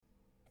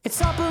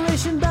It's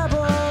Operation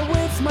Babble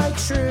with Mike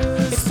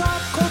Shrews. It's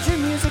pop culture,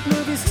 music,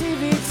 movies,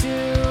 TV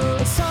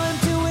too. It's time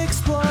to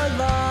explore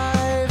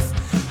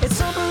life. It's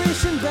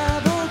Operation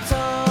Babble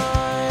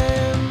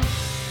time.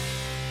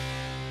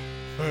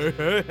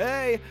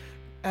 Hey.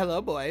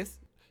 Hello, boys.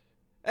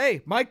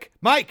 Hey, Mike.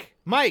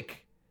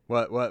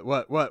 What?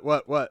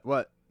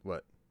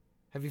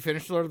 Have you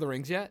finished Lord of the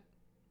Rings yet?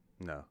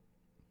 No.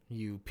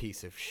 You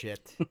piece of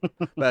shit.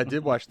 But I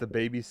did watch The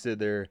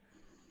Babysitter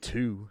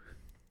 2.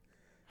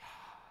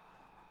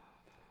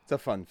 It's a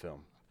fun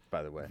film,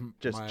 by the way.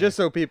 Just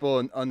so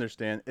people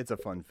understand, it's a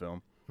fun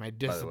film. My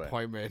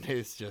disappointment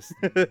is just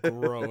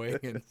growing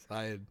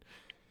inside.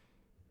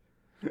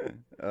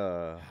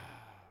 So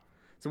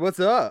what's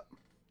up?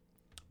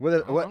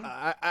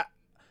 I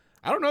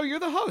don't know. You're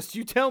the host.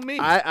 You tell me.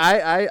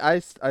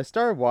 I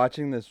started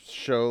watching this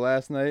show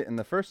last night, and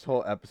the first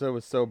whole episode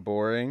was so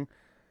boring.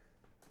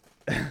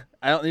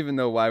 I don't even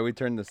know why we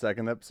turned the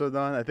second episode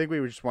on. I think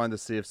we just wanted to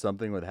see if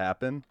something would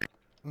happen.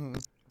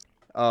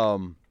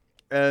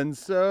 And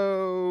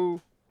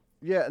so,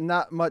 yeah,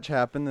 not much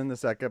happened in the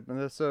second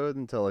episode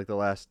until like the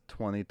last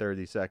 20,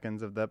 30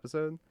 seconds of the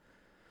episode.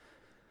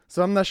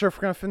 So I'm not sure if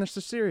we're going to finish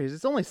the series.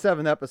 It's only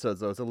 7 episodes,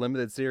 though. It's a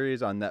limited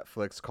series on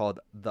Netflix called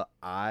The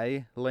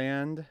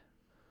Island.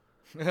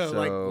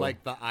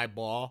 like the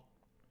eyeball?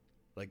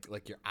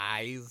 Like your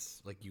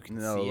eyes? Like you can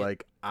see it?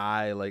 like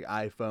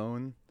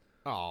iPhone.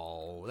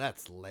 Oh,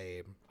 that's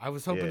lame. I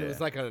was hoping it was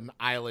like an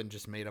island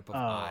just made up of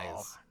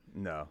eyes.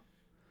 No.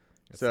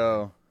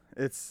 So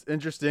it's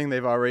interesting.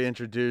 They've already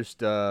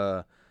introduced rape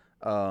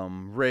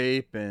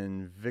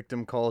and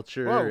victim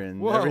culture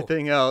and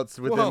everything else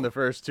within the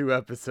first 2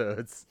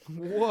 episodes.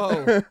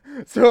 Whoa.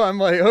 So I'm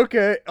like,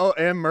 okay. Oh,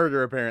 and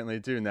murder apparently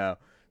too now.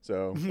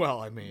 So well,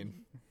 I mean,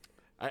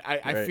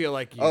 I feel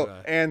like you.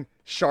 And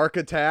shark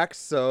attacks.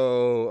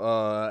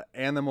 So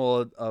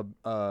animal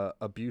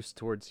abuse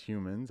towards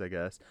humans, I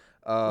guess.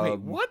 Wait,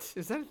 what?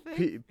 Is that a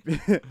thing?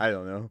 I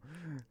don't know.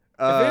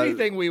 If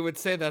anything, we would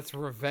say that's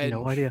revenge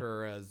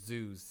for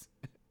zoos.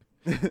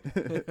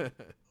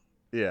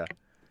 Yeah.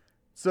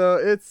 So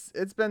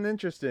it's been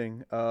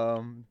interesting.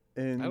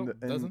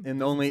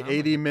 In only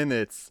 80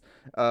 minutes,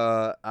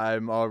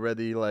 I'm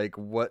already like,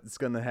 what's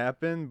gonna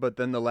happen? But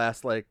then the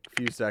last like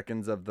few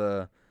seconds of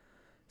the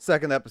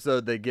second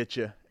episode, they get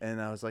you,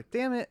 and I was like,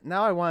 damn it!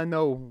 Now I want to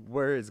know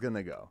where it's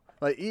gonna go.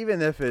 Like,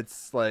 even if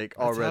it's like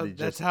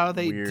that's how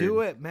they weird.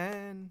 do it,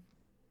 man.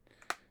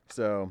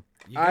 So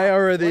I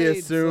already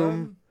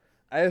assume.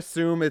 I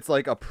assume it's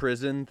like a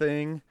prison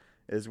thing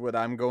is what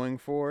I'm going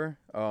for.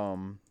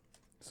 So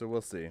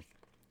we'll see.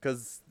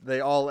 Because they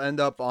all end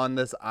up on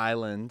this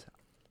island,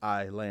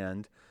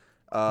 and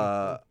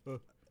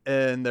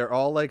they're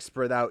all like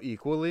spread out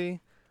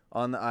equally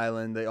on the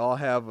island. They all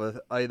have an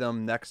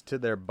item next to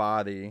their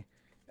body,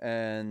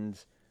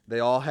 and they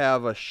all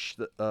have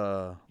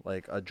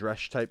like a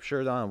dress type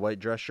shirt on, a white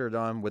dress shirt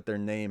on with their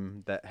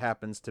name that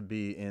happens to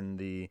be in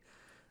the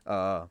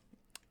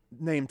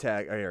name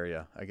tag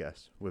area, I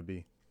guess would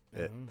be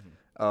it.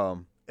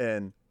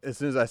 And as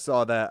soon as I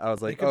saw that, I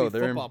was like, they're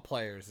they're football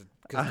players.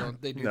 Because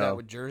don't they do that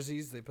with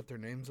jerseys? They put their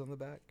names on the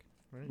back,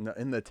 right? No,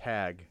 in the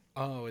tag.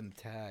 Oh, in the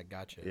tag.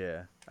 Gotcha.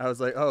 Yeah. I was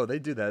like, they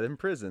do that in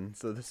prison,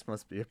 so this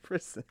must be a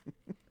prison.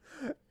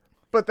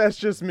 But that's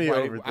just me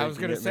overthinking. I was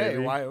going to say,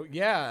 why?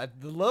 Yeah, a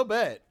little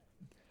bit.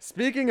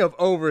 Speaking of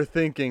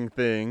overthinking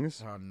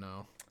things. Oh,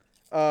 no.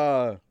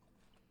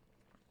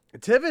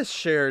 Tivis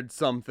shared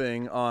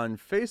something on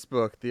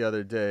Facebook the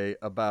other day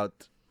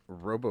about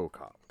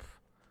RoboCop.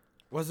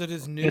 Was it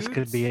his nudes? This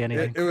could be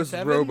anything. It was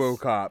Evans?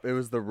 RoboCop. It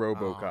was the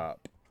RoboCop.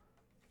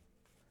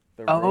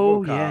 The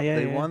Oh, RoboCop. yeah.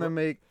 They want to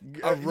make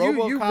a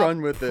RoboCop you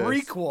run with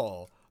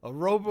prequel. A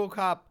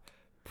RoboCop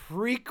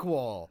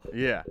prequel. this.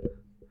 Yeah.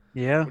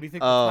 Yeah. What do you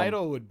think the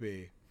title would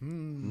be?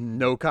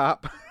 No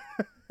Cop.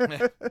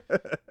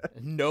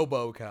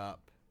 Nobocop.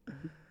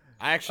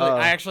 I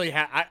actually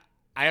have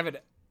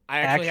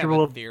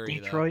Actual a theory.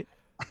 Detroit.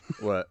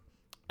 What?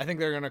 I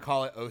think they're gonna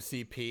call it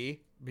OCP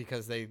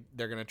because they're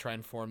gonna try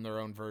and form their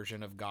own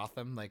version of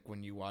Gotham, like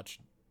when you watch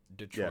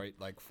Detroit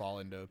like fall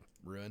into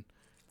ruin.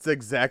 It's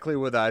exactly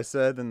what I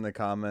said in the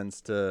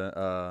comments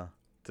to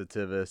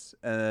Tivis,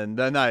 and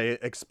then I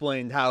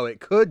explained how it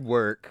could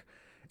work,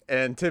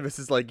 and Tivis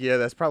is like, "Yeah,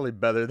 that's probably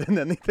better than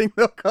anything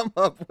they'll come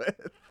up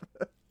with."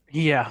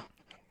 Yeah.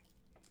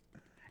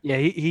 Yeah,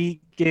 he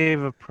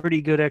gave a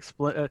pretty good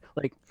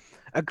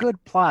a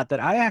good plot that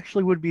I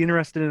actually would be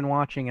interested in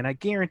watching, and I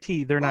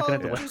guarantee they're not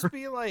going to deliver.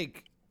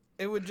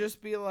 It would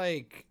just be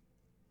like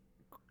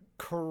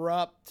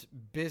corrupt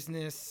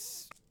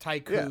business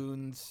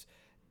tycoons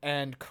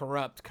and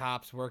corrupt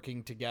cops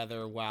working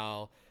together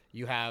while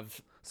you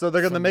have. So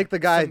they're gonna make the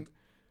guy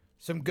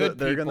some good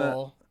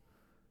people.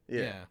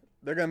 Yeah.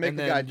 They're gonna make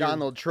the guy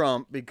Donald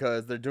Trump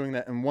because they're doing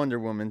that in Wonder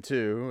Woman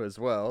too as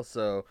well.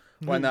 So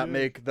why not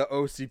make the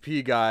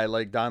OCP guy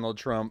like Donald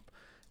Trump?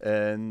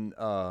 And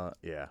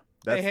yeah.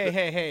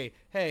 Hey.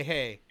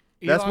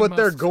 That's what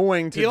they're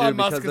going to do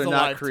because they're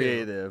not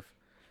creative.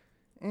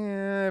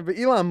 But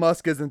Elon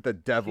Musk isn't the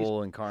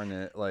devil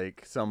incarnate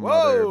like some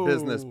other Whoa.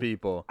 business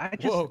people. I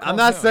just Whoa, I'm calm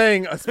not down.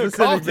 saying a specific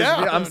Calm business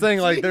people. I'm down, saying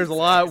like there's a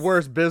lot Jesus.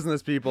 worse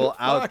business people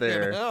out Fucking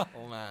there. hell,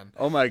 man.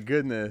 Oh my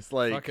goodness.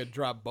 Like Fucking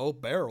drop both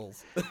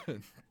barrels.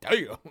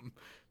 Damn.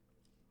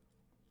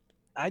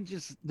 I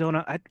just don't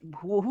know.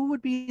 Who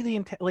would be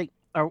the like?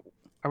 Are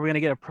we gonna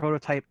get a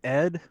prototype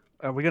Ed?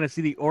 Are we gonna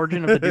see the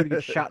origin of the dude who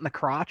gets shot in the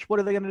crotch? What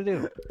are they gonna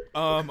do?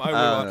 I would don't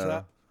watch know.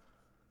 that.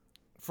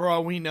 For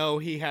all we know,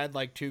 he had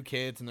like 2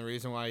 kids, and the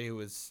reason why he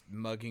was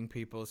mugging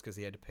people is because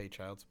he had to pay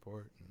child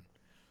support.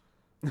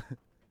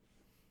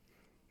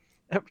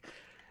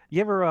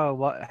 You ever?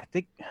 I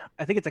think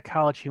it's a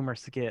College Humor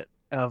skit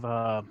of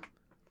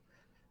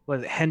what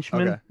is it?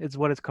 Henchman Okay. is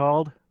what it's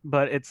called.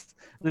 But it's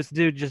this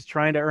dude just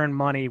trying to earn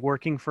money,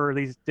 working for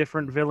these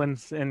different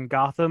villains in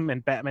Gotham,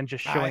 and Batman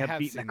just showing I up have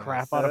beating the seen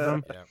crap this. out of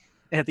him.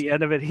 Yeah. At the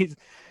end of it, he's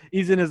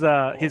in his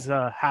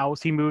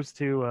house. He moves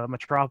to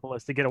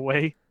Metropolis to get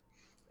away,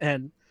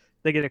 and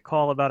they get a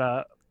call about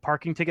a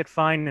parking ticket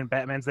fine, and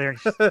Batman's there. And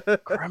he's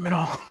just,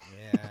 criminal.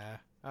 Yeah,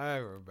 I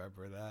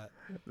remember that.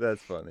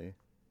 That's funny.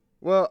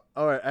 Well,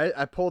 all right.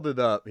 I pulled it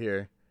up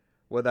here.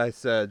 What I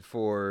said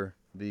for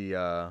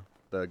the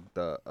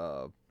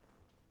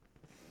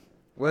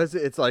what is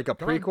it? It's like a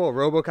Come on. prequel,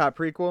 RoboCop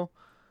prequel.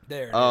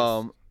 There it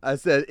is. I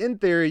said in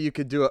theory you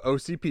could do a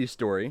OCP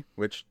story,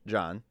 which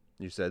John,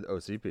 you said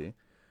OCP.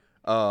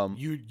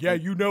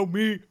 You know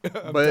me.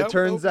 But it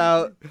turns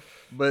out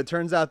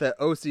that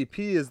OCP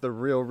is the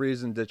real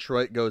reason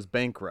Detroit goes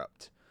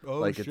bankrupt.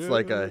 It's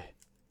like a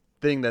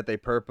thing that they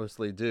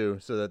purposely do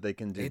so that they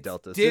can do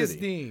Delta City.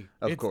 Disney.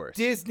 Of It's course.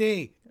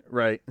 Disney.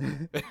 Right.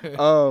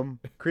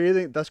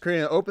 creating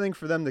an opening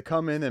for them to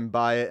come in and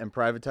buy it and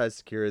privatize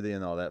security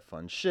and all that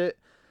fun shit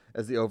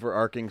as the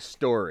overarching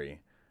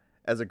story,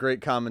 as a great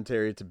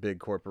commentary to big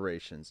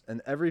corporations.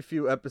 And every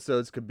few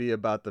episodes could be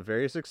about the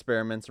various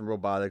experiments and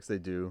robotics they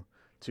do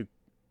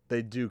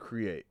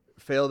create.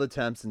 Failed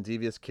attempts and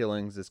devious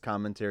killings as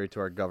commentary to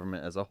our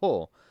government as a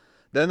whole.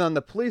 Then on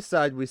the police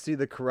side, we see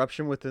the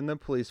corruption within the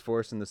police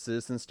force and the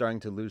citizens starting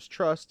to lose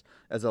trust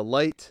as a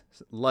light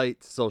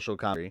social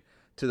commentary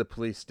to the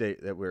police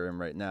state that we're in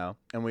right now.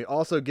 And we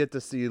also get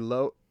to see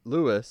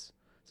Lewis.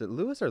 Is it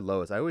Lewis or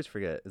Lois? I always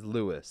forget. It's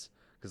Lewis.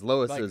 Because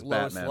Lois Like is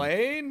Lois Batman.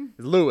 Lane.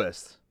 It's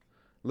Lewis.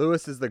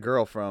 Lewis is the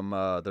girl from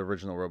the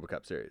original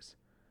RoboCop series.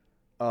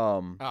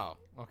 Oh,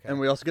 okay. And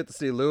we also get to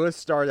see Lewis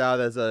start out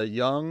as a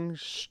young,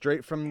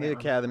 straight from the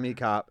academy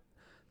cop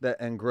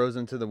and grows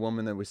into the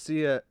woman that we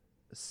see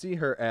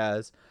her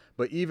as.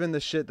 But even the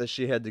shit that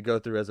she had to go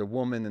through as a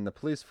woman in the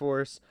police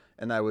force,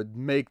 and I would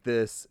make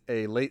this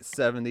a late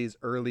 70s,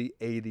 early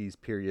 80s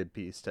period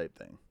piece type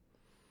thing.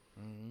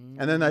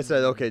 And then I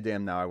said, okay,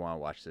 damn, now I want to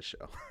watch this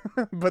show.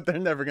 But they're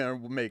never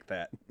going to make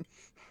that.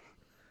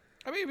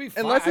 I mean, it'd be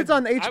fine. Unless it's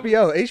on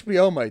HBO.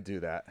 HBO might do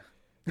that.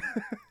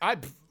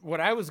 What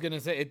I was gonna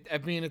say,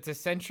 it's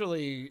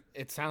essentially,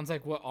 it sounds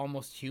like what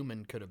Almost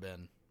Human could have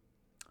been.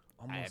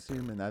 Almost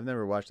Human. I've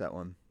never watched that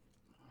one.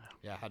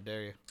 Yeah, how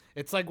dare you?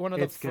 It's like one of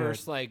the It's good.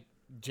 first like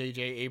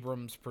J.J.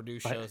 Abrams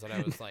produced shows that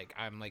I was like,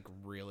 I'm like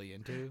really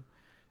into,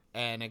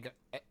 and it got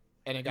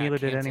Neither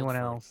did canceled anyone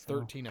for else, so.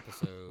 13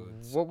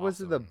 episodes. What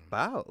was it Awesome.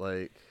 about?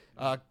 Like,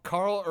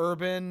 Carl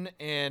Urban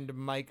and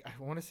Mike. I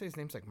want to say his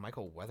name's like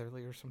Michael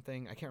Weatherly or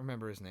something. I can't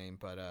remember his name,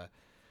 but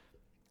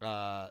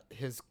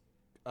his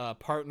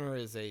partner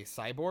is a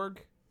cyborg,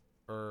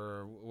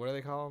 or what do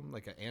they call him?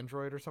 Like an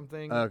android or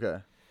something. okay.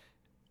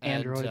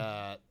 And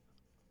Android.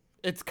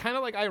 it's kind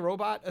of like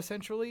iRobot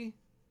essentially,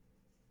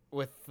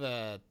 with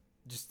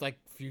just like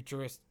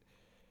futurist.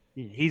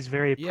 He's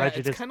very Yeah,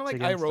 prejudiced. it's kind of like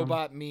against them.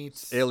 iRobot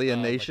meets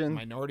Alien like Nation?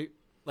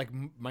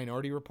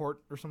 Minority Report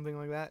or something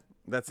like that.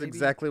 That's Maybe.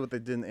 exactly what they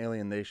did in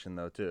Alien Nation,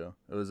 though, too.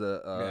 It was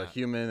a Yeah.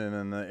 human and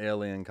then the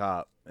alien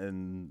cop.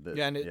 And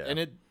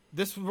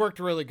This worked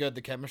really good.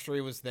 The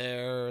chemistry was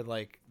there.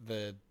 Like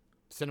the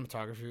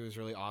cinematography was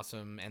really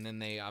awesome, and then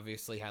they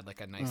obviously had like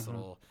a nice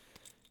little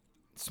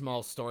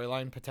small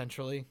storyline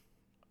potentially,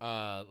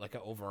 like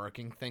an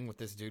overarching thing with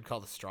this dude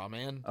called the Straw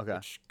Man, Okay.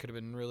 which could have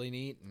been really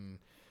neat. And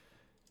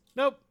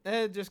nope,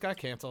 it just got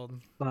canceled.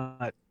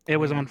 But it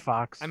was on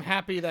Fox. I'm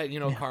happy that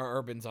Carl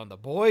Urban's on The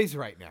Boys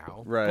right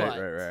now.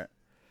 right.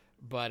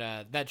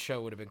 But that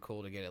show would have been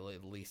cool to get at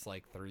least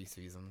like 3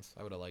 seasons.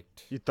 I would have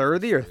liked You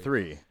 30 or 3.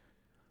 3?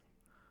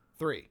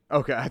 3.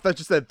 Okay, I thought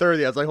you said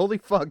 30. I was like, holy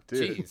fuck,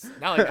 dude. Jeez,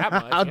 not like that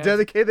much. How yeah.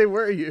 dedicated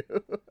were you?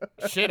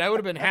 Shit, I would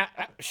have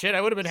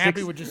been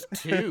happy with just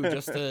 2,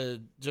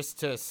 just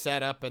to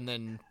set up and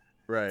then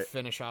Right.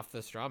 finish off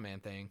the Straw Man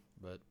thing.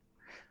 But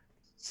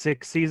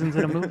 6 seasons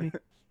in a movie.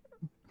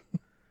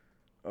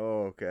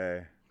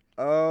 Okay.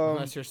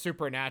 unless you're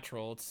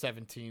Supernatural, it's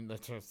 17.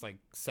 That's just like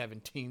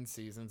 17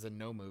 seasons and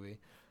no movie.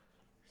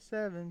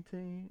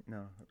 17.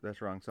 No, that's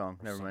the wrong song.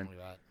 Never mind.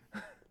 Something like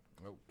that.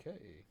 Okay.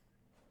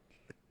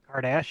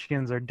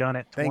 Kardashians are done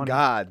at 20. Thank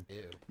God.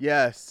 Ew.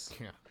 Yes.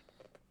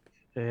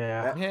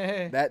 Yeah.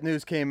 Yeah. That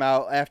news came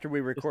out after we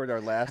recorded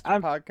our last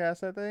I'm-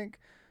 podcast, I think.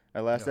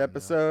 Our last Oh, no.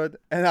 episode.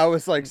 And I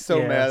was like so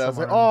Yeah, mad. I was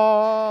like, somewhere.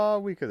 oh,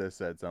 we could have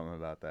said something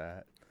about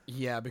that.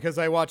 Yeah, because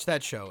I watch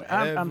that show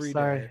I'm every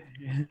sorry.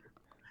 day.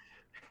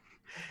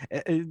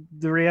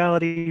 The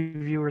reality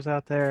viewers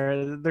out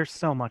there, there's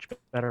so much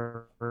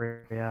better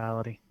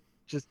reality.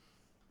 Just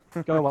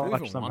go Who watch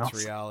even something wants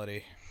else.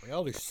 reality?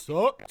 Reality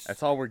sucks.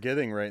 That's all we're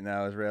getting right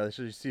now is reality.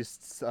 So you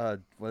see,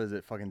 what is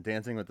it? Fucking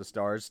Dancing with the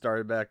Stars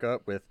started back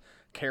up with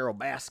Carol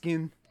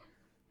Baskin.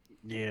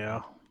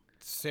 Yeah.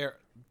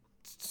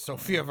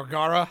 Sofia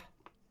Vergara.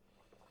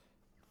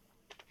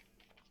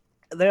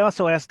 They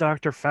also asked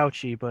Dr.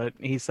 Fauci, but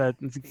he said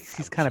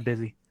he's kind of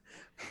busy.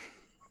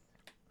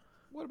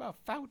 What about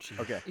Fauci?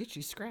 Okay.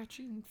 Itchy,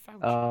 scratching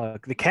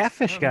Fauci. The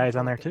catfish I don't know guy's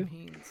on there what that too.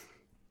 means.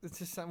 It's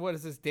just what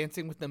is this?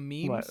 Dancing with the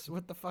memes?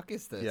 What the fuck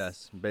is this?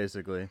 Yes,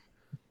 basically.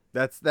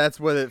 That's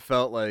what it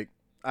felt like.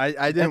 I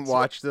didn't That's-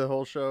 watch the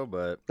whole show,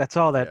 but That's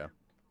all that. yeah.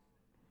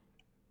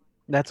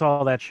 That's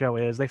all that show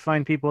is. They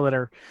find people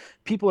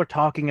are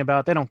talking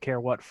about. They don't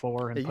care what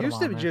for. And It put 'em used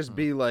to on there. just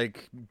be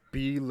like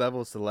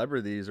B-level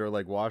celebrities or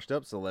like washed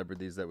up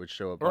celebrities that would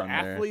show up Or on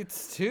there.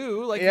 athletes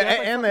too. Like Yeah, you have,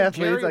 like, and fucking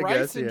athletes, Jerry I Rice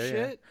guess. and Yeah, yeah.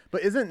 shit.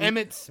 But isn't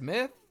Emmett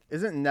Smith.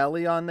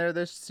 Nelly on there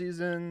this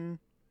season?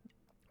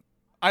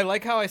 I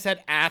like how I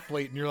said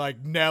athlete, and you're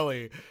like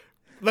Nelly.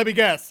 Let me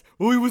guess.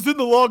 Well, he was in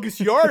the longest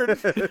yard.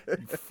 You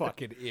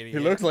fucking idiot. He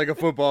looks like a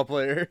football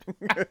player.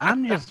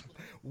 I'm just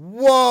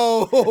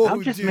Whoa.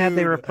 I'm just mad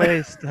they dude.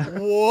 replaced.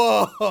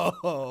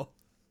 Whoa.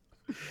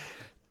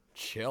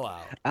 Chill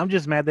out. I'm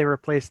just mad they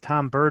replaced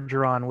Tom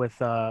Bergeron with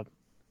that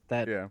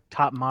Yeah.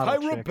 top model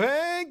Tyra chick.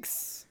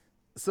 Banks.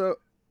 So,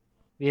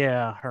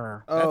 Yeah,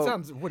 her. oh, That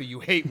sounds. What do you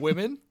hate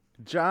women?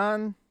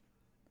 John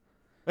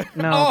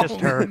No, Oh,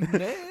 just her.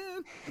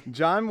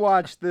 Man.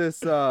 watched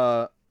this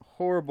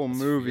horrible That's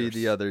movie fierce.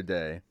 the other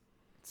day.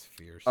 It's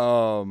fierce.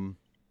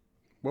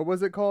 What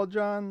was it called,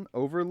 John?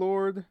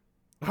 Overlord?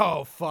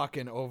 Oh,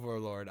 fucking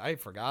Overlord. I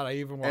forgot I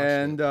even watched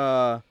And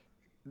it.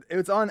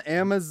 it's on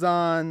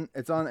Amazon.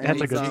 It's on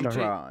That's a good Amazon start.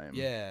 Prime.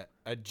 Yeah,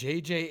 a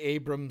J.J.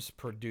 Abrams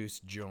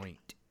produced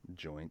joint.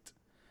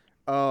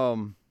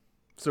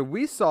 So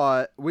we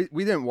saw it. We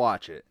didn't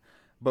watch it,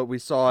 but we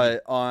saw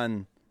it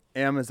on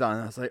Amazon.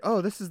 I was like,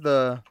 oh, this is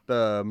the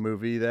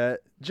movie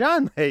that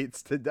John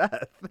hates to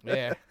death.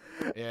 Yeah,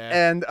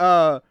 yeah.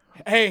 And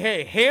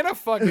Hey, Hannah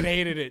fucking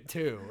hated it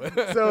too.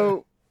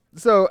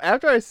 so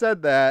after I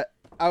said that,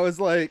 I was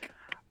like,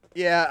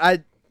 yeah,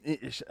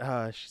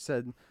 she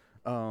said,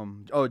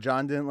 oh,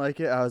 John didn't like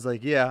it. I was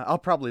like, yeah, I'll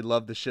probably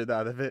love the shit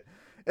out of it.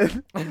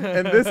 And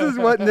this is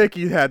what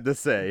Nikki had to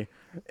say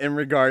in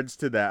regards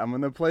to that. I'm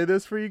going to play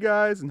this for you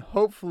guys, and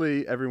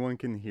hopefully everyone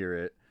can hear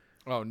it.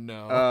 Oh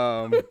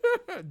no.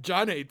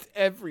 John hates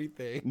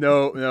everything.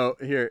 No,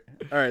 here.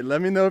 All right,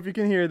 let me know if you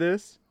can hear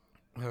this.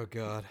 Oh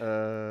god.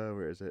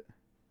 Where is it?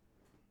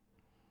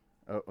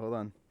 Oh, hold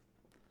on.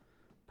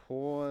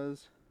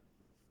 Pause.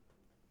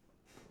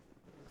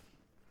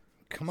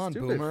 Come on,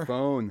 Stupid Boomer.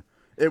 phone.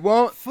 It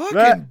won't. Fucking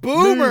let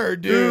Boomer, me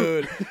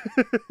dude.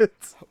 do-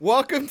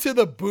 Welcome to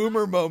the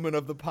Boomer moment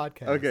of the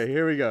podcast. Okay,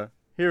 here we go.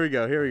 Here we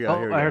go.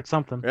 Oh, I heard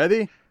something.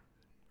 Ready?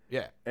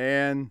 Yeah.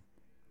 And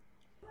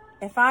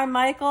If I'm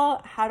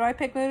Michael, how do I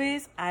pick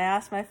movies? I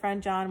ask my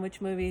friend John which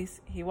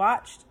movies he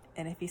watched,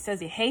 and if he says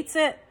he hates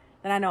it,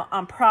 then I know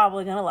I'm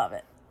probably gonna love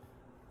it.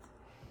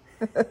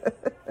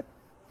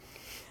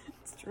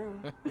 It's true.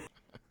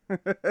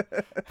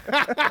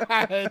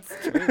 It's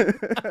true.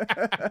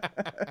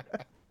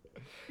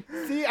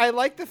 See, I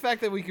like the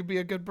fact that we could be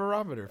a good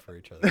barometer for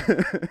each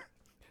other.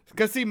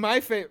 Because see, my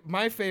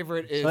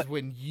favorite is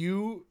when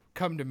you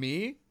come to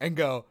me and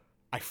go,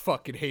 "I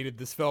fucking hated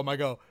this film." I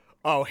go,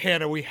 "Oh,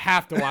 Hannah, we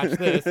have to watch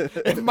this."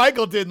 If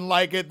Michael didn't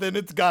like it, then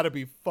it's got to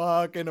be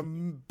fucking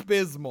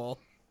abysmal.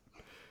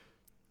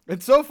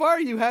 And so far,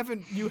 you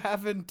haven't been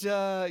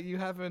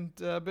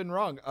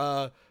wrong.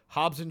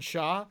 Hobbs and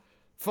Shaw,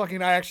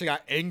 fucking, I actually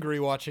got angry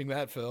watching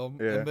that film.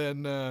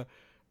 Yeah.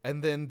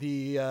 And then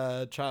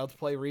the Child's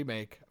Play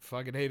remake,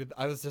 fucking hated.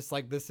 I was just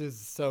like, this is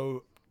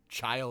so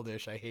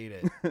childish. I hate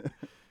it.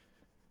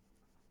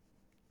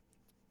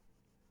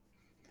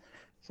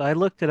 So I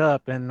looked it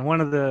up, and one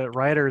of the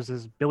writers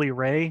is Billy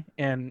Ray,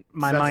 and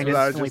my That's mind what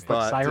I instantly just put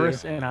thought,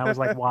 Cyrus, too. and I was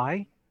like,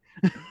 why?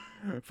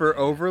 for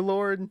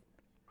Overlord.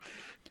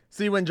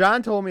 See, when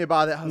John told me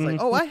about it, I was like,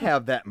 Mm-hmm. "Oh, I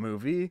have that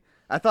movie."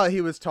 I thought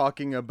he was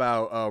talking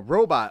about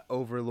robot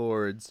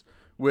overlords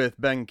with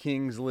Ben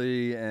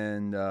Kingsley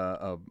and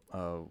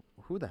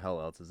who the hell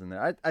else is in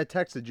there? I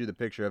texted you the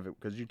picture of it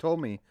because you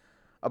told me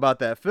about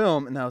that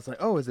film, and I was like,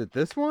 "Oh, is it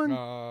this one?"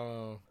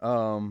 Oh.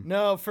 Um,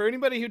 No, for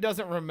anybody who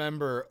doesn't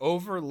remember,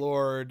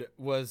 Overlord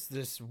was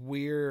this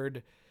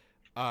weird,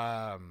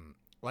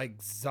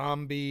 like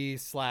zombie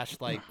 /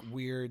 like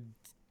weird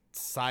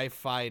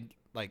sci-fi,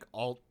 like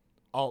alt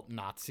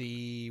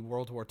Nazi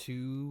World War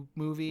II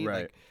movie,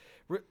 Right.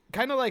 like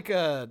kind of like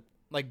a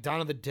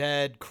Dawn of the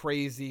Dead,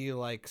 crazy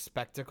like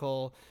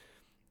spectacle,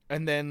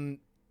 and then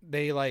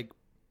they like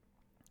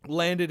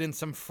landed in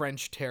some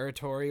French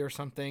territory or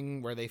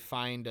something where they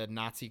find a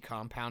Nazi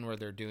compound where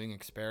they're doing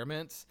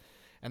experiments,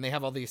 and they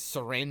have all these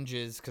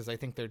syringes because I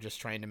think they're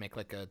just trying to make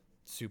like a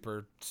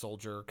super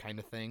soldier kind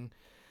of thing,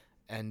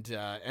 and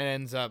it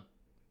ends up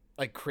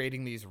like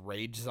creating these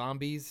rage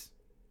zombies.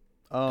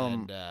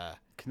 Can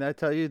I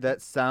tell you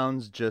that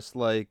sounds just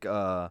like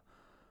what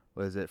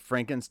is it,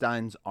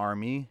 Frankenstein's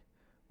Army,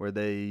 where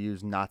they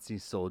used Nazi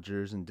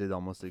soldiers and did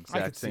almost the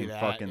exact see same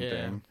that, fucking yeah.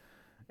 thing.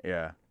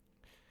 Yeah.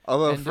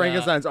 Although And,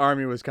 Frankenstein's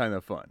Army was kind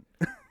of fun.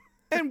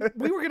 And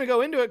we were going to go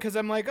into it because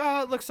I'm like,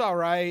 oh, it looks all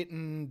right.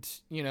 And,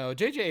 you know,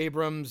 J.J.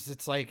 Abrams,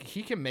 it's like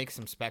he can make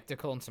some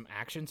spectacle and some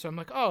action. So I'm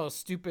like, oh,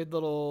 stupid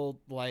little,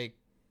 like,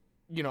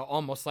 you know,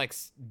 almost like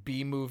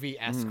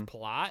B-movie-esque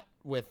plot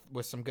with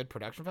some good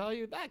production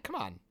value. That, come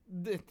on.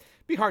 It'd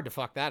be hard to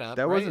fuck that up.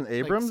 That right? wasn't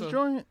Abrams' Like, so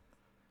joint?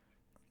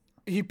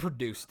 He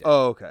produced it.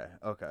 Oh, okay.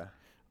 Okay.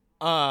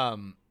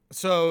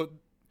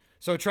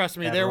 So trust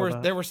me, Bad there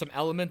Robot. were some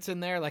elements in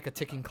there, like a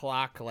ticking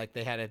clock, like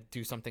they had to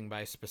do something by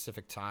a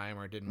specific time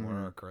or it didn't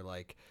work, or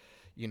like,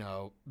 you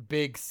know,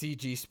 big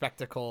CG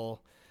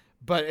spectacle,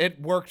 but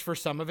it worked for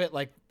some of it.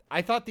 Like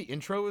I thought the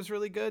intro was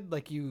really good,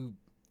 like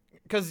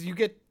because you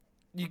get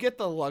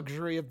the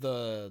luxury of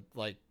the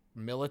like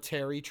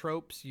military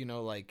tropes, you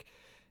know, like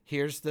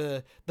here's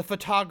the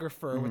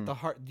photographer with the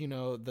heart, you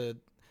know, the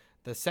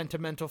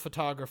sentimental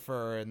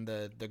photographer and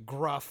the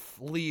gruff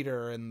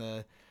leader and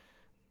the,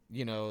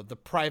 you know, the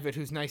private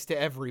who's nice to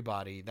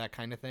everybody, that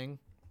kind of thing.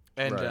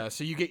 And Right.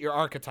 So you get your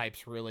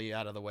archetypes really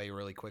out of the way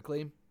really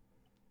quickly.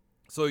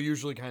 So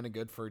usually kind of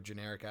good for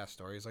generic ass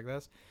stories like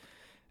this.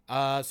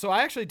 So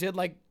I actually did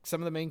like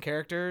some of the main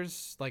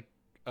characters, like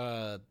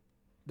the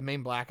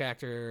main black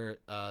actor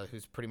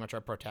who's pretty much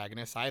our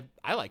protagonist. I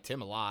liked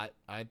him a lot.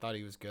 I thought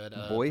he was good.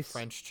 The Voice?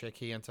 French chick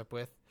he ends up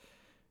with.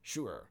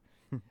 Sure.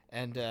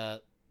 And Joven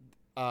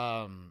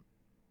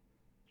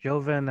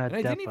and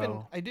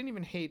Adepo. I didn't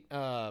even hate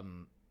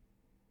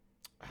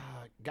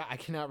God, I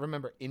cannot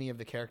remember any of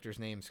the characters'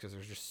 names because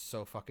they're just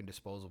so fucking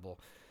disposable.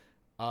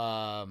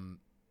 Well,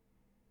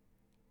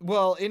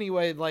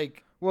 anyway,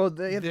 like Well,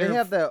 they They're-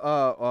 have that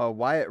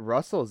Wyatt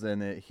Russell's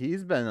in it.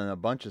 He's been in a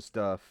bunch of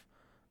stuff.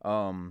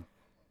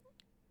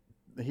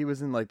 He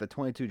was in like the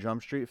 22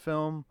 Jump Street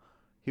film.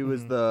 He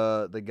was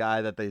the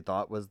guy that they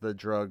thought was the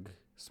drug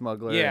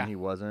smuggler, Yeah. and he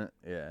wasn't.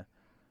 Yeah.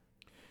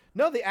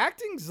 no, the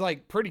acting's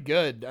like pretty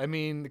good. I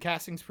mean, the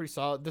casting's pretty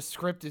solid. The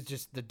script is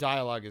just the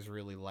dialogue is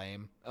really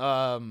lame.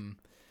 Like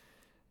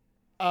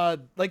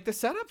the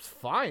setup's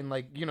fine.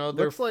 Like, you know,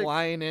 they're Looks like-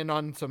 flying in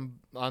on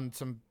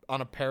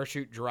a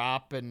parachute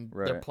drop and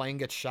their Right. plane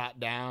gets shot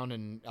down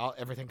and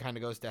everything kind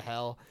of goes to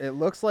hell. It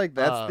looks like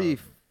that's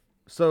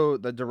so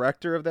the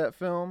director of that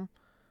film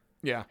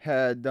Yeah.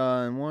 had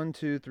done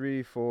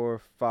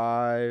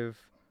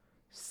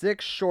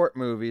 6 short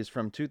movies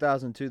from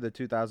 2002 to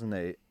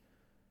 2008.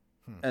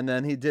 And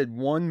then he did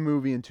one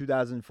movie in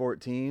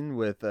 2014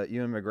 with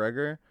Ewan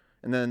McGregor,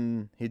 and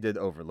then he did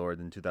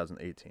Overlord in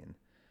 2018.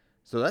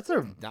 So that's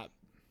a Not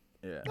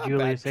yeah. Not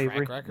Julius bad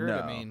Avery? track record. No.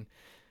 I mean,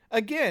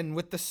 again,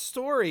 with the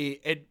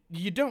story,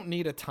 you don't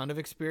need a ton of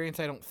experience,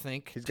 I don't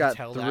think. He's to got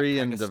tell 3 that in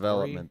kind of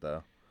development story.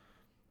 though.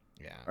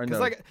 Yeah, Or because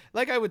no.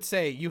 like I would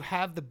say, you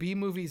have the B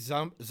movie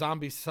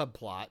zombie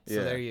subplot. So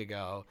Yeah. there you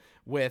go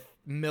with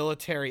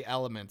military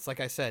elements.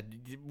 Like I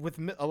said, with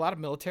a lot of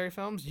military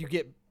films, you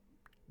get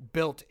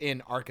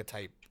built-in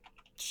archetype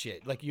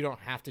shit. Like you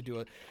don't have to do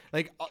it.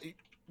 Like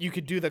you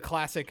could do the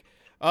classic.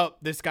 Oh,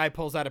 this guy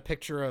pulls out a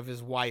picture of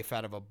his wife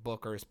out of a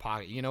book or his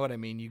pocket. You know what I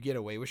mean? You get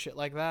away with shit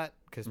like that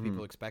because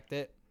people expect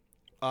it.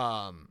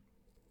 So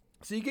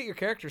you get your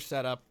character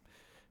set up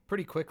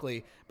pretty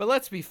quickly. But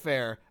let's be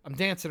fair. I'm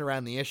dancing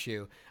around the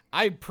issue.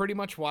 I pretty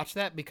much watched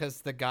that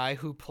because the guy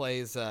who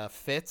plays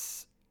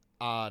Fitz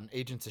on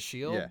Agents of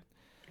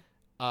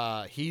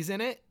S.H.I.E.L.D., he's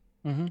in it.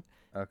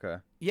 Okay.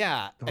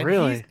 Yeah. And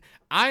Really?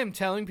 I am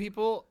telling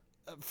people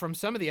from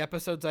some of the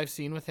episodes I've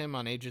seen with him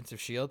on Agents of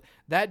S.H.I.E.L.D.,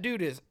 that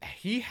dude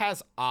he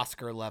has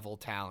Oscar level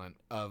talent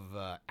of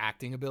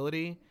acting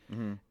ability.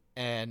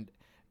 And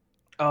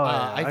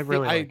I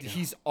really like him.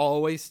 he's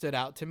always stood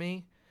out to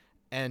me.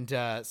 And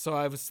so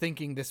I was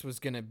thinking this was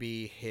going to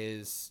be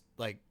his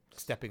like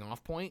stepping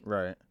off point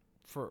Right.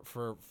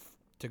 for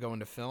to go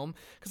into film,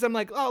 because I'm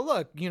like, oh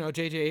look, you know,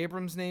 J.J.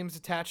 Abrams' name's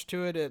attached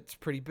to it. It's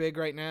pretty big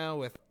right now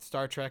with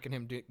Star Trek and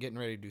him getting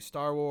ready to do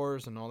Star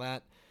Wars and all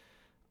that.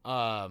 So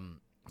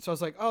I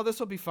was like, oh, this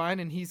will be fine,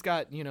 and he's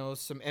got, you know,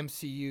 some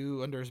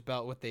MCU under his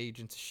belt with the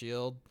Agents of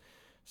S.H.I.E.L.D.,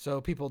 so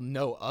people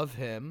know of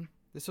him.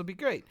 This will be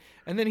great.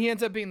 And then he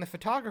ends up being the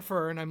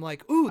photographer, and I'm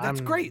like, ooh,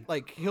 that's great.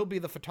 Like he'll be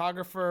the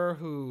photographer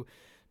who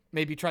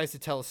maybe tries to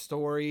tell a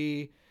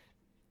story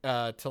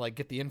to like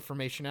get the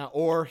information out,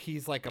 or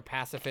he's like a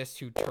pacifist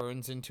who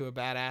turns into a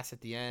badass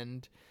at the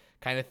end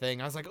kind of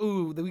thing. I was like,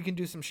 ooh, we can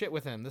do some shit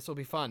with him. This will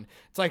be fun.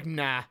 It's like,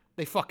 nah,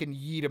 they fucking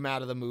yeet him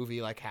out of the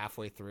movie like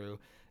halfway through.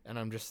 And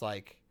I'm just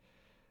like,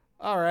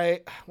 all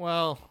right,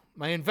 well,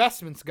 my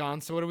investment's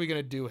gone. So what are we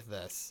going to do with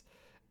this?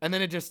 And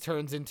then it just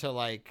turns into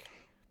like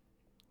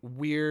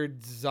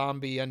weird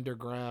zombie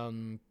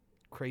underground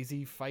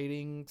crazy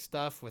fighting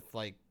stuff with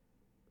like,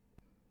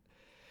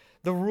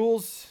 the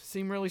rules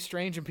seem really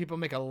strange, and people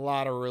make a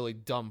lot of really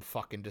dumb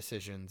fucking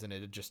decisions, and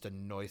it just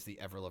annoys the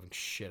ever-loving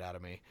shit out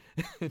of me.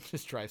 It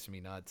just drives me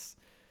nuts.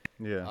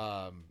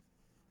 Yeah.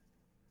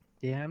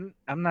 Yeah,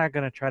 I'm not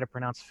gonna try to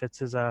pronounce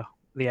Fitz's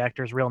the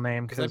actor's real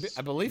name Because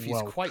I believe he's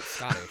whoa. quite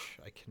Scottish.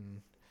 I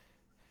can.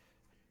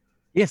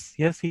 Yes,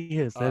 he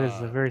is. That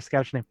is a very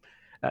Scottish name.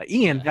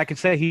 Ian, yeah. I can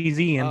say he's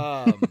Ian.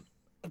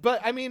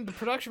 But I mean, the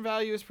production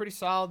value is pretty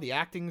solid. The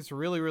acting's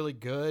really, really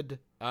good.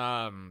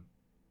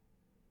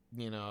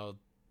 You know,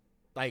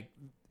 like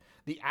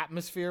the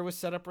atmosphere was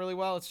set up really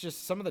well. It's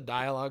just some of the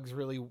dialogue's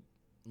really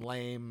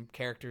lame.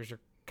 Characters are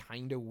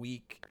kind of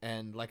weak,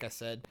 and like I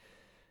said,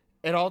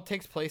 it all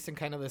takes place in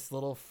kind of this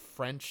little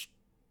French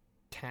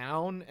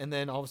town, and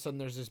then all of a sudden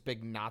there's this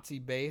big Nazi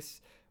base,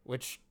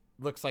 which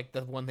looks like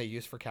the one they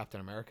used for Captain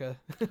America.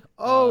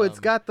 Oh, it's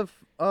got the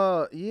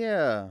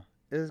yeah.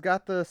 It's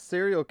got the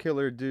serial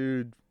killer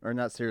dude, or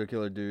not serial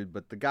killer dude,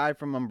 but the guy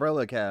from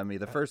Umbrella Academy,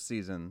 the first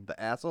season, the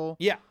asshole.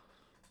 Yeah.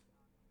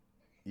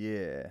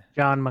 Yeah.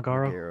 John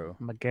Magaro.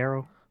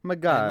 Magaro.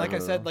 And like I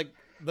said, like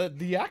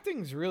the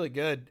acting's really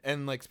good,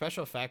 and like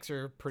special effects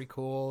are pretty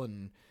cool,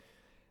 and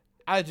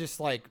I just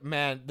like,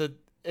 man,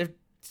 it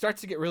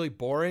starts to get really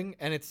boring,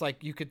 and it's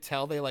like you could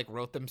tell they like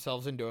wrote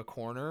themselves into a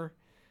corner.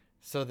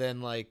 So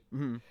then like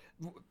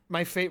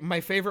my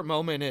favorite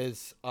moment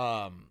is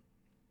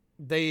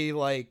they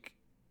like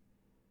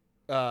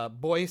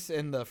Boyce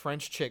and the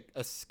French chick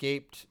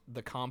escaped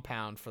the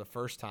compound for the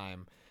first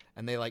time,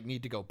 and they like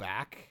need to go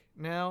back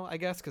now, I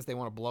guess, because they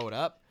want to blow it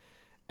up.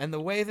 And the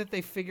way that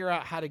they figure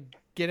out how to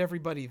get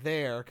everybody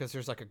there, because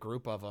there's like a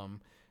group of them,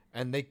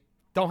 and they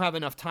don't have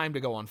enough time to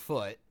go on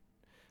foot,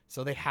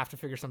 so they have to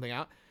figure something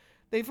out.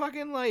 They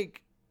fucking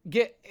like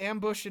get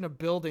ambushed in a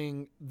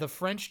building. The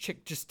French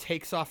chick just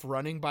takes off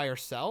running by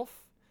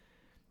herself,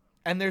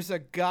 and there's a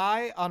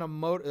guy on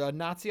a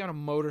Nazi on a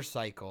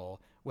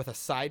motorcycle with a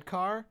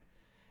sidecar,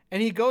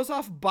 and he goes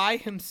off by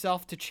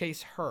himself to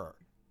chase her.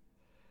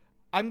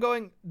 I'm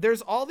going,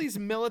 there's all these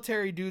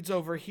military dudes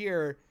over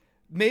here.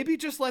 Maybe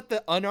just let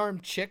the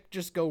unarmed chick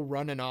just go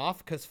running off,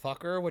 because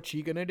fuck her, what's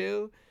she gonna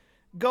do?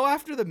 Go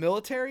after the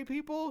military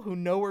people who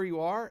know where you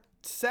are.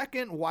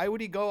 Second, why would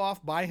he go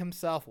off by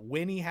himself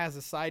when he has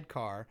a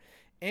sidecar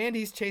and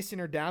he's chasing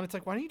her down? It's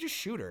like, why don't you just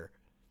shoot her?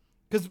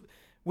 Because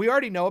we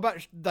already know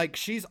about, like,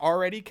 she's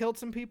already killed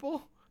some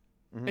people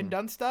and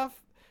done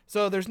stuff.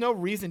 So there's no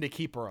reason to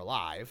keep her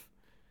alive.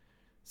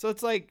 So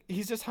it's like,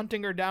 he's just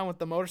hunting her down with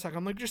the motorcycle.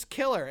 I'm like, just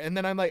kill her. And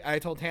then I'm like, I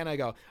told Hannah, I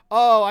go,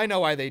 oh, I know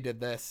why they did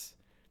this.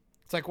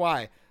 It's like,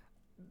 why?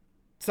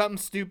 Something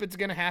stupid's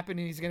going to happen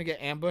and he's going to get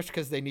ambushed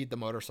because they need the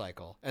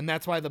motorcycle. And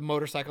that's why the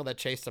motorcycle that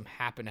chased him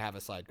happened to have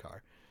a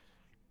sidecar.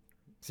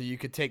 So you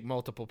could take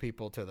multiple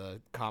people to the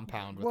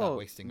compound without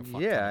wasting a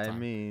fuck ton of time. I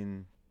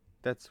mean,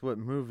 that's what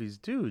movies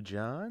do,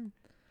 John.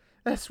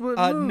 That's what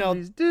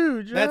movies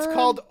do, John.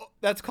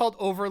 That's called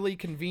overly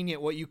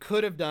convenient. What you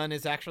could have done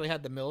is actually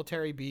had the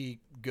military be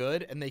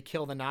good and they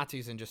kill the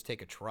Nazis and just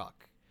take a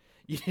truck.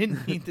 You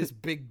didn't need this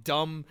big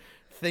dumb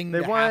thing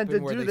they to wanted happen to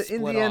where do they the split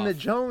Indiana off.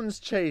 Jones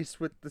chase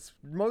with this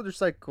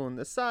motorcycle and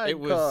the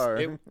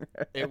sidecar.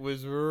 It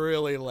was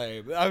really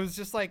lame. I was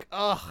just like,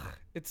 ugh,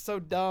 it's so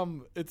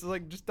dumb. It's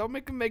like, just don't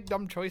make them make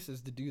dumb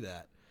choices to do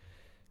that.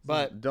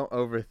 But don't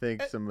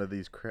overthink some of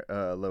these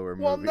lower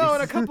movies. well, no,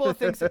 and a couple of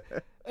things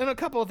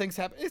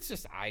happen. It's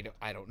just I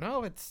don't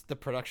know. It's the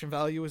production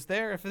value was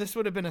there. If this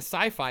would have been a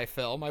sci-fi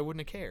film, I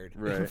wouldn't have cared.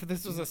 Right. If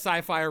this was a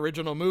sci-fi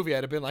original movie,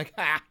 I'd have been like,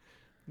 ha,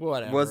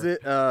 whatever. Was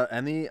it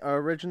any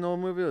original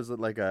movie? Was it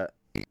like a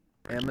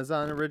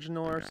Amazon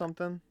original or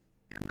something?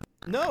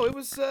 No, it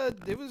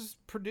was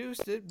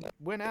produced. It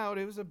went out.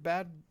 It was a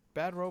Bad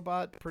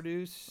Robot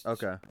produced.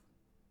 Okay.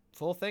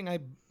 Full thing.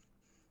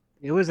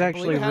 It was I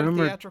actually believe it had a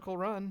rumored theatrical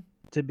run.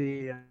 to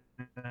be.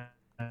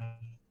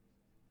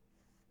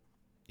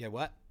 Yeah,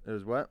 what? It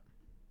was what?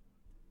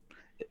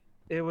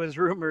 It was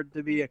rumored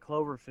to be a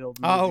Cloverfield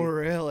movie. Oh,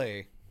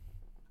 really?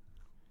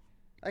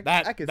 I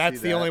could That's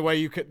see the that. only way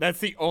you could. That's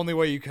the only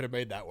way you could have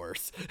made that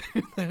worse.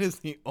 That is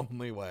the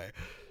only way.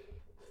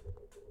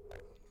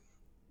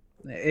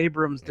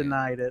 Abrams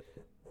denied it,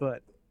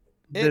 but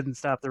didn't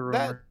stop the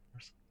rumors.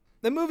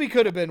 The movie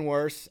could have been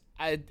worse.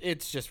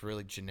 It's just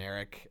really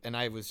generic, and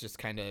I was just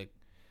kind of.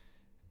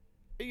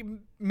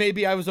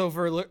 Maybe I was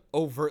overtly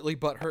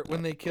butthurt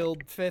when they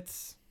killed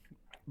Fitz,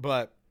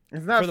 but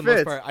It's not for the most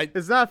Fitz. part,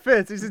 It's not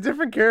Fitz. He's a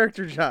different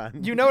character,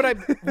 John. you know what I?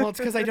 Well, it's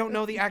because I don't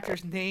know the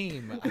actor's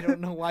name. I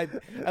don't know why.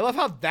 I love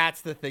how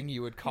that's the thing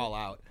you would call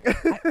out.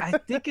 I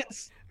think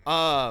it's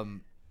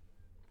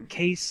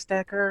Case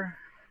Stecker.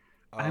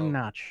 I'm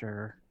not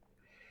sure.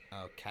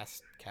 Oh,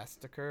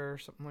 Castiker or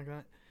something like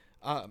that.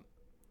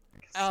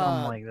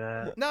 Something like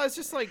that. No, it's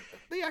just like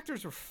the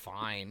actors were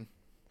fine.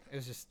 It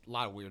was just a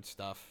lot of weird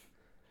stuff.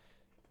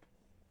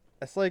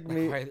 It's like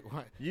me.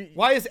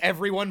 Why is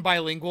everyone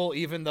bilingual,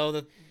 even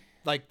though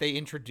they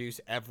introduce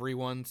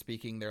everyone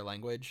speaking their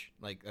language?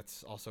 Like,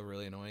 that's also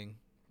really annoying.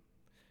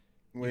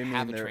 What do you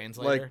have mean a they're-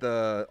 translator?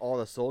 Like all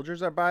the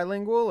soldiers are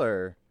bilingual,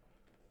 or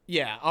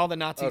Yeah, all the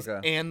Nazis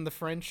Okay. and the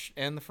French,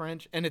 and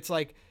it's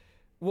like,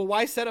 well,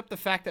 why set up the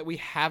fact that we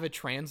have a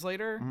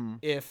translator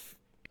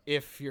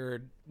if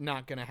you're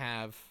not gonna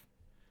have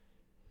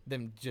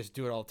them just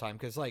do it all the time?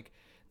 Because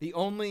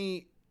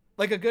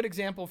like a good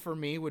example for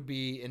me would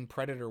be in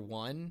Predator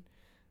 1,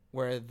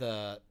 where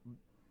the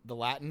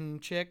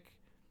Latin chick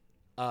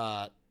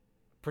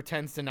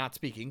pretends to not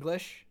speak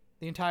English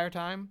the entire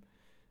time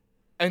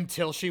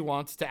until she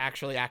wants to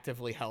actually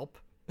actively help,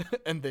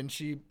 and then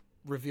she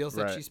reveals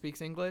that she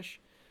speaks English.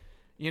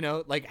 You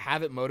know, like,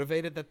 have it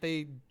motivated that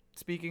they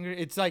speak English.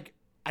 It's like,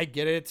 I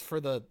get it, it's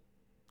for the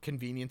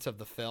convenience of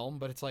the film,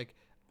 but it's like,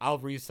 I'll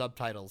read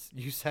subtitles.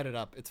 You set it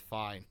up, it's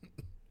fine.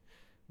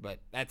 But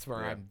that's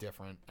where I'm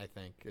different, I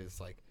think, is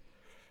like,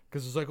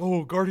 because it's like,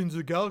 oh, Guardians of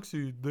the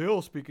Galaxy, they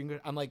all speak English.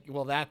 I'm like,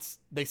 well,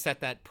 they set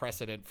that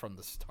precedent from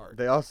the start.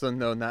 They also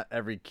know not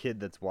every kid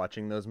that's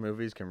watching those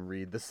movies can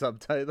read the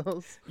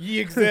subtitles.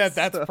 Yeah,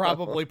 that's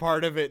probably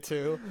part of it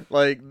too.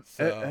 Like,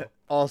 So.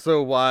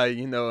 also why,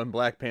 you know, in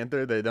Black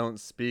Panther, they don't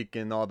speak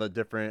in all the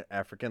different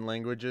African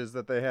languages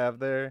that they have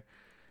there.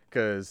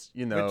 Because,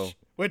 you know.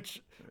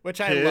 Which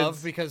I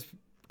love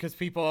because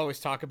people always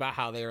talk about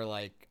how they're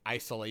like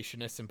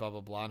isolationists and blah,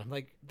 blah, blah. And I'm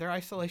like, they're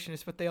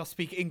isolationists, but they all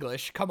speak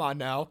English. Come on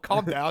now.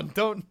 Calm down.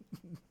 Don't.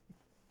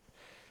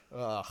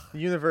 Ugh.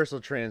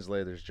 Universal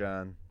translators,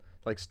 John.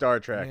 Like Star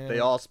Trek. They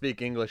all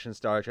speak English in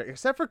Star Trek,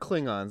 except for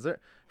Klingons.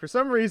 For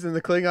some reason,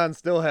 the Klingons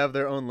still have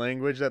their own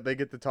language that they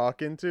get to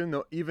talk into.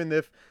 No, even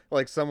if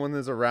like someone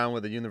is around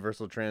with a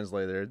universal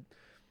translator.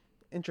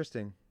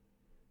 Interesting.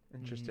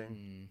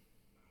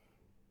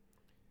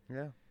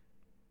 Yeah.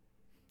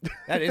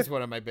 That is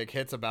one of my big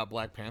hits about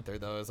Black Panther,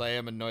 though, is I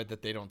am annoyed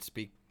that they don't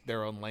speak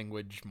their own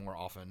language more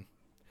often.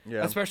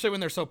 Yeah. Especially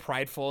when they're so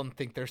prideful and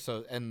think they're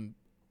so, and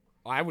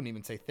I wouldn't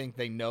even say think,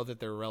 they know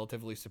that they're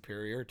relatively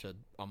superior to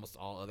almost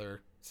all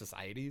other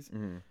societies.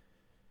 Mm-hmm.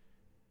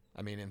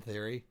 I mean, in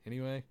theory,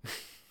 anyway.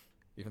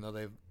 Even though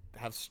they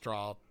have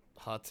straw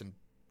huts and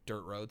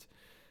dirt roads.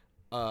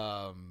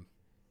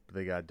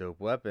 They got dope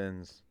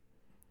weapons.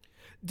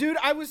 Dude,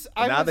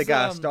 Now they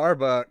got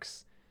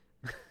Starbucks.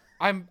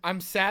 I'm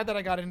sad that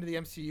I got into the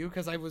MCU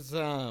because I was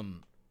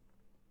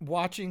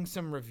watching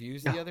some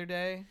reviews the other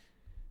day.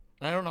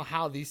 And I don't know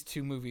how these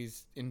two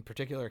movies in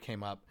particular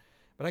came up,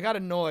 but I got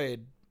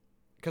annoyed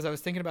because I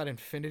was thinking about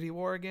Infinity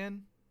War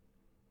again.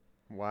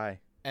 Why?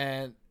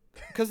 And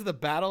because of the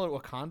battle at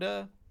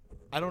Wakanda,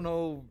 I don't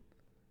know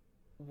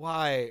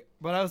why,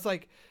 but I was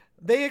like,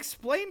 they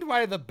explained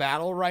why the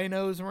battle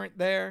rhinos weren't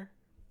there.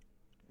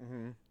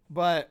 Mm-hmm.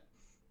 But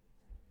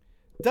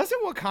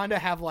doesn't Wakanda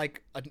have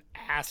like an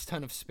ass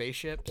ton of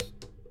spaceships?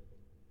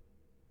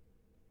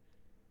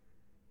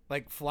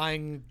 Like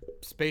flying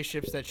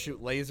spaceships that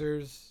shoot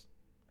lasers?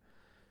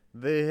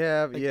 They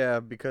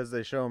have, because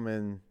they show them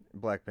in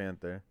Black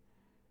Panther.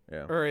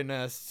 Yeah. Or in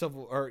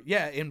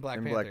in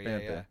Black Panther.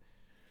 Yeah.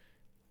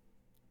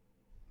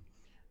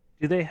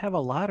 Do they have a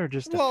lot or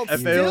just Well, a few?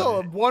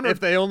 still, one If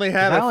they only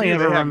had I a only few,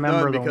 ever they have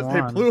remember none the because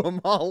they one. blew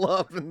them all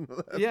up in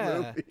the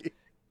Yeah. movie.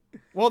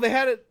 Well, they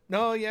had it.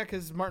 No, yeah,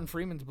 because Martin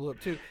Freeman's blew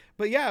up too.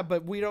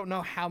 But we don't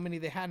know how many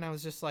they had. And I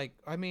was just like,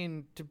 I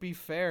mean, to be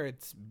fair,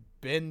 it's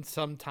been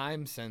some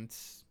time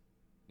since,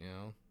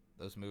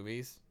 those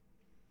movies.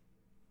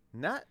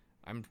 Not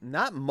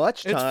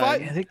much time. It's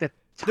fine. I think the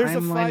There's a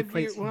timeline 5 year.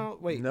 plays- Well,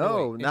 wait.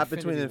 No, wait, not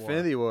between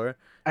Infinity War.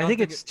 I don't think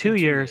think it's it's 2 2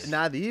 years. years.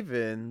 Not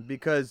even,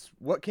 because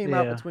what came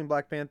out Yeah. between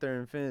Black Panther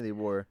and Infinity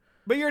War?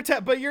 But you're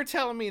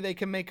telling me they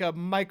can make a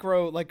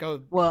micro, like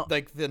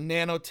the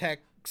nanotech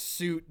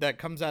suit that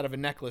comes out of a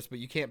necklace, but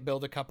you can't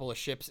build a couple of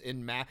ships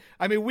in mass.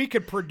 I mean, we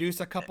could produce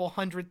a couple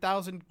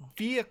 100,000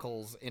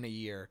 vehicles in a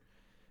year,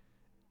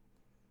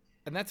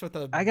 and that's what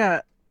I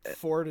got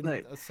Ford and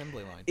like,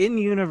 assembly line. in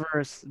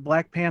universe.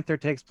 Black Panther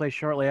takes place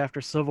shortly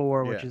after Civil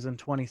War, which Yeah. is in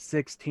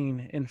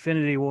 2016.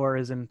 Infinity War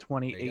is in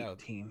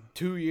 2018.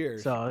 2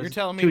 years. So You're it's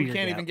telling me 2 we year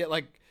can't gap. even get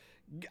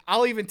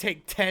I'll even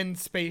take 10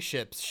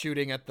 spaceships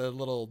shooting at the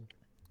little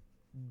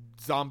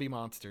zombie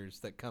monsters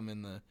that come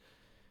in the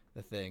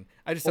thing.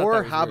 I just thought Or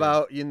that was how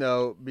weird.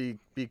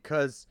 about,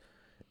 because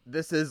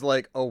this is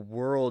like a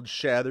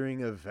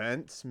world-shattering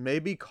event,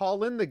 maybe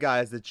call in the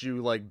guys that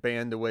you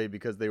banned away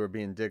because they were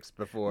being dicks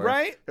before.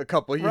 Right? A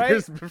couple Right?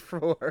 years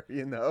before,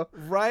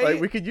 Right? Like,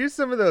 we could use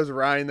some of those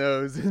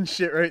rhinos and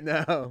shit right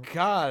now.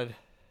 God.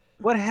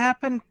 What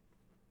happened?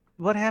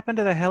 What happened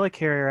to the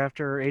helicarrier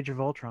after Age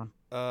of Ultron?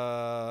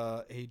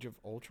 Age of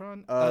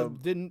Ultron?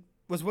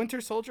 Was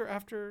Winter Soldier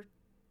after?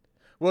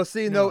 Well,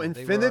 see, No, no, they were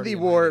Infinity already in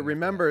War, hiding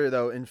remember,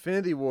 though,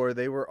 Infinity War,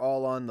 they were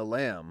all on the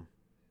lam,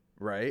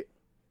 right?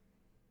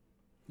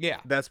 Yeah.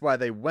 That's why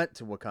they went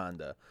to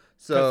Wakanda.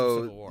 Civil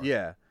So, War.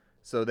 yeah.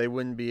 So they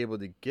wouldn't be able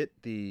to get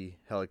the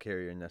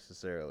helicarrier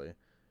necessarily.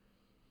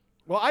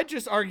 Well, I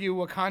just argue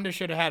Wakanda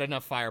should have had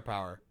enough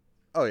firepower.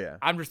 Oh, yeah.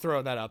 I'm just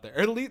throwing that out there.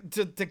 Or at least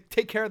to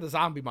take care of the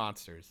zombie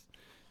monsters.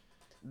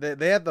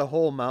 They had the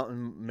whole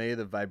mountain made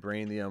of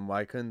vibranium.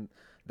 Why couldn't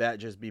that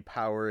just be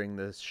powering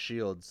this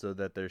shield so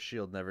that their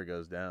shield never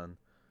goes down?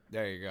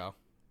 There you go.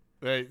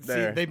 There.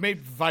 They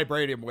made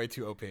vibranium way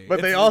too OP.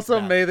 But they It's also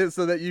bad. made it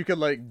so that you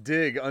could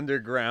dig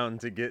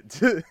underground to get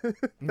to.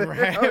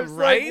 Right, I was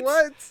right?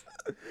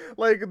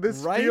 Like, what? This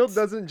Right? field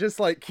doesn't just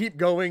keep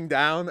going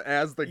down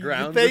as the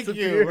ground Thank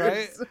disappears. you,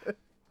 right?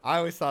 I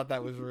always thought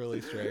that was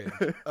really strange.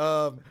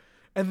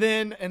 And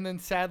then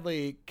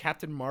sadly,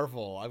 Captain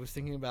Marvel. I was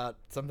thinking about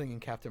something in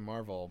Captain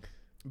Marvel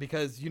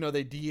because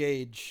they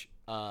de-age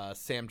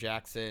Sam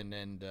Jackson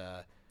and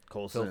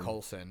Coulson. Phil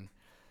Coulson.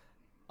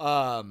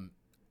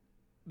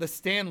 The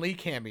Stan Lee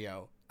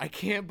cameo. I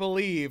can't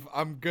believe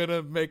I'm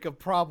gonna make a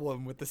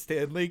problem with the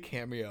Stan Lee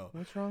cameo.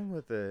 What's wrong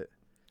with it?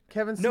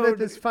 Kevin No,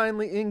 Smith is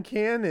finally in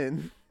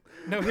canon.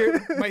 No,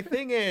 here my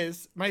thing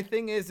is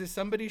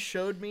somebody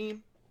showed me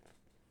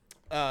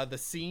the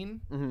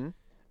scene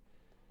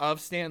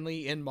of Stan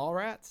Lee in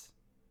Mallrats.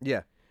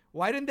 Yeah.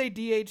 Why didn't they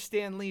de-age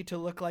Stan Lee to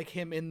look like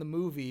him in the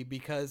movie?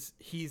 Because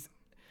he's,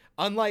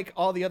 unlike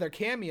all the other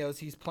cameos,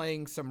 he's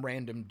playing some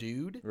random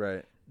dude.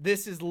 Right.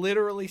 This is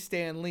literally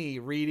Stan Lee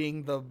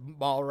reading the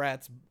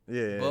Mallrats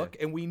book,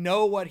 and we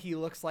know what he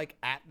looks like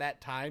at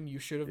that time. You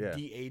should have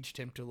de-aged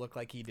him to look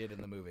like he did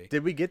in the movie.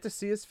 Did we get to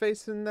see his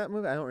face in that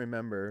movie? I don't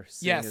remember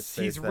seeing his Yes,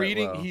 face he's that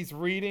reading. well. He's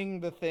reading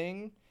the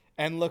thing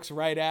and looks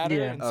right at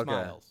her and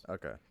smiles.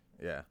 Okay.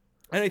 Yeah.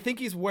 And I think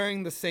he's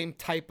wearing the same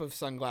type of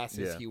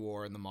sunglasses Yeah. he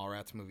wore in the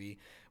Mallrats movie,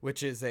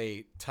 which is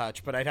a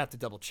touch, but I'd have to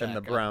double check. And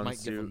the I brown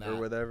might give him suit or that.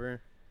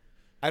 whatever.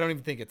 I don't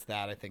even think it's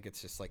that. I think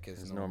it's just like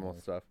his Normal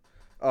normal stuff.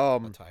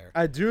 attire.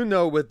 I do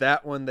know with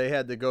that one they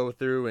had to go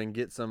through and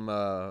get some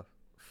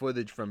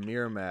footage from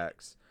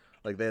Miramax.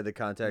 Like they had to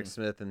contact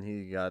Smith and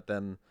he got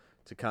them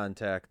to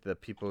contact the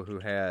people who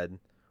had,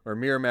 or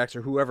Miramax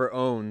or whoever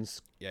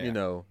owns,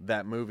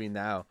 that movie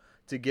now,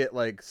 to get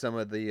like some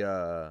of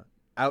the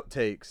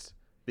outtakes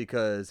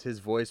because his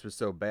voice was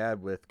so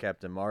bad with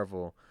Captain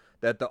Marvel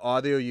that the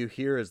audio you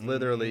hear is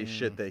literally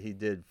shit that he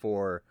did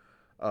for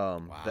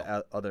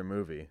the other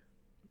movie.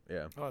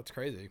 Yeah. Oh, that's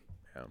crazy.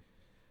 Yeah.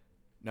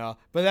 No,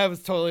 but that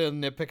was totally a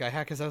nitpick I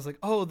had because I was like,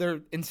 oh,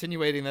 they're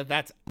insinuating that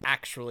that's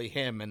actually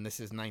him and this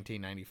is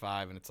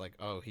 1995. And it's like,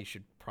 oh, he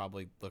should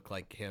probably look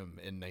like him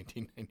in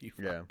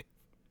 1995. Yeah.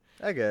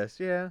 I guess.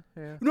 Yeah.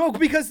 No,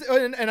 because,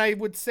 and I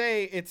would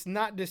say it's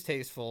not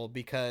distasteful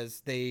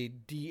because they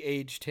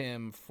de-aged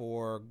him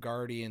for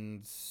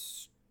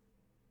Guardians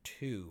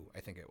 2, I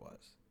think it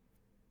was.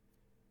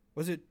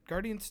 Was it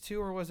Guardians 2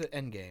 or was it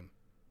Endgame?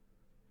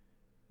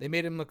 They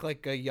made him look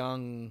like a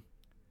young...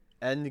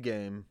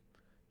 Endgame.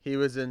 He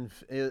was in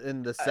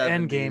the 70s.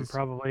 Endgame,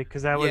 probably,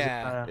 because that was...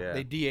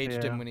 They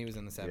de-aged him Yeah. when he was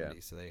in the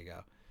 70s, so there you go.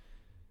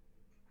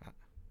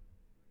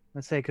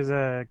 Let's say, because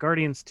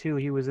Guardians 2,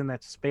 he was in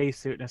that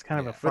spacesuit, and it's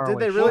kind of a But faraway did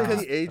they really shot,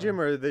 de-age so- him,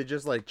 or did they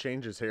just like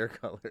change his hair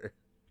color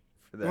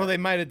for that? Well, they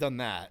might have done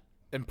that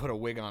and put a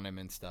wig on him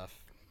and stuff,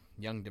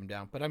 younged him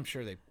down. But I'm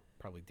sure they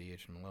probably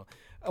de-aged him a little.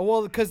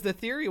 Well, because the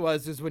theory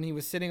is when he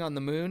was sitting on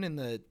the moon in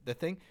the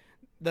thing,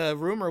 the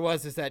rumor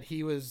is that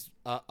he was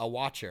a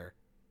watcher,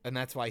 and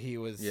that's why he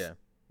was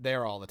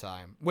there all the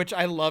time. Which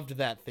I loved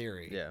that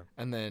theory. Yeah.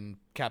 And then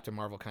Captain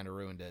Marvel kind of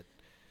ruined it.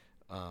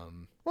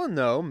 Well,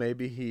 no,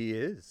 maybe he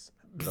is.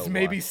 the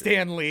Maybe Watcher.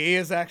 Stan Lee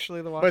is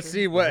actually the watcher. But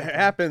see what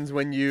happens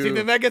when you See,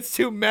 then that gets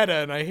too meta,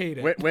 and I hate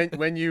it.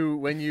 when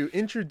you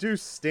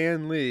introduce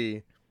Stan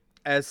Lee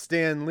as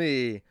Stan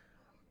Lee,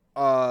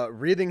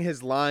 reading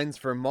his lines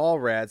for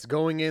Mallrats,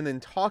 going in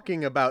and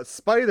talking about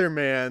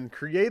Spider-Man,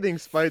 creating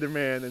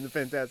Spider-Man in the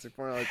Fantastic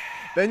Four, like,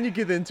 then you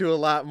get into a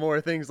lot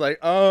more things like,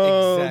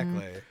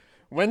 Exactly.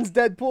 when's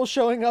Deadpool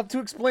showing up to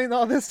explain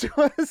all this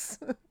to us?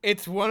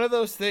 It's one of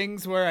those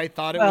things where I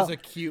thought it was a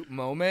cute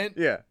moment,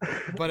 Yeah.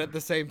 but at the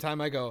same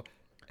time I go,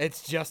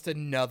 it's just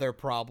another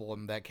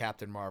problem that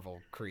Captain Marvel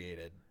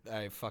created.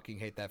 I fucking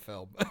hate that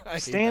film. I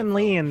hate Stan that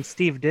Lee film. and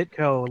Steve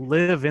Ditko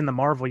live in the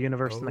Marvel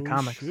universe in the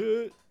comics.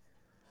 Shit.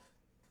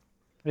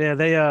 Yeah,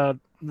 they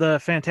the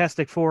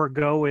Fantastic Four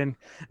go and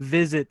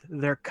visit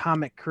their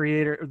comic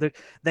creator.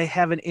 They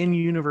have an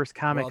in-universe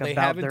comic Well, they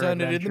about haven't their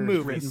done it in the adventures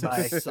movie, written so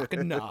by. suck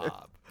a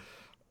knob.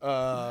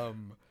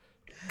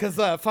 Because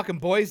fucking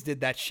Boys did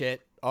that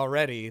shit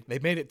already. They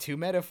made it too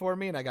meta for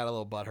me, and I got a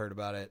little butthurt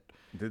about it.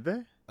 Did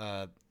they?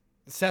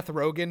 Seth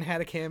Rogen had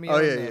a cameo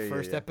in the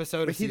first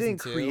episode But of he season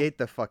didn't 2. create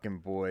the fucking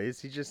Boys.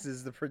 He just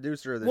is the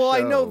producer of the Well,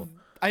 show.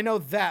 I know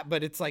that,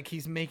 but it's like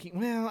he's making.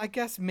 Well, I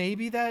guess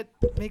maybe that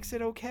makes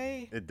it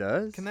okay. It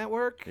does? Can that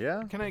work?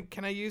 Yeah.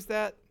 Can I use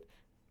that?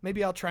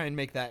 Maybe I'll try and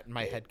make that in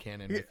my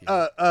headcanon with you.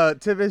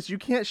 Tivis, you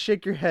can't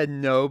shake your head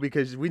no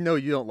because we know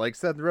you don't like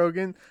Seth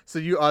Rogen, so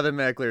you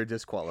automatically are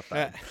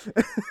disqualified.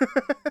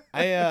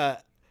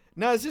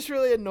 No, it's just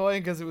really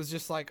annoying because it was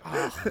just like,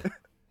 oh,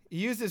 he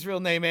used his real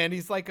name and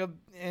he's like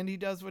and he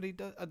does what he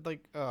does.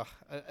 Like,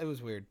 it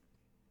was weird.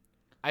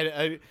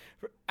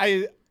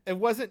 It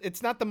wasn't.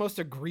 It's not the most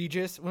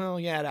egregious. Well,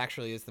 yeah, it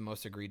actually is the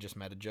most egregious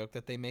meta joke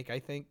that they make, I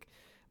think.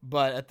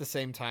 But at the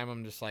same time,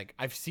 I'm just like,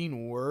 I've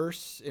seen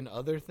worse in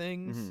other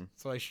things,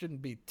 so I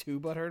shouldn't be too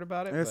butthurt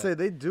about it. I say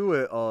they do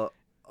it a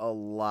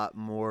lot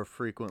more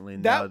frequently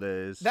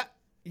nowadays.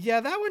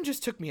 That one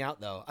just took me out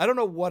though. I don't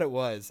know what it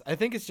was. I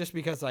think it's just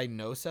because I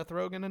know Seth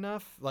Rogen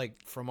enough,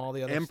 like from all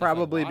the other and stuff I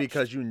probably watched.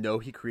 because you know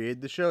he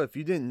created the show. If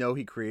you didn't know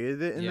he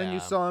created it and then you Yeah.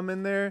 saw him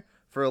in there,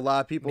 for a lot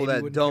of people Maybe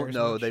that wouldn't care don't as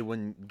know, much. they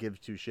wouldn't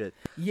give two shit.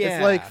 Yeah.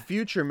 It's like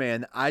Future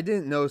Man. I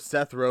didn't know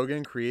Seth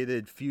Rogen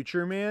created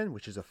Future Man,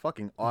 which is a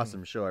fucking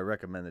awesome show. I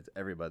recommend it to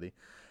everybody.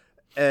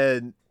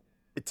 And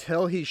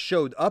until he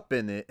showed up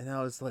in it, and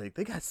I was like,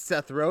 they got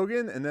Seth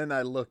Rogen, and then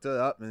I looked it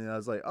up, and I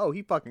was like, oh,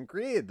 he fucking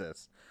created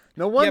this.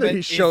 No wonder but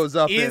he shows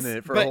up in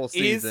it for a but whole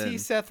season. Is he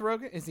Seth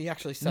Rogen? Is he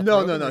actually Seth No,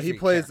 Rogen? no, or no. is He a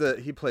plays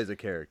character? he plays a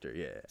character.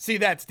 Yeah. See,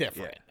 that's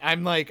different.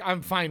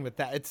 I'm fine with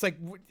that. It's like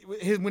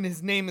when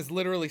his name is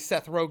literally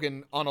Seth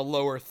Rogen on a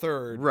lower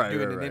third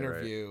doing an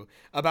interview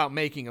about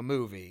making a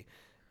movie,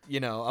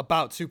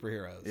 about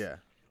superheroes. Yeah.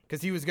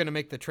 Because he was going to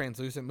make the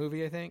Translucent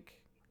movie, I think.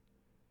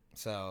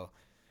 So.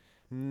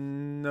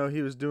 No,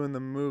 he was doing the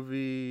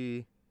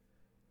movie.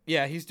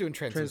 Yeah, he's doing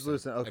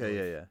Translucent.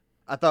 Okay, yeah.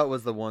 I thought it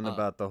was the one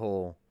about the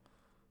whole.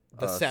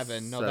 The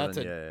Seven. No, that's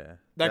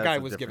that guy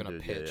was given a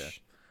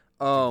pitch.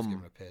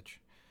 Yeah.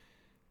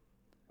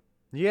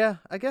 Yeah,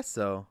 I guess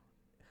so.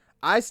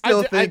 I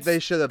still think they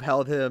should have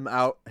held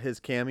his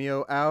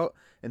cameo out,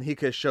 and he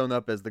could have shown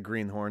up as the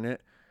Green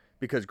Hornet,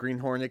 because Green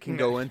Hornet can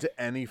go into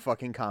any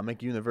fucking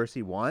comic universe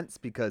he wants,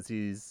 because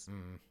he's,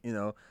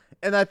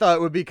 and I thought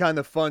it would be kind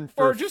of fun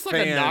for or just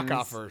fans. Like a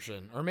knockoff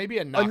version, or maybe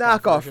a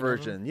knockoff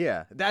version.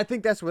 Yeah, I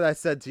think that's what I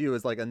said to you,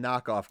 is like a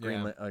knockoff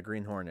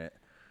Green Hornet.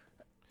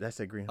 Did I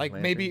say Green Like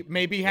Lantern?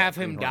 maybe have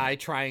him die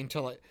trying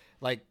to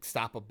like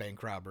stop a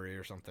bank robbery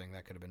or something.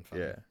 That could have been fun.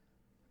 Yeah.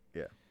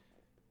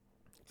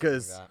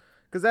 Because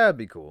that would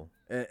be cool,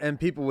 and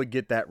people would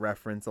get that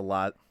reference a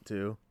lot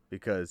too,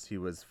 because he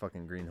was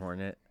fucking Green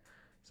Hornet.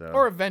 So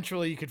or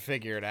eventually you could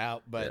figure it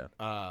out, but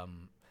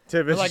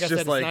Tibbetts like I just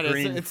said, like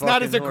it's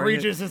not as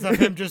egregious as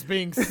him just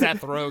being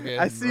Seth Rogen.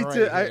 I see.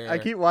 I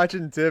keep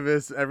watching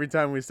Tibbetts every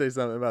time we say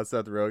something about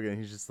Seth Rogen.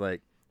 He's just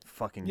like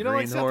fucking. You know,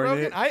 Green like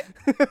Hornet. Seth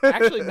Rogen. I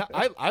actually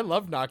I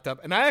love Knocked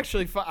Up, and I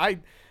actually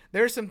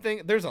there's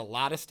a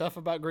lot of stuff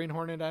about Green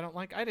Hornet I don't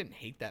like. I didn't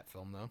hate that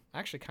film though. I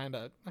actually kind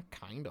of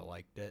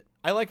liked it.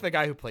 I like the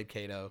guy who played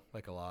Kato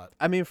like a lot.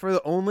 I mean, for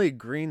the only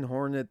Green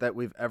Hornet that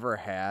we've ever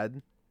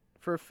had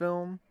for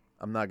film,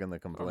 I'm not gonna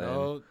complain.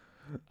 Oh,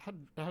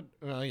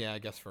 yeah, I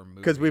guess for a movie.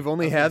 Because we've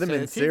only had him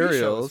in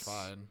serials.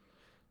 Fine.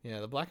 Yeah,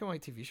 the black and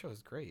white TV show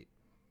is great.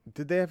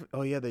 Did they have?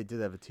 Oh yeah, they did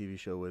have a TV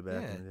show way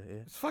back. Yeah, in the day.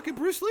 it's fucking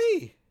Bruce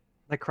Lee.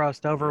 They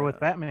crossed over with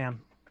Batman.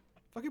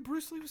 Fucking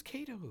Bruce Lee was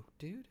Kato,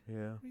 dude. Yeah.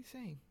 What are you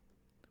saying?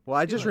 Well,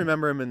 I just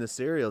remember him in the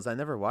serials. I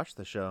never watched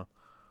the show.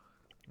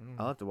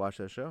 I'll have to watch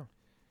that show.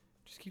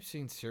 Just keep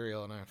seeing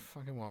cereal, and I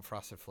fucking want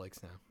Frosted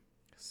Flakes now.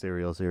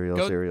 Cereal.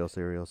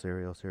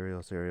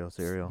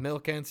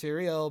 Milk and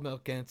cereal,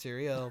 milk and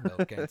cereal,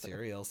 milk and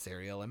cereal,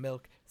 cereal and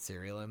milk,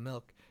 cereal and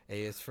milk.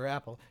 A is for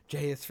apple,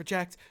 J is for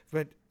Jax.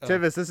 But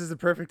Tivis, this is the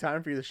perfect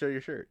time for you to show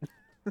your shirt.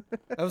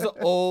 That was an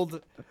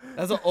old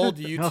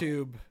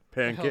YouTube.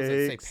 Pancakes. What the hell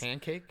does that say?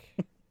 Pancake?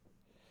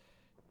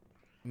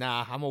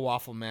 Nah, I'm a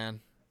waffle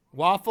man.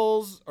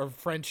 Waffles or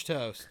French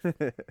toast?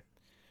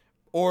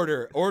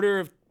 Order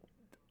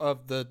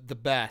of the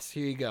best.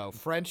 Here you go.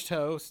 French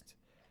toast,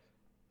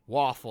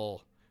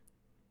 waffle,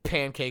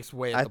 pancakes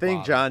way at the I think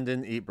bottom. John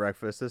didn't eat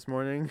breakfast this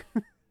morning.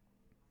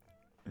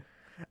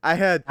 I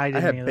had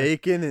either.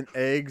 bacon and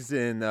eggs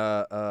and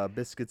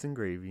biscuits and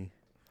gravy.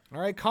 All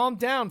right, calm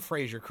down,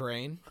 Fraser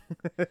Crane.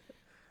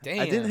 Damn.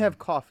 I didn't have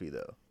coffee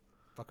though.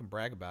 Fucking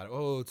brag about it.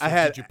 Oh,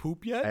 did you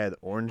poop yet? I had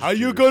orange How juice.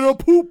 you gonna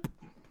poop?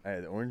 I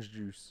had orange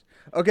juice.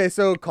 Okay,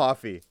 so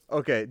coffee.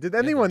 Okay, did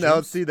anyone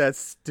else see that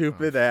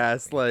stupid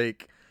ass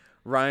like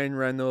Ryan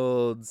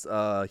Reynolds,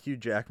 Hugh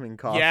Jackman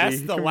coffee? Yes,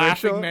 the commercial?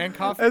 Laughing Man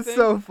coffee That's thing?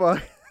 so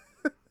funny.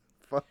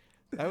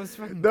 That was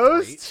fucking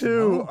Those great.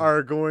 two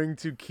are going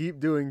to keep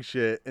doing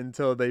shit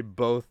until they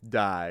both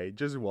die.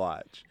 Just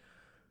watch.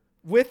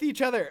 With each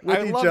other. With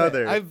I each love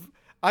other. It.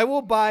 I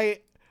will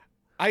buy.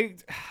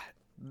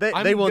 They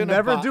I'm will gonna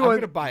never buy- do I'm it.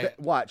 gonna buy it.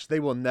 Watch,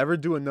 they will never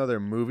do another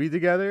movie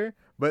together,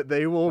 but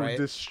they will Right.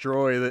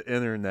 destroy the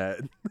internet.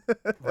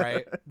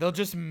 Right? They'll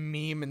just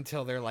meme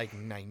until they're like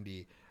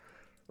 90.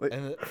 Like-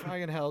 And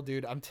fucking hell,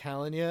 dude, I'm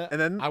telling you. And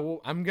then-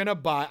 I'm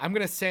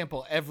gonna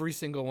sample every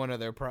single one of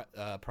their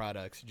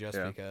products just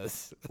Yeah.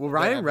 because. Well, their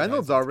Ryan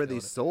Reynolds advertisements already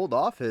killed it. sold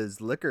off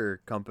his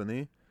liquor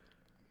company.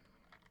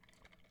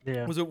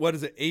 Yeah. What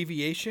is it?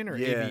 Aviation or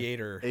Yeah.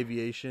 Aviator?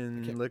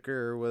 Aviation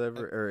liquor or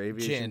whatever, or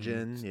aviation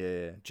Gin. gin.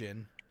 Yeah.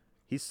 Gin.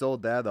 He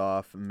sold that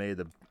off and made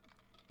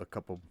a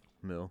couple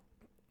mil.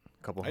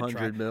 Couple I tried.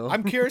 hundred mil.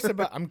 I'm curious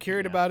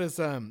about his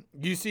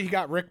you see he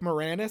got Rick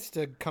Moranis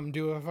to come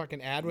do a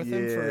fucking ad with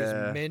him for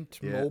his Mint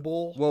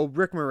mobile. Well,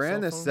 Rick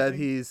Moranis phone said thing?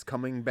 he's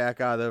coming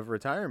back out of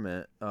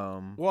retirement.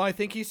 Well, I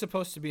think he's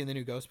supposed to be in the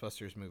new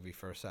Ghostbusters movie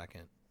for a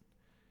second.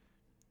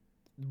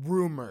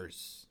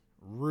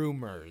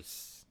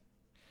 Rumors.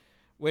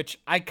 Which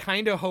I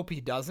kind of hope he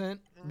doesn't,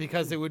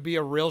 because it would be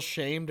a real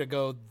shame to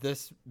go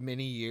this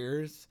many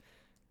years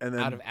and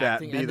out then of that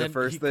acting. be and the then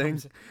first he thing.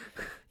 comes-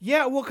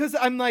 Yeah, well, because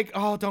I'm like,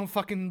 oh, don't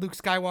fucking Luke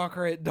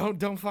Skywalker it.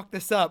 Don't fuck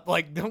this up.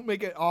 Like, don't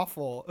make it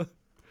awful.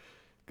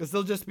 Because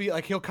they'll just be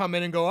like, he'll come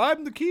in and go,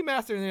 I'm the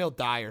Keymaster, and then he'll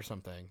die or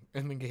something,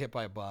 and then get hit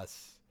by a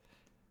bus,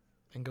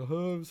 and go,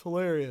 oh, it was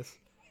hilarious.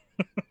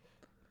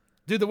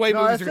 Dude, the way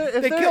No, movies if are,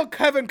 they're- they killed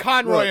Kevin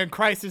Conroy Look. in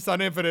Crisis on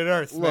Infinite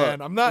Earths, Look,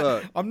 man.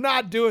 I'm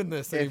not doing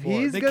this If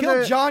anymore. he's They gonna-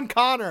 killed John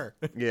Connor.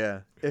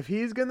 Yeah, if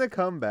he's gonna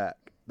come back,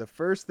 the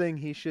first thing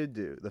he should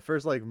do, the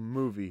first like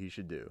movie he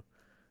should do,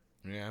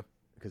 Yeah.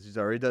 because he's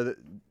already done it.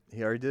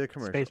 He already did a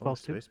commercial.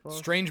 Spaceballs 2? Spaceballs?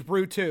 Strange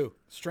Brew 2.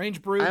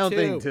 Strange Brew 2. I don't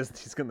think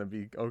Disney's gonna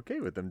be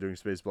okay with them doing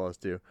Spaceballs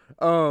 2.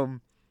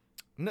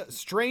 No,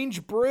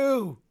 Strange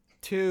Brew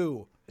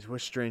 2.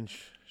 What's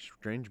Strange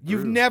Brew?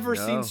 You've never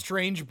No. seen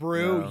Strange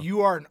Brew. No. You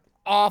are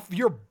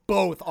you're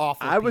both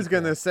awful. I was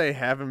people. gonna say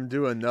have him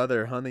do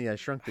another Honey I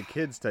Shrunk the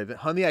Kids type.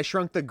 Honey I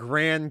Shrunk the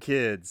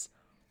Grandkids.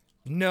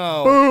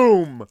 No.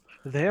 Boom!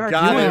 They are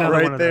Got doing it another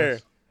one right of there.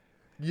 those.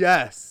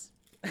 Yes.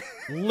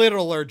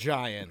 Littler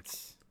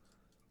Giants.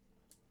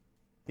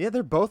 Yeah,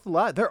 they're both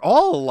alive. They're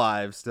all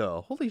alive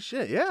still. Holy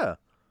shit! Yeah,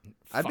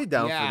 I'd be Fuck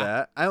down yeah. for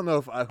that. I don't know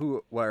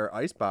if where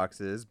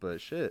Icebox is,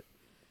 but shit.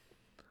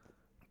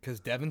 Because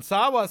Devin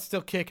Sawa's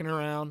still kicking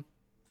around.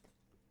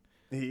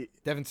 He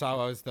Devin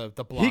Sawa is the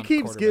blonde he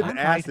keeps quarterback. getting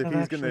I asked might if have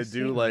he's gonna actually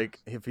do seen like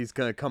if he's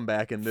gonna come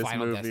back in this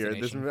Final movie or this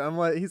Destination. movie. I'm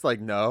like, he's like,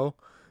 no.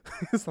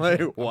 It's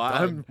like, why?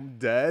 I'm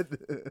dead.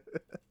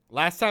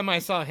 Last time I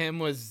saw him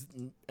was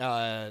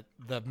the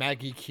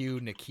Maggie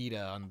Q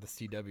Nikita on the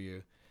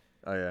CW.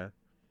 Oh yeah.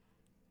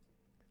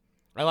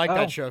 I like Oh.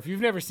 that show. If you've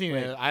never seen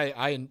Wait. it,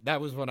 I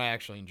that was one I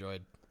actually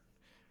enjoyed.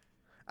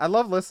 I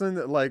love listening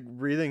to, like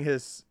reading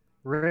his.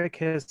 Rick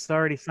has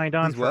already signed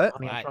on He's for what?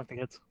 Honey, I Right. Shrunk the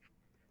Kids.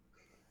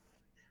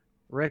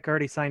 Rick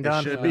already signed It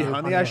on. should for be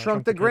Honey I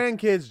Shrunk the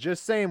Grandkids.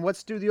 Just saying, what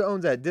studio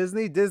owns that?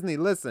 Disney. Disney.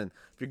 Listen,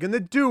 if you're gonna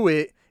do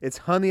it, it's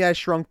Honey I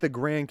Shrunk the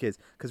Grandkids.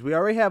 Because we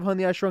already have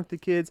Honey I Shrunk the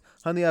Kids.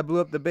 Honey I Blew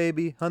Up the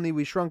Baby. Honey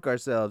We Shrunk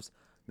Ourselves.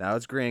 Now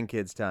it's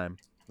grandkids time.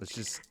 Let's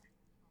just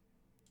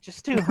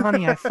Just do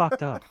Honey, I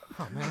Fucked Up.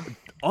 Oh man,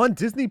 on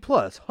Disney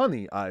Plus.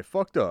 Honey I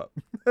Fucked Up.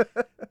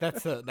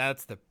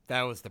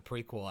 that was the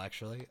prequel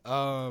actually.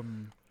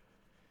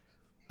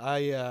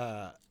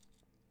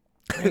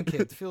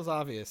 Grandkids feels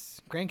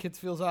obvious. Grandkids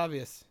feels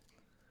obvious.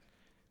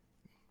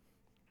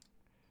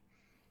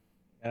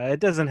 It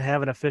doesn't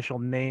have an official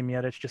name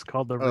yet. It's just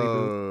called the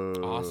reboot.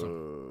 Oh.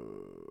 Awesome.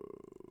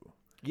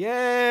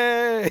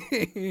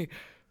 Yay!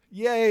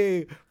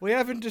 Yay! We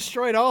haven't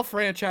destroyed all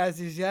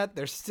franchises yet.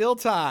 There's still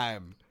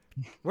time.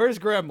 Where's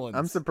Gremlins?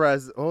 I'm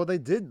surprised. Oh, they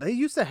did. They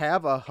used to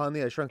have a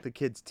Honey I Shrunk the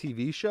Kids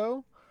TV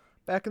show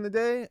back in the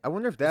day. I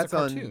wonder if that's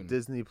on cartoon.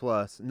 Disney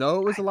Plus. No,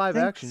 it was a I live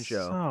think action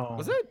show. so.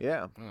 Was it?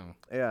 Yeah,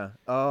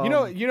 Oh.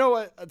 yeah. You know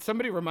what?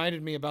 Somebody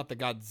reminded me about the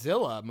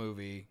Godzilla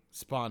movie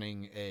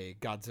spawning a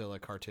Godzilla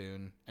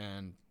cartoon,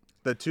 and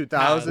the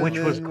 2000 Which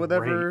was and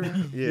whatever.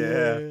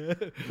 Yeah,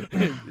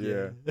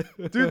 yeah.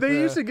 Dude, they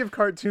used to give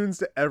cartoons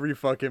to every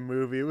fucking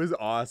movie. It was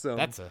awesome.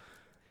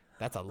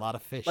 That's a lot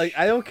of fish. Like,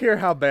 I don't care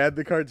how bad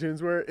the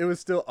cartoons were. It was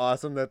still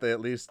awesome that they at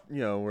least,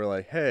 were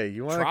like, hey,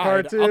 you want a Tried.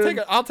 cartoon?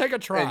 I'll take a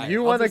try. And you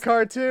I'll want a just-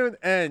 cartoon,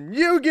 and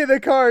you get a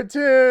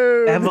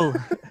cartoon.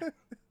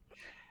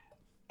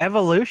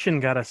 Evolution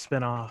got a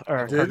spin-off.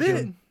 Or Did cartoon.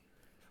 it?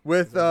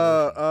 With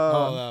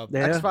Oh,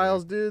 Yeah.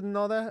 X-Files dude and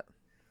all that?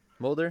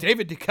 Mulder?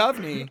 David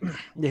Duchovny.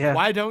 Yeah.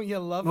 Why don't you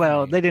love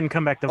Well, me? they didn't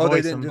come back to Oh, they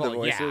voice didn't him. do the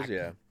Well, yeah. voices?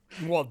 Yeah.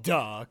 Well,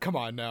 duh. Come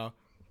on now.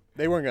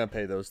 They weren't going to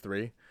pay those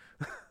three.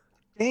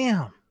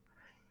 Damn.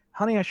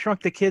 Honey, I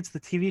Shrunk the Kids, the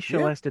TV show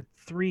Yeah. lasted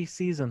 3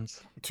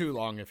 seasons. Too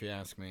long, if you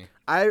ask me.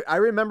 I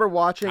remember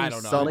watching I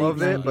don't know. some Late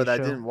of it, but I 90s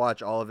show. didn't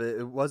watch all of it.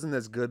 It wasn't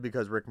as good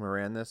because Rick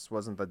Moranis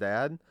wasn't the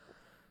dad.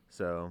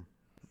 So,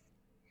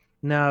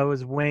 No, it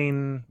was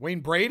Wayne.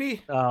 Wayne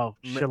Brady? Oh,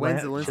 Wayne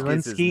Zielinski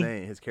is his Zielinski.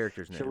 name, his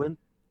character's name.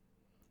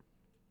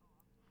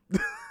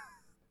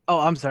 Oh,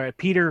 I'm sorry,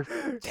 Peter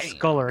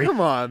Scollery. Come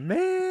on,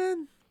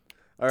 man.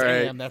 All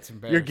right. Damn, that's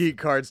embarrassing. Your geek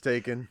card's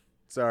taken.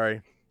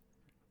 Sorry.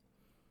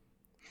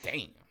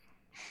 Damn.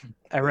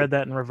 I read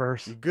that in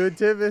reverse. You good,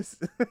 Tivis?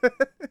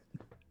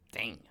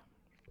 Damn.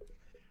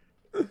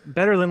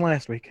 Better than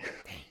last week.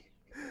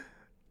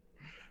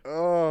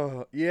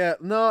 Oh, yeah.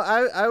 No,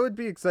 I would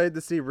be excited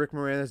to see Rick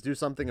Moranis do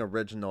something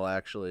original,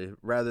 actually,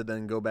 rather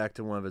than go back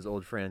to one of his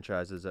old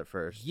franchises at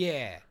first.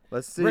 Yeah.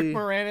 Let's see. Rick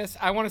Moranis,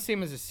 I want to see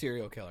him as a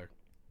serial killer.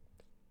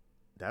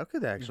 That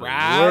could actually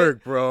Right?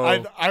 work, bro.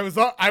 I was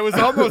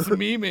almost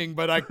memeing,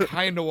 but I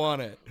kind of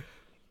want it.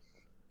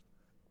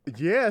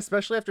 Yeah,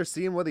 especially after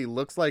seeing what he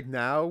looks like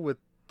now with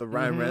the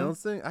Ryan Mhm.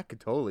 Reynolds thing. I could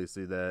totally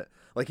see that.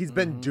 Like, he's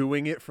been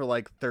doing it for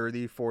like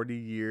 30, 40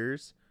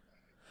 years.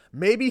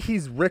 Maybe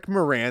he's Rick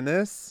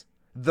Moranis,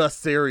 the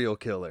serial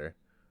killer.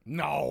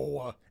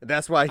 No.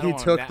 That's why I he don't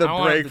want took that- the I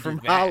want him break to from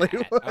do that.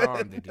 Hollywood. I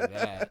want him to do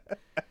that.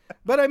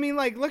 But I mean,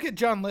 like, look at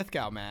John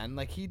Lithgow, man.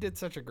 Like, he did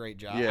such a great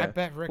job. Yeah. I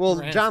bet Rick Well,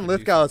 Moranis John could do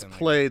Lithgow has something like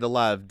played a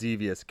lot of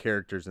devious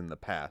characters in the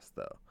past,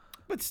 though.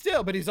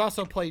 that. But he's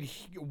also played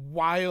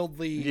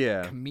wildly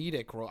Yeah.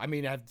 comedic role. I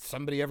mean, have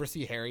somebody ever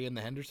see Harry and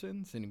the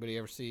Hendersons? Anybody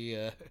ever see,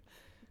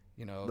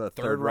 The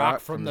Third Rock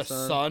from the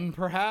Sun,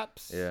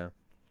 perhaps? Yeah.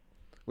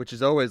 Which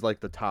is always like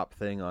the top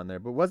thing on there.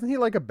 But wasn't he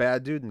like a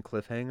bad dude in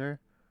Cliffhanger?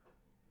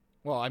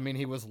 Well, I mean,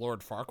 he was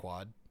Lord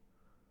Farquaad.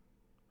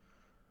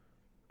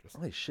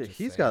 Holy shit, Just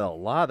he's saying. got a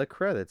lot of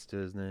credits to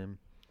his name.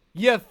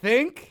 You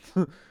think?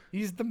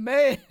 He's the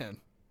man.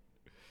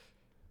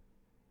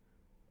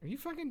 Are you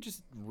fucking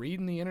just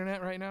reading the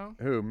internet right now?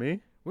 Who,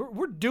 me?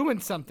 We're doing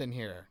something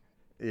here.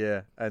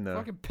 Yeah, I know.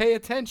 Fucking pay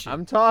attention.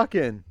 I'm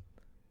talking.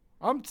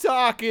 I'm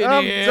talking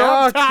I'm here.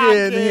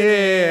 talking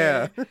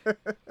here.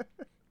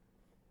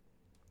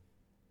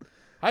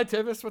 Hi,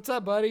 Tivis. What's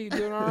up, buddy? You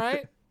doing all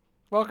right?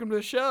 Welcome to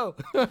the show.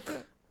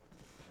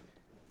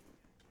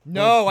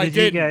 No, I Did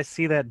didn't. you guys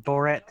see that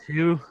Borat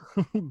 2?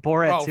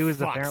 Borat 2 is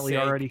fuck's apparently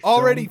sake.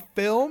 already filmed.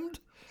 filmed?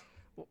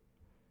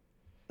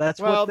 That's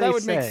Well, what they that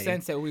would say. make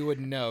sense that we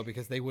wouldn't know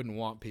because they wouldn't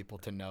want people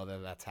to know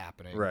that that's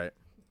happening Right.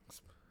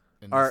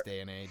 in this day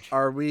and age.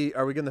 Are we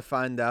going to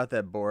find out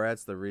that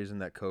Borat's the reason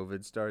that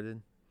COVID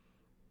started?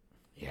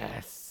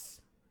 Yes.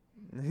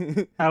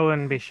 I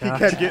wouldn't be He shocked.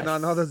 kept getting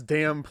on all those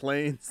damn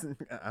planes.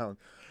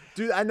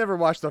 Dude, I never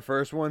watched the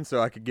first one,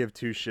 so I could give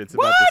two shits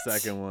about the What?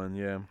 second one.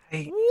 Yeah.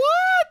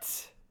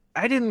 What?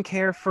 I didn't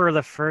care for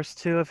the first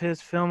two of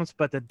his films,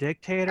 but The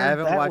Dictator, I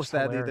haven't that watched was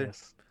that either.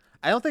 hilarious.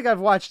 I don't think I've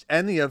watched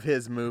any of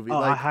his movies. Oh,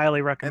 I like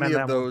highly recommend any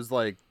that of one. those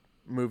like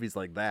movies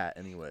like that.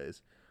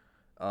 Anyways,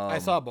 I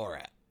saw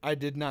Borat. I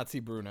did not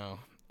see Bruno.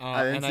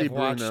 I didn't and see I've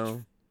watched,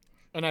 Bruno.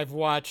 And I've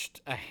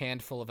watched a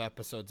handful of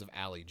episodes of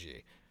Ali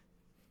G,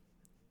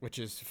 which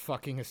is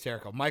fucking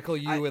hysterical. Michael,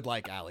 you would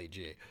like Ali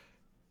G.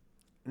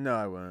 No,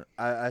 I wouldn't.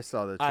 I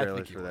saw the I trailers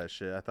think you for would. that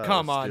shit. I thought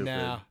Come it was on stupid.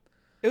 now.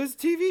 It was a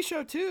TV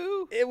show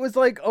too. It was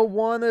like a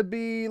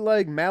wannabe,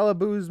 like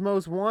Malibu's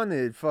Most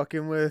Wanted,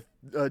 fucking with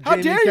How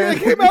Jamie dare you? It Kennedy.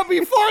 came out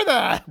before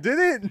that. Did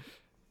it?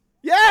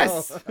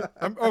 Yes.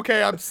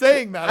 I'm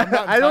saying that. I'm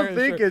not I don't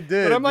entirely think sure, it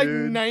did, but I'm like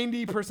dude.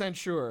 90%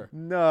 sure.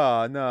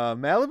 No.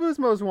 Malibu's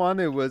Most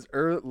Wanted was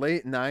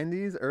late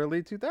 '90s,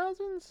 early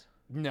 2000s.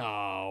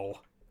 No.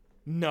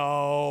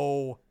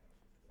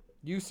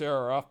 You, sir,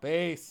 are off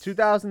base.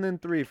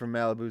 2003 from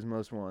Malibu's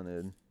Most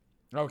Wanted,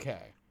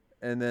 Okay.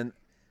 and then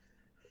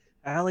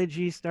Ali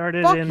G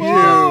started Fuck in.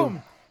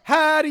 boom!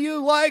 How do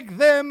you like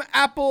them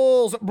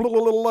apples? Blah,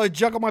 blah, blah, blah,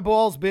 juggle my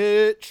balls,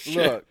 bitch.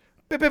 look,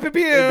 It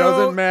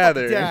doesn't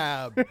matter.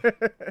 Dab.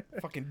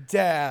 Fucking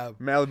dab.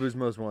 Malibu's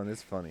Most Wanted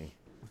is funny.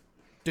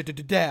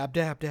 Dab,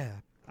 dab,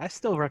 dab. I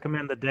still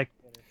recommend The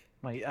Dictator.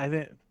 Like, I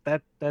think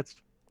that's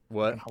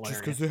What? Just hilarious.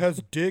 because it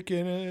has dick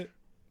in it.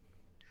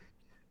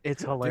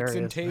 It's Dicks hilarious.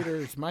 and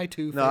taters, my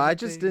two No, I favorite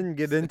just things. didn't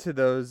get into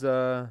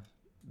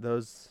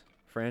those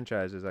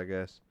franchises, I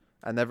guess.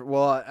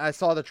 I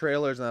saw the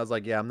trailers and I was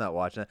like, yeah, I'm not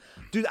watching it.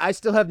 Dude, I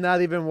still have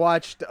not even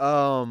watched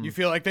You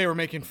feel like they were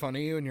making fun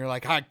of you, and you're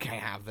like, I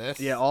can't have this.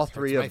 yeah, all This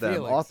three hurts of my them.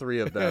 feelings. All three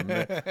of them.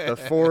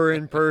 The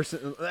foreign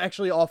person,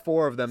 actually all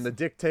four of them. The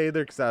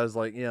Dictator, because I was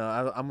like,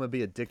 I'm going to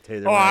be a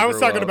dictator. Oh, when I was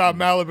grow talking up. about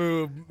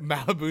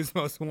Malibu's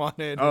Most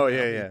Wanted. Oh, and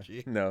yeah.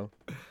 LBG. No.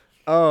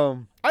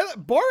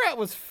 Borat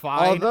was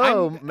fine.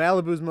 Although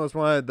Malibu's Most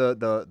Wanted,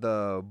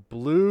 the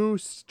blue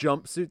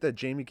jumpsuit that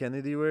Jamie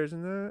Kennedy wears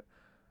in that,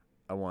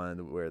 I wanted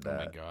to wear Oh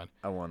that. my god.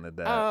 I wanted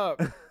that.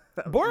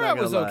 I'm Borat not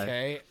was gonna lie.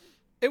 okay.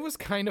 It was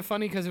kind of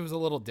funny because it was a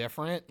little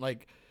different.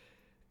 Like,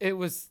 it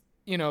was,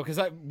 because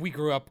we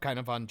grew up kind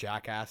of on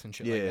Jackass and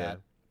shit like Yeah. that.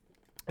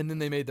 And then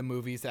they made the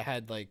movies that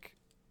had like,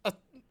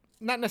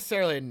 not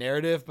necessarily a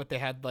narrative, but they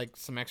had like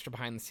some extra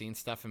behind the scenes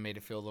stuff and made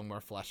it feel a little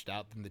more fleshed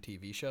out than the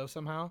TV show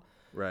somehow.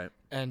 Right.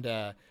 And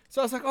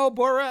so I was like, oh,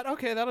 Borat,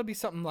 okay, that'll be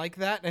something like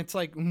that. And it's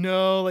like,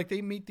 no, like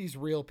they meet these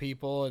real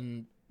people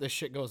and this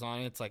shit goes on.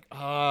 And it's like,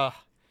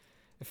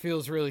 it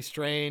feels really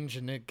strange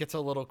and it gets a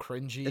little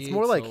cringy. It's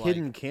more So, like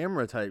hidden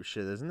camera type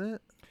shit, isn't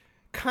it?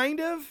 Kind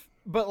of,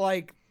 but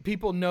like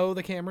people know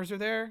the cameras are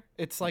there.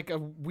 It's like a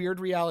weird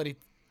reality.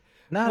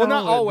 Not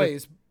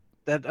always.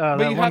 That But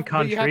that you one have,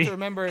 but you country. have to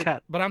remember.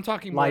 got But I'm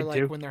talking more lied like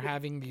to. when they're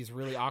having these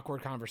really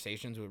awkward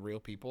conversations with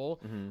real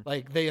people. Mm-hmm.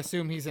 Like they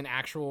assume he's an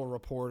actual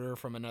reporter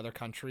from another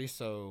country,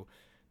 so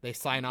they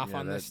sign off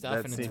on this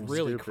stuff, and it's seems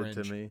really stupid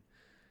cringe. to me.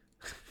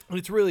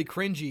 It's really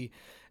cringy,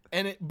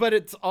 but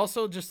it's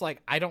also just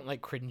like I don't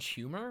like cringe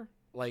humor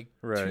like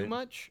too Right.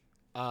 much.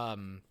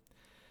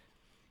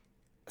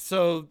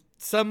 So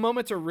some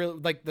moments are real,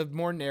 like the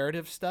more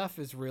narrative stuff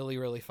is really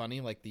really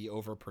funny. Like the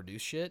overproduced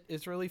shit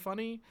is really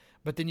funny,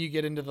 but then you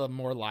get into the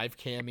more live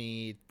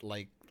cammy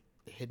like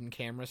hidden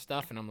camera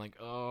stuff, and I'm like,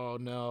 oh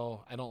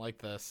no, I don't like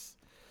this.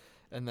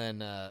 And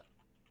then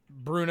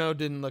Bruno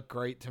didn't look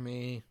great to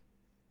me.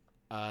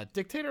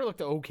 Dictator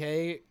looked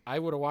okay. I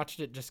would have watched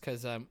it just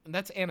because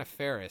that's Anna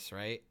Faris,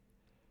 right?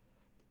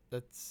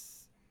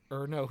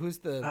 Who's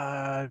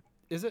the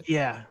is it?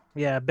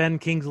 Yeah, Ben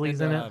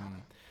Kingsley's in it.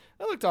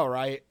 That looked all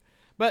right,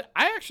 but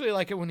I actually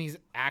like it when he's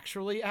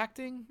actually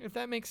acting, if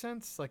that makes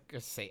sense. Like I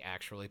say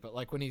actually, but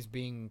like when he's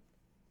being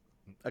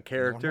A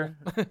character,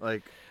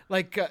 like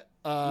like he a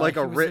was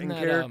in written that,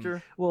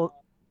 character. Well,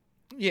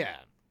 yeah.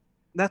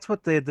 that's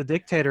what the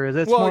Dictator is.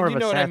 It's Well, more you of a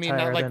know what I satire mean,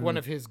 not like than one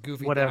of his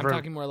goofy. whatever. I'm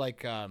talking more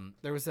like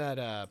there was that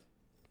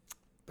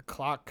the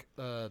clock.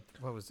 What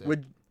was it?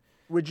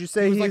 Would you he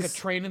say was he's like a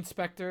train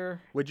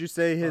inspector. Would you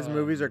say his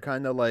movies um, are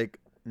kind of like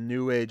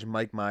new age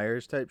Mike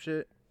Myers type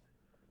shit?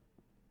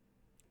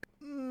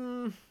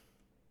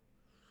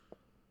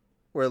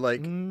 Where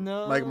like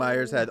No. Mike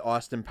Myers had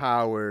Austin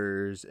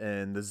Powers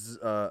and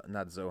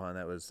not Zohan,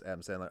 that was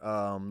Adam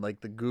Sandler.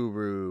 Like the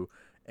Guru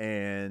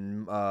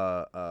and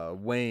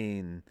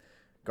Wayne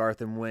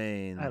Garth and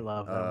Wayne. I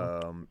love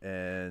that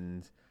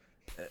and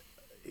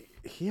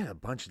he had a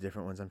bunch of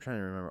different ones. I'm trying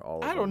to remember all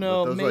of them. I don't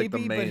know, Those are, like, the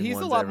maybe, but main he's a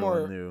ones lot everyone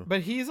more. knew.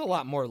 But he's a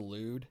lot more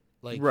lewd.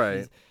 Like,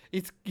 Right.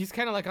 He's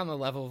kind of like on the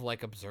level of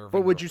like observing.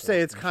 But would you say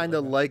reports it's and shit kind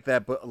of that. like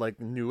that, but like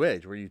New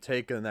Age, where you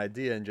take an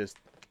idea and just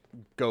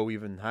go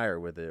even higher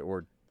with it,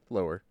 or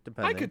lower,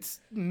 depending? I could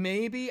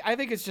maybe. I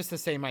think it's just the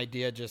same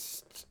idea,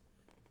 just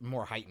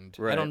more heightened.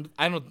 Right.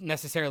 I don't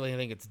necessarily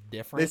think it's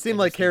different. They seem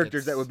I like just think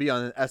characters that it's- would be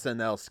on an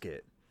SNL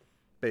skit,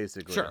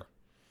 basically. Sure.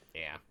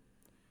 Yeah.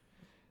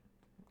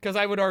 Because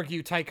I would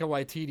argue Taika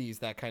Waititi's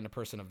that kind of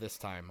person of this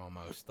time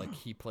almost. Like,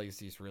 he plays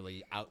these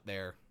really out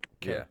there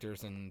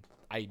characters and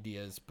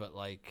ideas, but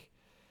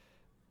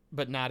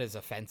not as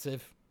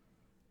offensive,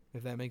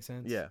 if that makes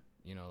sense. Yeah.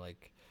 You know,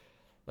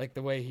 like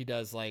the way he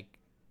does like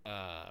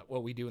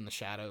What We Do in the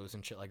Shadows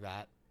and shit like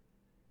that.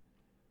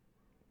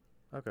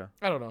 Okay.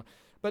 I don't know.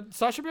 But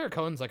Sacha Baron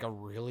Cohen's like a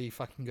really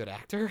fucking good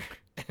actor.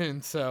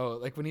 And so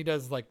like when he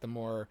does like the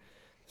more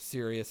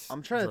serious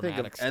I'm trying to think of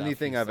dramatic stuff,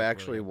 anything he's, I've like,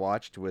 actually really...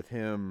 watched with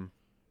him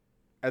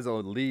as a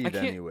lead,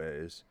 can't-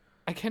 anyways.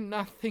 I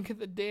cannot think of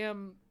the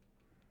damn.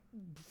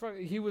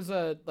 He was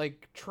a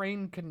like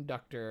train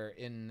conductor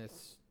in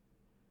this,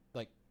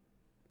 like,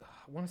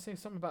 I want to say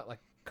something about like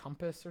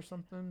Compass or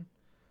something.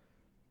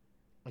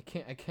 I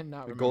cannot The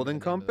remember. Golden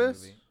the name of the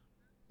Compass? movie.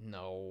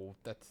 No,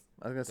 that's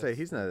I was gonna say That's-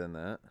 he's not in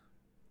that.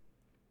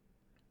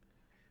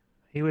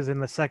 He was in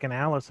the second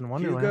Alice in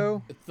Wonderland.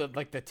 Hugo.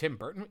 it's the Tim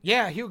Burton.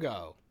 Yeah,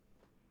 Hugo.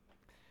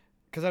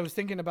 Because I was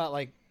thinking about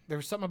like there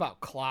was something about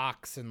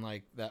clocks and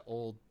like that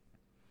old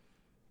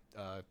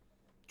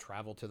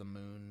Travel to the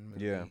Moon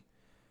movie. Yeah.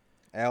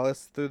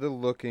 Alice Through the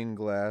Looking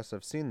Glass.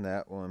 I've seen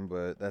that one,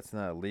 but that's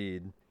not a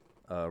lead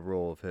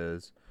role of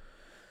his.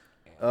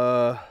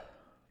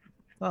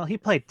 Well, he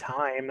played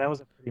Time. That was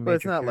a pretty major But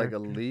it's not like a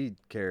character. lead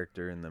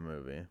character in the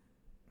movie.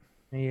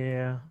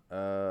 Yeah.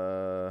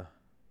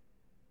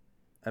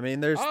 I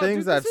mean, there's Oh,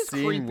 things dude, I've this is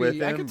seen creepy. with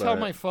him. I can tell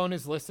but my phone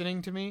is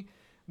listening to me.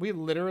 We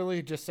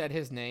literally just said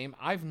his name.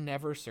 I've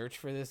never searched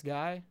for this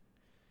guy.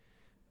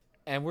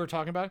 And we're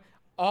talking about it.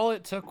 All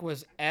it took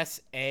was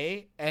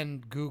SA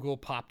and Google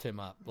popped him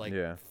up like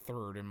Yeah.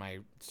 third in my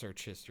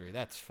search history.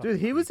 That's fucking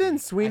Dude, he was creepy. in I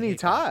Sweeney hate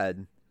that.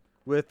 Todd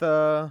with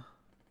Mhm.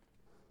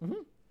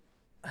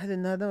 I did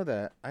not know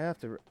that. I have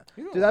to.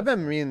 You know Dude, I've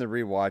been meaning to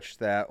rewatch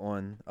that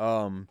one.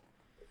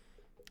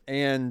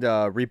 And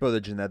Repo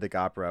the Genetic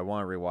Opera. I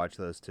want to rewatch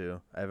those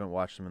two. I haven't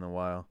watched them in a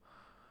while. Oh,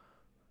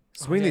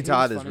 Sweeney yeah, he was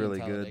Todd is funny in really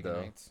good Talladega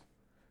though. Nights.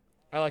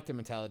 I liked him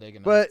in Talladega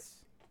But- Nights.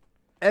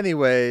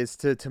 Anyways,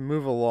 to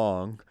move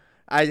along,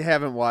 I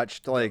haven't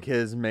watched like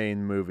his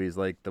main movies,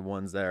 like the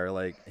ones that are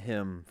like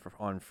him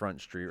on Front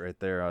Street right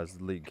there as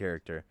the lead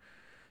character.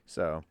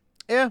 So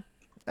yeah,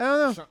 I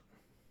don't know.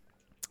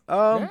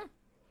 Yeah?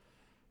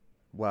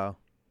 Wow.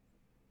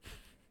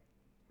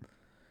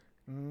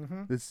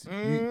 Mm-hmm. This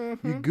you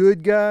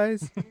good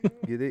guys?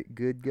 Get it,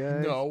 good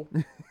guys? No.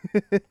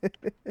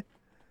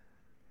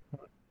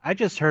 I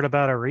just heard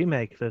about a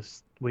remake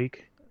this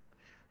week.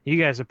 You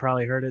guys have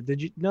probably heard it.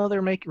 Did you know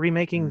they're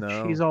remaking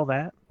No. She's All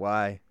That?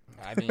 Why?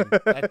 I mean,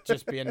 that'd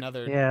just be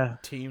another Yeah.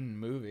 teen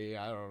movie.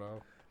 I don't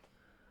know.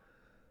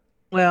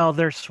 Well,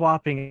 they're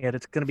swapping it.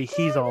 It's going to be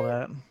He's All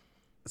That.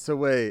 So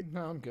wait,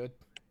 No, I'm good.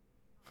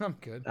 I'm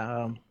good.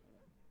 I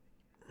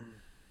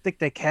think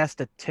they cast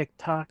a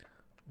TikTok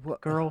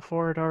what? girl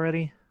for it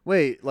already.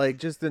 Wait, like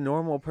just a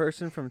normal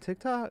person from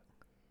TikTok?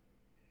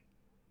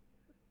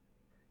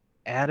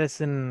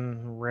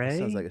 Addison That Ray?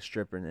 sounds like a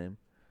stripper name.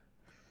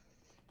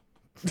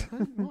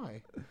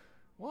 Why?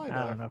 Why? I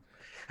don't though? know.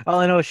 All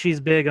I know is she's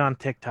big on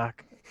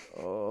TikTok.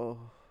 Oh,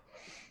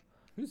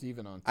 Who's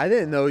even on? I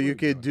didn't know TikTok? you What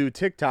are could doing? do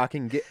TikTok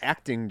and get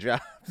acting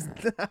jobs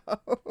now.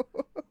 Of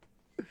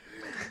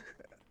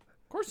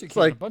course you can.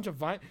 like- A bunch of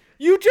Vine.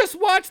 You just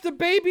watched the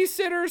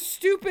Babysitter's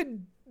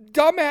stupid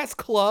dumbass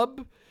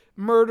club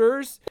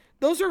murders.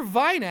 Those are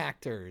Vine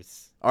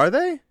actors. Are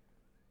they?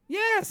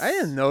 Yes. I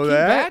didn't know Key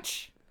that.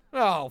 Batch?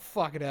 Oh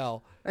fucking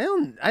hell!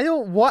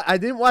 I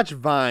didn't watch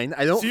Vine.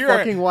 I don't So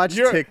fucking watch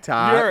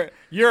TikTok.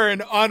 You're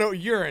an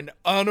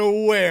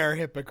unaware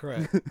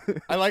hypocrite.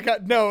 I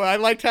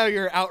liked how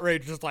you're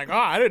outraged. Just like,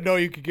 I didn't know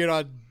you could get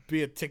on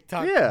be a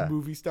TikTok Yeah.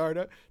 movie star.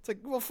 It's like,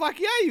 well, fuck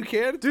yeah, you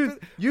can, Dude,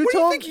 you what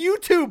told- do you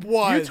think YouTube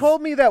was? You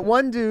told me that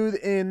one dude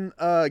in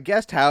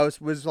Guest House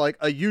was like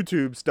a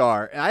YouTube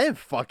star, and I didn't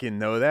fucking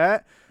know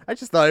that. I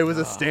just thought it was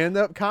a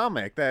stand-up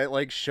comic that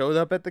like showed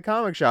up at the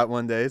comic shop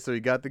one day, so he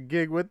got the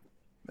gig with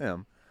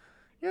them.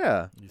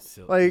 Yeah, You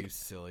silly, like you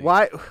silly.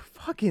 why?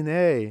 Fucking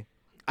A.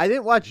 I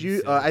didn't watch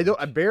you. silly I don't.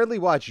 I barely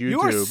watch YouTube.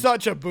 You are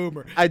such a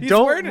boomer. I He's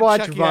don't wearing a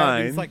watch Chucky hat,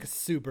 and He's Vine. like a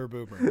super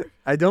boomer.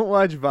 I don't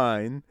watch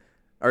Vine,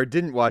 or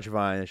didn't watch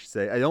Vine, I should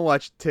say. I don't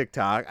watch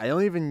TikTok. I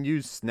don't even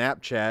use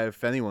Snapchat.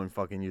 If anyone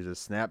fucking uses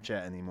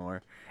Snapchat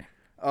anymore.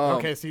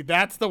 Okay, see,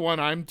 that's the one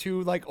I'm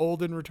too like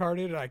old and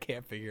retarded, and I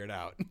can't figure it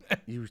out.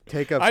 You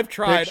take a I've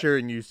tried- picture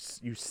and you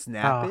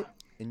snap Ah. it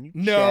and you.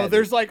 No, chat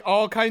there's it. like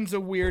all kinds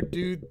of weird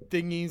dude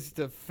thingies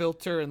to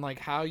filter and like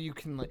how you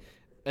can like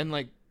and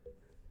like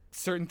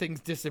certain things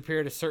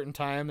disappear at a certain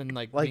time and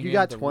like Like being you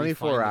able got to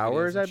 24 refind the videos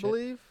hours, and I shit.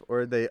 believe,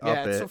 or they Yeah,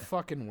 up it's it. so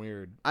fucking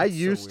weird. I It's so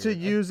used to weird.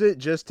 use it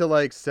just to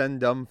like send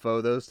dumb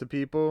photos to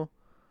people,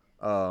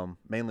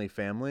 mainly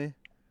family,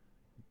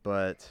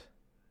 but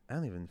I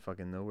don't even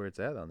fucking know where it's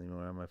at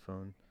anymore on my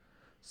phone.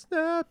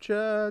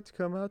 Snapchat,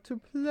 come out to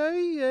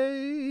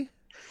play.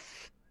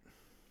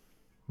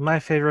 My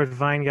favorite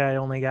Vine guy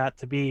only got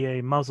to be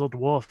a muzzled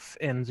wolf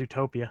in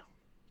Zootopia.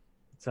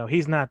 So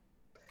he's not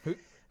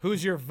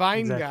Who's your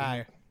Vine Exactly.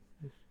 guy?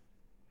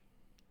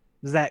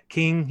 Zach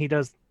King. He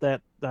does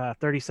that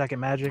 30-second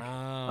magic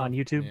on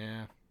YouTube.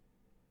 Yeah.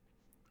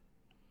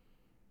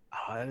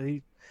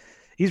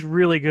 He's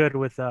really good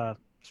with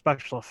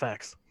special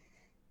effects.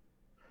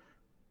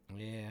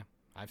 Yeah.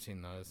 I've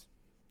seen those.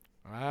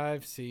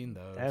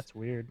 That's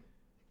weird.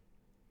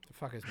 The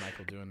fuck is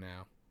Michael doing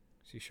now?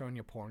 Is he showing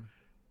you porn?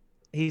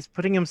 He's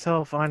putting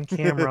himself on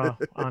camera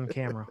on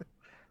camera.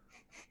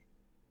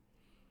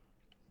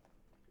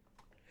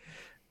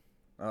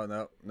 Oh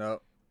no.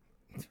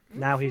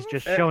 Now he's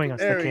just showing us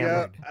There the we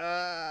camera.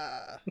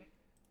 go.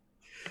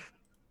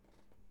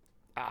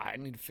 I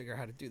need to figure out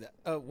how to do that.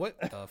 What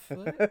the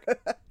fuck?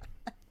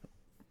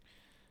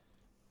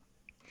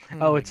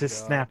 Oh, my it's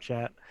his God.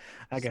 Snapchat.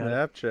 I got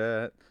it.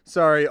 Snapchat.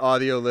 Sorry,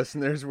 audio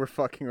listeners, we're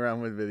fucking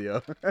around with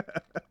video.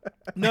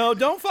 No,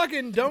 don't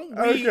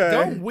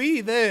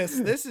we this.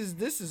 This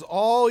is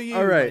all you,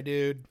 All right. my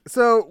dude.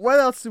 So, what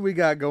else do we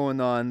got going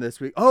on this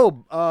week?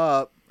 Oh,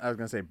 I was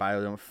gonna say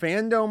Biodome.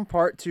 Fandom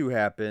Part 2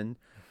 happened,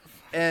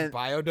 and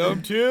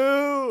Biodome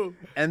 2.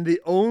 and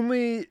the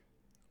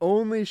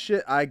only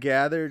shit I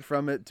gathered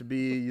from it to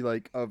be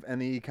like of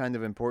any kind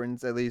of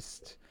importance, at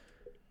least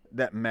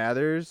that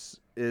matters,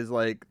 is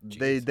like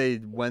they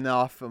went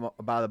off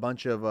about a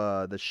bunch of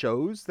the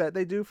shows that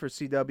they do for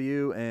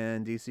CW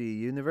and DC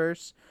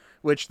Universe,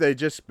 which they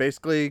just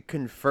basically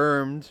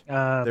confirmed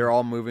they're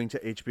all moving to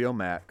HBO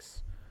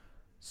Max.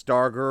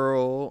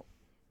 Stargirl,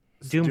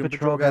 Doom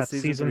Patrol got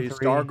season 3.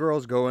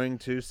 Stargirl's going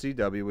to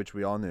CW, which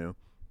we all knew.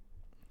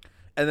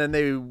 And then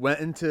they went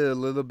into a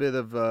little bit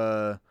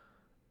of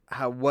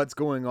what's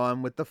going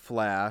on with the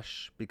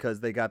Flash because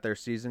they got their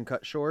season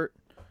cut short.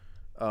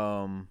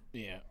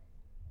 Yeah.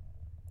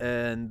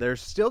 And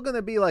there's still going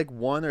to be like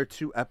 1 or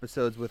 2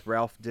 episodes with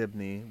Ralph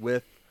Dibny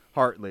with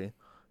Hartley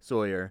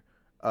Sawyer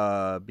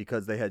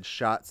because they had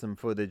shot some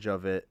footage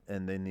of it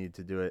and they need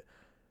to do it.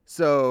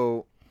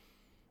 So,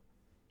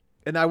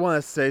 and I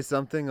want to say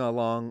something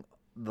along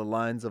the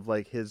lines of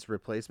like his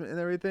replacement and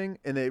everything,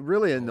 and it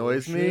really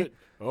annoys me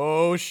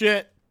Oh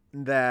shit.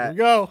 Here that we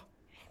go.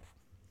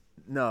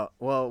 no,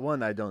 well,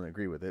 one, I don't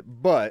agree with it,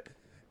 but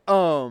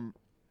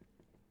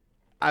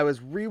I was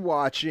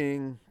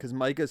rewatching because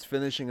Micah's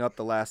finishing up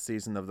the last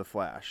season of The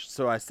Flash.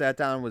 So I sat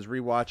down and was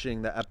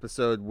rewatching the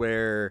episode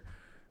where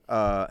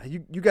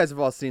you guys have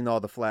all seen all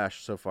The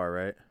Flash so far,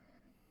 right?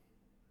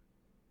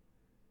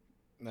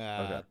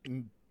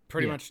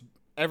 Pretty Yeah. much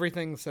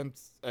everything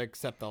since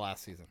except the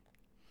last season.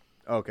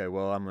 Okay,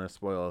 well, I'm going to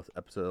spoil an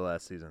episode of the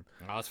last season.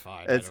 Oh, that's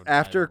fine. It's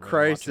after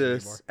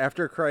Crisis.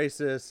 After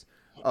Crisis,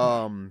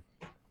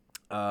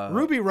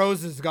 Ruby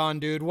Rose is gone,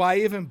 dude. Why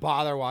even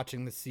bother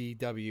watching the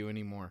CW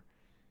anymore?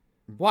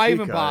 Why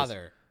even Because-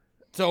 bother?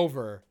 It's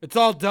over. It's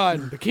all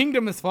done. The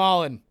kingdom has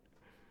fallen.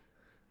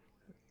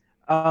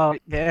 Yeah,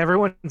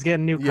 everyone's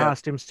getting new Yeah.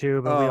 costumes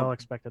too, but we Um, all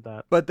expected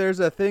that. But there's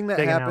a thing that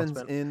Big happens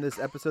announcement. in this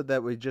episode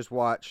that we just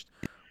watched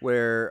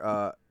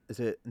where is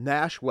it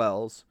Nash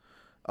Wells?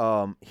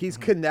 He's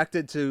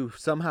connected to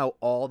somehow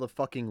all the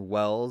fucking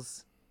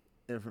wells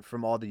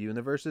from all the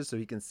universes, so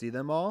he can see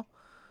them all.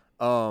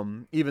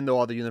 Even though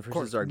all the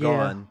universes are Yeah.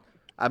 gone.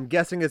 I'm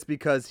guessing it's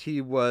because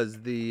he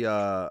was the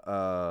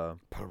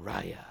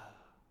pariah,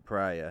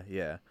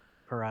 yeah.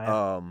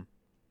 Pariah.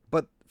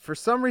 But for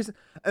some reason,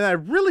 and I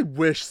really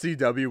wish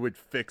CW would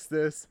fix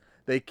this.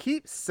 They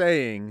keep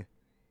saying,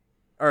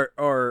 or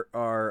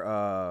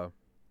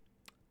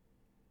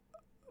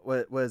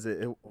what is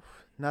it?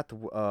 Not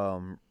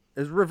the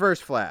it's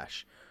Reverse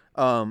Flash.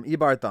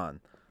 Ebarthon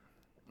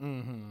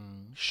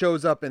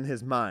shows up in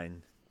his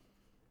mind,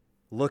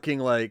 looking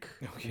like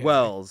Okay.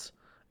 Wells.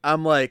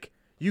 I'm like,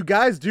 you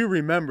guys do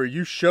remember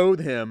you showed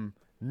him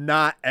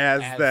not as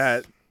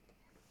that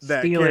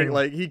Stealing. character.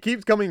 Like he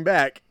keeps coming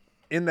back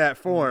in that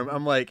form.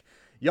 I'm like,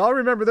 y'all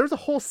remember there's a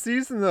whole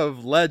season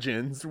of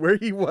Legends where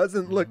he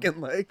wasn't looking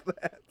like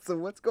that. So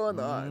what's going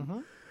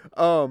on?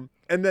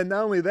 And then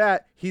not only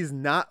that, he's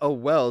not a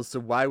Wells, so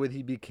why would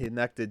he be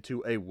connected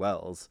to a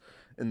Wells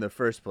in the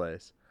first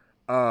place?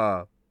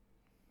 So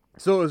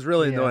it was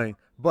really Yeah. annoying.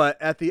 But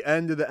at the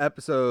end of the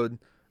episode,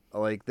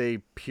 like they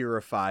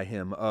purify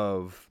him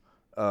of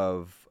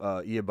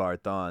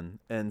Eobard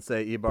and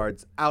say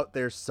Eobard's out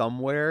there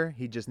somewhere.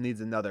 He just needs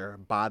another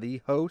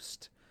body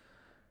host.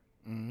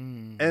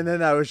 And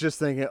then I was just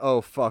thinking,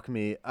 oh fuck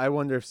me. I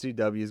wonder if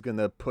CW is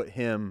gonna put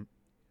him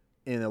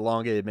in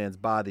Elongated Man's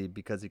body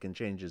because he can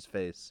change his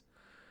face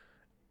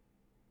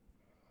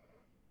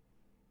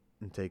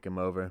and take him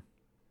over.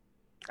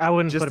 I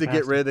wouldn't Just put to it get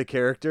past rid him. of the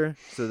character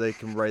so they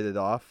can write it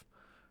off.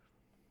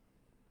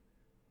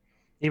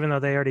 Even though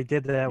they already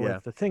did that Yeah.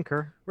 with the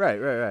Thinker,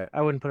 Right.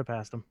 I wouldn't put it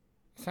past them.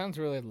 Sounds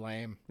really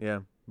lame. Yeah,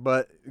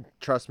 but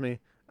trust me,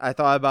 I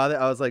thought about it.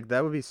 I was like,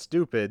 that would be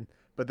stupid.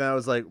 But then I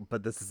was like,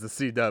 but this is the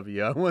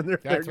CW. I wonder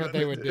if That's they're what they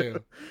gonna would do.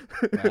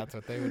 That's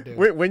what they would do.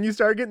 When you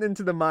start getting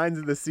into the minds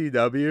of the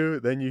CW,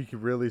 then you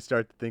can really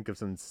start to think of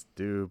some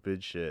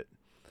stupid shit.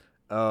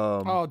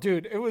 Oh,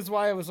 dude, it was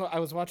why I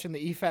was watching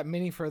the EFAT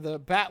mini for the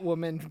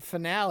Batwoman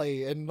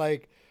finale, and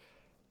like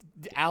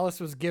Alice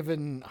was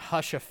giving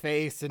Hush a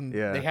face, and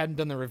Yeah. they hadn't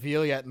done the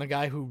reveal yet. And the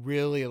guy who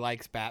really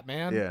likes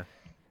Batman, Yeah,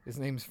 his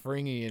name's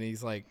Fringy, and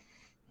he's like,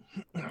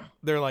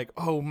 they're like,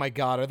 oh my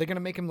god, are they gonna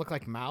make him look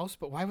like Mouse?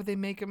 But why would they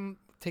make him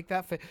take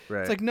that face?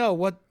 Right. It's like, no,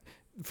 what?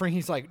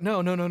 Fringy's like,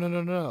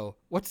 no.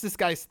 What's this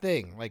guy's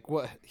thing? Like,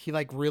 what? He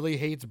like really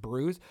hates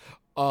Bruce?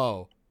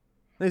 Oh.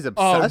 he's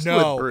obsessed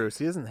no. with Bruce.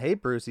 He doesn't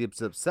hate Bruce.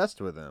 He's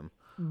obsessed with him.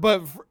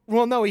 But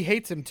well, no, he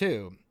hates him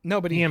too. No,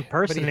 but He he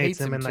impersonates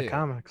hates him in the too,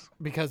 comics.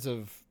 because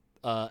of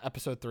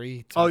episode 3.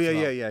 He Oh talks yeah,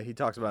 about He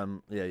talks about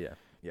him. Yeah.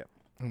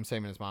 him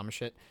saving his mom and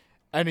shit.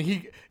 And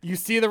you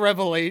see the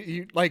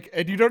revelation,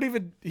 and you don't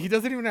even, he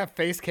doesn't even have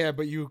face cam,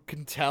 but you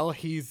can tell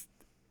he's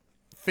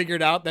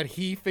figured out that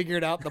he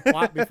figured out the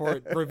plot before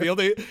it revealed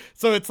it.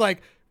 So it's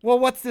like, well,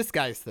 what's this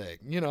guy's thing?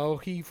 You know,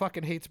 he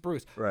fucking hates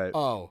Bruce. Right.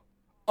 Oh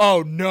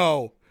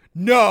no,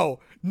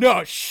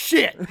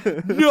 shit,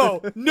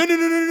 no.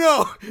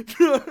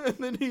 And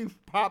then he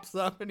pops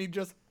up and he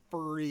just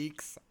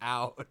freaks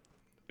out.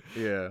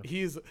 Yeah.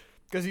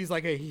 Because he's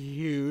like a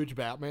huge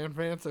Batman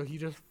fan, so he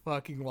just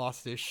fucking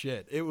lost his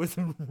shit. It was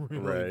really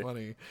Right.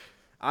 funny.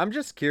 I'm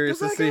just curious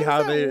to Like, see how how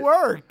does that they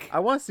work. I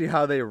want to see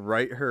how they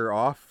write her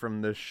off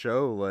from this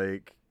show,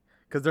 like,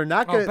 because they're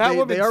not Oh, gonna.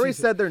 Batwoman They already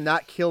season- said they're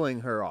not killing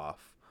her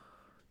off.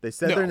 They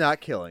said No. they're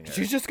not killing her.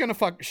 She's just gonna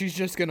fuck. She's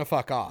just gonna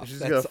fuck off. She's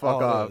That's gonna fuck all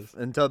it off is.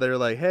 until they're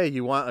like, "Hey,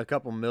 you want a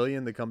couple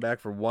million to come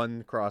back for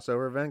one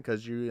crossover event?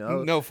 Because you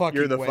know, No fucking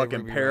you're the way fucking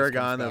Ruby Rose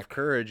paragon comes of back.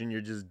 courage, and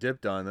you're just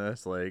dipped on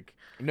us." Like,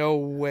 No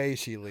way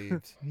she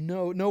leaves.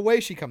 No way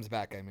she comes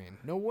back. I mean,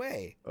 no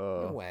way.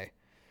 No way.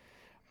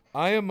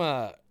 I am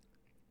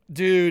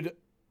dude.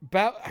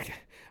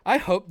 I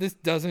hope this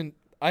doesn't.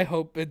 I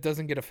hope it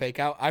doesn't get a fake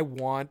out. I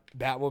want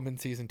Batwoman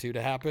season 2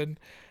 to happen.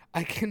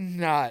 I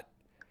cannot,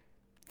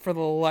 for the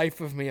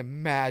life of me,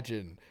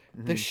 imagine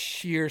the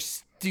sheer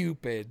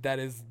stupid that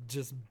is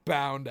just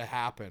bound to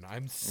happen.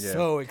 I'm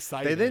so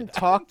excited. They didn't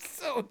talk. I'm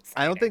so excited.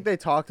 I don't think they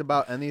talked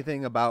about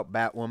anything about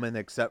Batwoman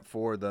except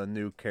for the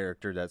new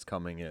character that's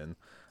coming in,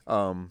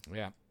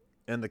 Yeah.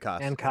 and the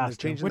costume. And costume.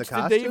 Changing Which the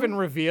did costume. they even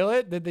reveal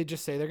it? Did they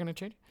just say they're gonna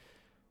change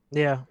it?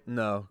 Yeah.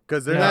 No,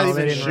 because they're No, not they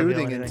even didn't reveal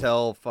shooting anything.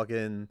 until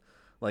fucking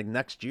like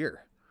next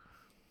year.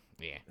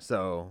 Yeah.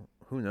 So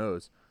who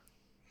knows?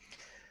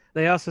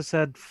 They also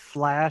said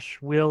Flash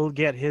will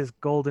get his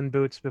golden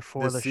boots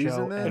before This the season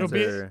show then? It'll ends,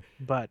 be- Or-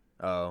 but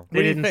Oh, they What do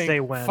you didn't think? say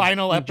when.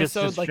 Final Just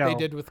episode this like they show.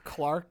 did with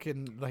Clark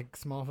in like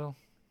Smallville.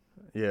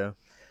 yeah.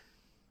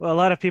 Well, a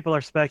lot of people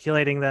are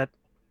speculating that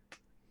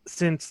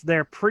since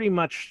they're pretty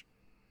much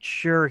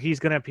sure he's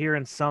going to appear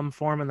in some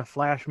form in the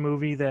Flash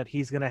movie, that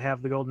he's going to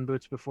have the golden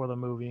boots before the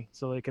movie,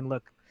 so they can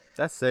look.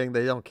 That's saying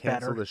they don't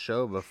cancel Better. the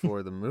show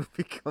before the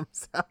movie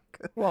comes out.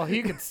 Well,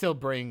 he could still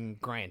bring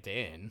Grant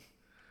in.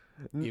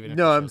 Even if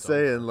No, the I'm show's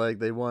saying over. like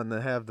they want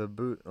to have the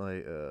boot,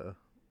 like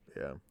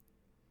yeah.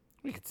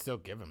 We could still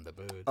give him the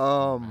boots. Doesn't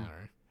Um,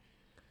 matter.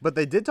 But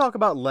they did talk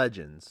about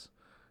Legends,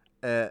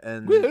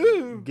 and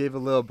Woo! gave a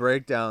little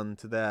breakdown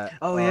to that.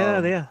 Oh,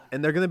 yeah.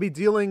 And they're gonna be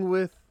dealing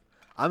with.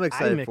 I'm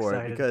excited for it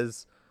excited.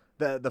 because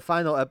the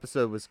final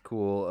episode was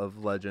cool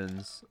of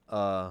Legends.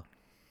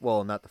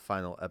 Well, not the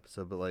final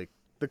episode, but like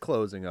the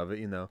closing of it.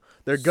 You know,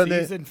 they're gonna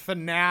Season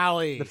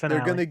finale. The finale.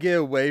 they're gonna get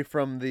away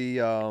from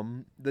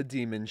the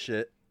demon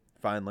shit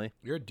finally.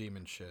 You're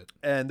demon shit.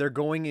 And they're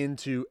going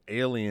into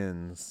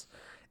aliens,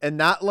 and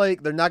not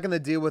like they're not going to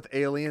deal with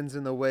aliens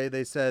in the way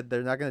they said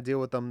they're not going to deal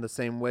with them the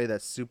same way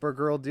that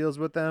Supergirl deals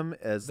with them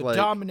as The like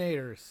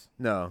Dominators.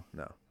 no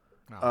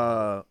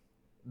Oh.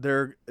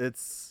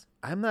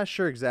 I'm not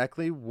sure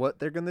exactly what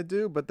they're going to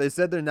do, but they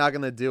said they're not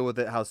going to deal with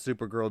it how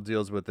Supergirl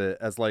deals with it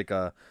as like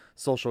a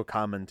social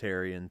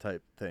commentary and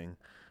type thing.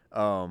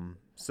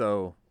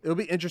 So it'll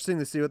be interesting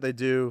to see what they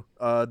do.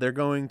 They're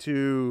going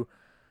to,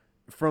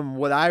 from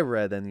what I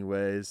read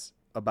anyways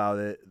about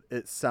it,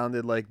 it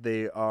sounded like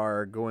they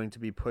are going to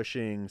be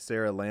pushing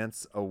Sarah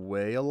Lance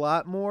away a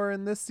lot more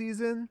in this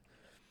season.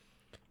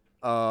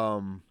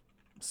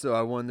 So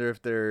I wonder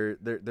if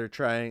they're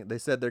trying. They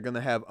said they're going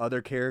to have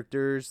other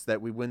characters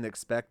that we wouldn't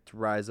expect to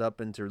rise up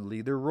into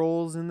leader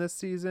roles in this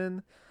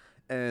season,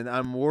 and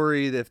I'm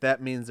worried if that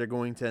means they're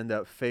going to end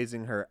up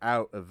phasing her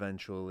out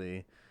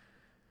eventually.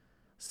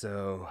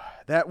 So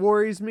that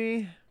worries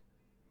me.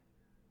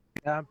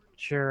 I'm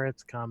sure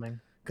it's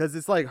coming. Because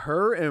it's like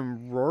her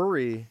and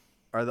Rory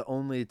are the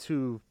only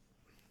two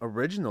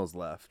originals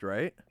left,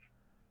 right?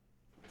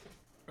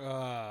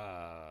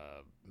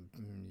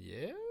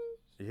 Yeah.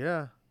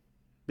 Yeah.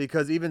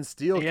 Because even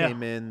Steel Yeah.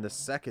 came in the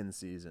second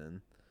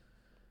season.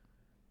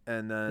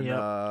 And then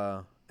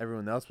Yep.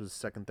 everyone else was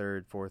second,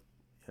 third, fourth,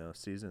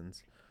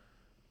 seasons.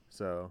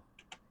 So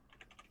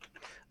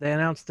they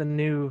announced a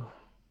new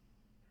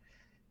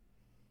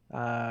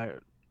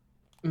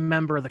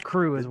member of the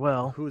crew as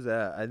well. Who's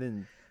that? I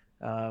didn't.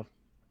 Uh,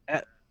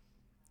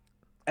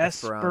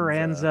 Esperanza.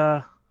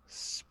 Esperanza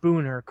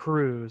Spooner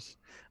Cruz,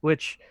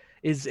 which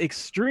is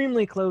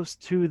extremely close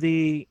to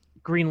the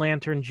Green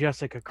Lantern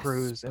Jessica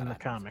Cruz in the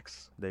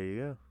comics. There you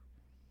go.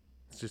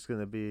 It's just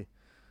gonna be.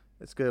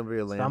 It's gonna be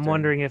a lantern. So I'm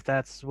wondering if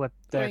that's what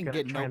You they're ain't going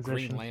to getting no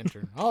transition. Green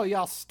Lantern. Oh,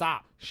 y'all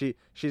stop.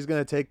 She's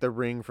gonna take the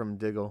ring from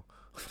Diggle.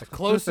 The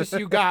closest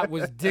you got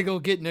was Diggle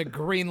getting a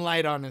green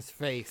light on his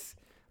face.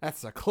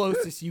 That's the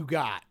closest you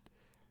got.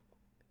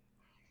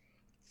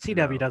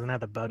 CW doesn't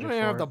have the You budget don't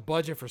even for have it. the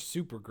budget for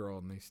Supergirl,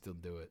 and they still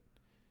do it.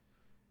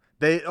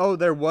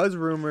 There was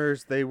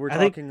rumors they were I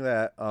think- talking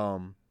that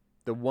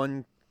the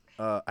one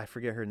I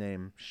forget her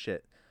name.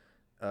 Shit.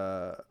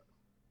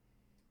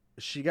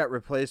 She got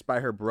replaced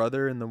by her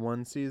brother in the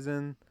one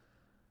season.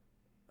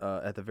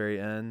 At the very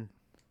end.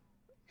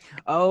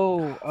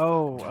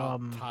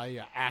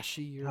 Taya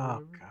Ashy or Oh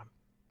whatever. god.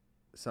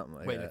 Something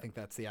like Wait, that. I think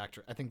that's the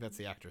actor. I think that's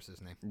the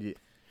actress's name.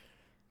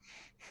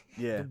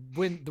 Yeah.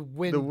 The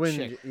wind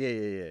chick.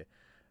 Yeah.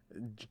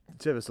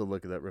 Tivis will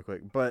look it up real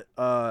quick. But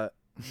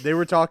they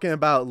were talking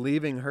about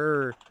leaving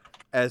her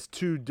as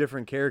two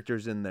different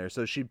characters in there.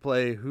 So she'd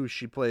play who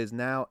she plays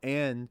now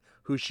and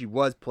who she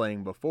was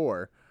playing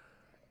before.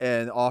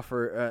 And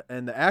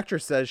and the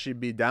actress says she'd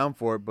be down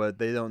for it, but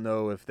they don't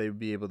know if they'd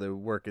be able to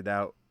work it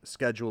out,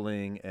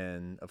 scheduling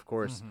and, of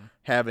course,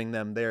 having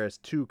them there as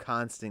two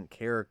constant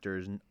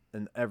characters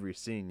in every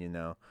scene, you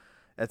know.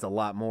 That's a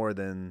lot more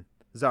than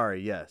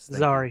Zari, yes.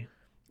 thank you.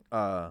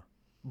 Zari.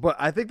 But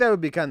I think that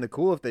would be kind of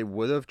cool if they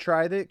would have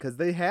tried it, because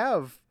they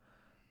have,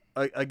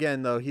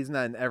 again, though, he's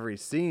not in every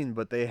scene,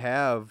 but they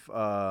have,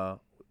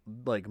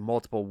 like,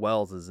 multiple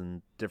Welleses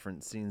in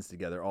different scenes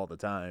together all the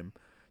time.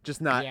 Just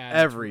not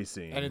every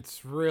scene. And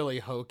it's really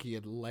hokey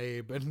and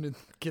lame, and it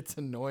gets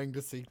annoying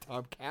to see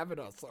Tom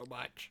Cavanaugh so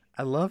much.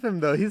 I love him,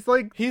 though. He's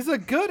like, He's a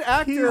good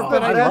actor, he's the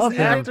but I best don't need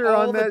him actor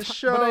all on the that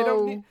ti- but I don't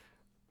show.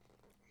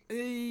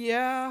 need-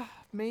 Yeah,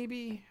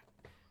 maybe.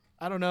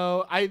 I don't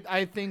know.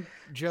 I think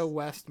Joe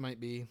West might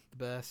be the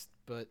best,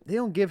 but they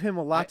don't give him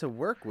a lot to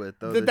work with,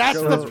 though. that's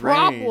show the his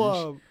range.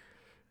 problem.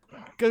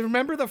 Because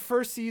remember the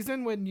first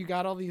season when you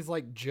got all these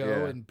like Joe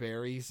Yeah. and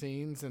Barry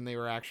scenes, and they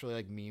were actually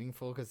like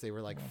meaningful because they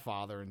were like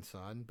father and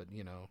son, but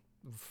you know,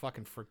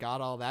 fucking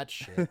forgot all that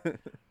shit.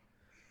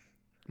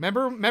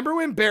 Remember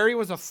when Barry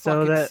was a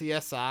So fucking that-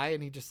 CSI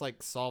and he just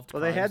like solved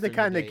Well, they had crimes to during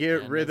kind the of day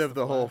get and rid as of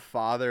the whole Flash?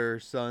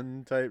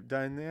 father-son type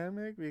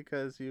dynamic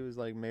because he was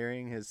like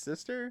marrying his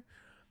sister.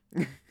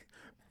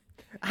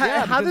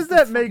 Yeah, How because does the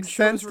that fucking make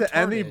sense show's to retarded.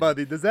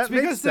 anybody? Does that It's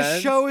make because sense?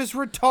 the show is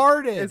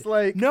retarded. It's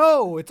like,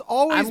 no, it's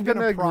always I'm been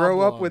gonna a grow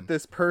up problem. with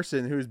this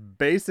person who's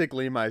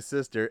basically my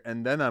sister,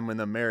 and then I'm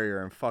gonna marry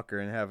her and fuck her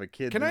and have a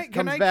kid Can who I- can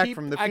comes I back keep-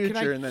 from the can I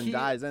future and then keep-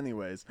 dies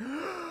anyways.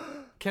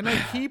 Can I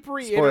keep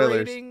Spoilers.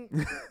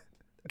 reiterating?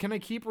 Can I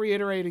keep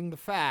reiterating the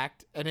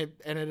fact, and it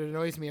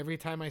annoys me every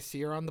time I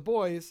see her on The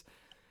Boys.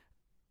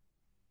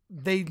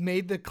 They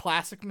made the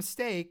classic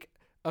mistake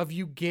of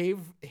you gave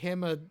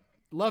him a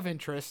love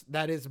interest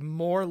that is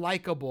more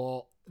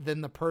likable than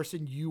the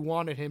person you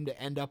wanted him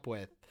to end up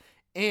with,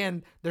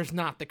 and there's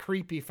not the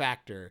creepy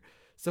factor.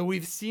 So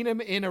we've seen him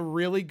in a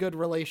really good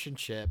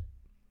relationship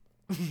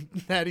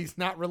that he's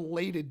not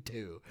related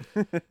to.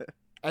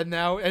 And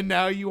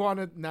now you want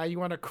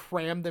to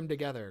cram them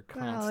together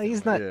Well, constantly.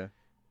 he's not Yeah.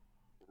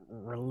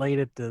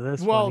 related to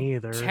this Well, one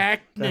either.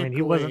 technically, I mean,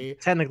 he wasn't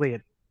technically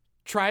a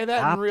try that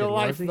in adopted, real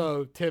life was he?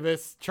 though,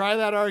 Tivis. Try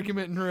that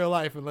argument in real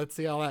life and let's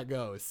see how that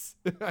goes.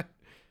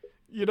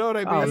 You know what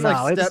I mean? Oh, It's no,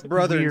 like it's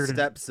stepbrother and weird.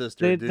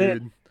 stepsister, They-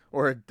 dude,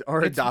 or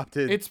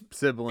adopted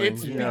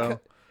siblings. You know,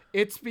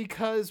 it's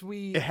because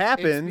we. it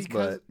happens, it's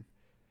because- but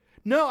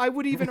no, I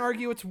would even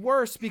argue it's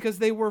worse because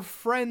they were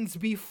friends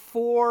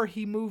before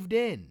he moved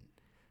in,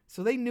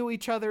 so they knew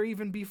each other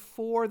even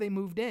before they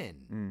moved in.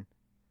 Mm.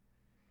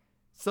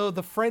 So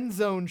the friend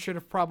zone should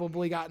have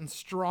probably gotten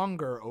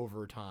stronger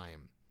over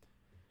time.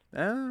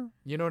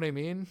 You know what I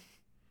mean?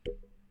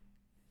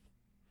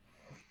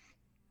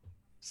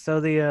 So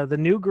the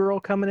new girl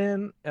coming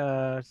in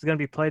is going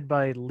to be played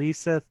by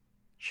Lisa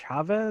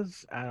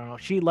Chavez. I don't know.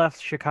 She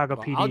left Chicago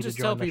Well, PD I'll to just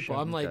join tell the people,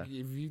 show. I'm like, Okay.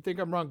 if you think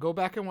I'm wrong, go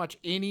back and watch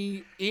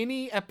any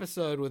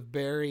episode with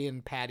Barry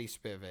and Patty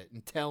Spivot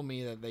and tell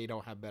me that they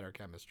don't have better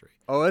chemistry.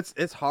 oh,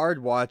 it's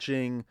hard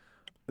watching,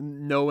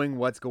 knowing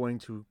what's going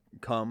to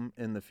come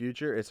in the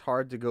future. It's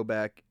hard to go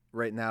back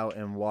right now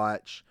and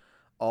watch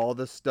all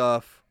the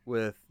stuff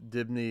with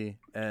Dibney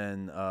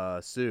and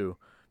Sue,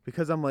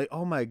 because I'm like,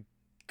 oh my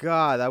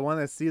god, I want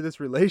to see this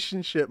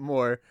relationship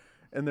more,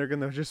 and they're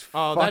gonna just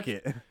fuck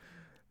it.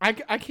 I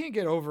can't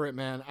get over it,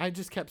 man. I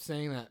just kept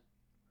saying that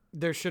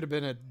there should have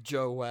been a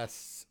Joe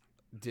West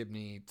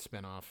Dibney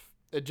spinoff.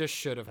 It just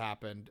should have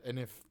happened.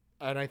 And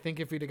I think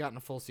if he'd have gotten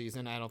a full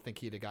season, I don't think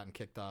he'd have gotten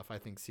kicked off. I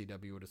think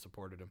CW would have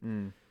supported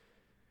him.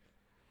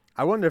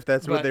 I wonder if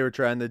that's what But- they were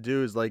trying to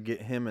do, is like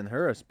get him and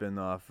her a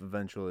spin-off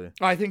eventually.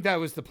 I think that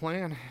was the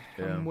plan.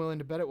 Yeah. I'm willing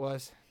to bet it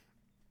was.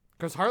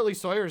 Because Hartley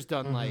Sawyer's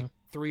done like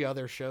 3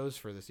 other shows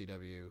for the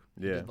CW.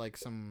 He Yeah. did like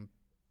some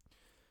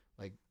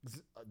like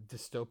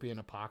dystopian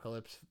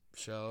apocalypse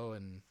show,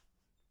 and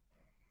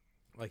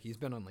like he's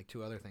been on like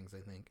 2 other things, I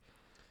think.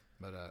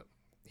 But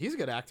he's a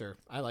good actor.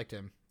 I liked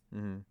him.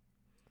 Mm-hmm.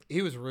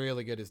 He was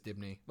really good as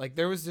Dibney. Like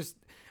there was just,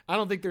 I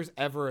don't think there's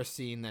ever a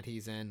scene that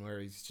he's in where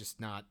he's just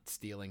not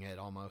stealing it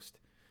almost.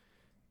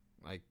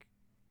 Like,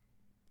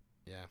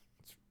 yeah,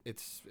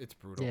 it's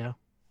brutal. Yeah.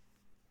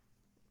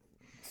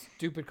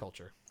 Stupid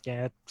culture.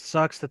 Yeah, it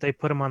sucks that they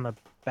put him on the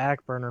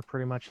back burner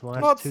pretty much the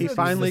last Well, it's He two. the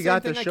finally same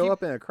got to thing I show keep-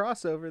 up in a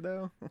crossover,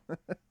 though.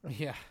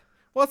 Yeah.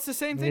 Well, it's the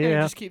same thing. I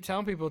Yeah. just keep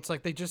telling people. It's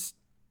like they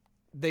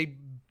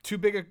too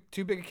big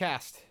a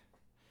cast.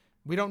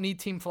 We don't need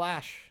Team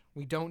Flash.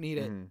 We don't need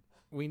it.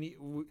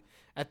 Mhm.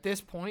 At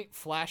this point,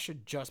 Flash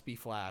should just be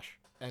Flash.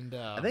 And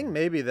I think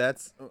maybe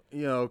that's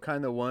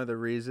kind of one of the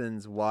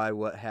reasons why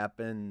what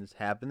happen's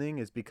happening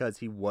is because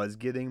he was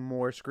getting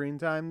more screen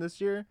time this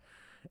year,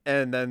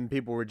 and then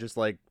people were just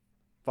like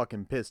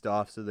fucking pissed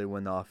off, so they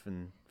went off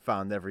and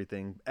found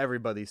everything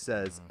everybody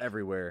says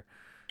everywhere,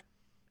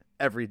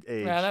 every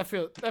age. yeah, that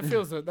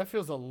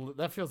feels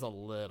a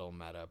little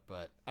meta,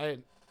 but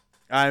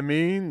I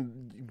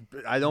mean,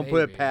 I don't put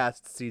Maybe. it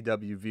past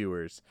CW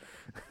viewers.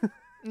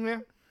 yeah,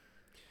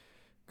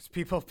 because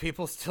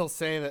people still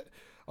say that.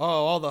 Oh,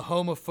 all the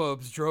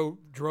homophobes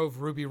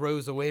drove Ruby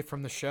Rose away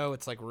from the show.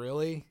 It's like,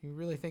 really? You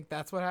really think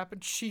that's what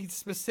happened? She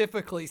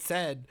specifically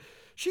said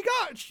she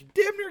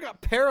damn near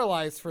got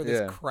paralyzed for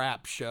this Yeah.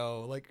 crap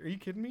show. Like, are you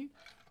kidding me?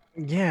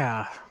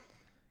 Yeah.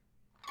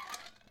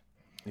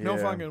 No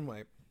Yeah. fucking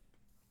way.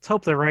 Let's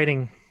hope the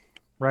writing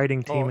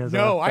team is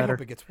no, I better.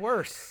 hope it gets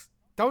worse.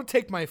 Don't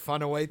take my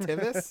fun away,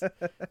 Tivis.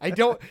 I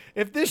don't.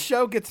 If this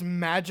show gets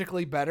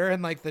magically better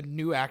and like the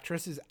new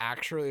actress is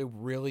actually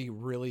really,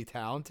 really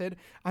talented,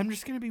 I'm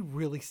just gonna be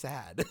really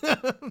sad.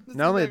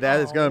 Not only that,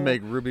 it's gonna "Oh."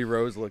 make Ruby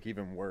Rose look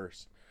even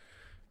worse.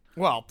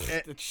 Well,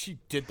 she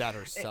did that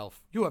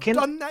herself. You have Can-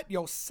 done that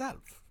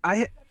yourself.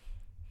 I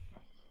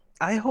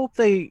hope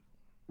they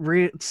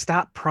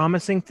stop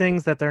promising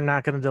things that they're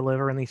not going to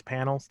deliver in these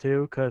panels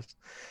too, because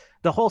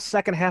the whole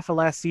second half of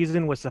last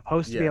season was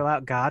supposed to be Yeah.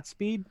 about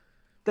Godspeed.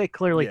 They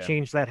clearly Yeah.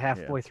 changed that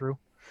halfway through.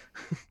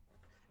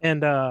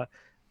 And the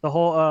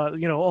whole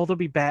there'll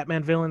be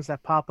Batman villains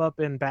that pop up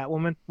in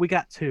Batwoman. We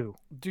got 2.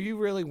 Do you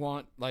really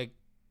want like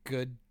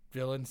good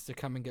villains to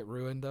come and get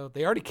ruined though?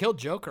 They already killed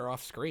Joker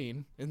off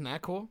screen. Isn't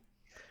that cool?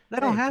 They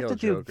don't didn't have to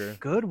kill do Joker.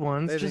 good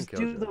ones. They Just didn't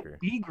kill do Joker. the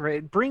B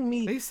grade. Bring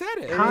me. They said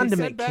it. They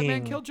Condiment said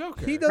Batman King. killed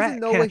Joker. He doesn't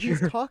know what he's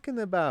Ratcatcher. talking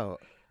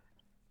about.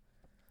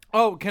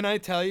 Oh, can I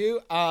tell you?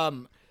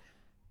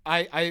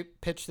 I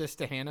pitched this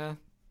to Hannah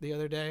the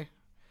other day.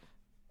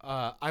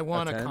 I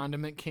want a 10?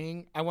 Condiment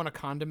King. I want a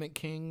Condiment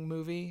King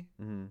movie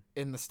Mm-hmm.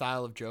 in the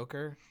style of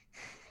Joker,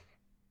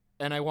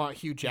 and I want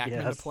Hugh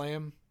Jackman Yes. to play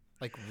him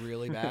like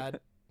really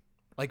bad,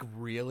 like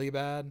really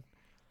bad.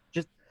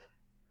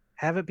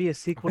 Have it be a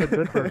sequel to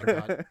Good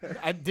Burger.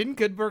 Didn't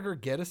Good Burger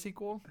get a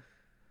sequel?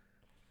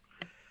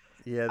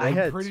 Yeah, they I'm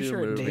had pretty 2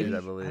 sure it movies, did. I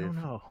I believe. don't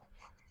know.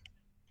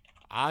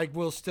 I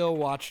will still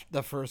watch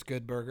the first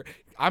Good Burger.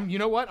 You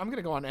know what? I'm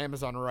gonna go on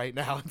Amazon right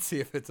now and see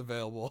if it's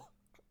available.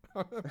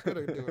 I'm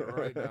gonna do it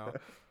right now.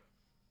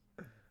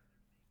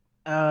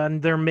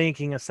 And they're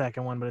making a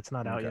second one, but it's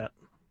not out Okay. yet.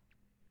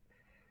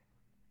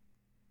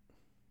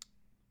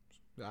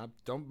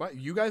 Don't.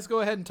 You guys go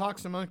ahead and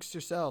talk amongst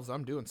yourselves.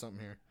 I'm doing something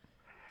here.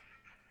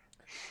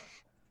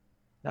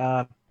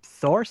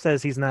 Thor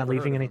says he's not Never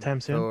leaving heard of him.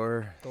 anytime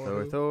soon.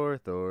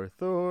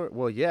 Thor.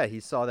 Well, yeah, he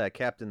saw that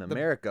Captain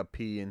America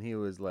pee, and he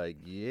was like,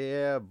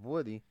 "Yeah,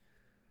 buddy."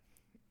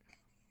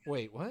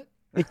 Wait, what?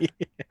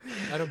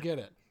 I don't get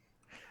it.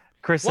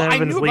 Chris Well, I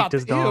Evans knew leaked about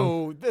his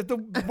dong.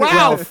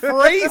 wow,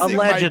 phrasing,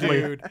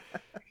 allegedly. my dude.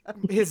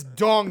 His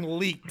dong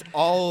leaked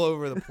all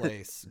over the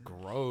place.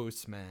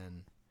 Gross,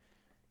 man.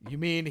 You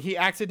mean he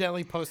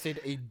accidentally posted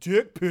a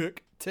dick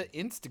pic to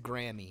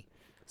Instagrammy?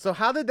 So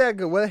how did that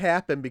go? What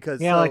happened?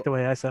 Because Yeah, so, I like the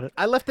way I said it.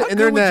 I left the How good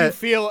would you internet.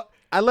 feel?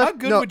 I left. How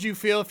good no, would you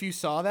feel if you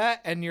saw that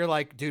and you're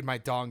like, dude, my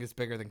dong is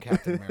bigger than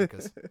Captain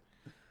America's?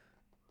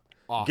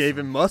 Awesome. gave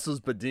him muscles,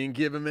 but didn't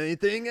give him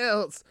anything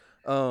else.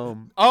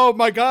 Oh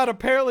my god,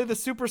 apparently the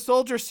super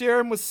soldier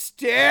serum was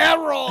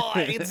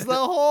steroids the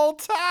whole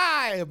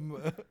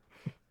time.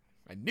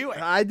 I knew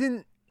it. I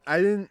didn't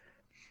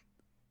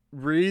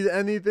read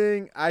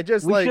anything. I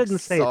just We like shouldn't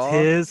say saw. it's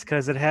his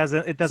because it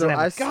hasn't. It doesn't So have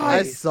I, a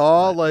I face,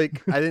 saw but-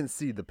 like I didn't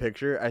see the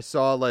picture. I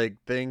saw like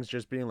things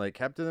just being like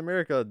Captain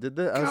America did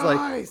this. I was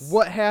Guys! like,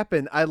 what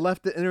happened? I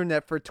left the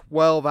internet for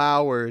 12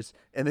 hours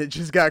and it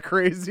just got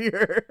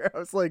crazier. I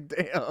was like,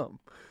 damn.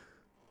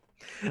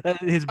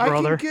 his I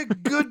brother. can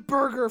get Good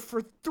Burger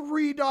for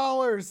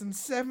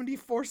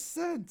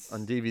 $3.74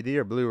 On DVD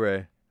or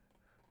Blu-ray?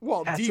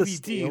 Well, That's a DVD.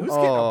 steal. Who's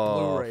getting a Oh.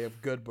 Blu-ray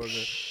of Good Burger?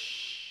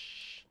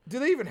 Do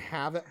they even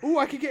have it? Ooh,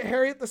 I could get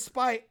Harriet the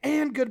Spy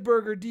and Good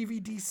Burger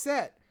DVD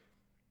set.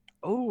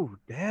 Oh,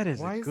 that is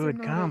Why a is there good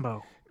not a-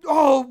 combo.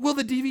 Oh, will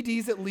the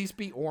DVDs at least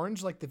be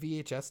orange like the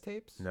VHS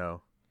tapes?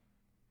 No.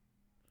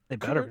 They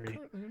better be.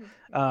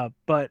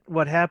 But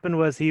what happened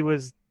was he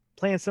was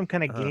playing some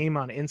kind of Uh-huh. game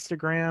on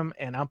Instagram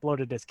and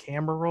uploaded his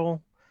camera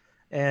roll,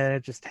 and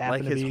it just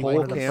happened Like to his be whole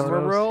one of the camera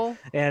photos. roll.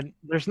 And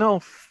there's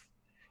no,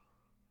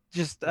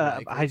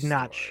 Likely I'm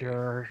not story.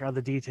 sure of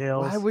the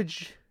details, Why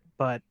would you?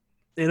 but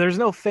there's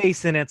no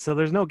face in it, so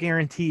there's no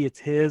guarantee it's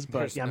his. But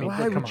There's I no mean, Why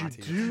but come would you on.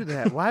 do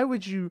that? Why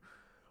would you?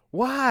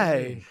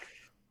 Why?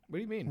 What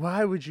do you mean?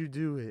 Why would you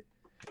do it?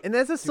 And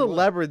as a what?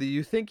 celebrity,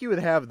 you think you would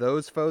have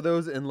those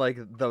photos in like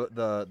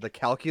the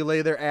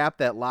calculator app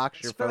that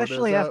locks your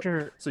Especially photos up,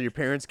 after, so your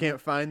parents can't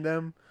find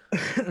them?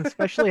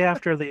 especially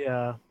after the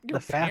Your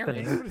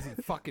fappening. parents? What is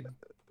he,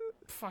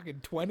 fucking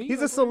 20?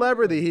 He's a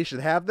celebrity. He should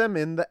have them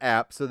in the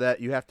app so that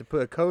you have to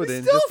put a code He's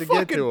in still just to a get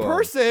fucking to him.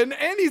 person,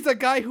 and he's a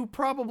guy who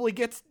probably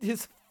gets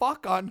his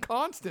fuck on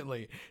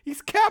constantly.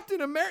 He's Captain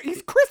America.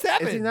 He's Chris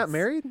Evans. Is he not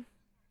married?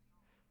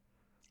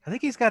 I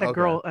think he's got a Okay.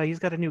 girl. He's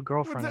got a new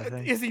girlfriend. I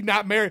think. Is he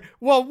not married?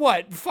 Well,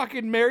 what?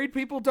 Fucking married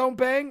people don't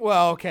bang?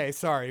 Well, okay,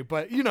 sorry,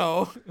 but you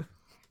know.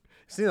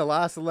 Seen a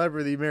lot of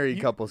celebrity married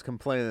couples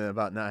complaining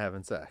about not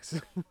having sex.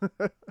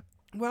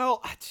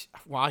 Well,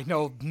 I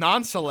know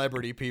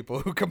non-celebrity people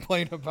who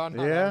complain about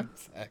not Yeah? having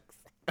sex.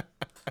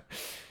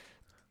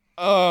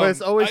 But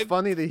it's always I-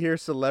 funny to hear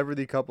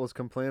celebrity couples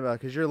complain about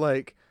because you're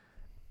like,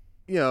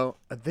 you know,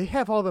 they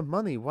have all the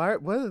money. Why?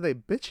 What are they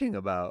bitching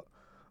about?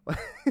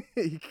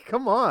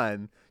 Come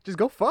on, just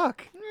go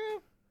fuck.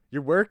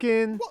 You're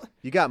working. Well-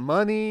 You got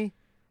money.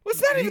 Well,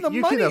 it's not even the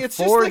you money. can It's just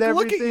afford like,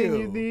 look at everything you.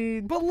 you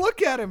need. But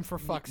look at him, for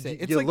fuck's sake.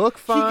 It's You like, look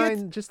he fine.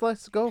 gets- Just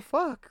let's go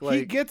fuck. he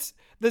Like gets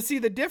the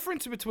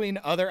difference between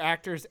other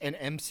actors and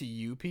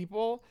MCU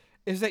people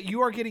is that you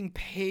are getting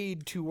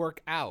paid to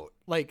work out.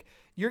 Like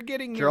you're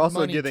getting you're your also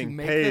money getting to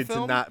make paid the to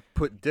film. not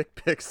put dick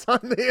pics on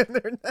the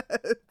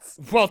internet.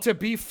 Well, to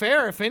be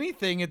fair, if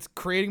anything, it's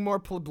creating more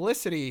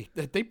publicity.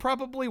 That they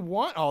probably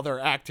want all their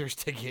actors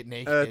to get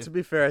naked. To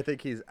be fair, I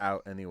think he's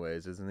out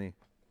anyways, isn't he?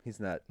 He's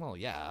not. Well,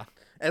 yeah.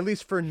 At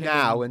least for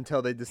now,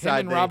 until they decide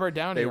and they, Robert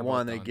Downey they are both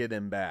want to done. get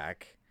him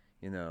back,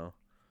 you know.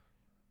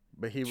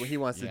 But he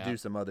wants to Yeah. do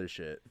some other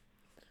shit,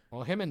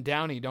 Well, him and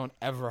Downey don't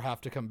ever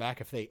have to come back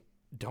if they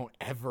don't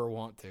ever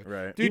want to.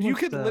 right? Dude, He you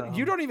wants could to,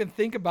 you don't even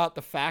think about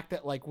the fact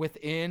that like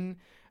within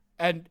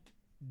and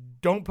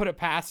don't put it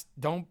past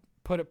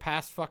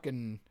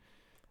fucking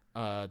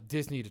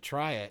Disney to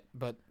try it,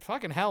 but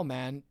fucking hell,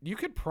 man, you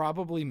could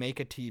probably make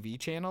a TV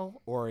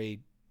channel or a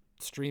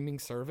streaming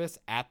service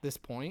at this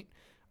point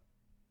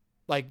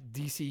like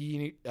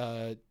DC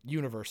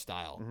universe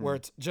style where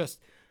it's just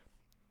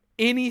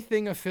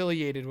anything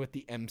affiliated with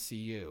the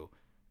MCU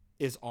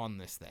is on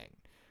this thing.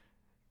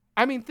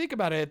 I mean, think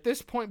about it. At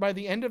this point, by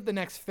the end of the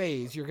next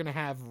phase, you're going to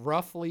have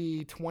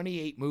roughly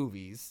 28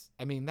 movies.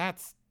 I mean,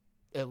 that's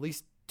at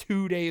least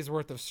 2 days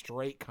worth of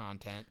straight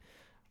content.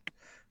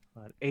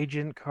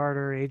 Agent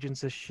Carter,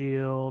 Agents of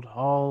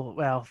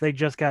S.H.I.E.L.D., they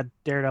just got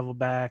Daredevil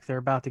back. They're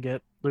about to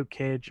get Luke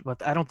Cage,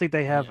 but I don't think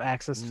they have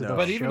access to No. those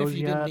But even if shows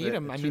you yet. didn't need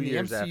them, I 2 mean, the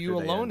years after MCU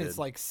they alone ended. is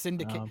like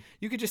syndicate. Um,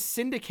 You could just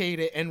syndicate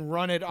it and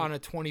run it on a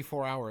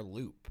 24-hour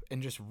loop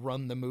and just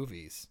run the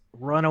movies.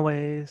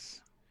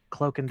 Runaways,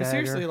 Cloak and 'Cause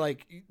Dagger. seriously,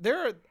 like,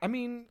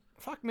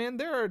 fuck, man,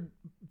 there are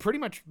pretty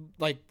much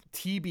like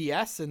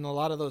TBS and a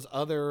lot of those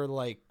other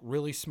like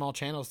really small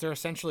channels. They're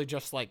essentially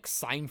just like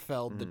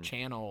Seinfeld, the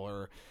channel,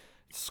 or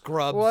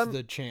Scrubs, Well, I'm-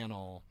 the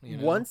channel. You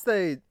know? Once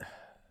they,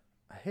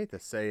 I hate to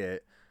say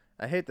it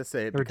because I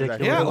Ridiculous.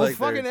 feel Yeah, well, like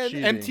fucking they're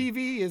cheating.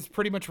 MTV is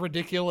pretty much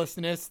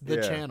ridiculousness, the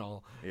Yeah.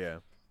 channel. Yeah.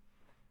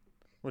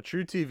 Well,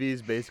 True TV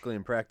is basically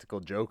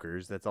Impractical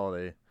Jokers. That's all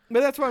they. But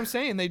that's what I'm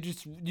saying.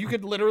 You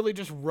could literally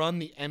just run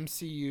the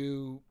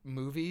MCU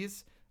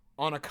movies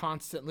on a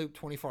constant loop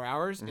 24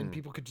 hours, and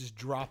people could just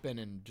drop in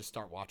and just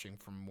start watching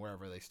from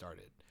wherever they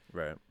started.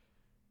 Right.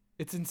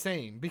 It's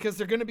insane because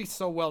they're going to be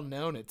so well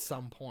known at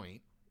some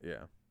point.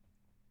 Yeah.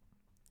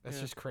 That's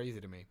just crazy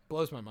to me.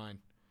 Blows my mind.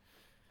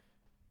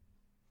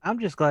 I'm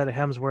just glad that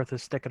Hemsworth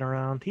is sticking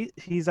around.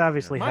 He's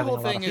obviously My having whole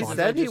a lot thing of is He fun.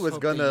 that I said he just was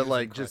hope they gonna use him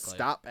like just correctly.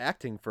 stop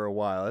acting for a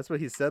while. That's what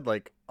he said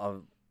like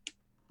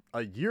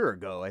a year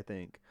ago, I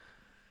think.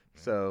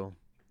 So,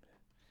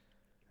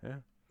 yeah.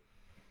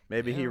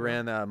 Maybe he Yeah,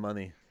 ran out of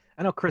money.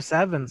 I know Chris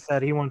Evans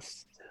said he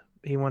wants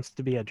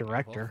to be a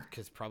director.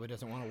 Because probably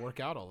doesn't want to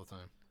work out all the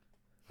time.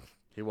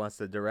 He wants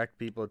to direct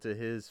people to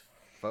his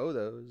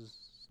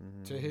photos.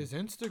 To his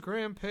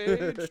Instagram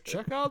page,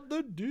 check out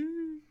the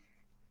dude.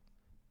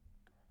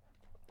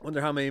 Wonder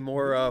how many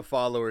more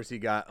followers he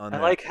got on I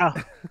that.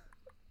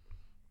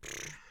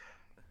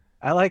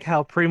 like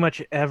how pretty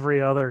much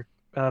every other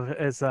of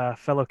his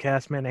fellow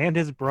castman and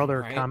his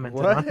brother Right.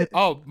 commented on What? it.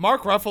 Oh,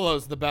 Mark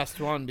Ruffalo's the best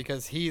one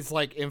because he's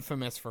like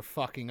infamous for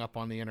fucking up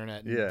on the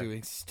internet and Yeah.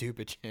 doing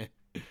stupid shit.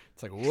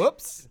 It's like,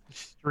 whoops.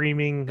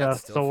 Streaming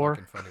That's still Thor.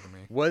 fucking funny to me.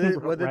 What did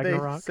they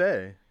Ragnarok.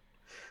 say?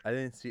 I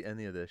didn't see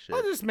any of this shit.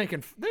 They're just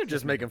making. They're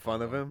just making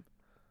fun of him.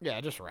 Yeah,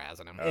 just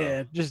razzing him.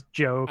 Yeah, just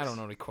jokes. I don't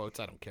know any quotes.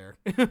 I don't care.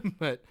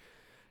 But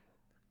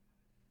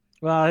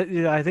Well,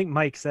 yeah, I think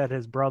Mike said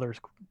his brother's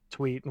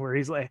tweet where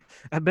he's like,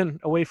 "I've been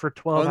away for Oh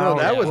 12 no,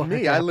 hours." that was What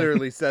me. I happened?"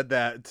 literally said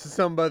that to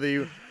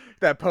somebody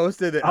that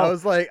posted it. I Oh.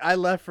 was like, I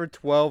left for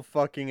 12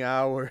 fucking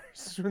hours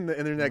when the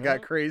internet got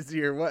Yeah.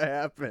 crazier. What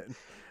happened?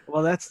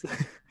 Well, that's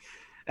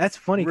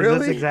funny because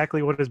that's Really?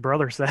 exactly what his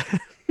brother said.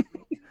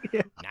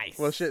 Nice.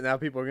 Well, shit. Now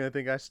people are gonna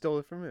think I stole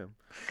it from him.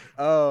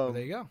 Well,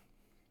 there you go.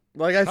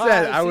 Like I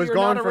said, I see, was you're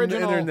gone not from the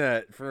original.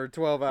 internet for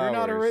 12 hours. You're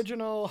not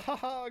original.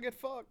 Haha, get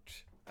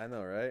fucked. I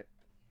know, right?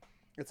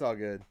 It's all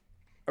good.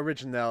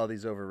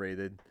 Originality's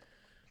overrated.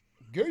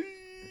 Gay.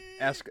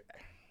 Ask.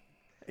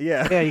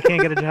 Yeah. Yeah, you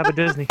can't get a job at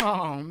Disney.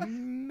 Oh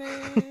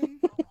man.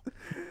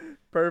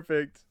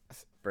 Perfect.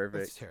 That's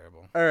Perfect.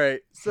 terrible. All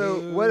right.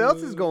 So what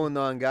else is Boo. going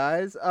on,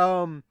 guys?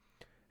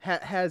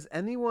 Has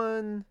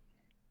anyone?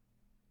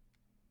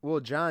 Well,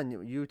 John,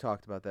 you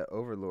talked about that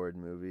Overlord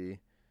movie.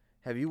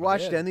 Have you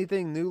watched did.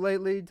 anything new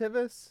lately,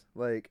 Tivis?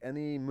 Like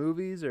any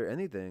movies or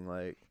anything?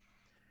 Like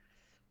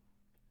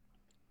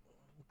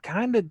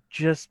Kind of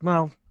just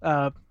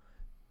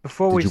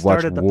before we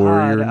started the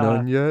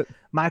pod, yet?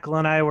 Michael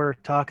and I were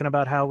talking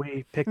about how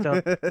we picked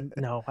up.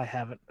 No, I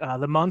haven't.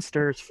 The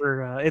Munsters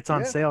for it's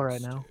on Yeah. sale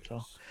right now,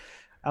 so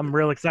I'm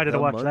real excited The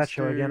to watch that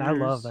show again. I love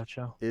Munsters. that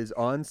show. Is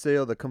on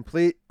sale, the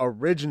complete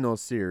original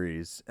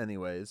series,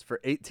 anyways, for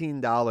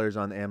 $18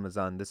 on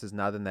Amazon. This is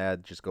not an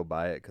ad; just go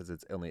buy it because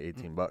it's only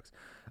 $18.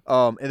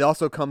 It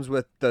also comes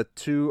with the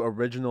 2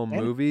 original And-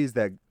 movies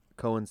that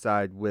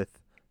coincide with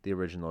the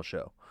original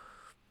show,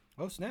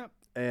 Oh snap.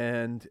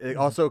 and it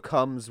also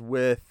comes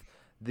with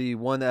the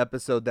 1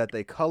 episode that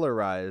they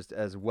colorized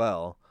as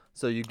well.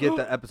 So you get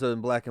the episode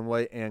in black and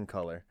white and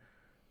color.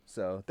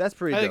 So that's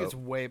pretty I dope.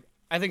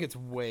 think it's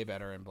way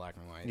better in black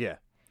and white. Yeah.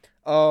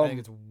 I think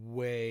it's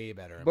way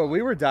better. In But black we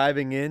and were white.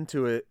 diving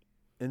into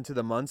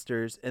the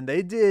Munsters, and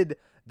they did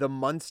the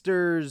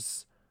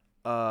Munsters,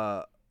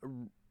 Munsters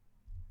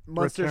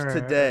Return-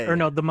 Today or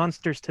no, the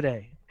Munsters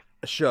Today.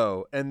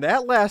 show, and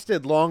that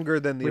lasted longer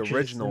than the Which is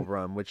original an-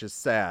 run, which is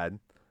sad.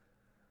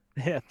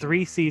 Yeah,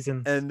 3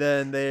 seasons. And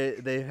then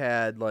they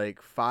had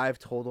like 5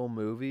 total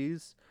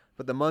movies,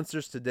 but the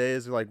Munsters Today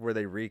is like where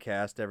they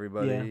recast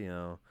everybody, Yeah. you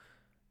know.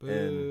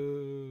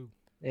 Boo.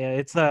 Yeah,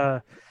 it's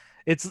a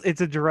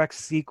direct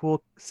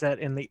sequel set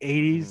in the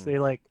 80s. Mhm. They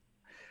like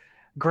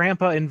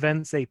Grandpa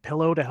invents a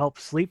pillow to help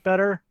sleep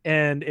better,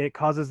 and it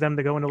causes them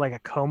to go into like a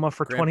coma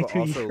for Grandpa 22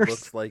 also years.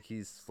 looks like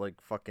he's like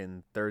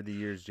fucking 30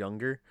 years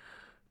younger,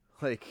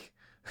 like.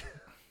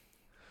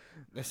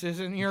 This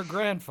isn't your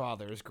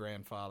grandfather's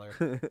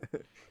grandfather.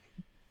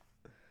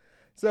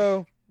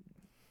 So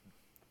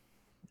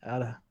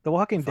The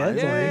Walking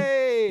Dead's ending,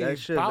 Yay! that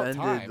should have About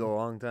ended time. a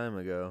long time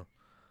ago.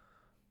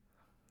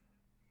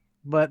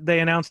 but they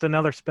announced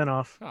another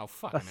spinoff, Oh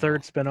fuck. a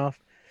third spinoff.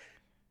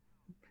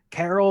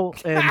 Carol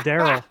and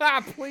Daryl.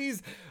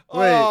 Please.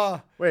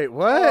 Wait, Wait,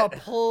 what?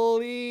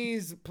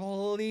 Please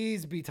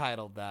be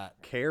titled that.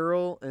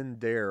 Carol and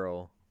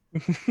Daryl.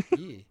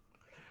 Yeah,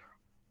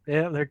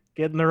 Yeah, they're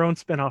getting their own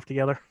spinoff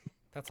together.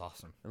 that's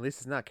awesome. At least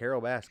it's not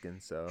Carol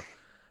Baskin. So,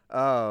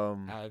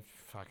 I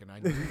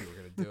knew you were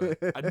gonna do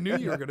it. I knew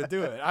you were gonna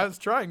do it. I was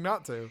trying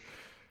not to.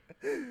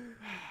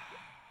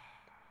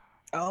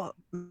 Oh,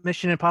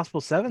 Mission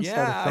Impossible 7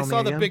 started Yeah, I filming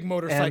saw the again. big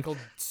motorcycle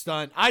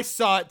stunt. I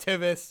saw it,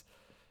 Tivis.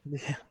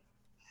 Yeah.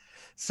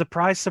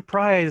 Surprise,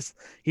 surprise!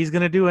 He's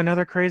gonna do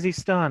another crazy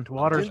stunt.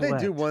 Water's didn't they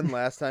wet. do one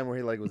last time where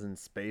he like was in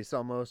space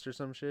almost or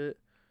some shit?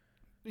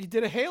 He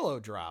did a Halo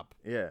drop.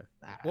 Yeah.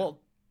 Well,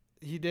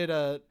 he did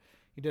a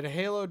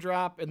Halo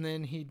drop, and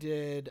then he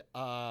did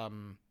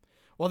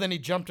then he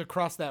jumped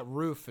across that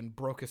roof and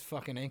broke his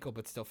fucking ankle,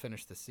 but still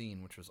finished the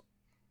scene, which was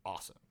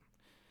awesome.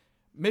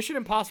 Mission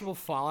Impossible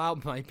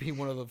Fallout might be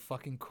one of the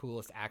fucking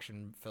coolest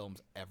action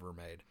films ever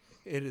made.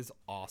 It is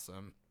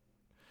awesome.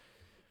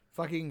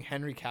 Fucking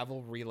Henry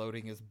Cavill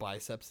reloading his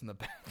biceps in the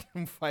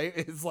bathroom fight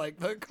is like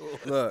the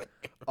coolest. Look,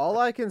 all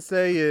I can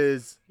say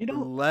is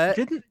let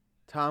didn't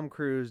Tom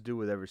Cruise do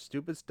whatever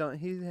stupid stunt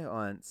he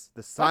wants.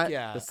 The Fuck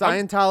yeah. the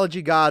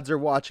Scientology gods are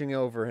watching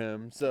over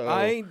him. So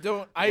I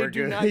we're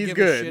do good. not He's give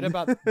good. a shit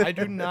about I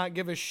do not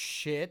give a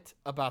shit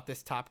about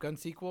this Top Gun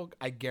sequel.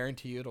 I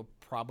guarantee you it'll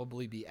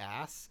probably be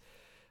ass.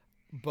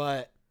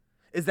 But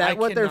is that I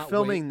what they're cannot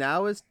filming wait.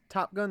 now? Is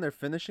Top Gun? They're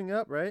finishing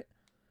up, right?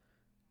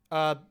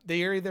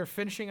 they're either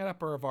finishing it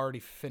up or have already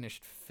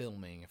finished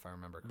filming, if I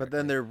remember correctly. But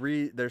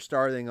then they're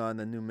starting on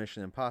the new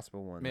Mission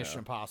Impossible one. Mission now.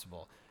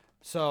 Impossible.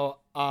 So,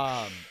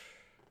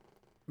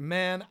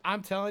 man,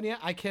 I'm telling you,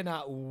 I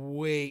cannot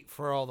wait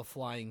for all the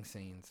flying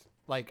scenes.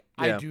 Like,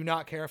 Yeah. I do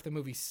not care if the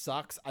movie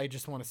sucks. I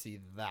just want to see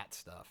that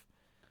stuff.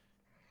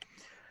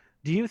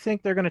 Do you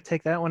think they're going to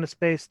take that one to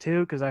space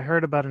too? Because I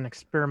heard about an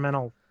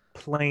experimental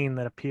plane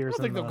that I appears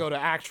don't think in they'll the... go to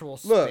actual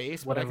Look,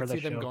 space, but I whatever can see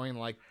they them show. going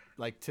like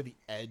to the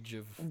edge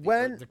of the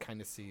When- Earth to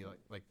kind of see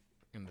like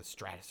in the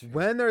stratosphere.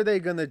 When are they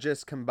gonna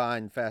just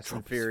combine Fast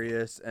and Troposphere.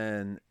 Furious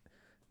and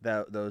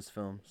those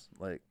films?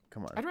 Like,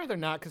 come on. I'd rather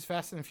not, because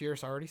Fast and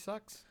Furious already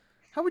sucks.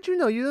 How would you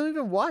know? You don't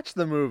even watch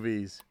the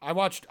movies. I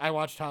watched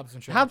Hobbs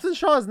and Shaw. Hobbs and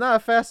Shaw is not a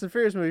Fast and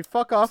Furious movie.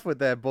 Fuck off with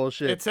that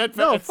bullshit. It said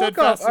fuck Fast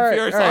off. and All right,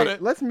 Furious all right. on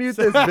it. Let's mute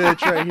this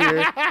bitch right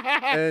here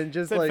and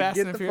just Said like Fast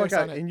get and the Furious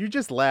fuck on out. it. And you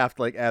just laughed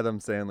like Adam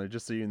Sandler,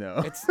 just so you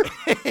know. It's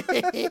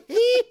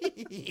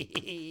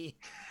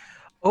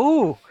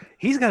Oh,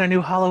 he's got a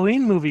new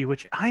Halloween movie,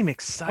 which I'm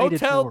excited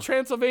Hotel for.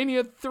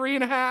 Transylvania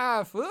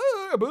 3.5.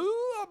 Ooh, boo,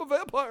 I'm a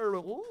vampire.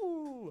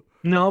 Ooh.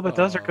 No, but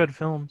those are Oh. good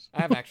films.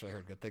 I've actually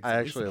heard good things. I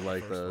at least actually the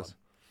like first those. one.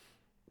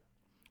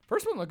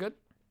 First one looked good.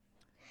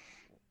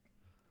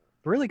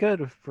 Really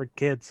good for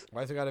kids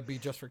Why's it got to be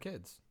just for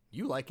kids?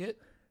 You like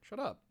it. Shut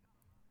up.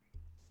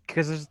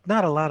 because there's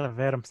not a lot of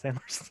Adam Sandler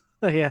stuff.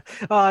 Yeah.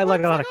 Oh, I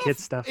like a lot of Fuck kids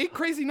off. stuff. 8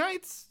 Crazy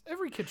Nights.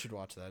 Every kid should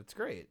watch that. It's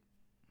great.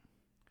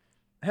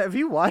 Have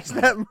you watched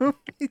that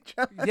movie,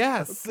 John?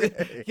 Yes.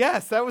 Okay.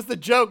 Yes, that was the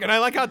joke. And I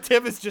like how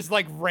Tim is just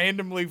like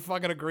randomly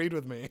fucking agreed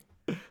with me.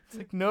 It's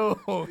like, no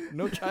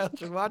child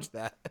should watch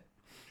that.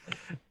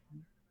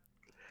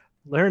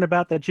 Learn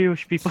about the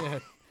Jewish people.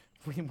 Shit.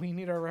 We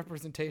need our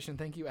representation.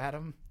 Thank you,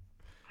 Adam.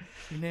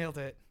 You nailed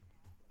it.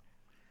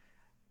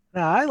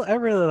 No, I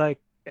really like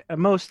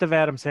most of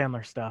Adam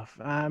Sandler stuff.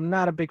 I'm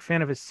not a big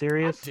fan of his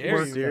serious How dare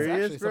work. you.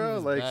 Serious, actually some of bro?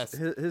 his Like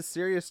best. his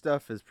serious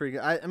stuff is pretty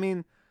good. I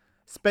mean,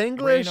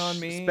 Spanglish. Rain on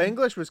Me.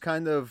 Spanglish was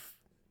kind of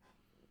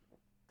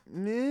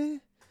meh.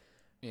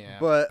 Yeah.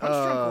 But, Punch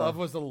Drunk Love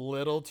was a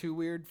little too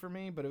weird for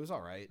me, but it was all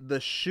right. The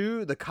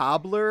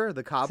Cobbler on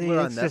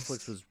it's Netflix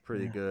just- was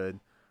pretty yeah. good.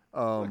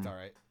 Looked all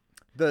right.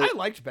 I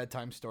liked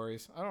Bedtime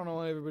Stories. I don't know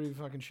why everybody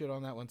fucking shit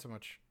on that one so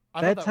much.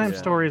 I thought that Bedtime was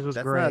fun. Stories was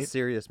That's great. not a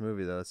serious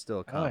movie though. It's still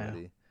a Oh, yeah.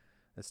 comedy.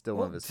 It's still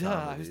Well, one of his duh, I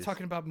comedies. was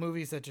talking about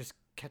movies that just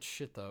catch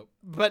shit though,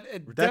 but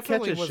it That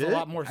definitely catches was shit? a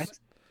lot more. I-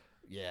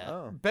 Yeah,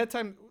 Oh.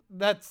 Bedtime.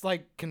 That's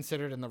like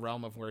considered in the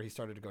realm of where he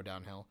started to go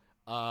downhill.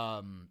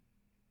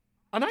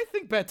 And I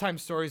think Bedtime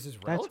Stories is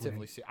relatively.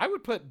 weird. I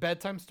would put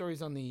Bedtime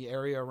Stories on the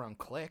area around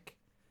Click.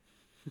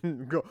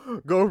 go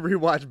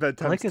rewatch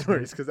Bedtime Click is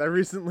Stories good. because I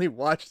recently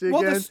watched it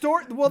Well, again. the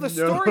story. Well, the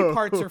story No.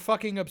 parts are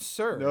fucking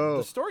absurd. No.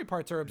 The story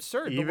parts are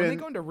absurd. But when they Even-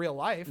 go into real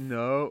life,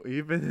 No,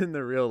 even in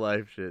the real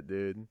life shit,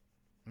 dude.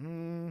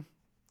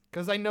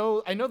 because I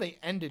know they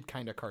ended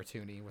kind of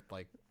cartoony with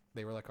like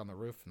they were like on the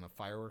roof and the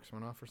fireworks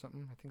went off or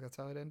something. I think that's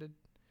how it ended.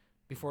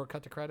 Before it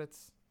cut to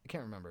credits, I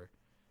can't remember.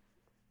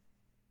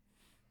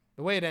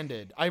 The way it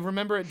ended, I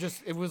remember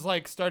it was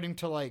like starting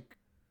to like,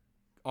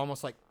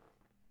 almost like,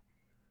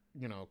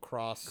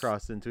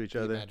 cross into each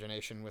the other.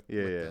 imagination with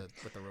Yeah,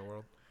 with the real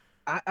world.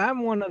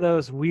 I'm one of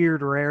those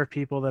weird, rare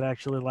people that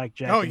actually like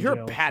Jack. Oh, and you're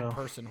Jill, a bad so-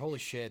 person. Holy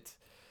shit.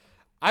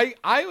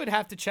 I would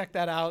have to check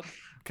that out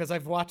because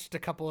I've watched a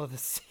couple of the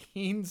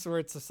scenes where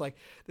it's just like,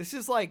 this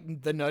is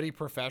like the Nutty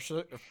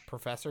Professor,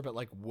 but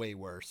like way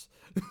worse.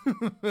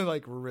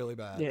 Like really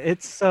bad. Yeah,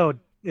 it's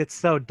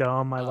so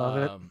dumb. I love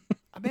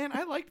it. Man,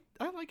 I like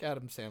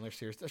Adam Sandler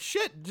series.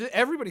 Shit,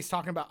 everybody's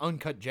talking about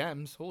Uncut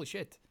Gems. Holy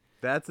shit.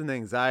 That's an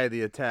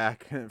anxiety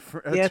attack. For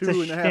a Yeah, it's a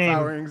 2.5 shame.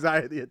 hour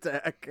anxiety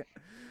attack.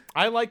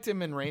 I liked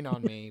him in Rain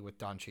on Me with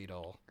Don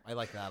Cheadle. I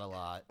like that a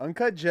lot.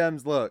 Uncut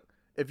Gems, look,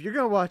 if you're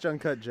going to watch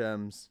Uncut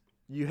Gems,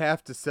 you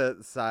have to set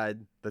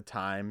aside the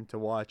time to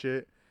watch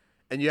it.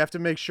 And you have to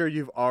make sure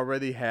you've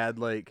already had,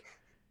 like,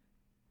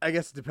 I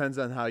guess it depends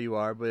on how you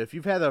are, but if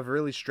you've had a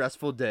really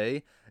stressful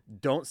day,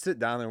 don't sit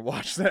down and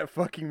watch that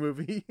fucking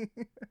movie.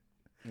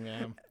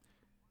 Yeah.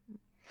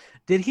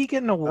 Did he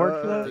get an award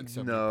for I that? think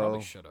so. No. He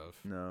probably should have.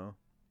 No.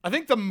 I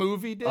think the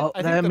movie did. Oh,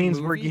 I think that the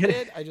means we're movie getting-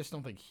 did. I just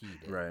don't think he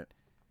did. Right.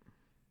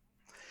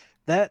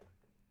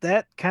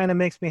 That kind of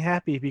makes me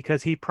happy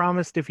because he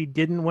promised if he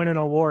didn't win an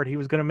award, he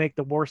was going to make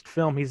the worst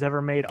film he's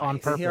ever made on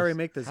Nice. Did purpose. he already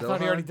make the I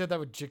thought he already Zohan? did that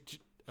with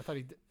I thought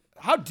he did.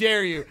 How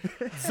dare you?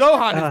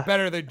 Zohan is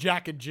better than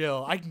Jack and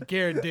Jill. I can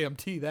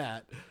guarantee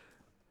that.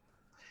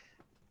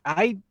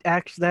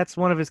 That's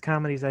one of his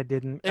comedies I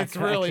didn't. It's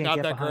I really can't not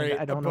get that behind. great.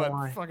 I don't know but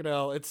why. fucking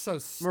hell, it's so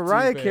stupid.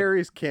 Mariah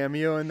Carey's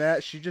cameo in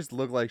that, she just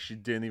looked like she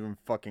didn't even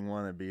fucking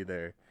want to be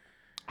there.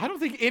 I don't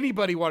think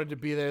anybody wanted to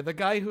be there. The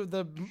guy who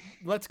the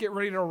Let's Get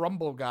Ready to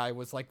Rumble guy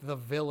was like the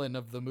villain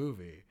of the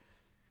movie.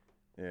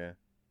 Yeah.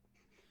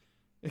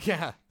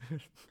 Yeah.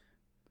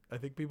 I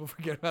think people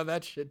forget about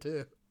that shit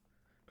too.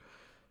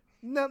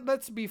 No,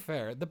 let's be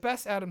fair. The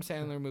best Adam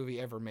Sandler movie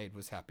ever made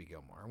was Happy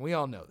Gilmore. And we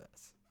all know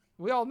this.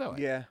 We all know it.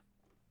 Yeah.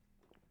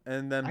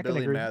 And then I can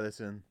Billy agree.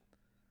 Madison.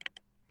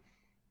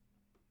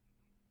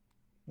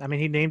 I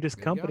mean, he named his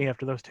There you company go.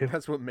 after those two.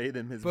 That's what made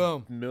him his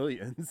Boom.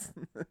 millions.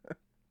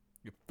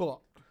 You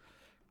fuck.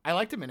 I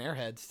liked him in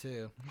Airheads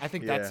too. I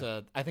think that's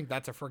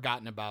a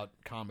forgotten about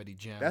comedy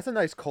gem. That's a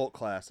nice cult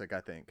classic,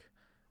 I think.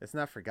 It's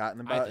not forgotten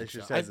about. think It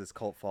just so. has this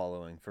cult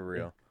following for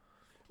real.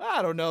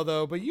 I don't know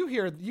though, but you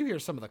hear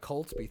some of the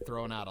cults be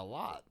thrown out a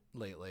lot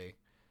lately.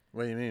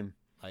 What do you mean?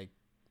 Like,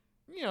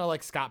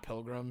 like Scott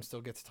Pilgrim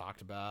still gets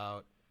talked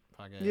about.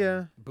 Fucking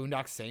Yeah.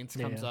 Boondock Saints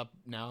comes Yeah. up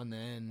now and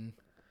then.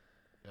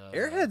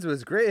 Airheads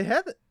was great. It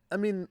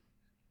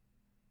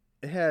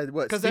had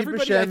what? Because Steve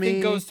everybody I think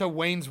Buscemi. goes to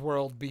Wayne's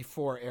World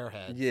before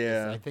Airheads. is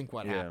Yeah, I think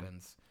what yeah.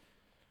 happens.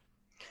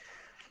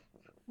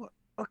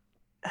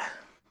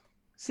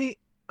 See,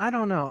 I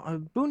don't know.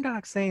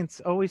 Boondock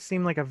Saints always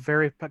seem like a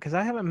very because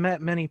I haven't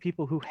met many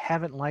people who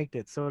haven't liked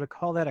it. So to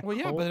call that a Well,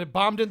 yeah, cult, but it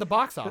bombed in the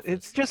box office.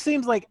 it just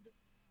seems like.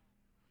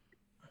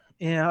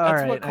 Yeah, all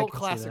That's right. what I cult can see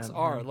classics that.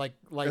 are. Like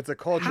It's a Evil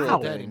cultural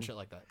Dead thing. and shit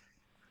like that.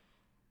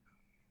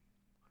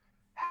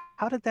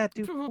 How did that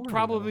do? poorly,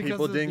 Probably though? because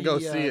People of didn't go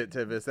the, see it,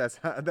 Tivis.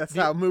 That's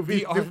how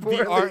movies do the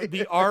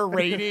poorly. R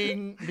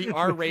rating,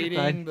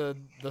 Right.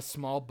 the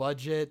small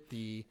budget,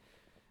 you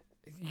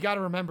got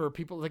to remember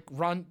people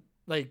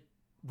like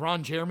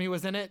Ron Jeremy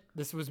was in it.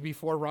 This was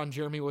before Ron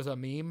Jeremy was a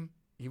meme.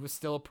 He was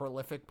still a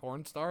prolific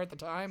porn star at the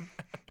time.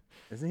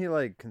 Isn't he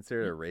like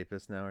considered a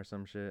rapist now or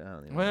some shit? I don't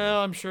even know. Well,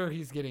 I'm sure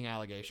he's getting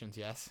allegations.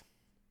 Yes.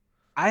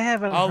 I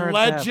haven't heard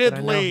that, but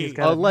I know he's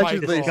got a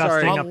Allegedly,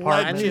 disgusting sorry.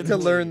 apartment. I need to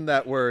learn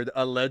that word.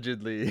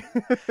 Allegedly.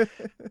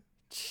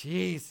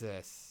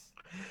 Jesus.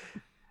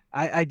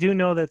 I do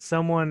know that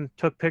someone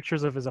took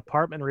pictures of his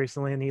apartment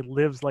recently, and he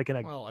lives like in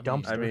a Well,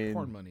 dumpster. I mean-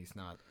 porn money's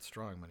not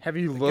strong money. Have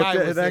you The looked guy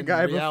at was that in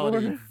guy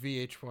reality before?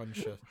 VH1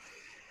 show.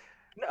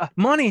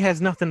 Money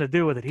has nothing to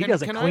do with it. He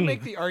doesn't Can clean. I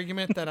make the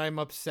argument that I'm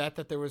upset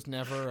that there was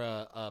never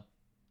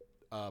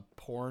a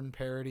porn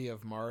parody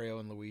of Mario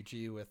and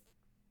Luigi with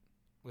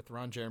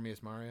Ron Jeremy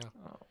as Mario?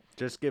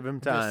 Just give him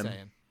I'm just time.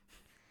 saying.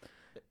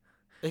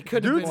 It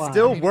could Dude have been,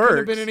 still I mean, it couldn't have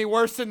works. been any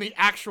worse than the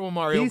actual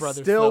Mario He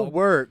Brothers still film.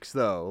 works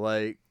though.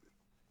 Like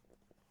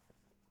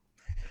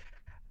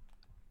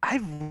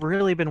I've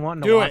really been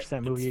wanting to Do watch it.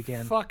 that movie It's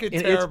again. fucking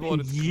It's terrible. been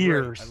and it's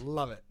years. Great. I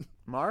love it.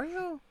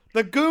 Mario.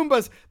 The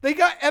Goombas, they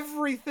got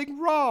everything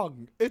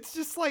wrong. It's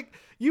just like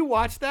you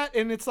watch that,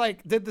 and it's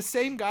like, did the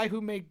same guy who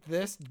made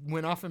this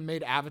went off and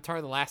made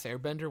Avatar: The Last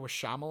Airbender with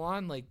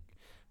Shyamalan? Like,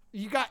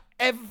 you got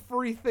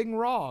everything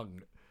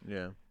wrong.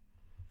 Yeah.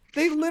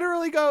 They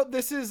literally go,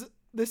 "This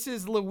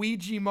is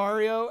Luigi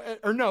Mario,"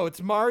 or no,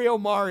 it's Mario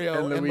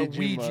And and Luigi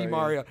Luigi Mario.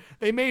 Mario.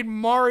 They made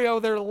Mario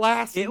their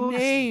last It was-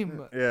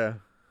 name. Yeah.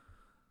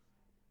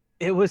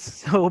 It was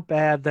so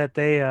bad that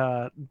they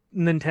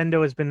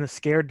Nintendo has been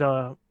scared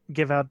to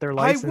give out their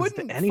license wouldn't.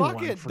 to Fuck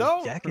anyone it, for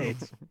don't.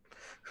 decades.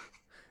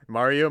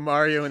 Mario,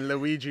 and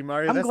Luigi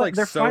Mario. I'm That's glad like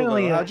they're Solo.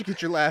 finally, How'd you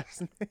get your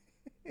last name?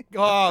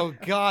 Oh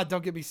God,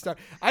 don't get me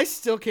started. I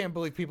still can't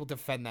believe people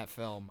defend that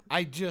film.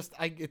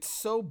 It's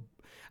so.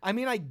 I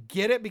mean, I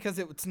get it because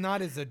it's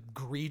not as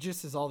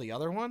egregious as all the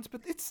other ones, but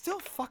it still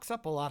fucks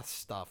up a lot of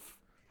stuff.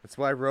 That's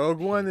why Rogue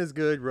One is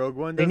good. Rogue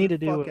One They doesn't need to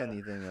do fuck a-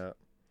 anything up.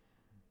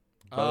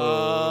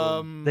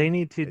 They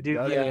need to It do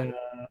does.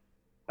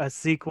 a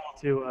sequel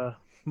to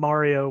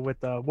Mario with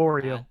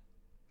Wario.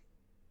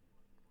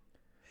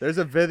 There's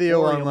a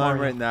video Wario online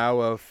Mario. right now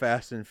of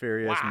Fast and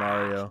Furious Wow.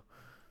 Mario.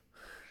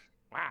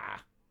 Wow.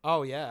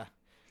 Oh yeah,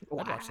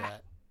 I'd watch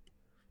that.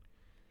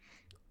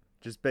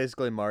 Just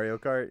basically Mario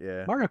Kart.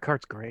 Yeah. Mario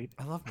Kart's great.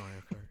 I love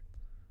Mario Kart.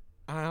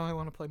 I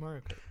want to play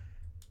Mario Kart.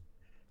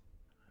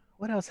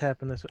 What else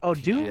happened this? Oh,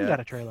 Dune Yeah. got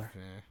a trailer.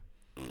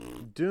 Yeah.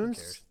 Dune's.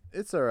 cares?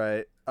 It's all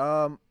right.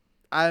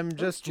 I'm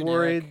just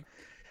generic. worried.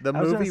 The I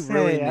was gonna movie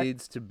really say,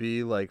 needs to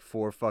be like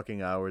 4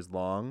 fucking hours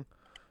long,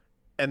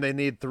 and they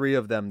need 3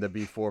 of them to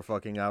be 4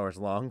 fucking hours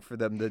long for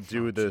them to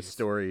do the jeez.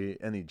 story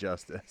any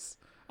justice.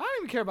 I don't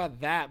even care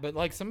about that, but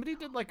like somebody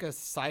did like a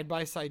side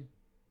by side,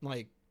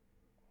 like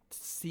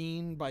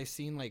scene by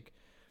scene, like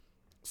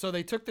so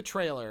they took the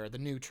trailer, the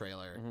new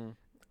trailer,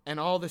 and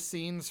all the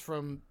scenes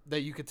from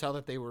that you could tell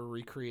that they were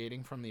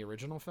recreating from the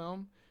original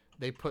film.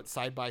 They put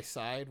side by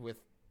side with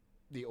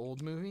the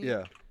old movie.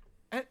 Yeah.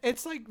 And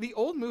it's like the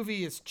old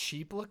movie is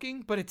cheap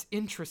looking, but it's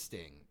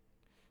interesting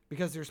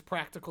because there's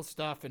practical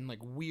stuff and like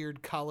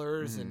weird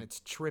colors and it's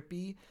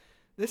trippy.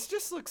 This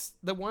just looks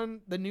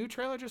the new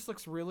trailer just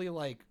looks really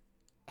like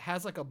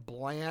has like a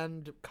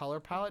bland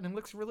color palette and it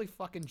looks really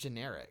fucking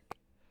generic.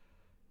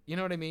 You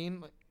know what I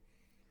mean? Like,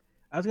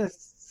 I was gonna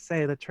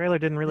say the trailer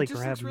didn't really it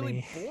just grab looks really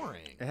me.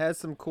 boring. It has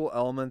some cool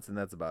elements, and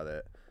that's about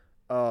it.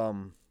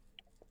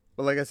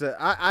 But like I said,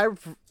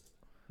 I've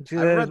See,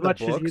 read as the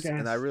much as you books, guys,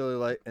 and I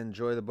really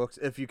enjoy the books.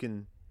 If you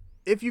can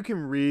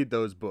read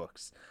those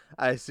books,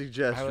 I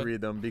suggest I would-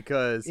 read them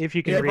because If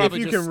you can You read. probably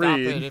if you just can stop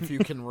read, it if you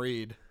can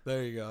read.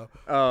 There you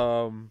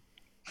go.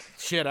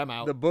 Shit, I'm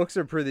out. the books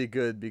are pretty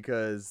good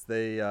because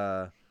they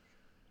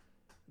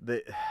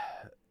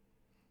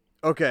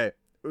okay.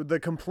 The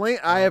complaint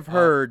I have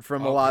heard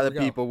from a lot here of we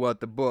go. people about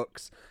the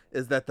books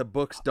is that the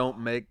books don't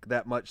make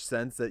that much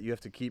sense, that you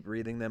have to keep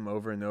reading them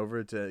over and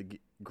over to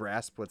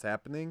grasp what's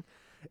happening.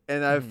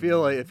 And I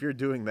feel like if you're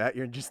doing that,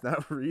 you're just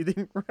not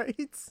reading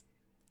right.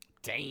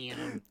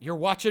 Damn, you're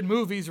watching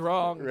movies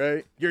wrong.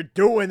 Right? You're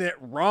doing it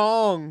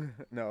wrong.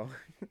 No.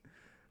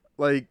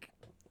 Like,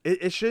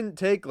 it shouldn't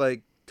take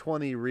like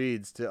 20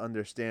 reads to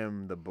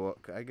understand the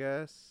book, I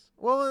guess.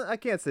 Well, I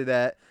can't say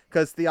that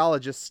because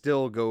theologists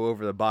still go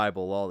over the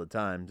Bible all the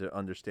time to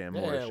understand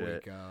more There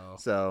shit. we go.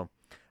 So,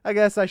 I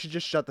guess I should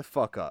just shut the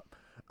fuck up.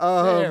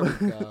 There we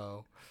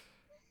go.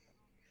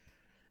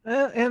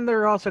 And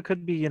there also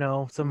could be,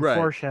 some Right.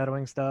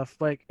 foreshadowing stuff.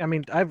 Like, I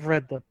mean, I've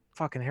read the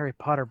fucking Harry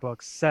Potter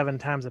books 7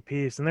 times a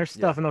piece, and there's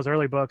stuff in those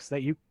early books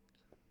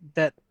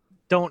that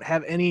don't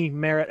have any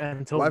merit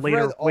until Well, I've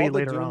later, read all way the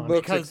later Dune on.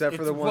 books except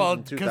for the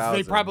ones in because 2000.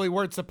 they probably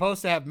weren't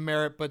supposed to have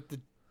merit, but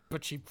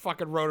she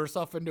fucking wrote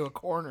herself into a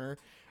corner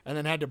and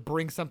then had to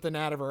bring something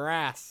out of her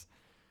ass.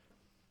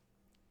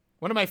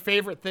 One of my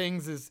favorite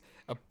things is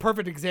a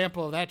perfect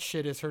example of that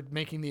shit is her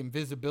making the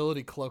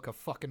invisibility cloak a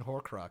fucking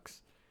Horcrux.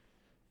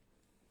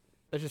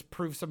 That just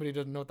proves somebody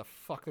doesn't know what the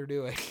fuck they're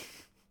doing.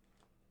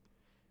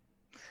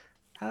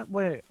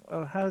 Wait,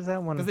 how does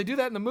that one? Because they do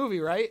that in the movie,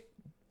 right?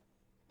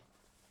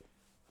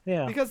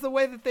 Yeah. Because the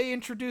way that they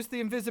introduce the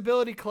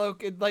invisibility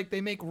cloak,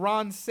 they make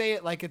Ron say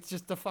it like it's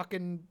just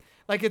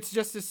like it's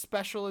just as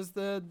special as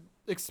the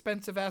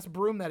expensive ass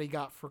broom that he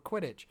got for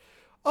Quidditch.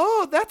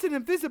 Oh, that's an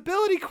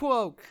invisibility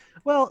cloak.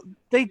 Well,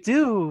 they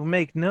do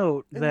make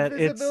note that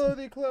it's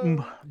Invisibility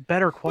cloak.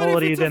 better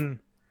quality than.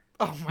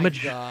 Oh my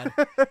god,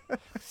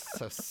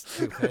 so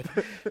stupid.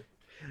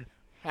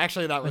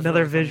 Actually, that was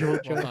Another really visual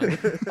funny.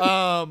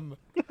 Well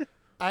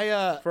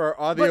done. For our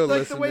audio but,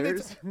 like, the way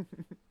listeners.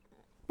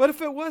 But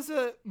if it was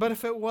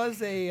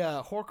a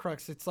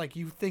Horcrux, it's like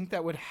you think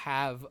that would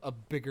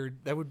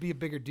be a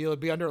bigger deal. It'd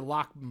be under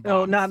lock and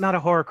No, bonds. not a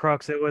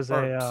Horcrux. It was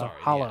Or, a sorry,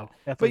 Hollow.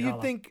 yeah. Deathly But you'd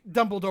Hollow. think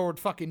Dumbledore would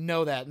fucking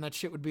know that, and that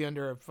shit would be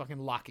under a fucking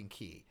lock and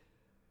key.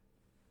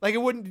 Like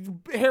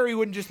Harry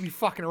wouldn't just be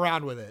fucking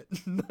around with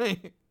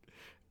it.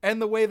 And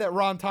the way that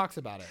Ron talks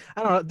about it.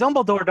 I don't know.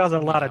 Dumbledore does a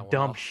lot Yeah, of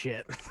dumb well.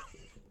 shit.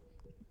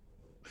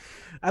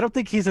 I don't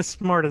think he's as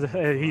smart as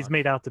he's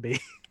made out to be.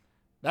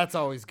 That's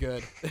always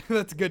good.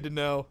 That's good to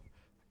know.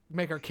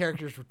 Make our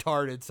characters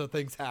retarded so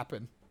things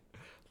happen.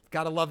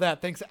 Gotta love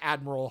that. Thanks,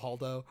 Admiral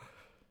Haldo.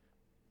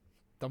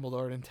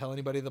 Dumbledore didn't tell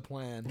anybody the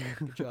plan.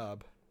 Good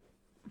job.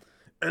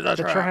 It's a The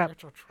trap. trap.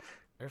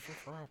 It's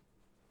a trap.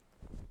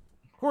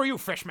 Who are you,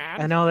 Fishman?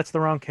 I know that's the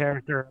wrong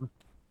character. I'm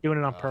doing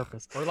it on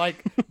purpose. Or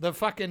like the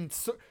fucking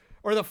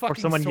fucking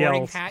someone sorting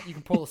yells. hat. You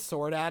can pull a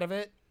sword out of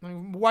it. I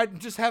mean, why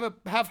just have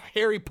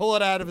Harry pull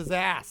it out of his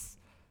ass?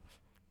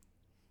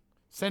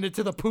 Send it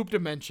to the poop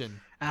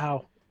dimension.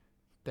 Ow.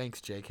 Thanks,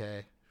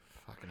 JK.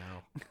 Fucking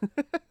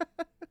hell.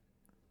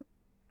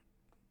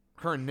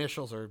 Her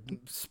initials are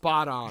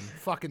spot on.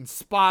 Fucking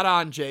spot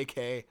on,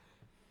 JK.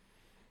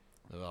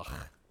 Ugh.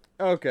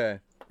 Okay.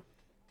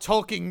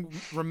 Tolkien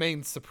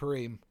remains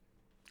supreme.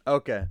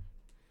 Okay.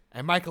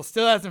 And Michael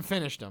still hasn't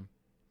finished them.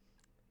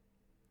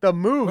 The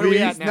What are we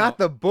at movies, now? not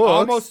the books.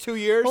 Almost 2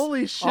 years.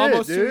 Holy shit,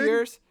 Almost dude. 2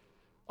 years.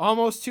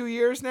 Almost 2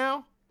 years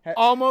now. Ha-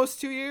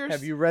 Almost 2 years.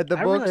 Have you read the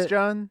I books, really-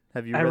 John?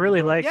 Have you? I read the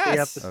really books? like the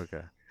Yes. episode.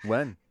 Okay.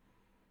 When?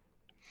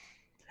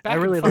 Back I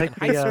in really fucking like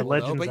high the school, though,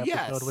 Legends but episode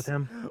yes. with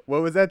him.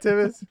 What was that,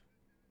 Tibbs?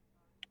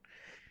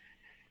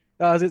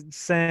 I was just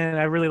saying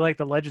I really like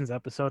the Legends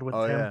episode with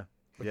Oh him. yeah.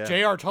 Yeah.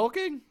 J.R.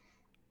 Tolkien?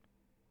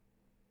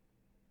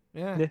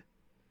 Yeah. Yeah.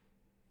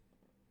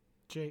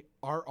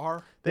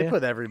 J.R.R. They Yeah.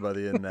 put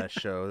everybody in that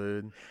show,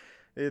 dude.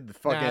 They did the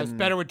fucking Nah, it was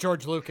better with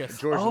George Lucas.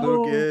 George Oh.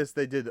 Lucas.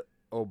 They did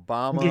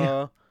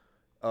Obama.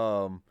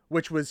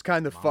 Which was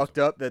kind of Obama's fucked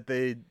up that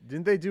they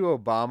didn't they do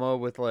Obama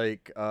with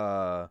like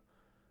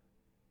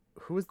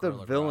who was the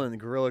Gorilla villain?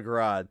 Gorilla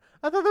Grodd.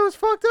 I thought that was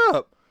fucked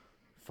up.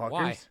 Fuckers.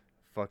 Why?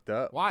 Fucked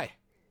up. Why?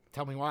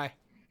 Tell me why.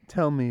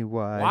 Tell me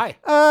why. Why?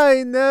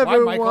 I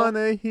never Michael?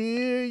 wanna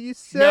hear you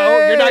say. No,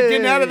 you're not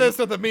getting out of this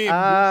with a meme.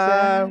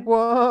 I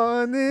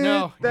want it.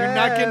 No, you're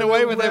not getting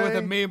away with it with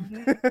a way.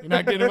 meme. You're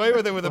not getting away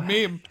with it with a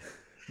meme.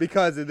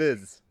 Because it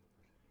is.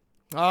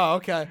 Oh,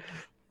 okay.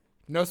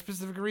 No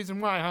specific reason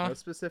why, huh? No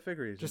specific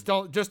reason. Just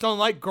don't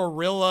like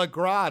Gorilla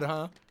Grodd,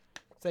 huh?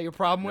 Is that your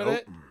problem with Nope.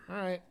 it? All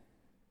right.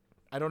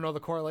 I don't know the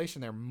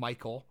correlation there,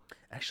 Michael.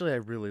 Actually, I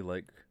really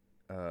like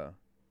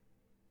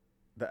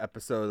the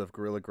episode of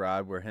Gorilla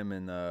Grodd where him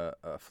and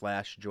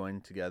Flash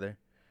join together.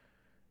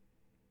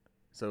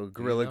 So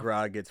Gorilla know?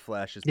 Grodd gets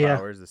Flash's Yeah.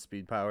 powers, the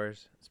speed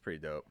powers. It's pretty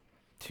dope.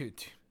 Do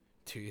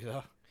you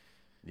though?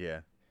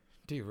 Yeah.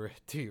 Do you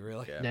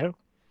really? Yeah. No.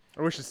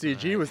 I wish the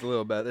CG was a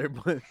little better,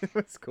 but it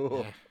was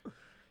cool. Yeah.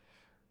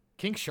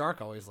 King Shark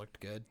always looked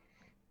good.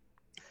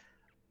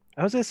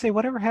 I was gonna say,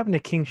 whatever happened to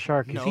King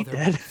Shark? Is he their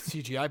dead?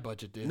 CGI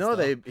budget did. No,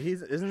 stuff.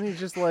 isn't he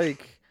just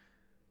like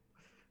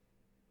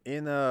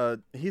in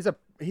he's a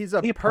He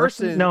a person?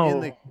 person No. in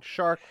the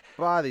shark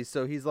body,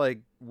 so he's like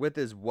with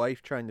his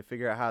wife trying to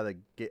figure out how to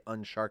get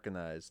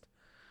unsharkanized.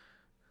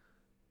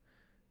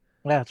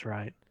 That's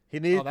right. He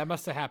needs Oh, that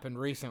must have happened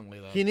recently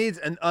though. he needs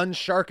an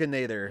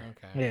unsharkinator.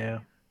 Okay. Yeah.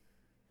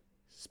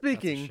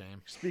 Speaking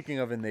shame.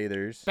 of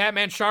innators,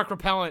 Batman shark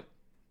repellent.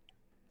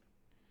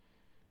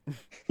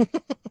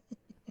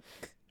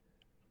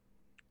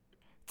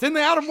 It's in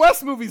the Adam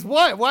West movies.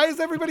 What? Why is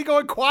everybody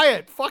going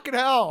quiet? Fucking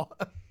hell.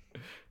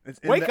 it's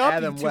in Wake the up, you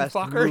Adam two West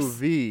fuckers.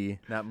 movie,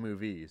 not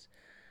movies.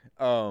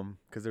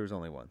 Because there was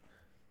only one.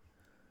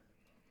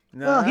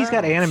 Well, he's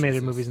got Nah, animated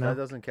Jesus, movies now. That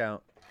doesn't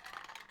count.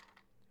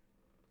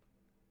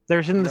 They're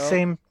in the No.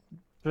 same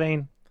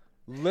vein.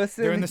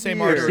 Listen, They're in the same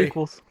here, artery.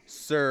 Sequels.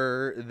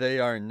 sir. They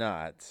are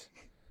not.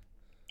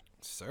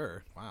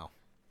 Sir. Wow.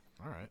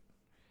 All right.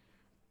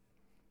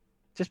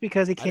 Just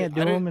because he can't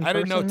do them in I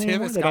didn't know person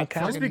anymore, Tivis they got don't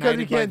count. Just fucking because he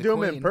knighted by can't the do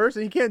them in Queen.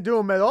 person, he can't do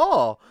them at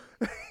all.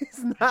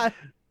 He's not.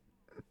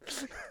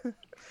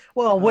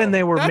 Well, when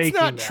they were That's making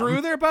not them.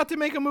 true. They're about to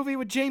make a movie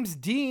with James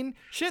Dean.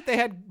 Shit,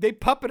 they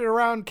puppeted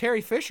around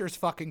Carrie Fisher's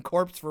fucking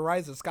corpse for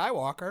Rise of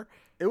Skywalker.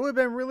 It would have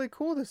been really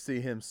cool to see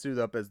him suit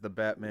up as the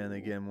Batman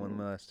again one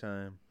last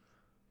time.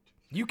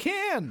 You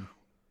can.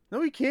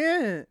 No, he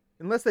can't.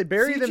 Unless they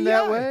buried him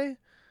that CGI. way.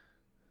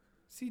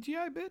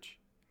 CGI, bitch.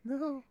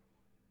 No.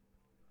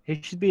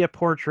 He should be a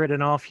portrait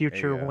in all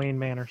future Yeah. Wayne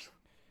Manors.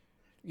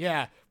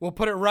 Yeah, we'll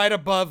put it right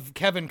above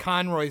Kevin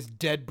Conroy's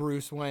dead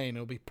Bruce Wayne.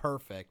 It'll be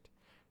perfect.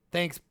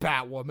 Thanks,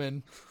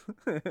 Batwoman.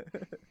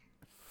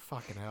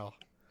 Fucking hell.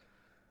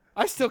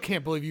 I still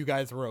can't believe you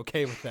guys were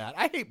okay with that.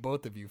 I hate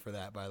both of you for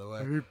that, by the way.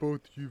 hate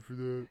both of you for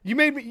that. You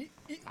made me.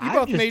 You I'm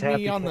both just made me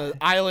happy on for the it.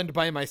 island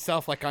by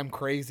myself like I'm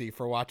crazy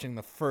for watching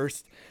the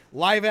first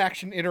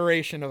live-action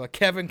iteration of a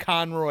Kevin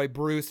Conroy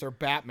Bruce or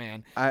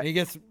Batman. And he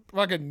gets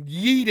fucking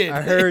yeeted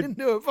I heard-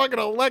 into a fucking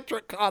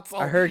electric console.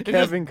 I heard and just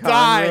Kevin Conroy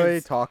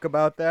dies. talk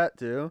about that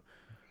too.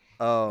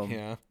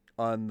 Yeah.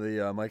 On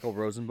the Michael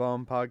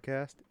Rosenbaum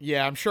podcast.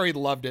 Yeah, I'm sure he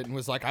loved it and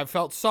was like, I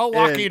felt so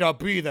lucky to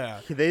be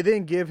there. They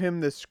didn't give him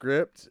the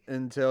script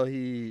until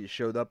he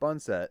showed up on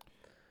set.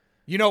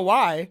 You know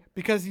why?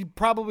 Because he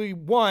probably,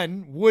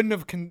 one, wouldn't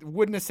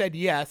have said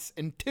yes,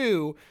 and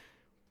two,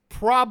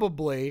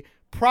 probably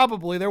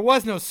there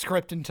was no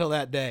script until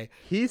that day.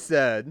 He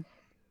said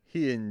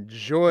he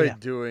enjoyed Yeah.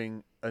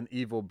 doing an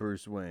evil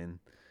Bruce Wayne.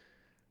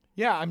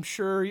 Yeah, I'm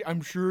sure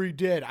he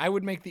did. I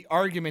would make the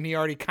argument he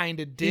already kind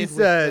of did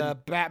said-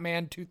 with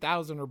Batman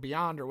 2000 or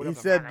Beyond or whatever. He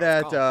the said fuck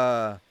it was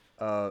that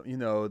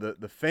called.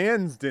 the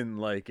fans didn't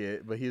like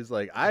it, but he was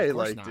like, I Of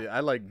course liked not. it. I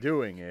like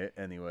doing it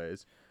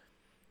anyways.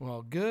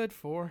 Well, good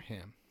for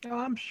him. Oh,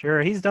 I'm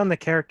sure he's done the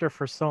character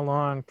for so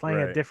long, playing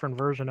Right. a different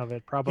version of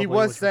it. Probably He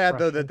was sad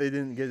though refreshing. that they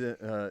didn't get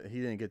it. He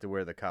didn't get to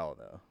wear the cowl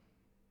though.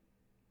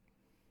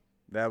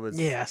 That was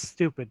Yeah,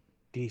 stupid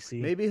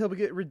DC. Maybe he'll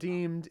get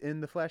redeemed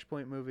in the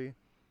Flashpoint movie.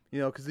 You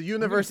know, because the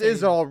universe say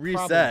is all probably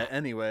reset not.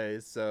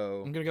 anyways.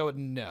 So I'm gonna go with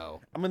no.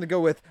 I'm gonna go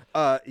with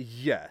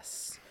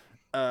yes.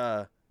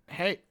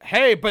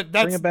 Hey, but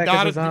that's it back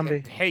not as a zombie.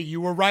 Hey, you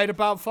were right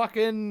about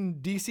fucking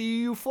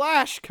DCU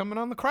Flash coming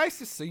on the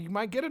Crisis, so you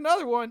might get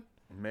another one.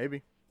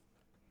 Maybe.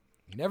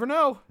 You never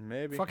know.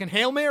 Maybe. Fucking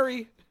Hail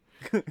Mary.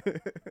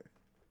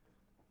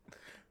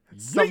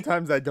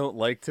 Sometimes I don't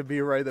like to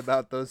be right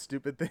about those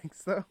stupid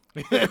things though.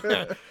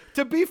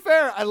 To be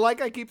fair,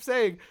 I keep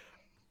saying,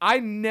 I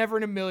never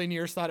in a million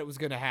years thought it was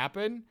going to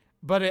happen,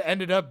 but it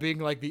ended up being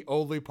like the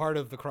only part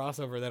of the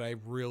crossover that I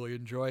really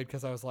enjoyed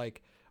because I was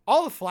like,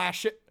 all the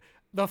Flash shit,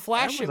 the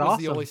Flash was shit was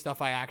the awesome. only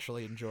stuff I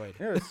actually enjoyed.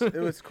 it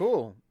was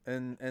cool.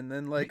 And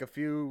then like a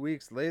few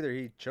weeks later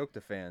he choked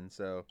a fan,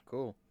 so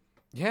cool.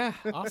 Yeah,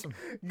 awesome.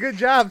 Good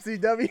job,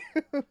 CW.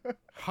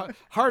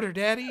 Harder,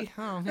 Daddy.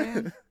 Oh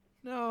man,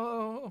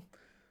 no.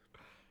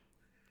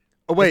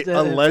 Oh wait, What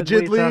are you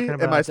allegedly? talking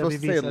Am I about? supposed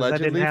WB to say says that didn't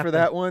allegedly for happen.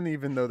 that one,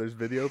 even though there's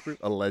video proof?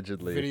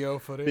 Allegedly. Video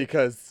footage.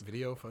 Because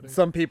Video footage.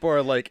 some people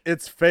are like,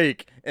 it's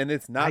fake, and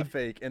it's not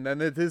fake, and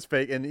then it is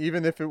fake, and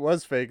even if it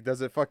was fake,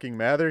 does it fucking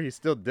matter? He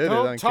still did it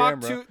on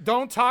camera.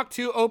 Don't talk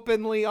too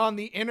openly on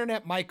the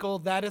internet, Michael.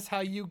 That is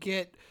how you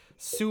get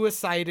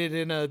suicided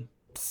in a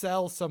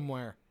cell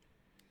somewhere.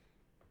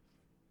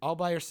 All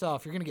by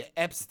yourself. You're gonna get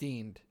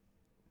Epsteined.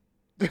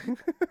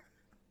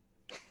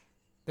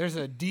 There's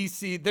a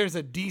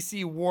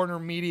DC Warner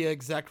Media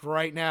exec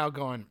right now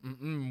going,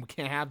 we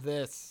can't have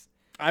this.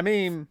 I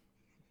mean,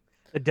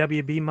 The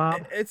WB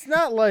mob. it's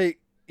not like,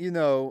 you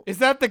know, Is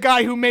that the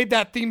guy who made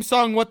that theme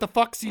song, What the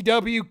Fuck,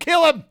 CW?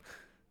 Kill him!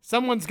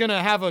 Someone's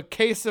gonna have a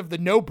case of the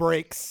no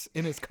brakes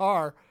in his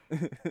car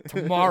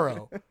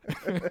tomorrow.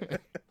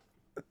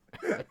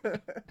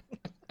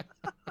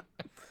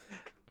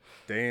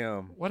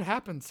 damn. What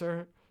happened,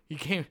 sir? He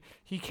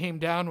came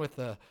down with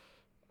a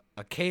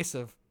case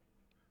of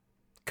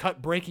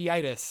cut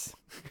brachiitis.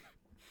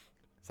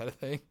 Is that a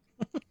thing?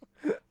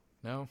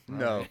 No?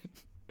 No. All right.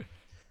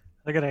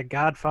 Look at that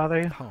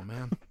Godfather. Oh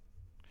man.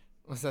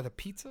 Was that a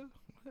pizza?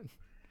 What?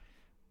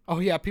 Oh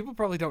yeah, people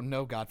probably don't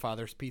know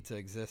Godfather's Pizza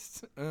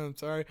exists. I'm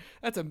sorry.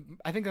 I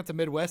think that's a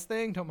Midwest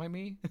thing, don't mind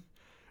me.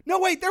 No,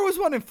 wait, there was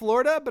one in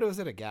Florida, but it was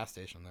at a gas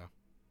station though.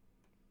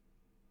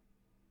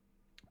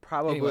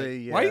 Probably, Anyway,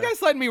 yeah. why are you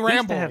guys letting me We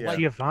used to ramble? have Like,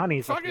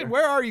 Giovanni's. up fucking, here.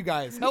 where are you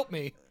guys? Help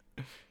me.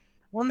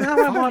 Well, now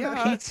I want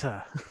yeah.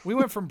 pizza. We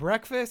went from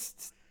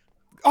breakfast.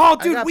 Oh,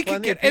 I dude, got we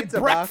could plenty of get a pizza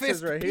boxes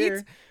breakfast right pizza.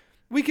 here.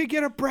 We could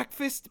get a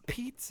breakfast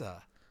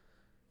pizza.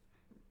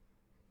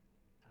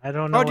 I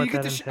don't know Oh, do what you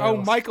get that to? entails.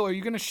 Oh, Michael, are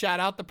you gonna shout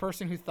out the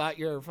person who thought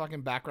your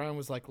fucking background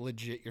was like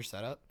legit your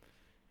setup?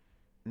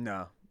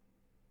 No.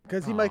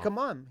 Because he might Aw. come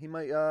on. He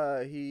might,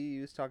 he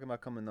was talking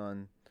about coming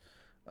on.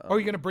 Or are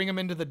you gonna bring him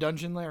into the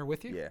dungeon lair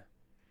with you? Yeah.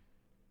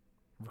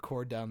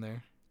 Record down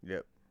there.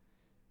 Yep.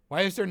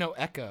 Why is there no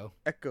echo?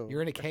 Echo.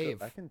 You're in a Echo.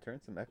 cave. I can turn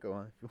some echo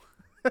on if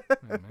you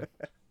Oh, man.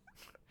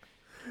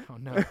 Oh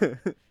no!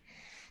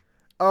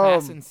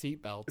 want. Fasten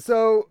seatbelts.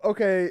 So,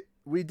 okay,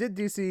 we did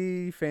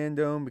DC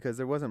fandom because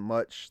there wasn't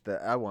much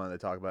that I wanted to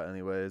talk about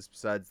anyways,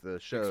 besides the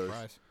Big shows.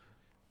 surprise.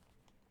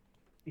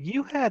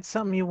 You had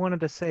something you wanted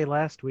to say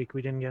last week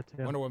we didn't get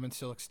to. Wonder Woman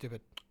still looks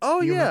stupid.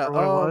 Oh You yeah,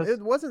 remember what it was?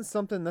 it wasn't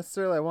something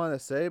necessarily I wanted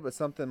to say, but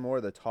something more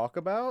to talk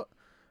about.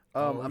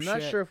 Oh, I'm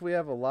not shit. sure if we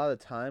have a lot of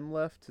time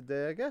left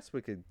today. I guess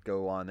we could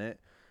go on it.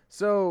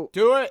 So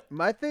Do it.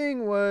 my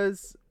thing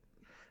was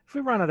If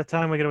we run out of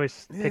time, we could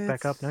always pick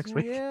back up it's- next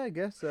week. Yeah, I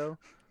guess so.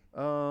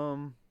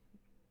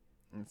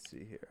 Let's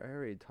see here. I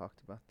already talked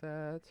about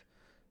that.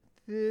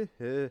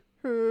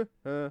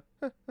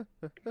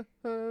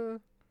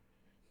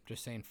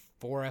 Just saying,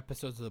 4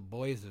 episodes of The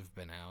Boys have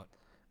been out.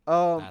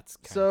 That's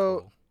kind So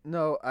of cool.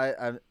 no,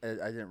 I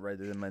didn't write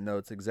it in my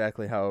notes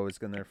exactly how I was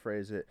gonna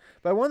phrase it,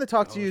 but I wanted to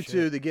talk to Oh, you shit.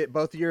 two to get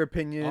both of your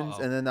opinions,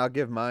 Uh-oh. and then I'll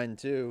give mine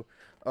too.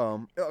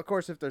 Of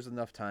course, if there's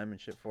enough time and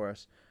shit for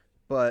us,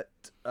 but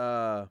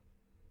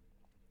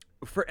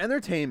for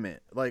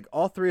entertainment, like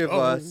all three of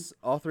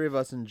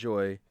us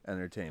enjoy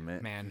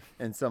entertainment Man,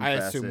 in some I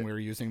facet. assume we're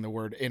using the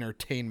word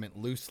entertainment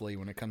loosely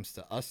when it comes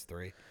to us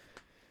three.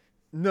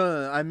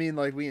 No, I mean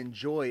like we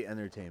enjoy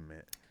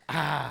entertainment.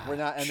 Ah, We're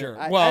not. sure.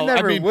 I Well,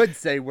 never I mean, would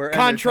say we're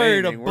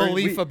contrary to entertaining. We're-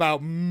 belief we,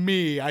 about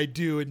me, I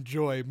do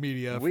enjoy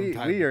media. we,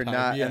 from time we to are time,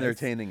 not yes.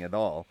 entertaining at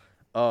all.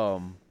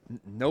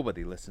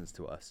 Nobody listens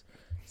to us.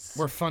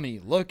 We're funny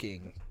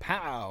looking.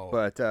 Pow.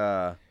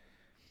 But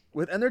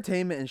with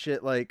entertainment and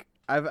shit, like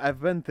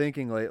I've been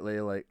thinking lately,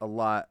 like a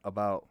lot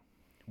about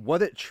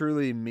what it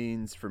truly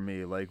means for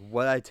me, like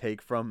what I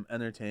take from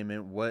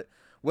entertainment, what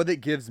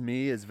it gives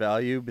me as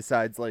value,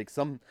 besides like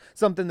something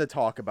to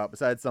talk about,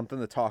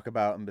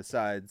 and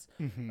besides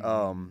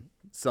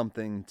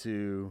something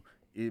to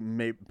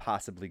may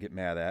possibly get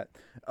mad at,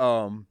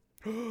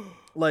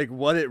 like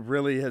what it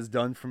really has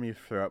done for me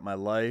throughout my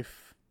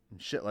life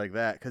and shit like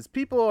that. Because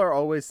people are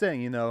always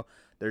saying,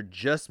 they're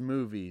just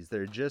movies,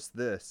 they're just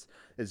this,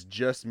 it's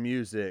just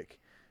music.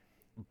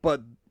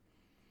 But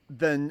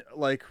then,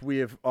 like we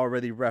have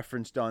already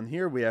referenced on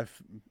here, we have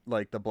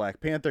like the Black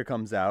Panther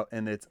comes out,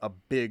 and it's a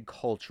big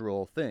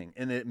cultural thing,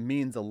 and it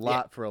means a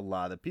lot for a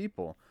lot of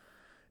people.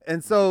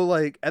 And so,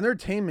 like,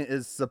 entertainment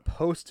is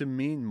supposed to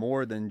mean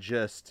more than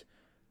just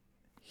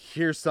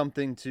here's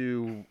something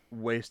to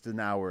waste an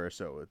hour or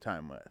so of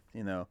time with,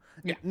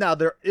 Yeah. Now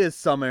there is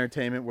some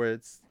entertainment where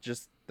it's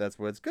just that's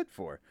what it's good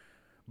for,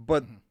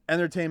 but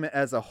entertainment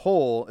as a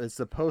whole is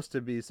supposed to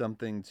be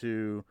something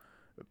to,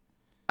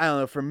 I don't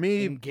know, for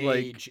me,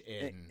 Engage like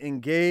in.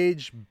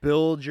 engage,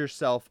 build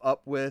yourself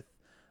up with.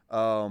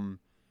 A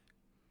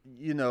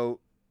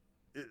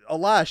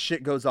lot of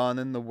shit goes on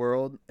in the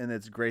world, and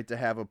it's great to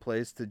have a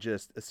place to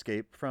just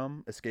escape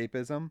from,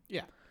 escapism.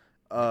 Yeah.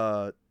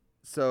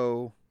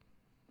 So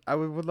I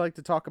would like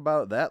to talk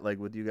about that, like,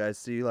 with you guys,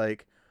 see,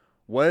 like,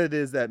 what it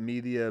is that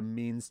media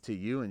means to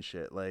you and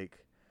shit,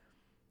 like,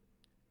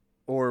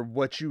 or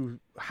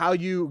how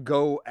you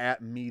go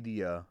at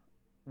media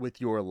with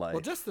your life.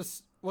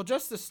 Well,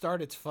 just to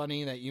start, it's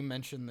funny that you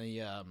mentioned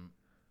the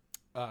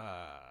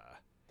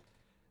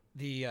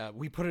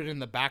we put it in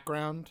the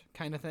background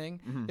kind of thing.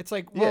 Mhm. It's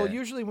like, well, Yeah.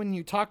 usually when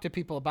you talk to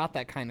people about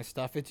that kind of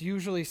stuff, it's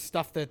usually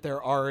stuff that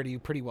they're already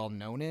pretty well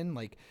known in.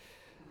 Like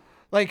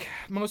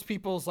most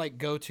people's like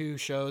go-to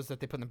shows that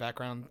they put in the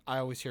background, I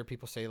always hear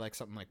people say like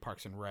something like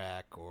Parks and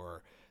Rec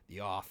or The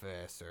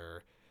Office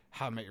or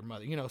How I Met Your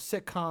Mother,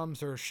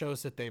 sitcoms or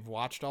shows that they've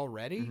watched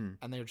already,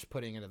 and they're just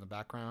putting it in the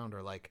background,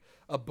 or like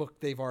a book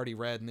they've already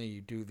read and they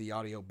do the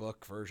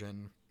audiobook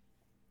version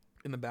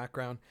in the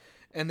background,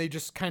 and they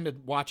just kind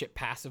of watch it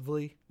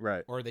passively,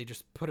 Right. or they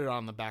just put it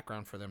on the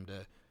background for them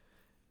to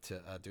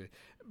do it.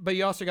 But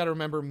you also got to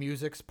remember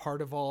music's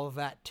part of all of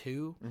that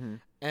too.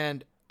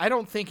 And I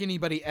don't think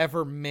anybody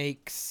ever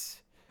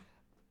makes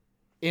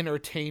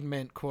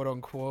entertainment, quote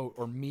unquote,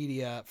 or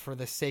media for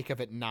the sake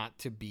of it not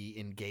to be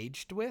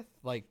engaged with,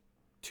 like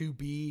to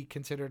be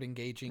considered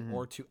engaging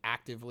or to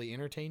actively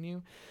entertain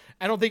you.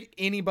 I don't think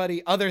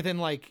anybody other than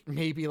like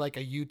maybe like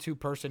a YouTube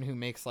person who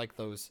makes like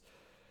those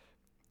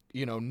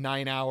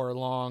 9-hour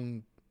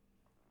long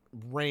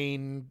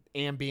rain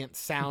ambient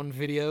sound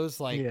videos,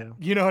 like, Yeah.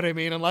 you know what I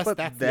mean? Unless But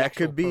that's the that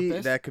actual could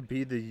purpose.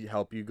 be to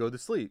help you go to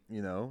sleep. A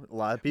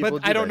lot of people.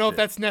 But I don't know if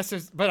that's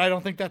that's but I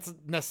don't think that's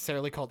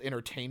necessarily called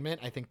entertainment.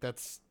 I think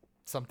that's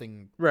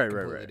something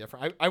completely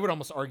different. I would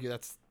almost argue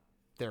that's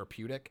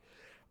therapeutic.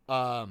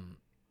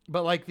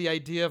 But like the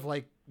idea of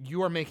like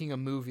you are making a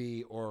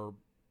movie or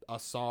a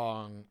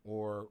song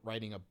or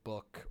writing a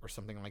book or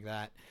something like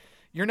that,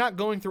 you're not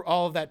going through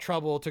all of that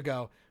trouble to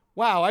go,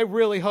 wow, I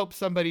really hope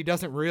somebody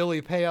doesn't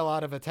really pay a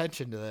lot of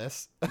attention to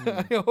this.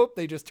 I hope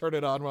they just turn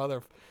it on while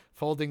they're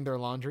folding their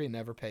laundry and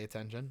never pay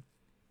attention.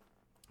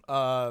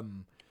 So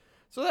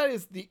that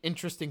is the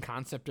interesting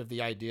concept of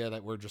the idea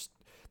that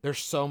there's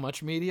so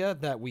much media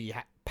that we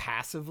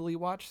passively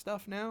watch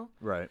stuff now.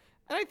 Right.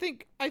 And I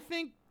think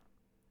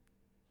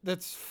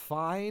that's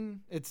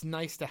fine. It's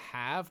nice to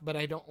have, but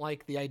I don't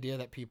like the idea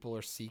that people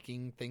are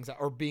seeking things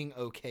or being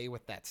okay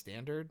with that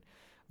standard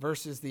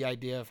versus the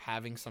idea of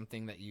having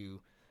something that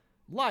you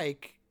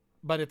like,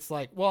 but it's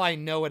like, well, I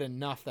know it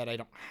enough that I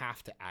don't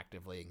have to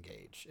actively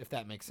engage, if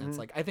that makes sense.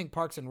 Like, I think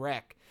Parks and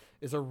Rec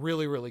is a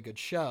really, really good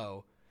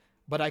show,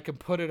 but I can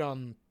put it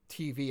on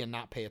TV and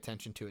not pay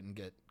attention to it and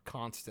get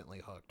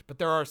constantly hooked. But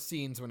there are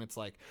scenes when it's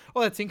like,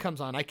 oh, that scene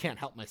comes on, I can't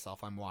help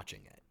myself, I'm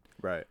watching it.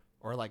 Right.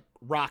 Or like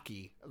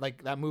Rocky,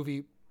 like that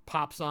movie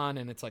pops on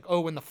and it's like,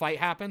 oh, when the fight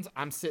happens,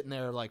 I'm sitting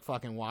there like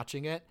fucking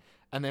watching it.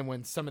 And then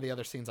when some of the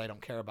other scenes I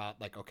don't care about,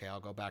 like, okay, I'll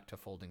go back to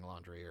folding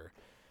laundry or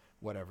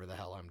whatever the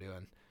hell I'm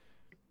doing.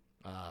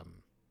 I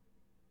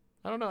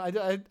don't know.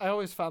 I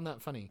always found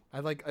that funny. I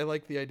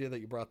like the idea that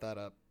you brought that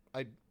up.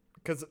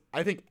 Because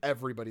I think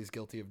everybody's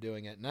guilty of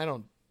doing it, and I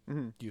don't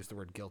use the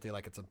word guilty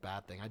like it's a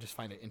bad thing. I just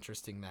find it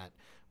interesting that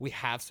we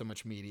have so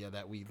much media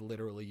that we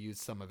literally use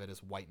some of it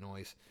as white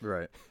noise.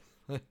 Right.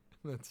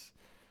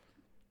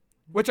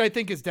 Which I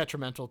think is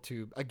detrimental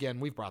to, again,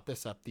 we've brought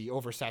this up, the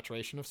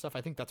oversaturation of stuff.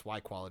 I think that's why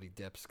quality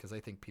dips, because I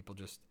think people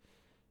just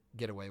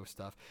get away with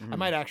stuff. I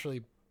might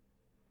actually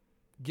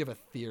give a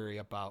theory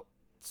about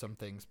some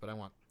things, but I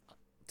want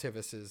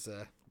Tivis's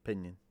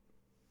opinion,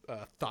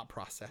 thought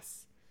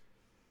process.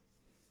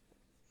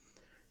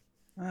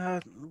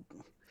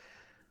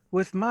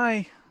 With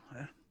my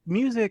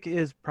music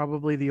is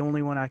probably the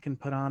only one I can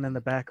put on in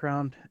the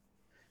background,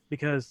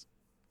 because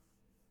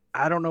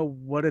I don't know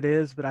what it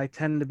is, but I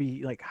tend to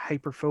be like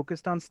hyper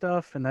focused on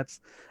stuff, and that's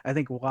I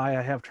think why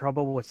I have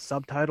trouble with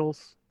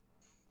subtitles,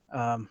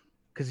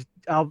 because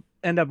I'll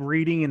end up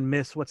reading and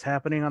miss what's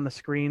happening on the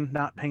screen,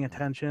 not paying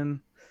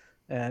attention,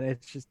 and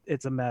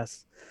it's a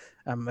mess.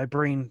 My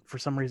brain for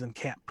some reason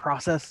can't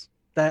process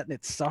that, and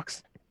it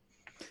sucks.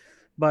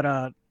 But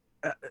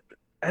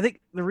I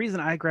think the reason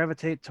I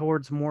gravitate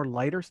towards more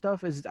lighter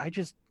stuff is I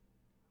just,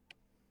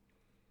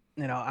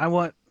 I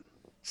want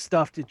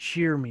stuff to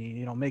cheer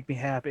me, make me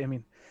happy. I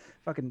mean,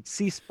 fucking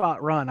See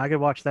Spot Run, I could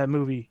watch that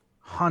movie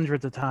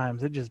hundreds of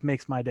times. It just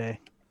makes my day.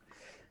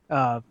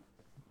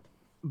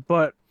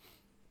 But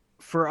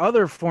for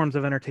other forms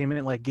of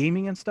entertainment, like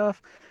gaming and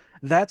stuff,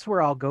 that's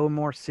where I'll go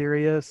more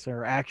serious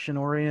or action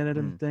oriented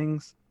and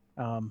things.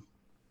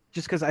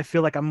 Just because I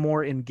feel like I'm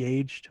more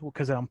engaged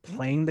because I'm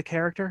playing the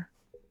character.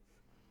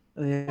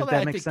 Well, that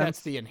I makes think sense.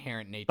 that's the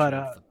inherent nature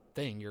of the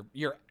thing.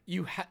 Yeah,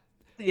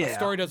 a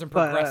story doesn't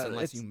progress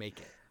unless you make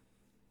it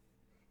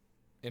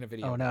in a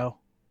video. Oh game. no.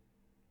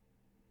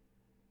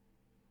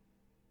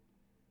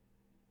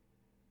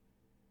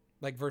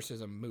 Like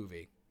versus a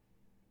movie.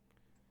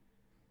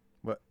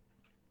 What?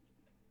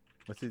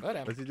 What's he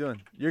Whatever.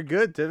 doing? You're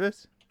good,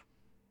 Tivis.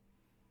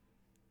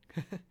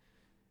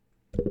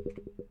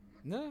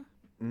 No.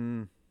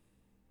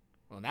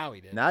 Well, now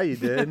he did. Now you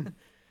did.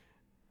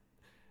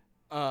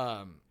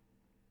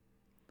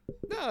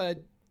 No,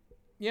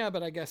 yeah,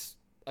 but I guess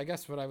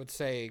what I would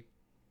say,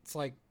 it's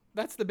like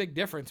that's the big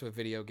difference with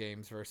video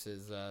games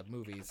versus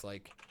movies.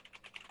 Like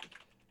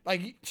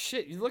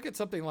shit, you look at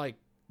something like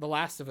The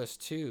Last of Us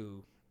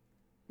 2,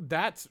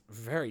 that's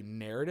very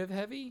narrative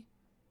heavy,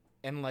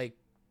 and like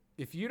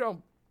if you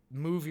don't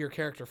move your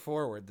character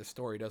forward, the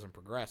story doesn't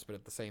progress. But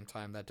at the same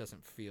time, that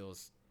doesn't feel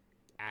as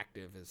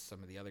active as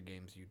some of the other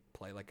games you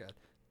play, like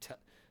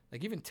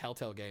even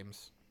Telltale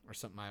games or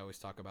something I always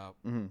talk about.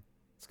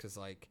 It's because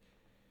like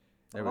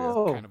it's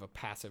kind of a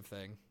passive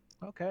thing.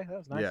 Okay, that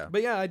was nice. Yeah.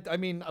 But yeah, I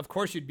mean, of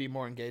course you'd be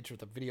more engaged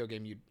with a video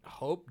game, you'd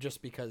hope,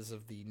 just because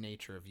of the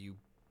nature of you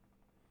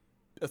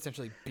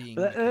essentially being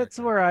the That's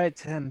character. where I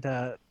tend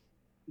to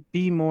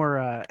be more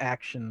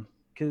action,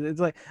 because it's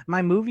like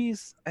my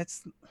movies, I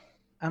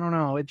don't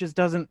know, it just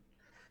doesn't.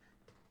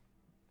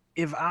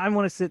 If I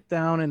want to sit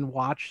down and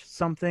watch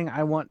something,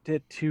 I want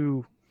it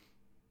to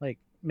like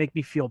make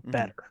me feel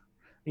better,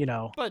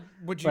 But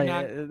would you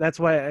not? That's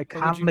why But would you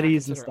not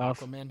comedies and consider stuff.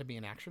 Aquaman to be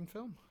an action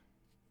film?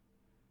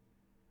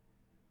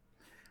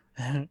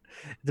 It's a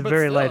But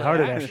very still,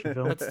 lighthearted an action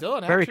film. But still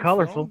an Very action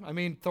colorful. film. I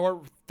mean,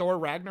 Thor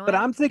Ragnarok. But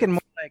I'm thinking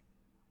more like,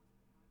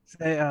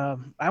 say,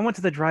 I went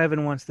to the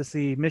drive-in once to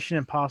see Mission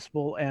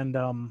Impossible and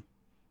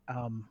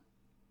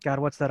God,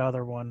 what's that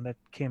other one that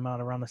came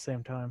out around the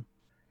same time?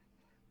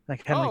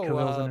 Like Henry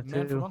Cavill's in it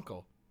Man from too.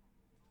 Uncle.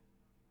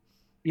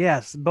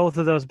 Yes, both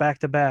of those back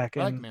to back,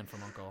 I like and Man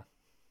from Uncle.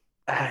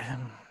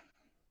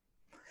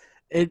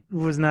 it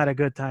was not a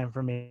good time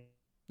for me.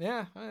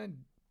 Yeah,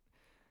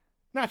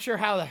 not sure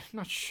how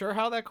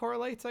that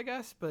correlates, I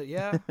guess, but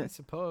yeah, I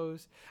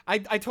suppose. I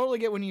totally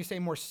get when you say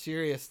more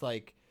serious,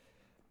 like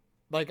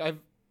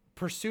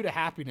Pursuit of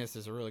Happiness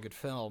is a really good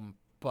film,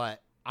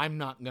 but I'm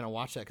not gonna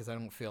watch that because I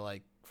don't feel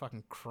like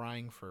fucking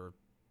crying for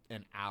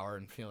an hour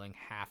and feeling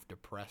half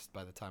depressed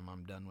by the time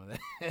I'm done with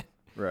it.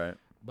 Right.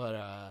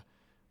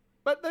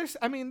 But there's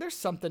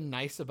something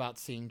nice about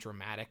seeing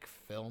dramatic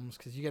films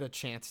because you get a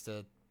chance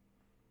to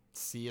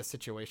see a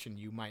situation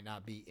you might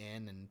not be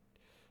in and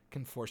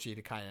can force you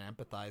to kind of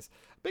empathize.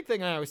 Big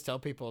thing I always tell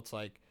people, it's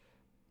like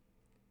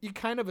you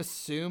kind of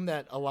assume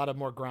that a lot of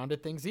more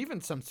grounded things,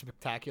 even some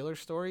spectacular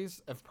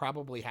stories, have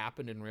probably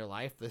happened in real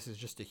life. This is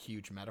just a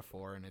huge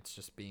metaphor, and it's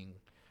just being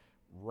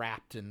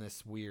wrapped in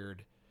this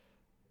weird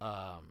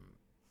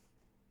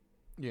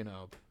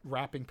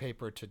wrapping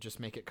paper to just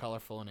make it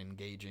colorful and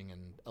engaging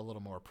and a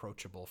little more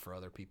approachable for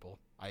other people,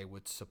 I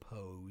would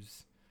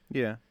suppose.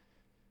 Yeah.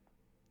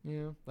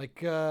 Yeah, like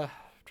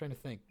trying to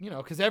think,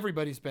 because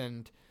everybody's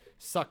been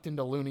sucked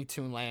into Looney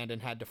Tune land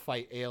and had to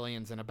fight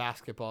aliens in a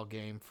basketball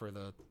game for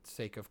the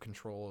sake of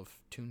control of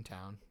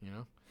Toontown, you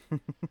know?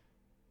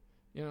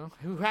 You know,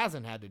 who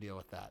hasn't had to deal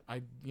with that?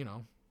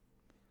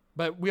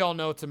 But we all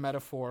know it's a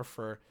metaphor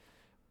for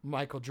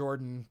Michael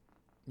Jordan,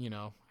 you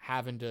know,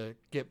 having to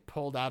get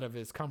pulled out of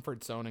his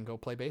comfort zone and go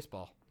play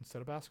baseball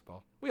instead of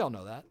basketball. We all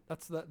know that.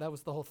 That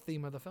was the whole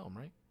theme of the film,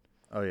 right?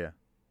 Oh yeah.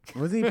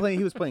 Wasn't he playing?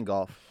 He was playing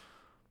golf.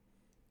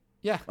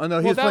 Yeah. Oh no,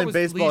 he Well, was that playing was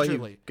baseball.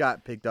 leisurely. He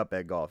got picked up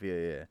at golf. Yeah.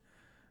 Yeah.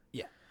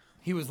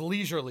 He was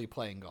leisurely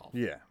playing golf.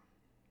 Yeah.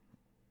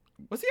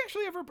 Was he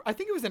actually ever? I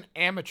think he was an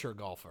amateur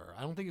golfer.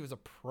 I don't think he was a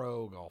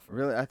pro golfer.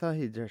 Really, I thought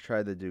he just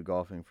tried to do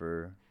golfing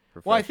for.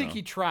 Well, I think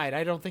he tried.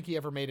 I don't think he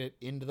ever made it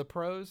into the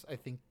pros. I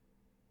think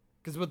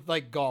because with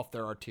like golf,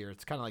 there are tiers.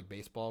 It's kind of like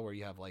baseball where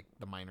you have like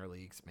the minor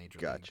leagues, major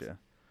leagues. Gotcha.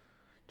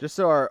 Just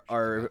so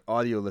our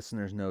audio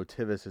listeners know,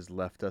 Tivis has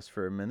left us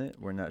for a minute.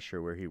 We're not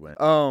sure where he went.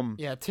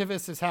 Yeah,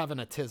 Tivis is having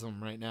a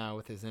tism right now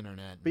with his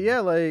internet. But yeah,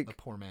 the like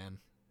poor man.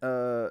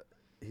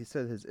 he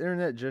said his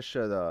internet just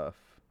shut off.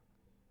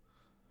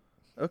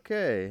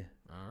 Okay.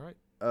 All right.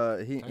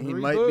 He Time to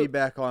might be reboot.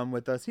 back on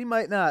with us. He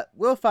might not.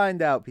 We'll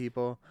find out,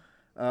 people.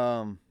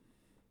 Let's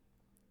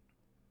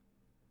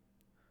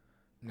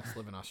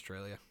live in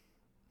Australia.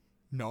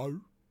 No.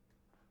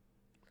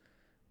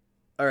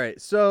 All right.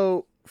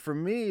 So for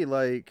me,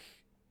 like,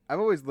 I've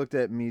always looked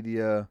at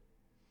media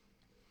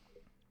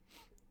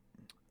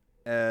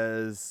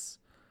as,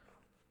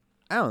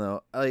 I don't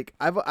know, like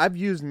I've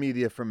used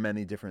media for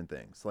many different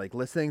things, like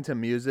listening to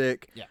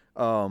music. Yeah.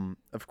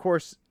 Of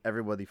course,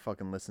 everybody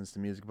fucking listens to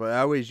music, but I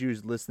always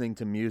used listening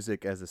to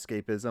music as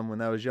escapism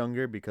when I was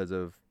younger because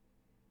of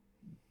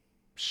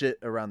shit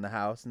around the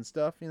house and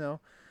stuff, you know.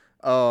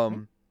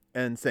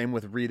 And same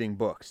with reading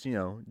books, you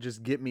know,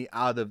 just get me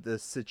out of the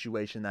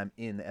situation I'm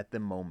in at the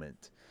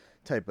moment,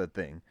 type of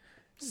thing.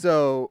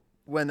 So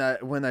when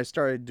I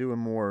started doing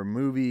more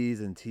movies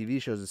and TV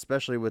shows,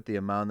 especially with the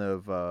amount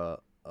of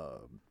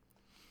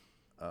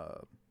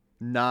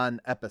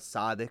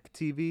non-episodic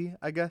TV,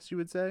 I guess you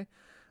would say.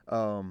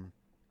 Was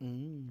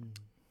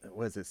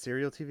it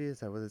serial TV? Is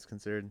that what it's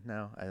considered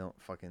now? I don't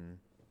fucking.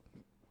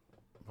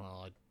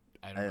 Well,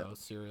 I don't know.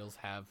 Serials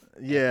have.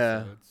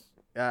 Yeah. Episodes.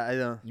 I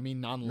don't. You mean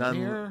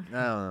non-linear?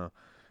 I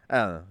don't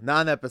know.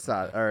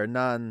 Non-episode or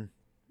non.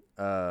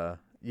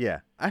 Yeah,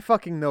 I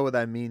fucking know what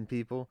I mean,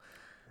 people.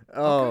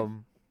 Okay.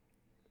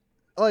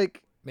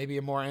 Like Maybe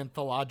a more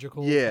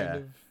anthological Yeah.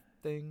 kind of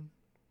thing.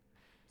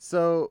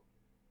 so.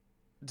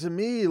 To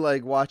me,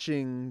 like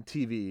watching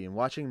TV and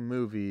watching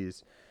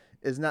movies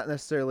is not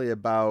necessarily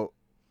about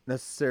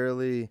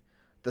necessarily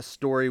the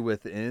story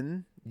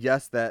within.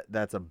 Yes,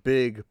 that's a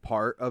big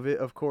part of it,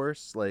 of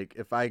course. Like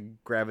if I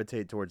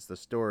gravitate towards the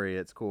story,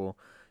 it's cool.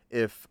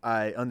 If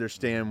I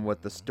understand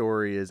what the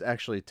story is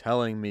actually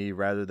telling me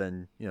rather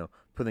than, you know,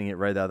 putting it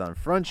right out on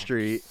Front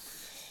Street,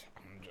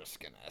 I'm just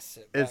gonna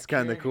sit. it's back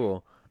kind of here.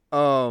 cool.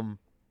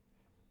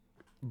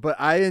 But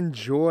I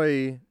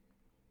enjoy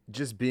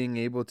just being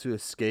able to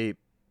escape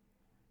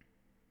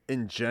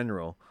in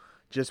general,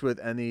 just with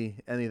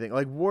anything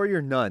like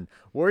Warrior Nun.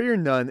 Warrior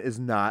Nun is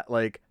not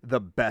like the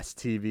best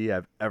TV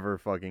I've ever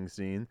fucking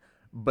seen,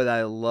 but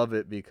I love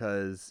it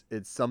because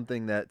it's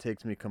something that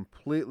takes me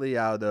completely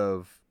out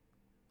of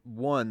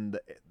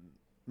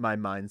my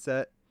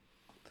mindset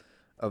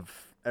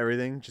of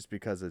everything, just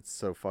because it's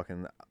so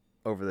fucking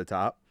over the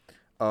top.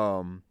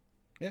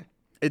 Yeah.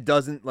 It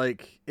doesn't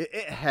like it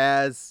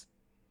has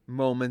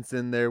moments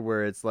in there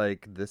where it's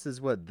like, this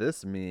is what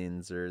this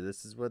means or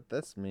this is what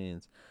this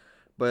means,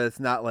 but it's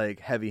not like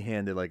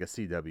heavy-handed like a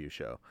CW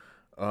show.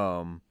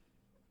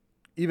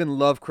 Even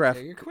Lovecraft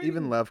Yeah, you're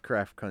quitting.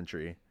 Lovecraft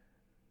Country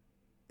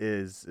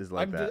is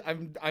like that.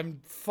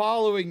 I'm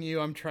following you.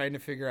 I'm trying to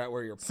figure out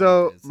where your point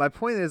So is. my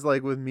point is,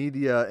 like with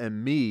media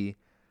and me,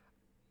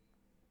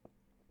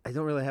 I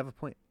don't really have a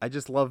point. I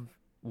just love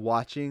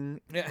watching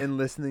Yeah. and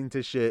listening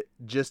to shit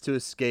just to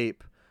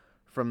escape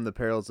from the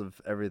perils of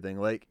everything.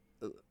 Like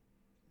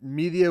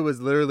media was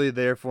literally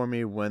there for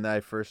me when I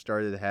first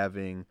started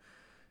having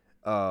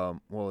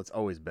well, it's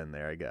always been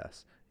there, I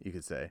guess you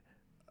could say,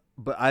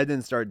 but I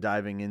didn't start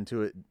diving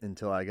into it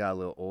until I got a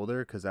little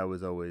older because I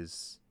was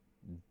always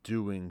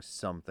doing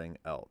something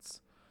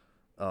else.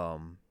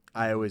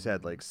 I always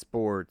had like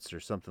sports or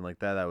something like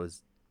that I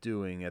was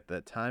doing at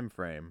that time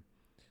frame,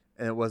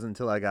 and it wasn't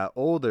until I got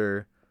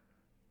older,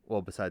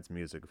 well, besides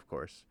music, of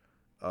course,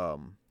 it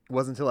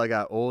wasn't until I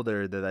got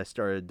older that I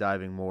started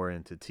diving more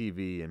into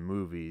TV and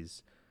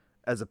movies,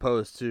 as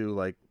opposed to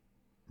like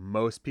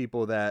most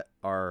people that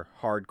are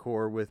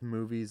hardcore with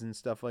movies and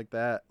stuff like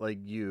that. Like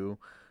you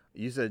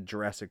said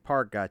Jurassic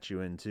Park got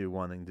you into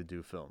wanting to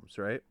do films,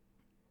 right?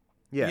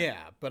 Yeah,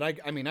 but I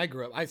mean, I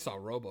grew up. I saw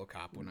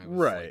RoboCop when I was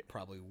Right. like,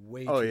 probably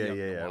way Oh too yeah, young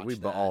to yeah. watch We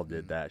that. all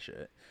did that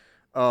shit.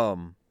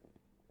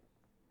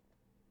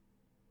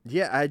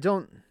 Yeah, I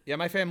don't Yeah,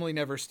 my family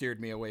never steered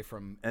me away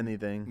from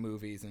anything.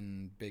 movies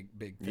and big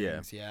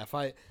Yeah. things. Yeah,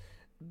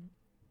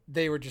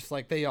 they were just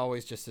like, they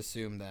always just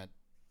assumed that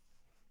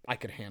I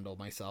could handle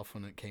myself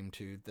when it came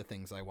to the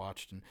things I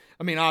watched. And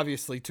I mean,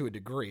 obviously to a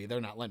degree,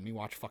 they're not letting me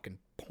watch fucking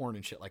porn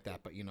and shit like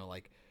that. But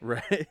like,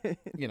 Right.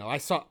 I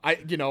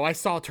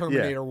saw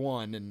Terminator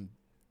 1 and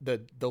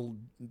the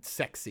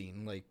sex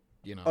scene, like,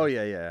 Oh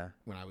yeah.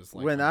 when I was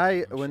like,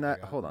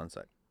 Hold on a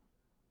sec.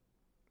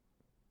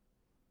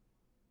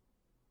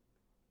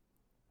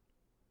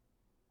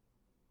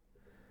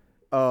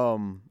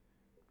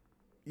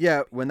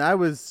 Yeah, when I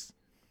was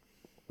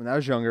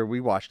younger, we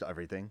watched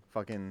everything.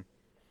 Fucking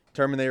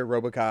Terminator,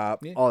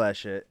 RoboCop, all that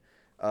shit.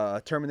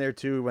 Terminator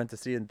 2 we went to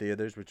see in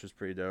theaters, which was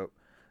pretty dope.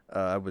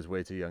 I was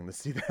way too young to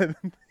see that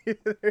in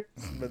theaters,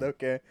 but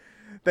okay.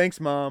 Thanks,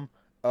 Mom.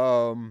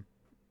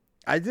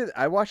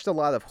 I watched a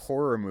lot of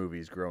horror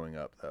movies growing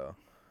up, though.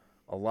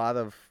 A lot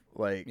of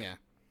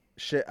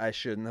shit I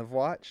shouldn't have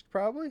watched,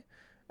 probably.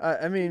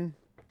 I mean,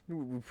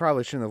 we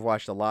probably shouldn't have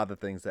watched a lot of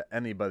things that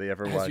anybody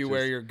ever watches. As you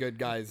wear your good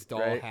guy's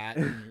doll hat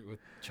with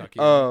Chucky.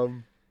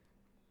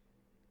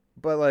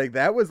 But like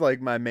that was like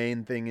my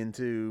main thing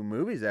into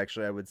movies.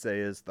 Actually, I would say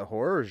is the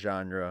horror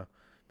genre.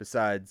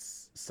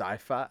 Besides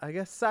sci-fi, I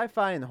guess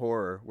sci-fi and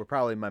horror were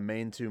probably my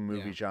main two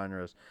movie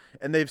genres,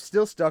 and they've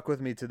still stuck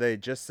with me today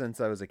just since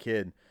I was a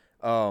kid.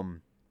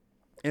 And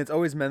it's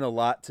always meant a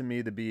lot to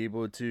me to be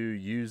able to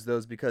use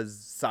those because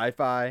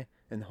sci-fi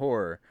and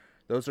horror,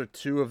 those are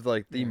two of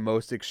like the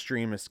most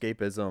extreme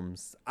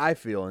escapisms I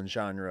feel in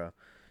genre.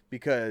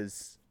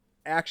 Because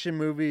action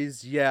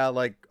movies,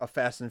 like a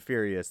Fast and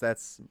Furious,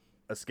 that's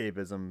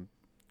escapism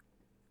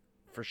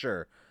for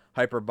sure.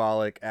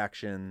 Hyperbolic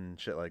action,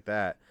 shit like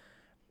that.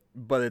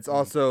 But it's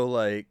also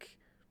like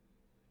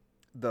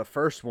the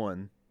first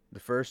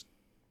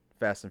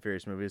Fast and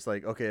Furious movie. It's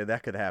like, okay,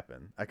 that could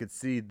happen. I could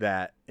see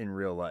that in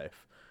real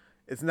life.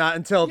 It's not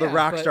until The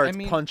Rock starts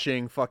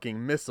punching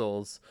fucking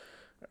missiles.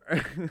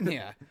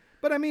 Yeah.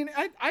 But I mean,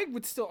 I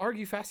would still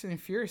argue Fast and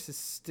Furious is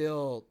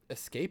still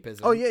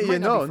escapism. Oh, yeah,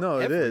 no,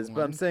 it is.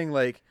 But I'm saying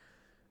like,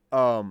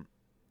 well,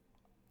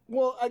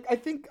 I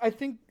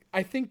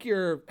think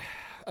you're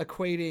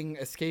equating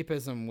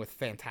escapism with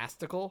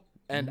fantastical,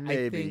 and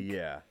maybe, I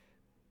think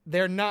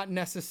they're not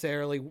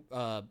necessarily.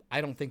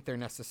 I don't think they're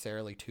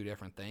necessarily two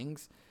different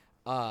things,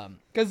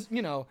 because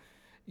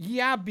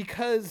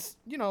because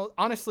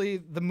honestly,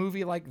 the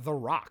movie like The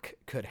Rock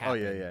could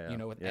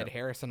happen. With Ed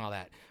Harris and all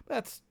that. But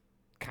that's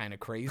kind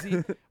of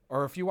crazy.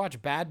 Or if you watch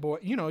Bad Boy,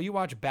 you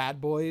watch Bad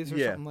Boys or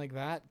something like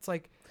that. It's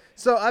like.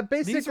 So I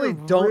basically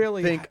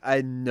don't think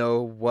I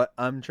know what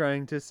I'm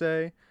trying to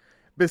say.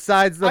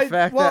 Besides the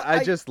fact that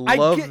I just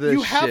love this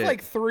you shit. have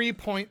like 3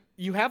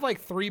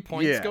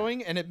 points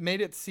going, and it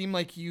made it seem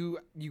like you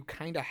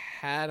kind of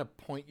had a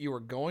point you were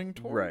going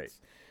towards.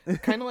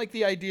 Right. Kind of like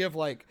the idea of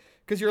like,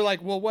 because you're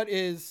like, well, what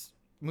is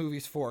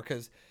movies for?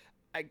 Because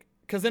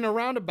in a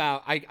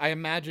roundabout, I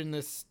imagine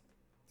this,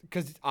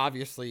 because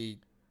obviously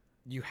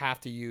you have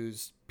to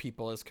use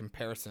people as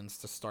comparisons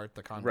to start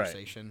the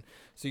conversation. Right.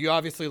 So you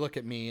obviously look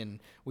at me,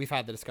 and we've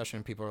had the discussion,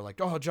 and people are like,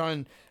 oh,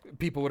 John,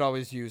 people would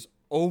always use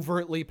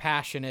overtly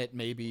passionate,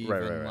 maybe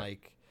even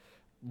like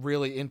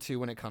really into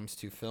when it comes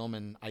to film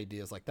and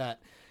ideas like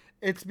that.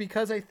 It's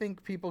because I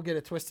think people get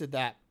it twisted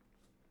that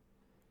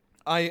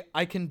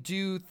I can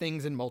do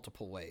things in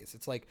multiple ways.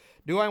 It's like,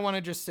 do I want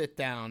to just sit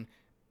down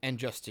and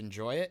just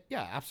enjoy it?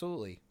 Yeah,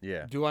 absolutely.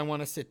 Yeah. Do I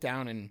want to sit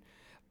down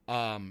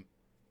and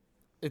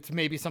it's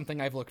maybe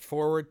something I've looked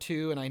forward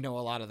to, and I know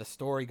a lot of the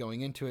story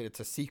going into it. It's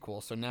a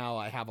sequel, so now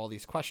I have all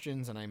these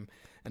questions, and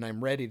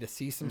I'm ready to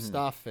see some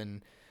stuff.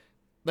 And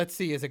let's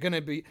see, is it going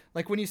to be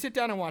like when you sit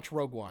down and watch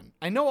Rogue One?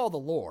 I know all the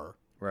lore,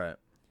 right?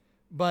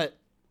 But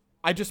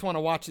I just want to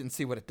watch it and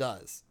see what it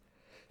does.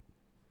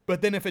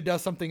 But then if it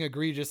does something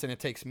egregious and it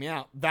takes me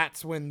out,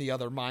 that's when the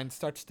other mind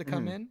starts to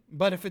come in.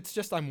 But if it's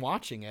just I'm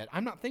watching it,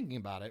 I'm not thinking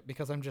about it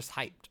because I'm just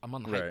hyped. I'm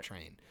on the hype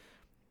train.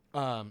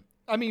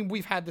 I mean,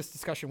 we've had this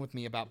discussion with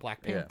me about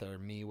Black Panther,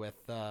 me with,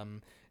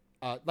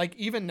 like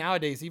even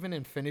nowadays, even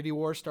Infinity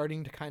War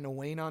starting to kind of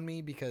wane on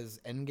me because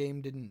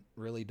Endgame didn't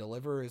really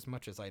deliver as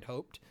much as I'd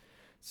hoped.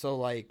 So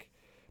like,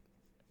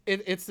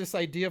 it's this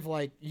idea of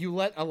like, you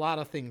let a lot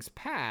of things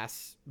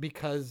pass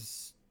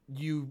because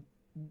you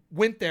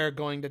went there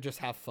going to just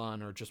have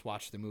fun or just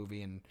watch the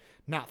movie and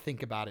not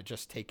think about it,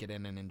 just take it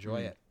in and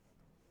enjoy it.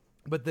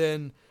 But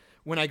then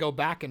when I go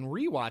back and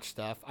rewatch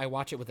stuff, I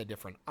watch it with a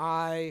different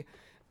eye.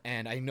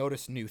 And I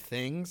noticed new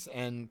things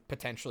and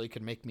potentially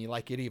could make me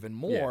like it even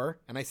more.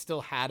 And I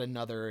still had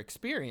another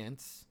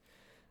experience.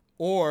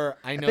 Or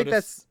I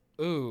noticed,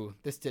 ooh,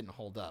 this didn't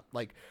hold up.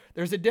 Like,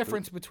 there's a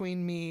difference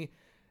between me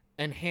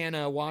and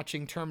Hannah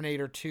watching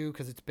Terminator 2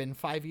 because it's been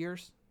 5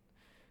 years.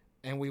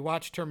 And we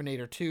watched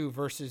Terminator 2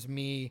 versus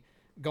me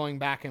going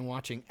back and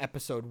watching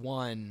episode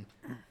 1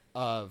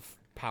 of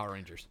Power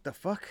Rangers. The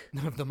fuck?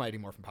 Of the Mighty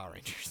Morphin Power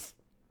Rangers.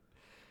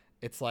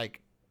 It's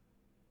like,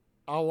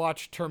 I'll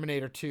watch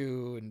Terminator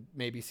 2 and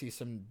maybe see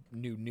some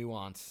new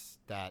nuance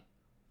that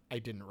I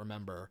didn't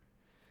remember.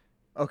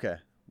 Okay.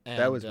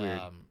 That was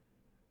weird.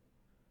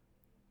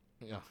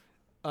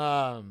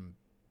 I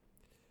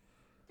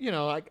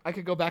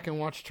could go back and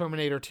watch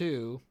Terminator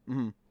 2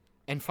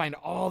 and find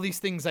all these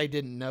things I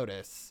didn't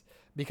notice.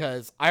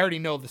 because I already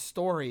know the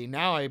story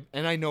now.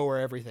 I know where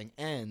everything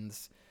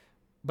ends,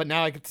 but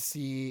now I get to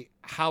see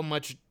how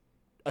much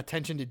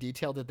attention to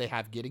detail did they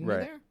have getting me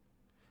Right. there,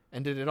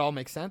 and did it all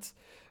make sense?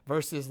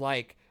 Versus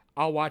like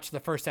I'll watch the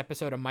first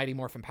episode of Mighty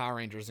Morphin Power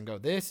Rangers and go,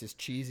 this is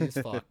cheesy as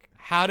fuck.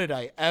 How did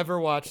I ever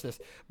watch this?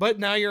 But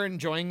now you're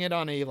enjoying it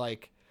on a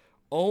like,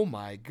 oh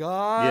my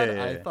god, Yeah,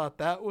 yeah, I yeah. thought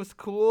that was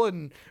cool,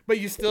 but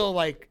you still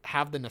like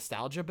have the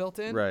nostalgia built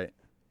in. Right.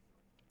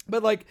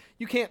 But like,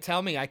 you can't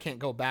tell me I can't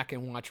go back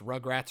and watch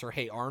Rugrats or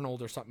Hey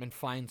Arnold or something and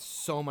find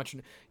so much.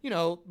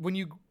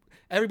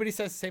 Everybody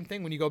says the same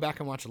thing when you go back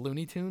and watch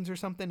Looney Tunes or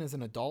something as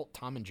an adult.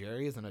 Tom and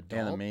Jerry as an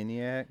adult.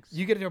 Animaniacs.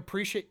 You get to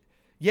appreciate.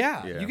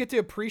 Yeah, Yeah. you get to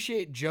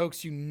appreciate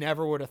jokes you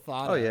never would have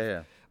thought Oh of.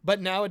 yeah.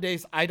 But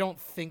nowadays, I don't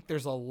think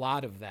there's a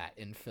lot of that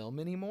in film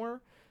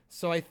anymore.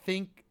 So I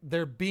think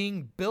they're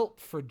being built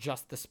for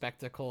just the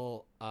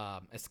spectacle,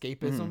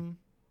 escapism,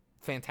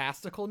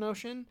 fantastical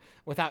notion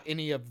without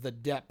any of the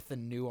depth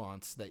and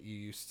nuance that you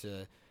used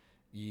to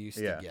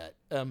get.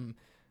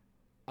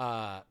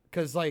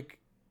 Because like,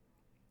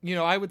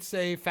 I would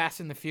say Fast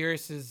and the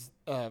Furious is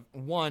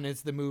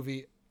the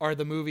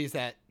movies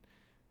that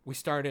we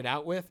started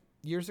out with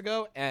years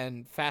ago,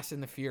 and Fast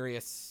and the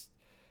Furious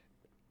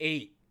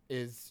 8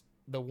 is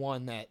the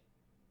one that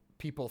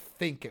people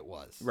think it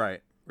was.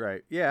 Right.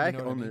 Yeah, You I know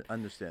can what I mean?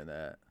 understand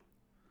that.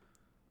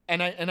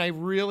 And I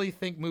really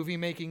think movie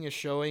making is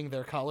showing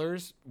their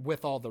colors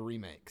with all the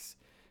remakes.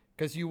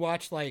 Because you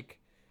watch like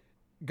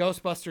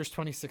Ghostbusters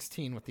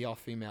 2016 with the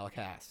all-female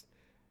cast.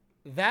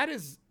 That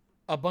is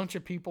a bunch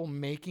of people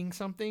making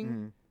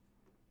something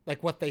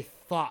like what they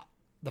thought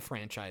the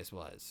franchise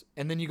was.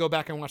 And then you go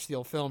back and watch the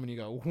old film and you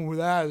go, ooh,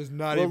 that is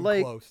not even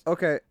close.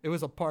 Okay, It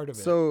was a part of it.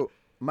 so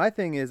my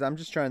thing is, I'm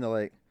just trying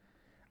to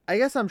I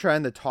guess I'm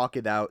trying to talk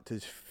it out to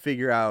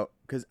figure out,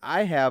 because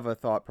I have a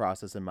thought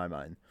process in my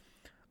mind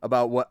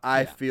about what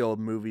I feel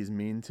movies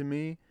mean to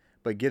me,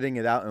 but getting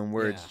it out in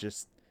words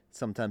just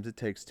sometimes it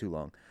takes too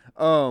long.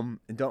 And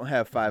don't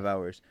have 5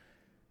 hours.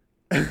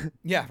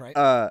 Yeah,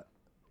 right.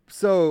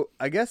 So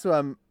I guess what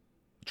I'm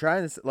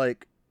trying to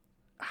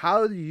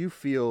how do you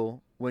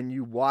feel when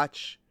you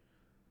watch,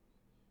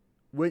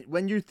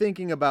 when you're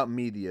thinking about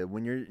media,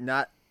 when you're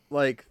not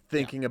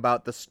thinking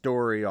about the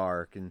story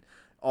arc and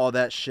all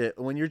that shit,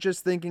 when you're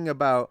just thinking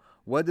about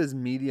what does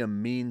media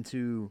mean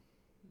to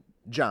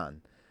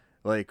John?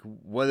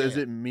 What does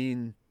it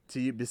mean to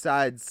you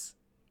besides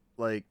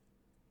using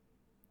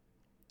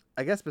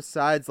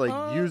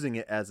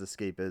it as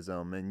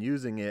escapism and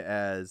using it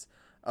as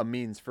a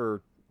means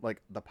for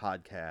the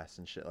podcast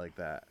and shit like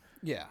that?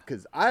 Yeah.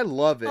 Because I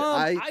love it.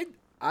 I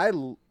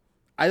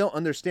I don't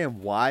understand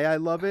why I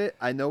love it.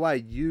 I know I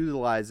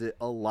utilize it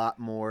a lot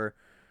more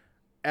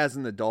as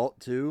an adult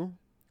too.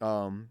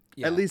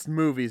 At least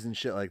movies and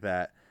shit like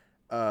that.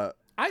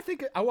 I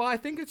think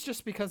it's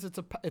just because it's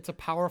a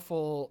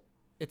powerful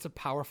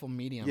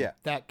medium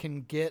that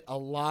can get a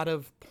lot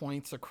of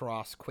points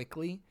across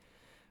quickly.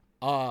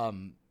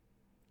 And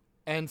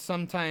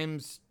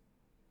sometimes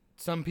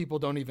some people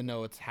don't even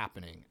know it's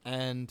happening.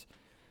 And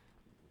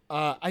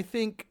I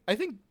think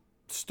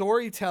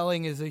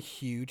storytelling is a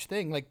huge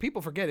thing. Like,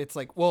 people forget it's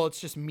it's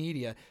just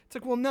media.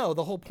 It's well, no,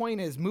 the whole point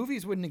is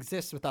movies wouldn't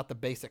exist without the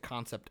basic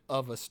concept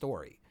of a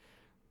story.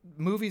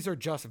 Movies are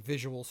just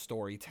visual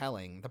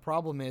storytelling. The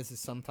problem is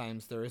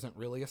sometimes there isn't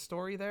really a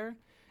story there.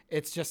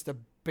 It's just a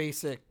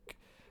basic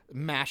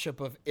mashup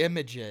of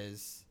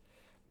images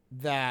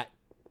that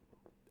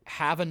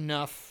have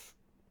enough,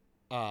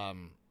 I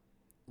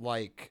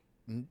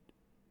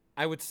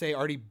would say,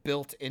 already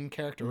built-in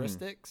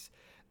characteristics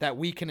that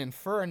we can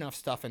infer enough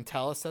stuff and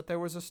tell us that there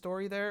was a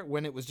story there,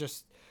 when it was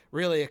just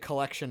really a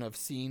collection of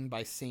scene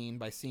by scene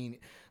by scene.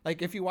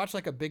 Like, if you watch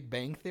a Big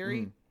Bang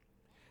Theory,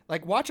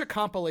 watch a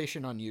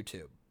compilation on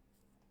YouTube,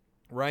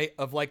 right,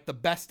 of the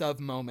best of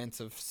moments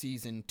of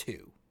season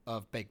 2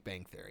 of Big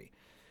Bang Theory.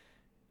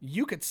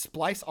 You could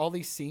splice all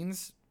these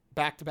scenes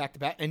back to back to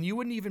back, and you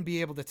wouldn't even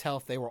be able to tell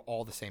if they were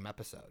all the same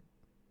episode.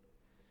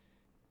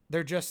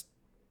 They're just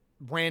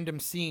random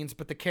scenes,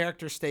 but the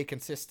characters stay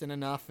consistent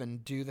enough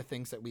and do the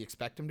things that we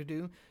expect them to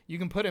do. You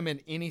can put them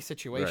in any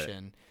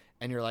situation,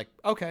 and you're like,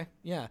 okay,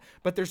 yeah.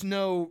 But there's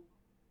no,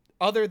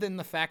 other than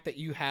the fact that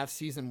you have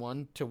season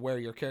 1 to where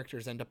your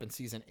characters end up in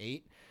season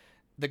 8,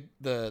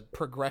 the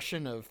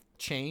progression of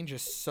change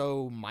is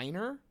so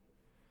minor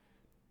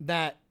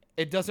that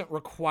it doesn't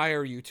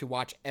require you to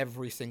watch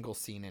every single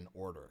scene in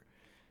order.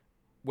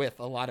 With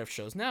a lot of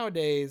shows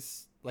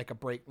nowadays,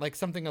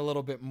 something a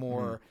little bit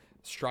more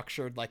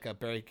structured, like a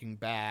Breaking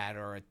Bad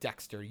or a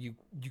Dexter, you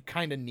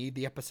kind of need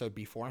the episode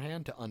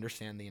beforehand to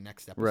understand the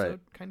next episode,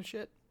 kind of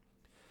shit.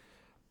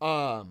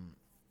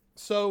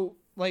 So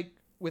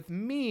with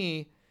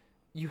me,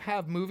 you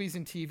have movies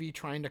and TV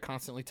trying to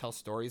constantly tell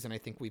stories, and I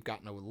think we've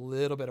gotten a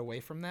little bit away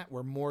from that.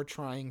 We're more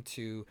trying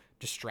to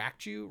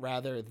distract you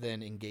rather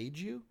than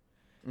engage you.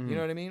 You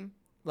know what I mean?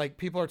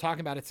 People are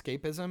talking about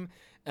escapism,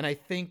 and I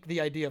think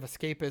the idea of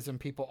escapism,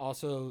 people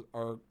also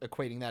are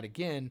equating that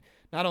again,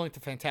 not only to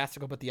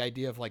fantastical, but the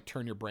idea of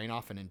turn your brain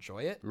off and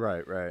enjoy it.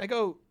 Right. I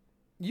go,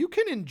 you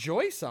can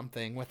enjoy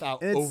something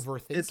without And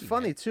overthinking. it's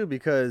funny it. too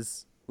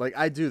because like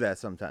I do that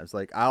sometimes.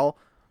 Like I'll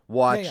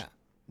watch Yeah.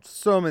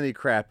 so many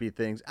crappy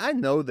things. I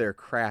know they're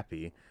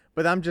crappy,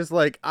 but I'm just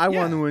like I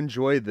want Yeah. to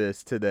enjoy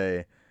this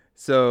today.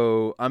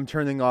 So I'm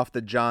turning off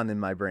the John in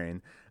my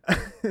brain.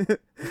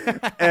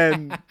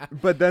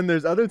 But then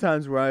there's other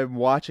times where I'm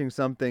watching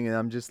something and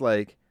I'm just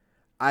like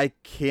I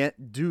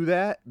can't do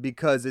that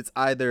because it's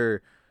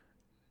either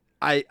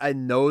I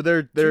know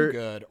they're too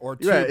good or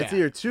too yeah, bad. it's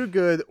either too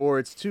good or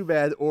it's too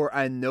bad, or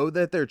I know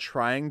that they're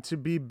trying to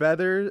be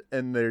better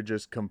and they're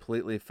just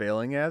completely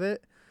failing at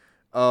it.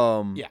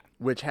 Yeah.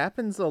 Which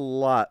happens a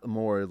lot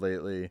more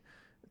lately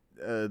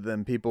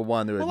than people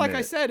want to admit. Well, like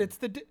I said, it's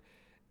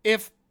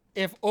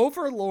if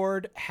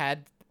Overlord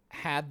had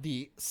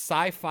the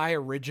sci-fi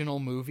original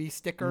movie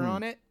sticker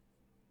on it,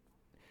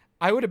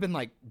 I would have been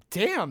like,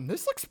 damn,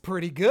 this looks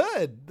pretty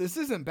good. This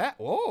isn't bad.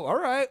 Oh, all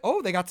right.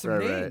 Oh, they got some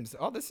Right, names.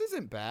 Oh, this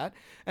isn't bad.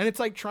 And it's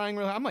like trying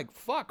really, I'm like,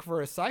 fuck, for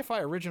a sci-fi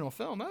original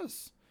film, that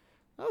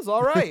was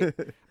all right.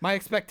 My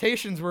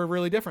expectations were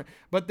really different.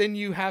 But then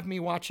you have me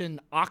watching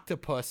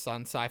Octopus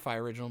on sci-fi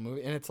original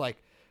movie, and it's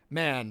like,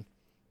 man,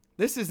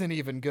 this isn't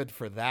even good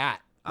for that.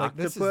 Like,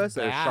 this is Octopus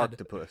or bad.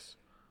 Sharktopus?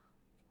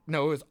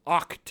 No, it was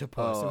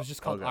Octopus. Oh, It was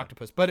just called okay.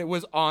 Octopus. But it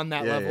was on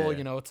that Yeah, level. yeah.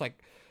 You know, it's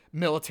like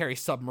military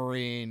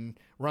submarine,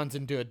 runs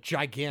into a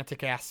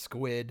gigantic ass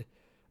squid,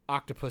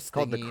 octopus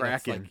called the thingy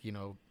that's Kraken. like, you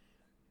know,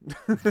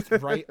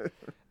 right?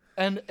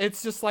 And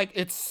it's just like,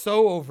 it's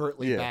so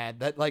overtly Yeah. bad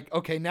that like,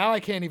 okay, now I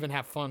can't even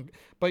have fun.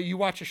 But you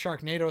watch a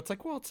Sharknado, it's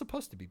like, well, it's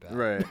supposed to be bad.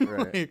 Right,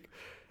 right. Like,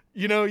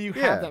 you know, you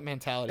Yeah. have that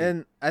mentality.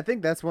 And I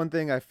think that's one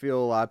thing I feel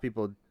a lot of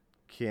people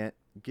can't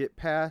get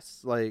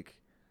past. Like,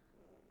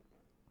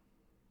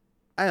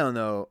 I don't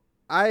know.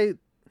 I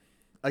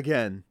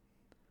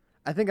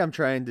think I'm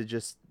trying to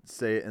just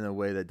say it in a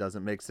way that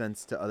doesn't make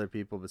sense to other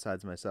people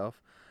besides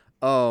myself.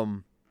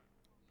 Well,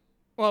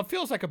 it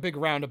feels like a big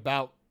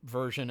roundabout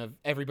version of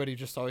everybody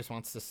just always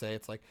wants to say,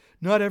 it's like,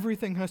 not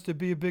everything has to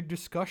be a big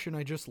discussion.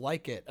 I just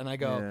like it. And I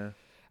go, Yeah.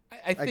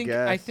 I think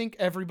guess.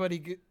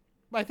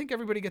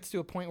 everybody gets to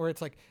a point where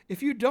it's like,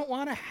 if you don't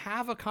want to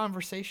have a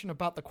conversation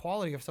about the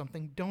quality of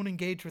something, don't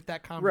engage with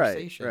that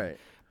conversation. Right.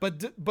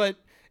 But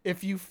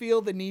if you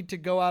feel the need to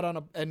go out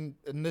on and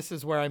this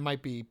is where I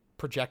might be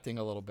projecting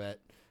a little bit,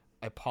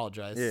 I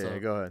apologize. Yeah, So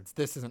go ahead.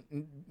 this isn't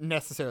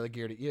necessarily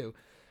geared at you.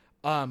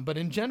 But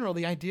in general,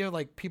 the idea of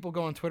like people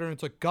go on Twitter and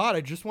it's like, God,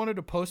 I just wanted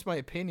to post my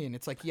opinion.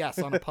 It's like, yes,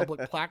 on a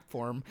public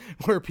platform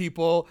where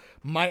people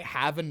might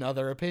have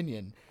another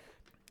opinion.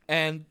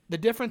 And the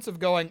difference of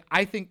going,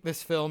 I think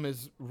this film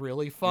is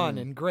really fun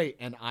and great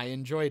and I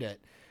enjoyed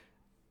it.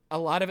 A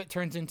lot of it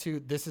turns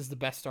into, this is the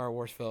best Star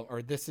Wars film,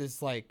 or this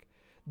is like,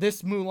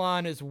 this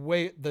Mulan is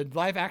the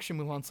live action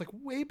Mulan's like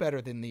way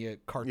better than the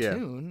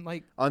cartoon.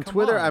 Like On come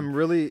Twitter,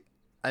 on.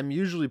 I'm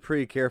usually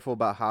pretty careful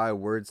about how I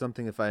word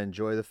something if I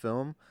enjoy the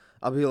film.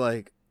 I'll be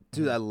like,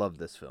 dude, I love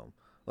this film.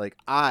 Like,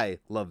 I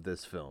love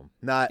this film.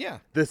 Not, Yeah.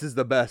 this is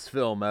the best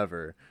film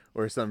ever,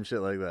 or some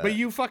shit like that. But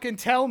you fucking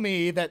tell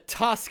me that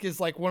Tusk is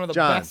like one of the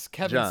John, best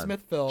Kevin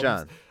Smith films.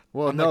 John.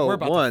 Well, I'm like, no, we're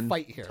about to one,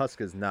 fight here. Tusk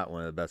is not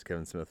one of the best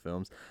Kevin Smith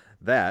films.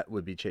 That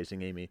would be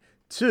Chasing Amy.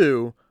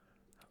 Two,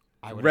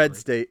 I would Red agree.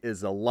 State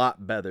is a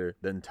lot better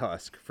than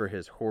Tusk for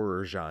his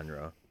horror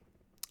genre.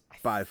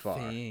 By far.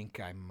 I think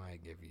I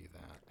might give you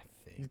that.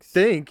 I think. So.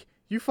 Think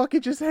you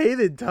fucking just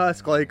hated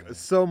Tusk like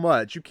so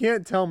much. You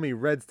can't tell me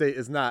Red State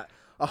is not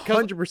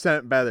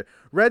 100% better.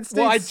 Red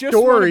State's I just wanna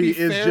story be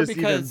is fair just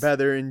even because-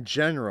 better in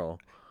general.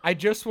 I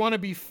just want to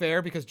be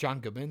fair because John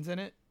Goodman's in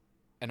it,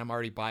 and I'm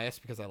already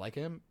biased because I like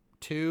him.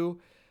 Two,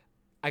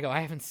 I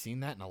haven't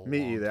seen that in a long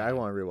Me either. time. I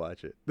want to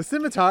rewatch it. The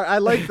cinematography. I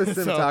like the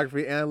So-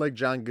 cinematography, and I like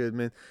John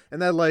Goodman,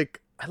 and I like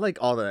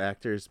all the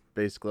actors,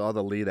 basically all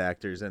the lead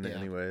actors in it. Yeah.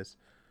 Anyways,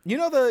 You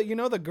know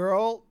the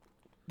girl.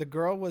 The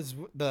girl was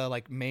the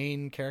like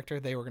main character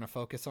they were gonna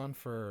focus on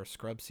for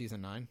Scrubs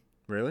season 9.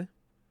 really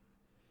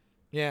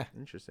Yeah,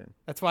 interesting.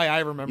 that's why I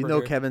remember. You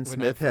know, her Kevin when I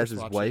Smith has first his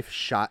watched wife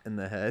shot in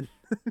the head.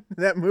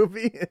 That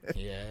movie. it.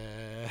 Yeah.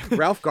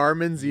 Ralph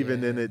Garman's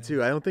even in it Yeah.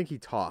 too. I don't think he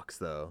talks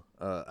though.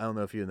 I don't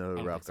know if you know who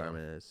don't Ralph think so.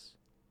 Garman is.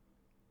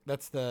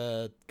 That's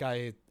the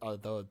guy,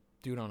 the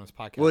dude on his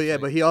podcast. Well, yeah,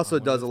 right? but he also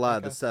On one of does his a lot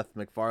of the podcasts? Seth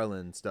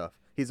MacFarlane stuff.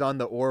 He's on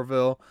the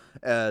Orville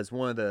as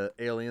one of the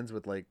aliens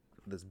with like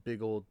this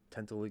big old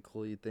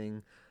tentacly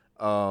thing.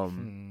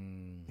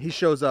 He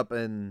shows up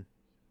in.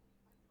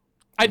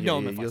 I'd know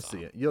him if I you'll saw see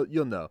him. it.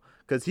 You'll know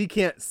because he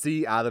can't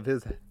see out of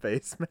his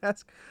face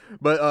mask.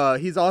 But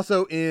he's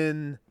also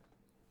in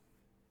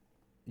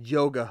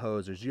Yoga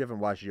Hosers. You haven't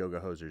watched Yoga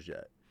Hosers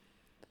yet.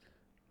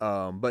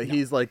 But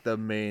he's like the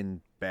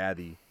main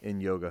baddie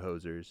in Yoga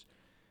Hosers.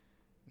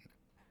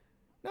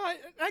 No,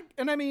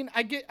 I mean,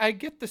 I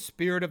get the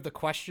spirit of the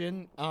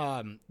question.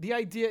 The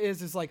idea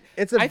is like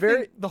It's a I very-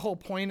 think the whole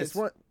point It's is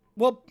what.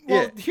 well.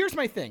 Yeah. Here's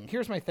my thing.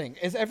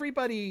 Is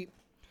everybody?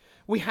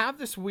 We have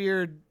this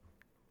weird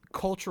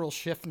cultural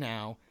shift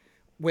now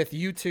with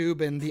YouTube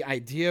and the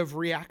idea of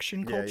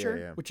reaction Yeah, yeah, culture,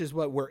 yeah. which is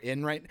what we're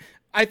in right.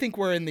 I think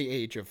we're in the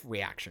age of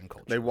reaction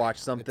culture. They watch right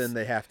now. something,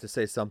 they have to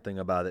say something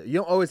about it. You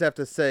don't always have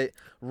to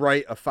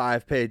write a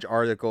 5-page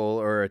article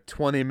or a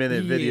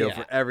 20-minute video Yeah.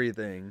 for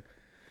everything.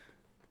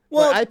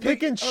 Well, But I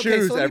pick and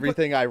choose so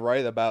everything I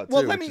write about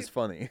too, which is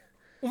funny.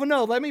 Well,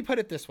 no, let me put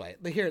it this way.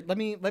 Here, let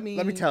me Let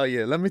me tell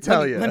you. Let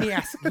me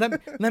ask.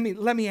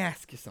 Let me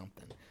ask you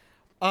something.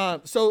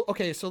 So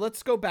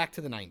let's go back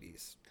to the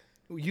 90s.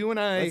 You and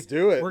I. Let's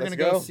do it. We're Let's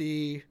gonna go.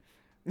 see.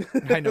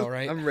 I know,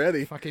 right? I'm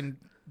ready. Fucking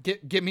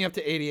get me up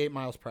to 88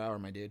 miles per hour,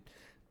 my dude.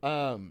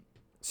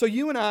 So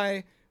you and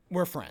I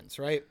were friends,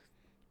 right?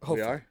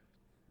 Hopefully. We are?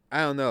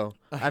 I don't know.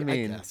 I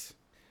mean, guess.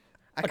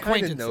 I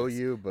kind of know Acquaintances.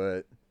 you,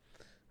 but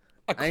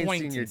I ain't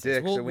seen your Acquaintances.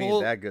 dick, so we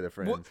ain't that good of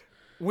friends.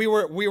 We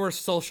were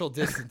social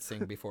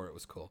distancing before it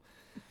was cool.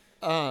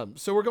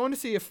 So we're going to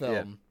see a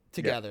film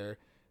together.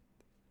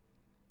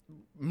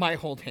 Might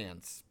hold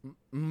hands.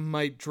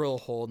 Might drill a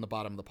hole in the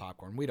bottom of the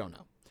popcorn. We don't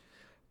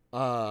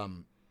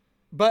know.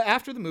 But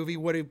after the movie,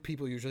 what do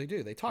people usually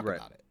do? They talk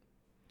about it.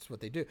 That's what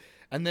they do.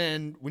 And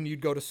then when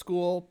you'd go to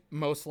school,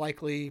 most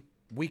likely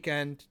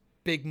weekend,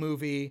 big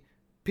movie,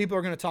 people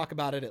are going to talk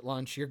about it at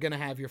lunch. You're going to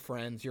have your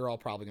friends. You're all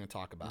probably going to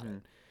talk about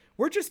it.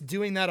 We're just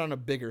doing that on a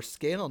bigger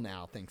scale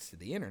now, thanks to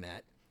the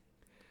internet.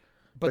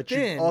 But you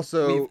then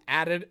also- we've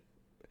added,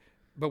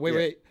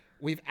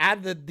 we've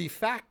added the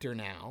factor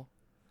now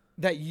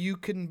that you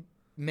can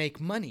make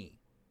money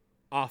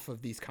off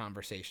of these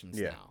conversations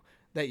now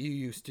that you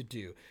used to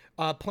do.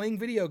 Playing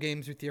video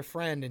games with your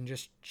friend and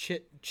just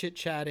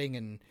chit-chatting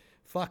and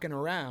fucking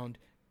around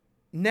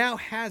now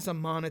has a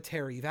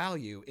monetary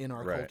value in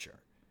our culture.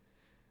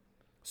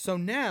 So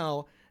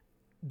now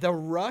the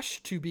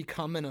rush to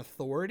become an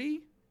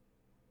authority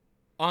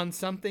on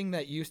something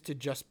that used to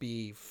just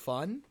be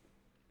fun.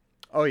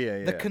 Oh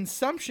yeah. The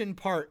consumption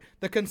part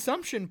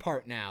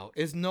now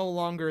is no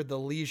longer the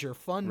leisure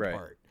fun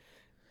part.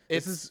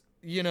 It's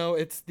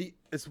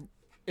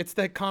it's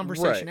that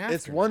conversation after.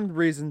 It's one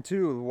reason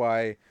too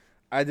why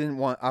I didn't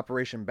want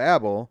Operation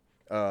Babel.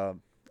 A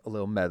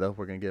little meta.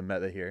 We're gonna get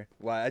meta here.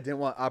 Why I didn't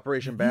want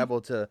Operation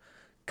Babel to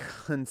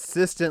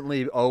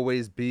consistently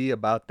always be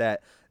about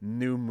that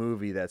new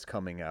movie that's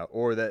coming out,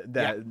 or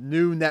that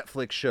new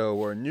Netflix show,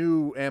 or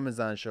new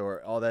Amazon show,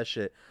 or all that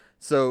shit.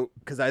 So,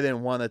 because I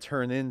didn't want to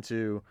turn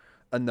into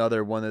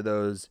another one of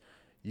those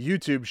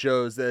YouTube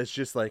shows that's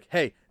just like,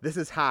 hey, this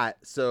is hot,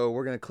 so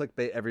we're gonna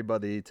clickbait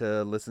everybody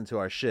to listen to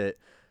our shit.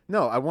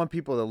 No, I want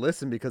people to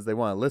listen because they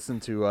want to listen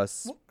to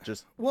us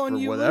just for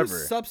and you whatever.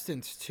 lose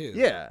substance too.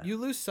 Yeah. You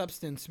lose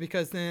substance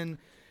because then,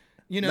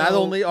 you know, Not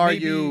only are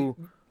maybe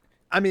you,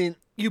 I mean,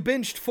 you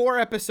binged 4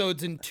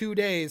 episodes in 2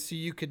 days so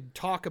you could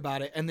talk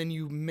about it, and then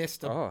you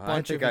missed a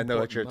bunch of I think I know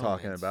what important you're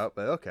talking moments. about,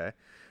 but okay.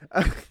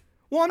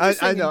 Well, I'm just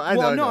saying. I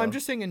know. I'm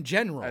just saying in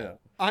general. I know.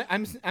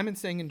 I'm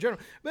saying in general.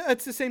 But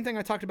it's the same thing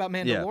I talked about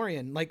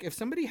Mandalorian. Like, if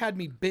somebody had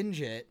me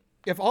binge it,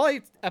 if all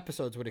 8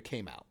 episodes would have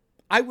came out,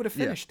 I would have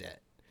finished it,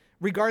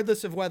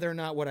 regardless of whether or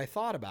not what I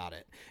thought about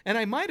it. And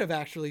I might have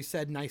actually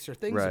said nicer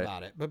things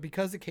about it, but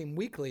because it came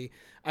weekly,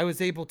 I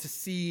was able to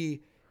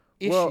see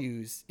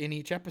issues in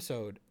each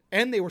episode,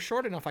 and they were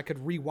short enough I could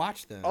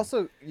rewatch them.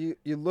 Also, you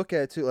look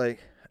at it too, like,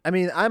 I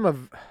mean,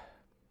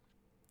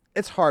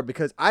 it's hard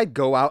because I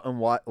go out and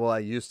watch. Well, I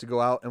used to go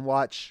out and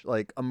watch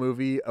like a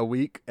movie a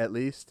week at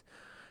least,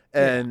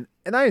 and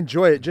I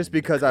enjoy it just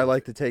because I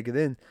like to take it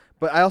in.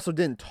 But I also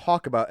didn't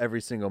talk about every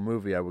single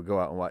movie I would go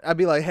out and watch. I'd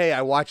be like, hey,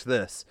 I watched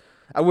this.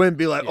 I wouldn't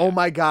be like, oh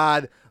my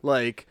god,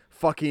 like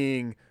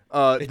fucking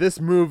this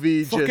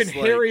movie. Fucking just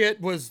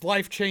Harriet was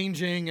life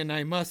changing, and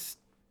I must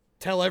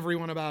tell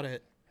everyone about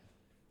it.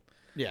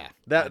 Yeah,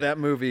 that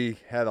movie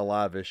had a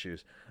lot of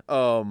issues.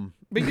 But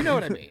you know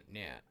what I mean?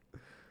 Yeah.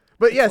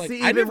 But yeah, like,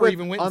 see, I never with,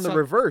 even went on and the saw-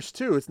 reverse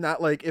too. It's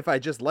not like if I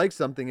just like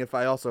something, if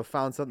I also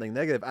found something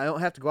negative, I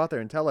don't have to go out there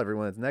and tell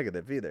everyone it's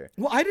negative either.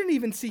 Well, I didn't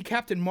even see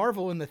Captain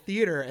Marvel in the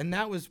theater, and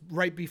that was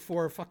right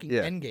before fucking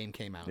Endgame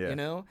came out. Yeah. You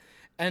know,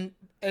 and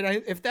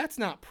if that's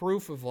not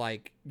proof of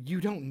like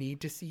you don't need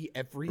to see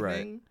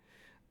everything,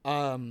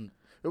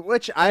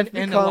 Which I've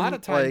and become a lot of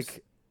times-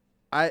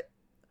 like,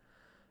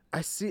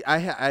 I see,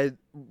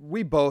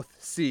 we both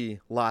see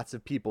lots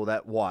of people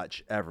that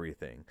watch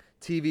everything.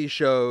 TV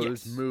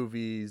shows,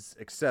 movies,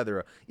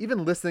 etc.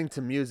 Even listening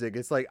to music.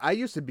 It's like I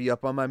used to be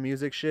up on my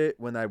music shit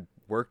when I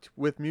worked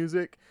with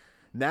music.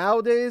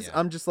 Nowadays,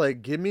 I'm just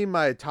like, give me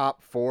my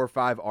top 4 or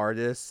 5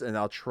 artists and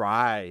I'll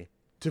try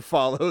to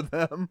follow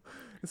them.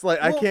 It's like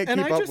I can't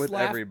keep up with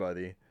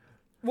everybody.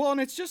 Well,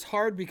 and it's just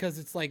hard because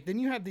it's like then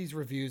you have these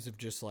reviews of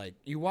just like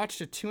you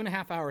watched a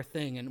 2.5 hour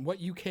thing and what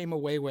you came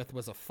away with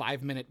was a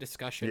 5-minute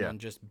discussion on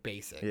just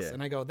basics.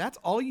 And I go, that's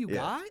all you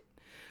got?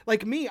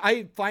 Like me,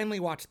 I finally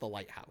watched The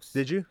Lighthouse.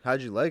 Did you?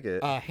 How'd you like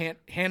it?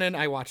 Hannah and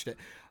I watched it.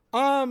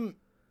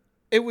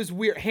 It was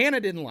weird. Hannah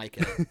didn't like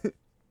it.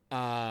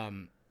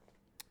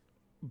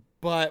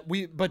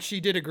 But she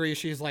did agree.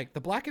 She's like,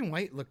 the black and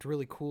white looked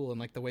really cool and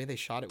like the way they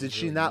shot it. Did was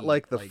she really not neat.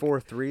 like the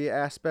 4:3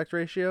 aspect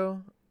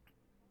ratio?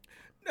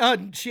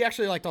 She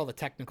actually liked all the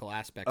technical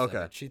aspects of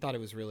Okay. it. She thought it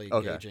was really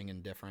Okay. engaging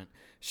and different.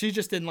 She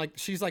just didn't like.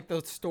 She's like,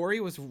 the story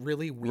was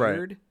really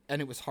weird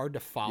and it was hard to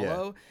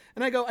follow.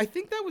 And I go, I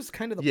think that was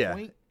kind of the Yeah.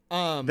 point.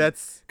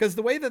 That's Because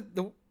the way that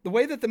the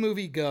way that the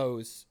movie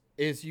goes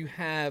is you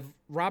have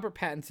Robert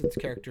Pattinson's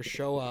character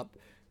show up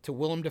to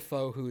Willem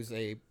Dafoe, who's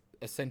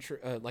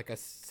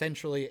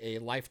essentially a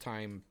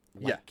lifetime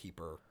Yeah.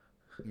 lightkeeper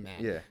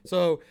man. Yeah.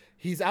 So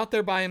he's out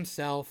there by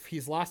himself.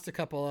 He's lost a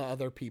couple of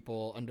other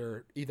people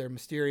under either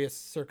mysterious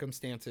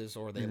circumstances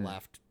or they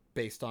left,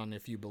 based on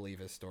if you believe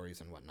his stories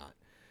and whatnot.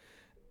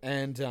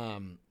 And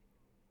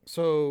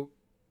so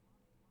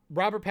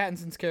Robert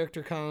Pattinson's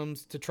character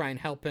comes to try and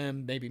help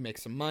him, maybe make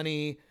some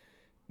money.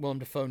 Willem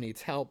Dafoe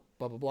needs help,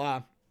 blah, blah,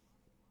 blah.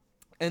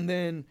 And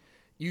then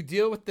you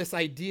deal with this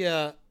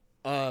idea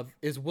of,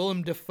 is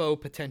Willem Dafoe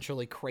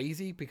potentially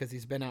crazy because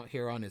he's been out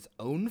here on his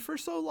own for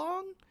so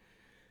long?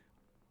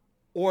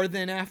 Or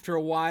then after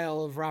a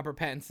while of Robert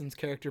Pattinson's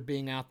character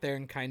being out there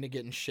and kind of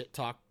getting shit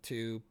talked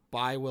to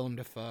by Willem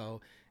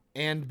Dafoe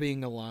and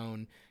being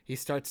alone, he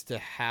starts to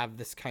have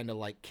this kind of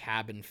like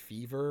cabin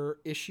fever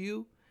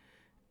issue.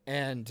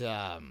 And,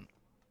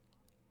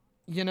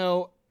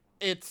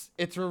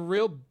 it's a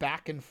real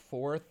back and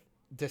forth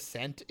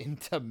descent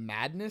into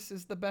madness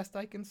is the best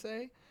I can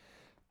say.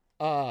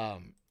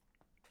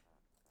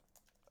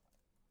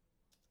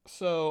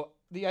 So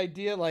the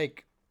idea,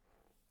 like,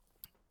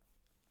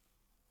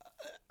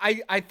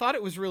 I thought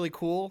it was really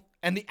cool,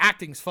 and the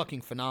acting's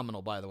fucking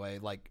phenomenal, by the way.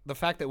 Like, the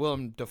fact that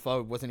Willem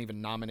Dafoe wasn't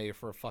even nominated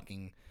for a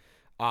fucking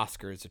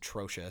Oscar is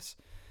atrocious.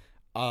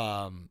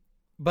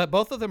 But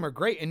both of them are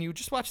great, and you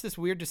just watch this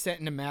weird descent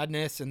into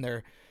madness, and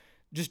they're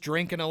just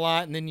drinking a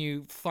lot, and then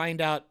you find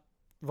out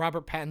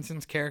Robert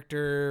Pattinson's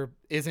character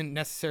isn't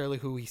necessarily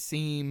who he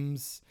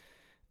seems,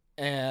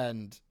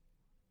 and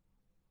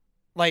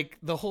like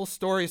the whole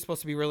story is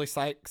supposed to be really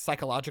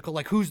psychological.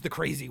 Like, who's the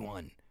crazy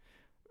one?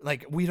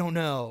 Like, we don't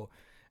know.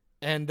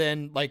 And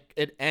then like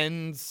it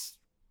ends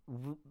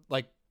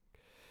like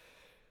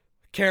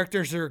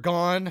characters are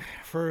gone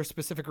for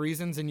specific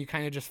reasons, and you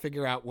kind of just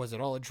figure out, was it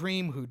all a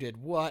dream? Who did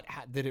what?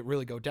 How, did it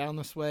really go down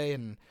this way?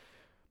 And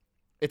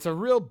it's a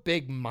real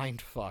big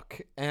mind fuck.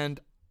 And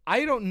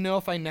I don't know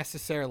if I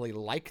necessarily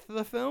liked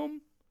the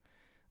film,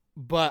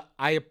 but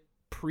I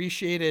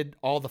appreciated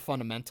all the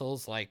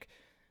fundamentals, like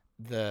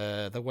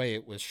the way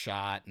it was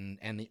shot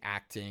and the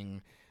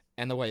acting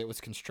and the way it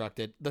was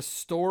constructed. The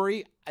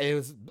story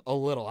is a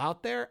little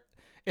out there.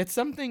 It's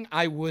something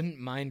I wouldn't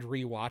mind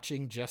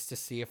rewatching just to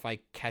see if I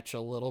catch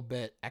a little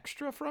bit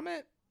extra from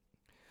it.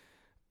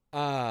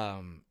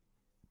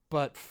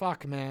 But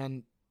fuck,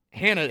 man,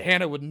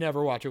 Hannah would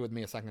never watch it with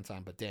me a second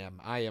time. But damn,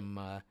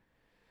 I'd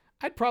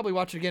probably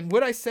watch it again.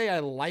 Would I say I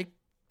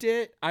liked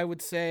it? I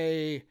would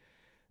say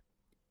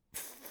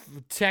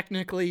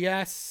technically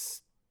yes.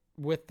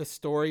 With the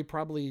story,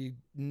 probably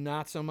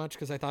not so much,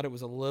 because I thought it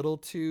was a little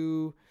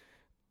too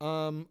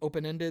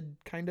open-ended,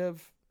 kind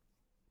of.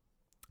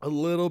 A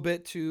little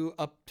bit too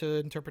up to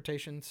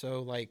interpretation.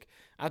 So, like,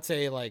 I'd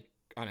say, like,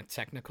 on a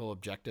technical,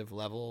 objective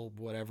level,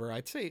 whatever,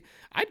 I'd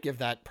give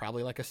that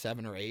probably like a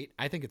 7 or 8.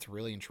 I think it's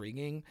really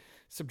intriguing.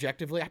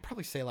 Subjectively, I'd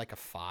probably say like a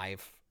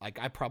 5. Like,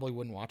 I probably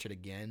wouldn't watch it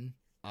again.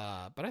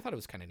 But I thought it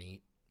was kind of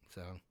neat.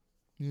 So,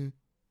 yeah.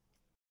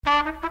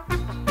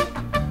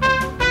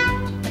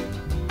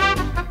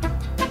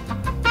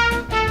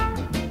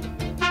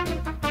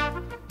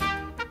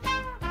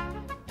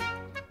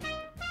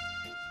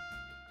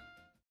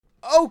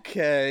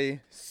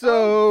 okay.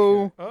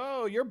 So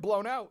Oh, you're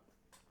blown out.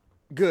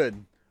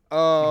 good.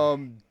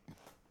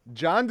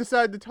 John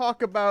decided to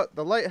talk about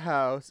the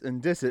lighthouse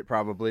and diss it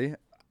probably.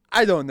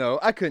 I don't know.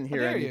 I couldn't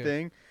hear dare you.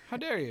 anything. How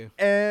dare you?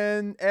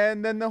 And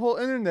then the whole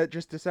internet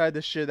just decided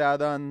to shit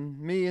out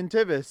on me and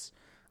Tivis.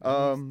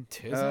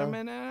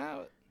 Tism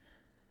out.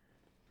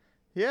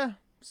 Yeah.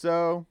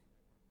 So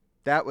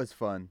that was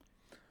fun.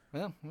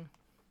 Well,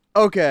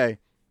 Okay.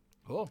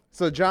 cool.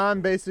 So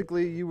John,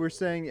 basically, you were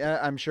saying,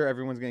 I'm sure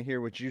everyone's gonna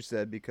hear what you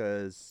said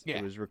because Yeah,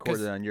 it was recorded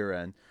 'cause- on your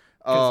end.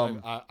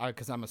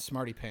 Because I'm a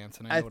smarty pants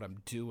and I know what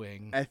I'm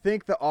doing. I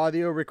think the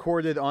audio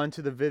recorded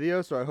onto the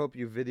video, so I hope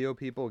you video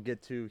people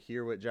get to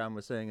hear what John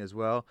was saying as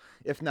well.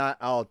 If not,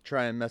 I'll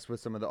try and mess with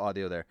some of the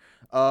audio there.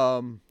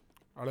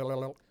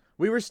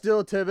 We were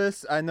still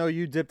Tivis. I know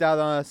you dipped out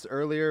on us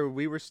earlier.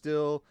 We were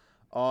still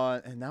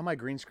on, and now my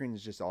green screen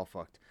is just all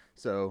fucked.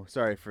 So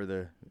sorry for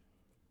the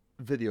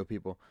video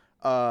people.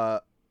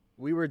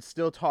 We were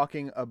still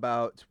talking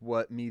about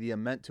what media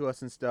meant to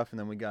us and stuff, and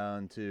then we got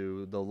on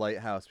to The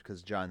Lighthouse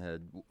because John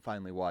had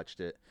finally watched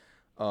it.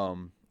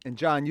 And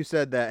John, you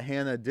said that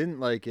Hannah didn't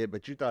like it,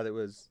 but you thought it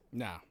was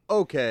No,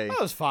 okay, that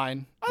was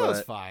fine. That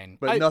was fine.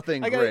 but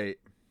nothing great.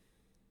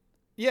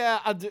 Yeah,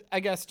 I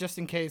guess just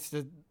in case,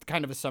 the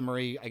kind of a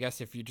summary. I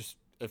guess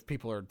if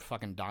people are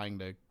fucking dying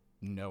to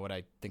know what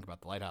I think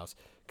about The Lighthouse,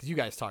 because you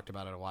guys talked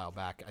about it a while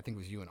back. I think it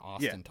was you and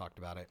Austin talked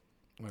about it.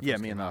 when it Yeah,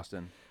 first me came and out.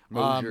 Austin.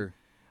 Mosier.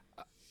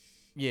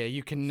 Yeah,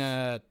 you can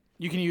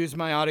use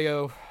my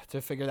audio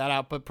to figure that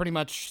out. But pretty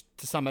much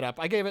to sum it up,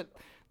 I gave it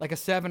like a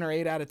 7 or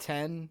 8 out of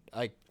 10,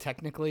 like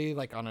technically,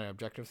 like on an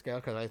objective scale,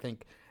 because I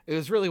think it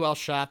was really well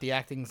shot. The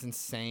acting's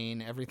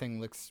insane.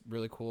 Everything looks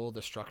really cool.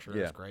 The structure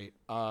is great.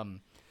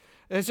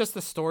 It's just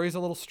the story's a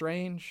little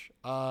strange.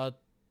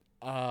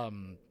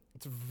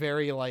 It's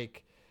very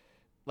like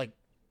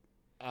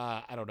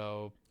I don't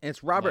know. And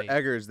it's Robert like-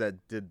 Eggers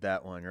that did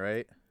that one,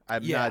 right?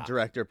 I'm not a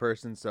director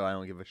person, so I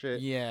don't give a shit.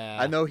 Yeah,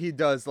 I know he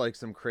does like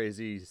some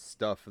crazy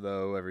stuff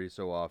though every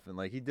so often.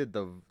 Like he did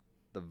the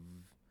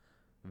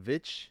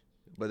Vitch,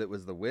 but it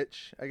was the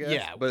Witch, I guess.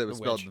 Yeah, but it was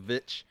The spelled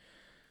Witch.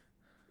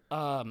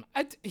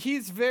 Vitch.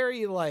 He's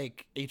very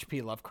like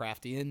H.P.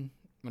 Lovecraftian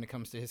when it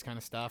comes to his kind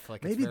of stuff.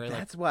 Like Maybe it's very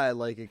that's why I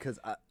like it, because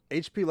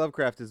H.P.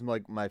 Lovecraft is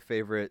like my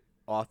favorite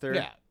author.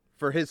 Yeah.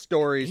 For his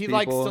stories, he people,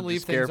 likes to leave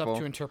just things careful. up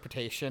to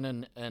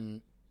interpretation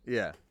and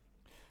Yeah.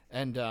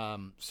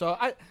 so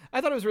I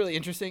thought it was really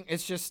interesting.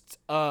 It's just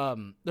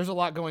there's a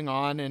lot going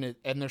on and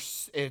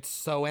it's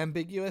so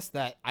ambiguous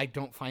that I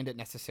don't find it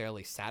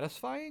necessarily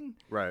satisfying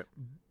Right.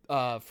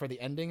 for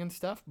the ending and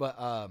stuff. But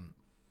I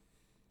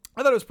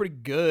thought it was pretty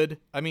good.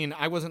 I mean,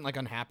 I wasn't like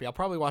unhappy. I'll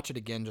probably watch it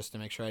again just to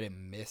make sure I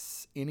didn't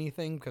miss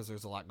anything because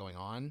there's a lot going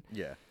on.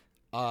 Yeah.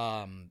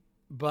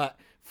 But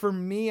for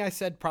me, I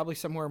said probably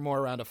somewhere more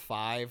around a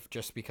 5,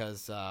 just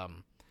because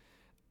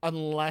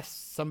unless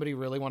somebody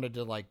really wanted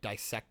to like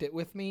dissect it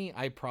with me,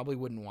 I probably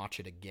wouldn't watch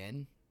it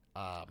again.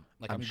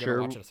 Like I'm sure-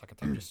 gonna watch it a second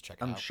time just to check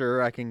it I'm out.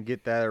 sure I can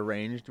get that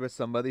arranged with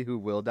somebody who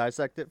will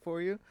dissect it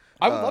for you.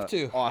 I would love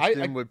to.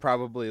 Austin would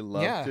probably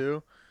love Yeah.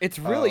 to. It's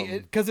really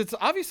because it's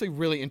obviously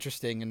really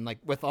interesting, and like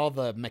with all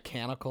the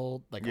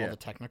mechanical, like all Yeah. the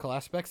technical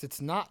aspects, it's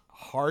not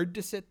hard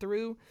to sit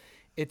through.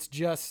 It's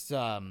just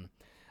I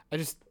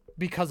just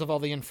because of all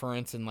the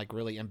inference and like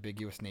really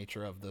ambiguous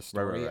nature of the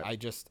story,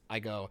 right. I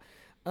go,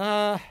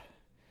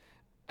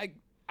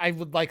 I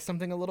would like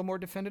something a little more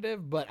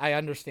definitive, but I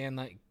understand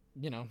that,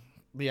 you know,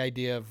 the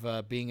idea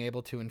of being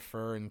able to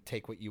infer and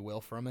take what you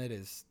will from it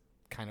is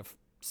kind of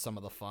some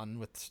of the fun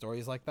with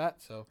stories like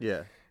that. So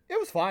Yeah. it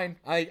was fine.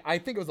 I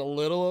think it was a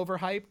little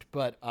overhyped,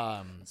 but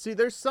See,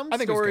 there's some I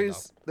think it was good,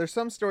 stories. There's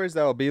some stories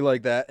that will be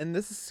like that, and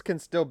can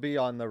still be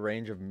on the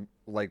range of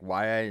like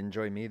why I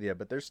enjoy media.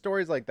 But there's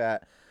stories like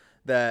that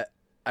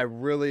I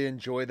really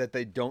enjoy that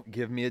they don't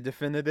give me a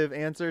definitive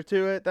answer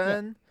to it.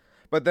 Then,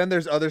 but then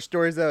there's other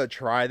stories that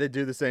try to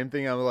do the same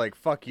thing. I'm like,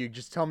 fuck you,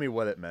 just tell me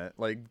what it meant.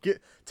 Like,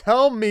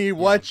 tell me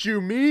what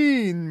you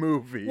mean,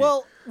 movie.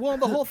 well,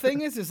 the whole thing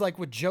is like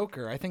with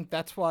Joker. I think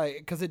that's why,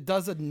 because it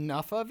does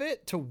enough of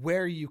it to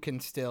where you can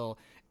still.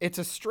 It's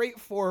a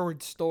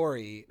straightforward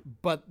story,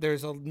 but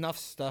there's enough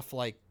stuff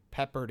like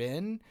peppered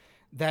in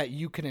that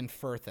you can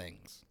infer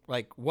things.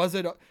 Like, was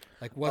it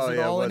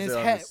all in his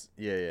head?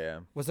 Yeah.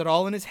 Was it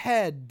all in his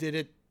head? Did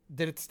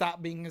it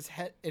stop being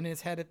in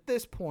his head at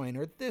this point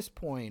or at this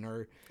point,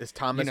 or Is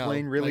Thomas you know,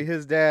 Wayne really like,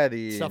 his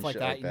daddy? stuff and like shit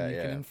that? And you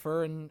yeah. can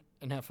infer and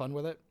have fun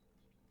with it.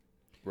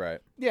 Right.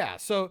 Yeah,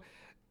 so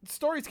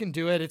stories can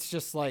do it. It's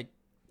just like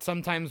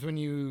sometimes when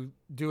you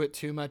do it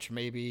too much,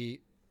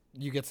 maybe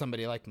you get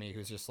somebody like me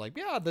who's just like,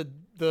 yeah,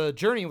 the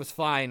journey was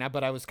fine,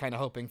 but I was kind of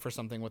hoping for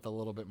something with a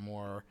little bit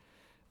more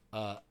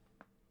of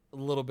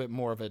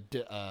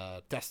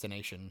a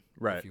destination,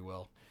 Right. if you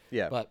will.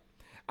 Yeah. But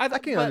I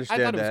can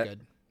understand I thought it that. was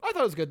good. I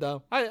thought it was good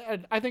though.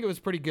 I think it was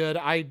pretty good.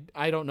 I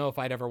don't know if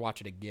I'd ever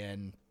watch it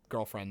again.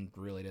 Girlfriend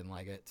really didn't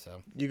like it,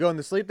 so You going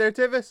to sleep there,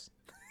 Tivis?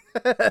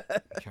 yeah,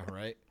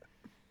 right.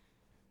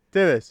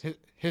 Tivis,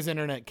 His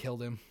internet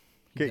killed him.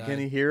 can died.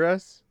 he hear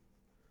us?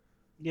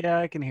 Yeah,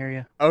 I can hear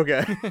you.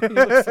 Okay. He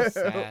looks so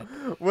sad.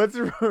 What's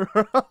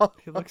wrong?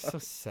 He looks so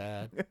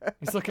sad.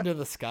 He's looking to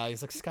the sky.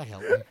 He's like, "Sky,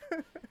 help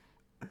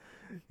me!"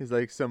 He's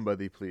like,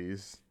 somebody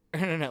please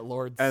Internet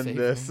Lord, end save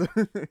this. me.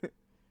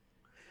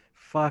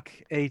 Fuck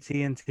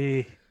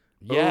AT&T.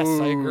 Yes, I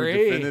Ooh,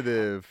 agree.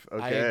 Definitive. I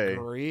Okay.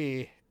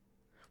 agree.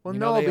 Well, You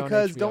know no, they own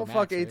because HBO don't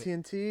fuck Max, right?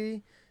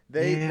 AT&T.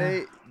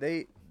 Yeah.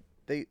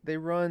 They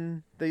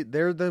run.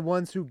 They're the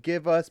ones who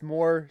give us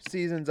more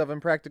seasons of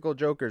Impractical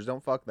Jokers.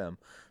 Don't fuck them,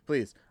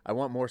 please. I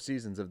want more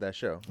seasons of that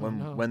show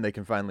no. when they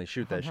can finally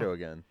shoot that no. show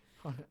again.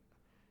 Oh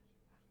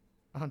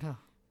no!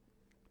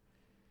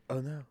 Oh no!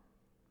 Oh no!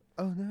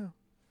 Oh no!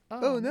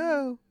 Oh, Oh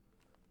no!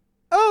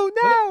 Oh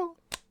no!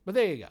 But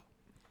there you go.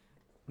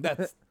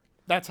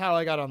 That's how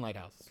I got on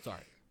Lighthouse.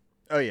 Sorry.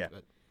 Oh yeah.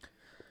 But-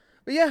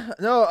 But yeah,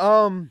 no,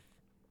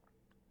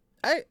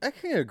 I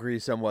can agree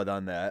somewhat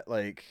on that.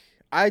 Like,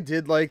 I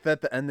did like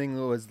that the ending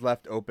was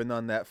left open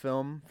on that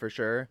film for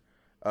sure.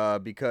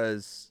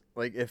 Because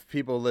like if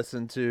people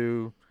listen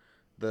to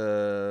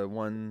the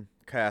one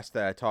cast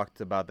that I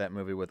talked about that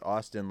movie with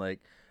Austin, like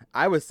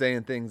I was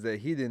saying things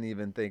that he didn't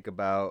even think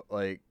about,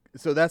 like,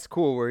 so that's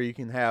cool where you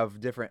can have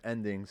different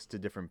endings to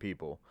different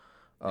people.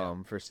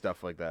 For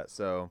stuff like that.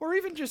 So Or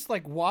even just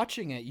like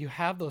watching it, you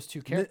have those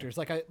two characters.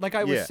 Like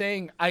I was Yeah.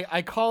 saying,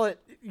 I call it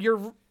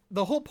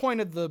the whole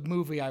point of the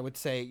movie. I would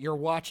say you're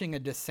watching a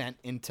descent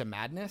into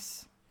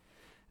madness.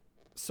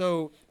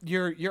 So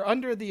you're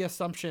under the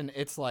assumption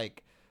it's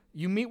like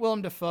you meet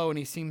Willem Dafoe and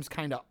he seems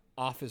kind of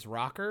off his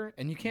rocker,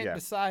 and you can't Yeah.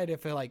 decide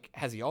if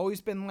has he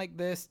always been like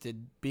this?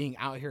 Did being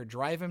out here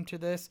drive him to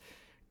this?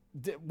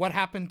 What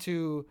happened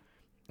to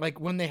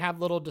when they have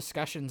little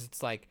discussions?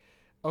 It's like,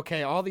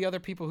 okay, all the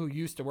other people who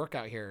used to work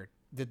out here,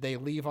 did they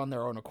leave on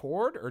their own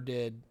accord, or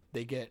did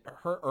they get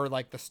hurt? Or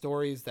the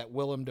stories that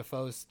Willem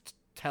Dafoe's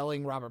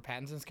telling Robert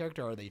Pattinson's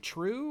character, are they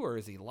true, or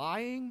is he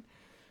lying?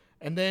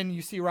 And then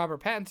you see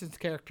Robert Pattinson's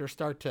character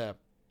start to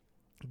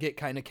get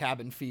kind of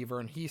cabin fever,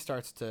 and he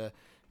starts to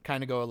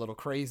kind of go a little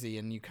crazy,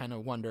 and you kind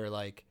of wonder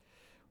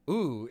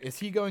ooh, is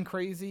he going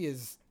crazy?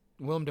 Is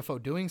Willem Dafoe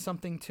doing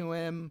something to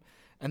him?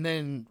 And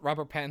then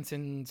Robert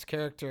Pattinson's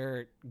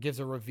character gives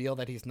a reveal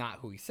that he's not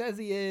who he says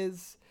he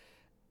is.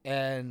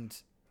 And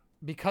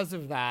because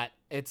of that,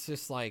 it's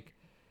just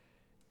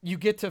you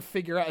get to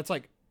figure out,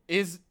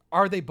 it's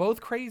are they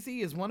both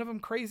crazy? Is one of them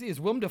crazy? Is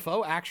Willem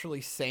Dafoe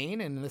actually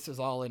sane? And this is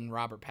all in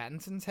Robert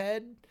Pattinson's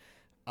head.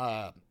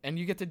 And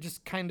you get to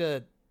just kind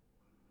of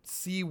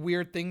see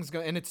weird things go.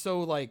 And it's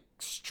so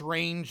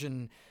strange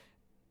and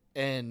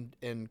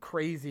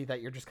crazy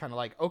that you're just kind of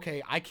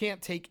okay, I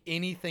can't take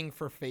anything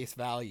for face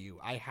value.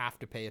 I have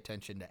to pay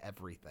attention to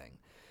everything.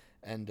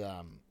 And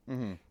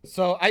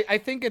so I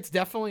think it's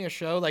definitely a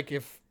show.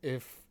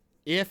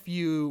 If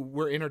you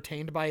were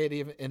entertained by it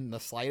even in the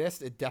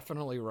slightest, it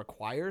definitely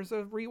requires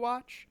a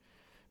rewatch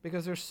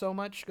because there's so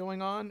much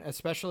going on,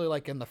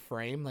 especially in the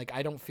frame.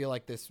 I don't feel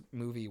like this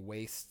movie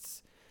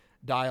wastes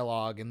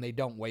dialogue, and they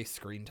don't waste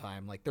screen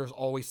time. There's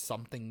always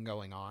something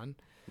going on.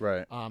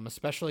 Right.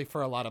 Especially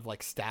for a lot of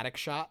static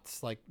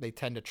shots. They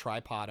tend to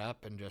tripod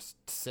up and just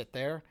sit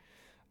there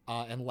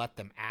and let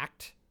them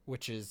act,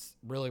 which is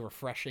really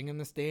refreshing in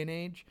this day and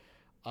age.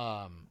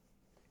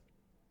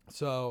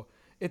 So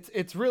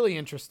it's really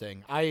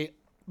interesting.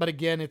 But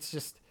again,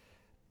 it's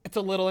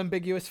a little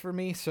ambiguous for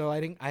me. So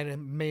I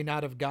may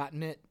not have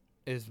gotten it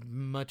as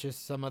much as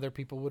some other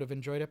people would have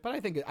enjoyed it, but I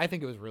think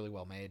it was really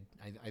well made.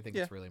 I think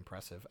it's really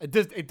impressive.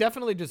 It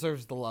definitely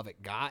deserves the love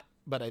it got,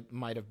 but it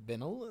might have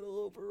been a little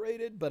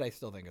overrated, but I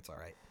still think it's all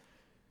right.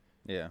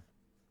 Yeah.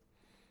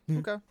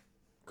 Okay.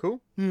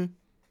 Cool. I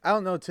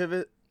don't know,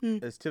 Tivit.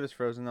 Is Tivit's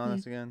frozen on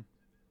us again?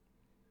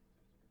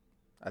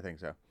 I think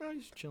so. Oh,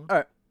 he's chilling. All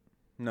right.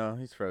 No,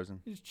 he's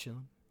frozen. He's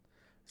chilling.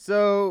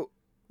 So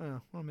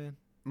Oh man.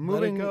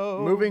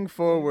 moving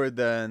forward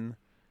then,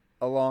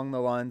 along the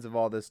lines of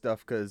all this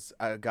stuff, because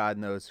God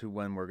knows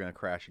when we're gonna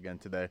crash again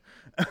today.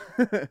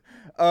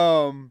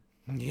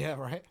 Yeah,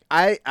 right.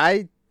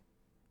 I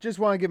just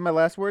want to give my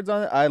last words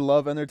on it. I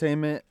love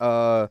entertainment.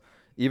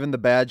 Even the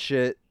bad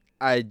shit,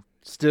 I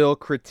still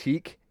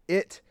critique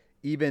it,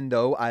 even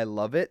though I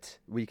love it.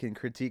 We can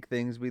critique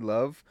things we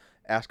love.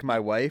 Ask my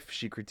wife;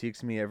 she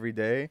critiques me every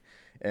day,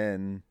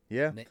 and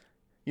yeah,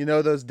 you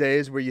know those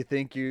days where you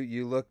think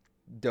you look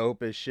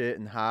dope as shit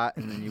and hot,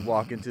 and then you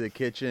walk into the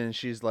kitchen and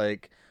she's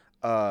like,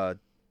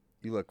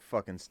 you look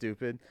fucking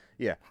stupid.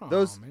 Yeah,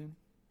 man.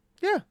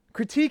 Yeah,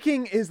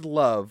 critiquing is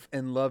love,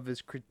 and love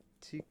is critique.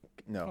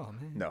 No,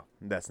 man. no,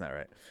 that's not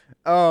right.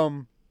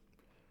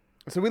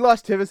 So we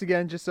lost Tivis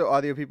again, just so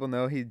audio people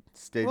know. He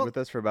stayed with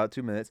us for about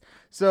 2 minutes.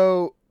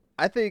 So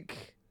I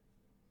think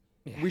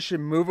we should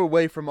move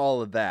away from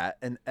all of that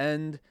and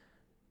end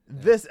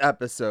this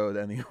episode,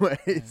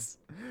 anyways.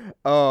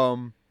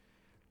 Well,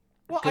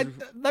 I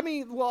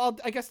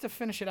guess to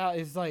finish it out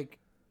is I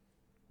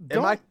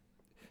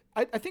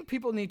think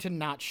people need to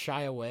not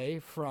shy away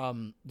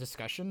from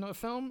discussion of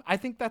film. I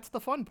think that's the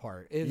fun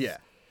part.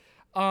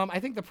 I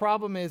think the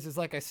problem is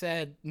like I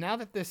said, now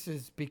that this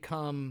has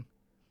become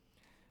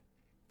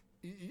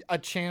a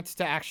chance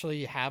to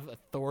actually have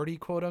authority,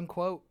 quote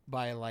unquote,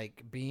 by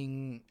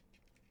being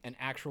an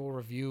actual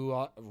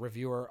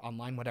reviewer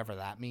online, whatever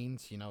that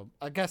means.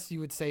 I guess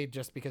you would say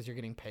just because you're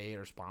getting paid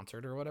or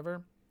sponsored or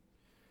whatever.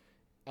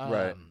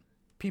 Right.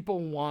 People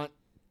want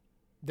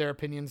their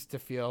opinions to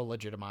feel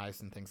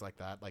legitimized and things like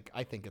that.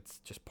 I think it's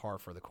just par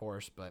for the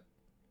course, but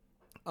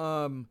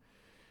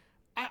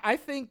I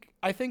think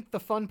the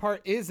fun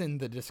part is in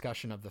the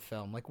discussion of the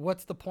film.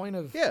 What's the point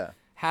of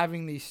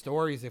having these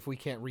stories if we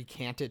can't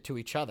recant it to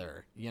each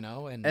other,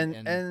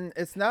 and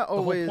it's not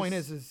always. The whole point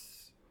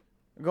is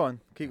go on,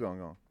 keep going.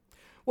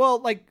 Well,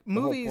 The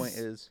movies. whole point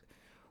is.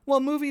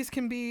 Well, movies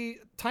can be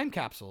time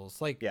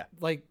capsules.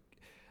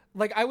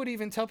 I would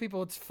even tell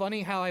people it's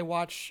funny how I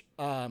watch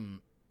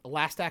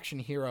Last Action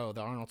Hero,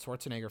 the Arnold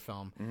Schwarzenegger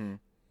film. Mm-hmm.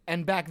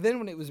 And back then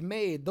when it was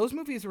made, those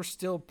movies were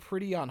still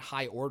pretty on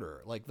high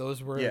order.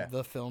 Those were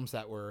the films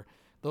that were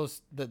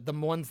the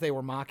ones they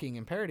were mocking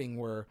and parodying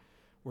were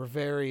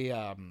very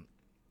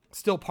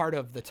still part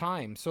of the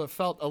time. So it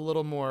felt a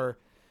little more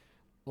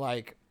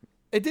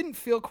it didn't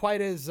feel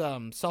quite as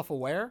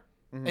self-aware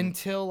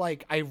until I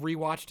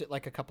rewatched it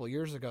a couple of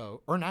years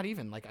ago, or not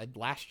even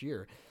last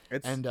year.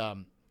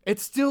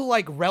 It's still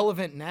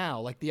relevant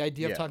now. The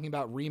idea of talking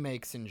about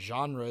remakes and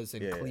genres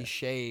and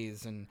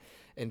cliches and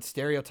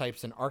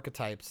stereotypes and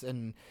archetypes.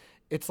 And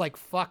it's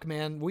fuck,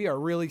 man, we are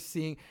really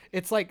seeing,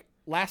 it's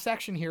Last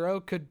Action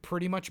Hero could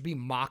pretty much be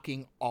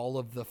mocking all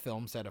of the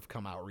films that have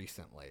come out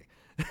recently.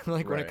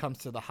 When it comes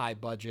to the high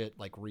budget,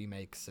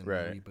 remakes and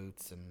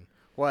reboots and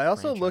Well, I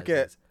also look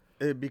at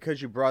franchises.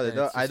 because you brought it And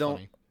up. it's just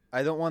funny.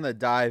 I don't want to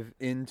dive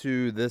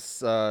into this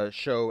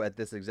show at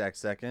this exact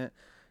second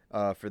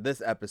for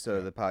this episode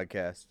of the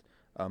podcast.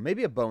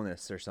 Maybe a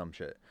bonus or some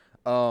shit.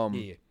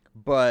 Yeah.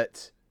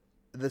 But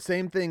the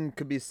same thing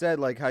could be said,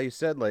 like how you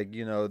said, like,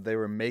 you know, they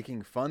were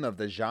making fun of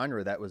the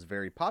genre that was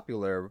very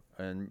popular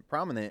and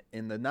prominent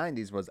in the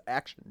 90s was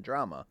action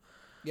drama.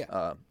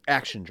 Yeah.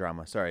 Action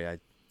drama. Sorry, I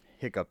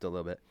hiccuped a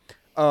little bit.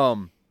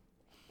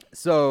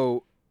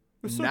 So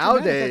so dramatic, I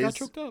got nowadays,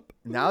 choked up.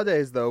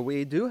 nowadays though,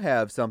 we do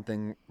have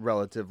something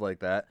relative like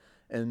that,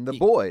 and The Yeet.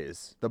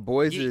 Boys. The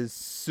Boys Yeet. is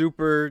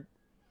super,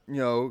 you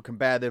know,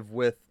 combative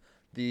with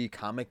the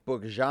comic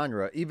book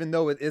genre, even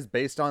though it is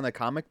based on a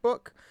comic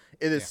book.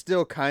 It is Yeah.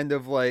 still kind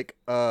of like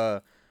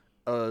a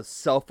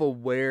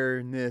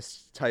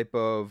self-awareness type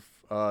of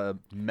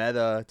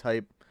meta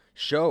type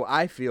show,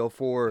 I feel,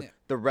 for Yeah.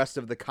 the rest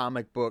of the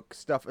comic book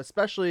stuff,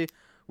 especially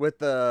with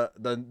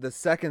the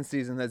second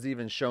season has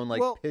even shown like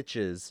Well-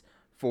 pitches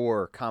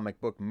for comic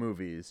book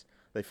movies.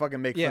 They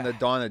fucking make Yeah. fun of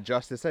Dawn of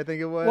Justice, I think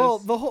it was. Well,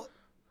 the whole.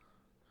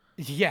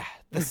 Yeah,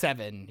 the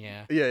 7.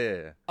 Yeah.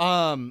 yeah.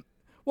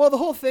 Well, the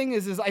whole thing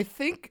is I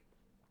think,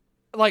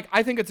 like,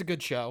 I think it's a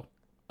good show.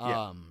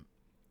 Yeah.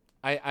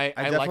 I I like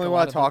definitely a lot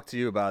want of to talk to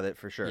you about it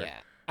for sure. Yeah.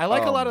 I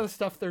like a lot of Um, the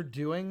stuff they're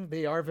doing.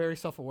 They are very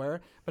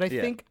self-aware, but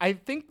Yeah. I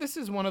think this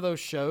is one of those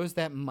shows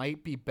that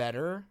might be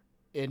better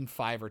in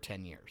 5 or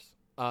 10 years.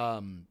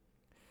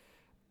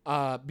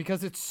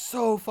 Because it's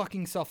so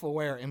fucking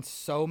self-aware and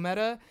so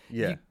meta.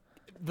 Yeah.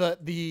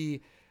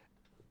 The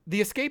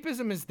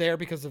escapism is there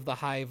because of the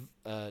high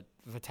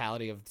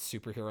vitality of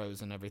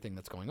superheroes and everything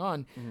that's going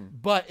on,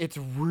 but it's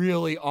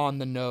really on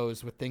the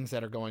nose with things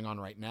that are going on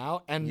right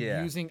now and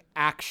Yeah. using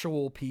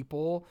actual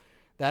people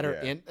that are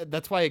Yeah. in.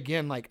 That's why,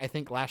 again, like, I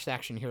think Last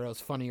Action Hero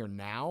is funnier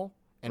now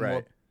and more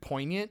Right.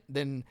 poignant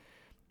than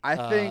I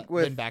think than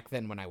with back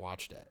then when I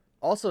watched it.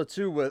 also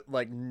too with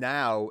like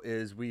now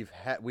is we've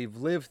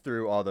lived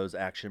through all those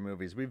action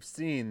movies. We've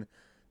seen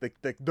the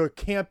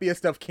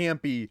campiest of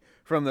campy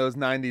from those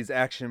 90s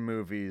action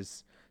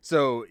movies.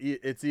 So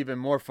it's even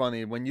more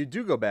funny when you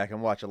do go back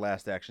and watch a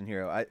Last Action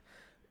Hero.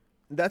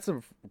 That's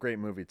a great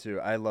movie too.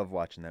 I love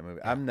watching that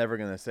movie. I'm never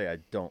gonna say I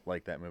don't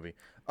like that movie.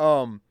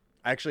 I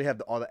actually have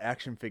all the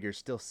action figures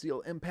still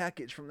sealed in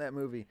package from that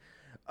movie.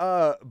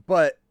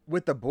 But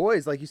with The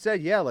Boys, like you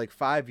said, yeah, like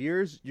 5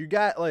 years, you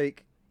got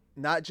like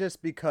not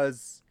just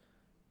because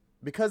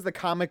the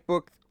comic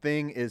book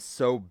thing is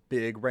so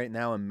big right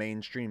now in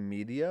mainstream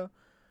media.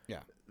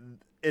 Yeah.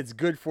 It's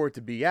good for it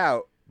to be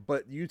out,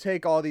 but you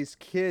take all these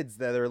kids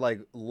that are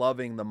like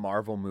loving the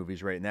Marvel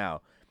movies right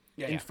now.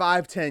 In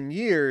 5-10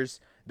 years,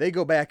 they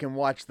go back and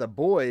watch The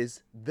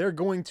Boys, they're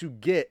going to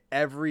get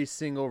every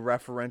single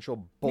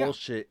referential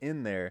bullshit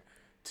in there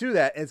to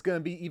that. It's going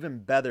to be even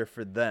better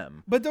for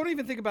them. But don't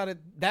even think about it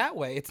that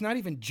way. It's not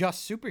even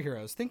just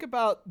superheroes. Think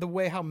about the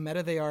way how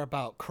meta they are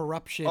about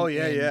corruption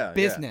in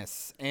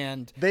business.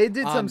 And They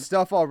did some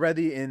stuff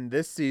already in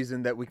this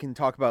season that we can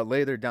talk about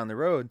later down the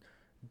road.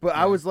 But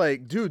I was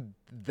like, dude,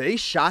 they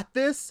shot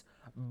this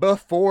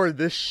before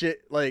this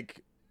shit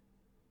like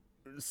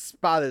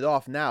spotted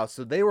off now.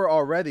 So they were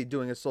already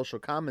doing a social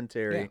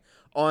commentary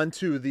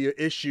onto the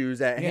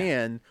issues at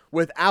hand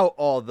without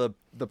all the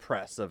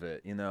press of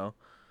it, you know?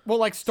 Well,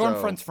 like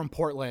Stormfront's So- from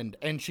Portland,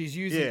 and she's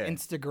using Yeah.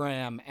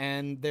 Instagram,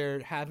 and they're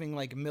having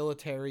like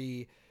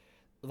military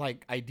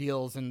like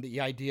ideals and the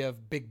idea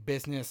of big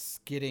business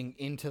getting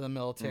into the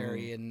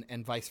military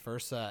and vice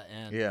versa,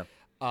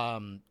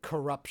 and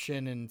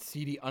corruption and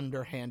seedy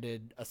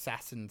underhanded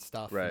assassin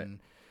stuff, Right.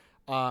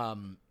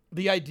 and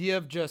the idea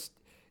of just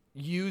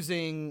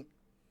using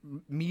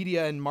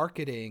media and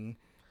marketing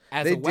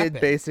as They a weapon.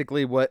 did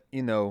basically what,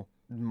 you know,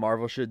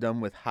 Marvel should have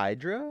done with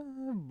Hydra,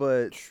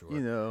 but, Sure.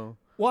 you know.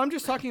 Well, I'm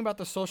just talking about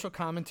the social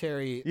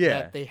commentary Yeah.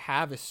 that they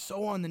have is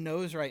so on the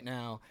nose right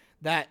now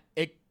that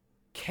it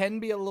can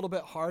be a little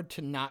bit hard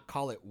to not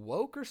call it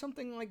woke or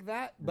something like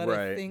that. But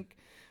Right.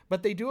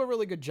 but they do a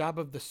really good job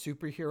of the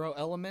superhero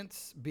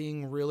elements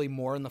being really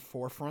more in the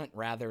forefront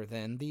rather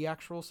than the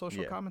actual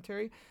social Yeah.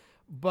 commentary.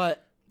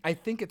 But I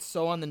think it's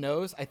so on the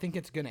nose. I think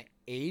it's going to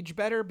age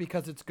better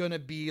because it's going to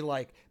be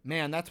like,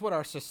 man, that's what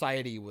our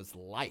society was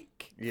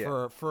like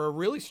for a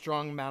really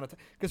strong amount of time.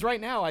 Because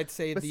right now, I'd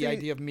say But the see-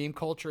 idea of meme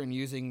culture and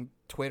using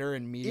Twitter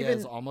and media Even-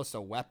 is almost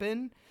a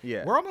weapon.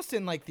 Yeah. We're almost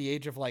in like the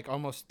age of like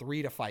almost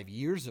 3 to 5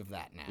 years of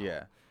that now.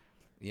 Yeah.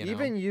 You know?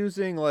 Even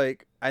using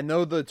like, I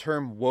know the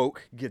term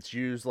woke gets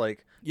used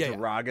like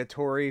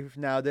derogatory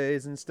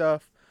nowadays and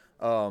stuff.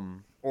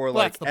 Or Well,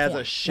 like that's the as a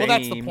point. shame, Well,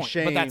 that's the point. But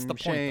shame, that's the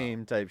point, though.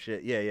 shame type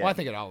shit. Yeah, yeah. Well, I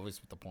think it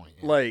always was the point.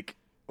 Yeah.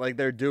 Like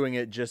they're doing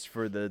it just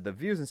for the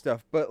views and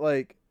stuff. But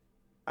like,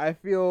 I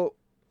feel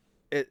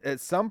at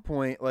some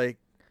point, like,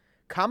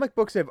 comic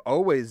books have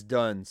always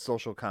done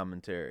social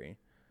commentary.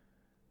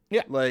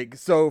 Yeah. Like,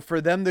 so for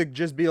them to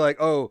just be like,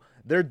 oh,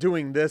 they're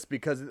doing this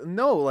because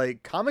no,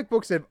 like, comic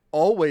books have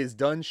always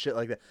done shit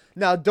like that.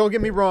 Now, don't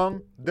get me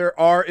wrong, there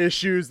are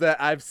issues that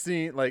I've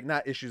seen, like,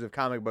 not issues of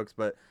comic books,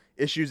 but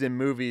issues in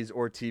movies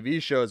or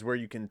TV shows where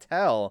you can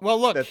tell Well,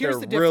 look, that here's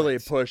they're the really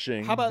difference.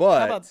 pushing. How about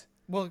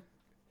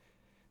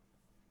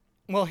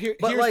but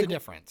here's like, the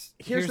difference.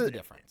 Here's the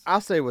difference.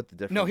 I'll say what the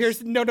difference. No,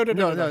 here's no.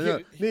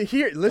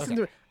 Here, listen Okay.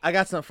 to it. I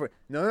got something for you.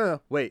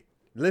 No. Wait,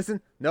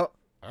 listen. No.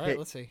 All right,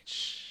 let's see.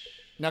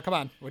 Now, come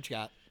on. What you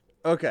got?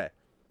 Okay.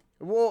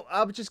 Well,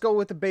 I'll just go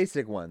with the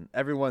basic one.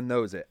 Everyone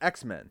knows it.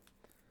 X-Men.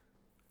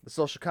 The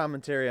social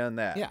commentary on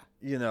that. Yeah.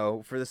 You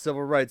know, for the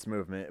civil rights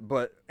movement.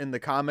 But in the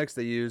comics,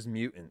 they use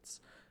mutants.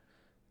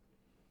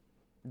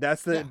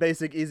 That's the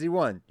basic, easy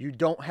one. You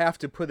don't have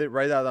to put it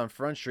right out on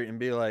Front Street and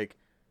be like,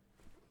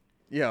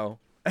 you know,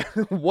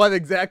 what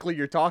exactly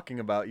you're talking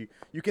about.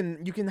 You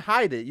can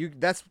hide it.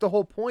 That's the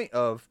whole point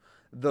of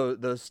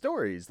the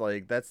stories.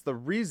 Like, that's the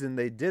reason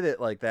they did it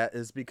like that,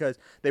 is because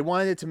they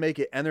wanted to make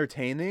it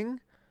entertaining,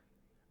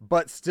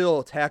 but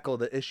still tackle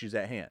the issues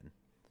at hand.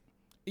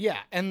 Yeah,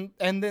 and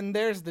then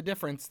there's the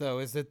difference though,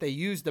 is that they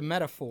used a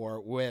metaphor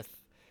with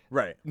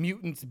Right.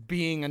 mutants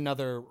being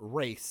another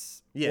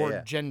race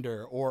or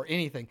gender or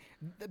anything.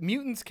 The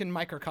mutants can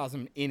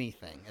microcosm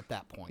anything at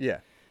that point. Yeah.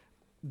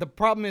 The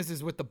problem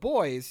is with the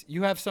boys,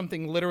 you have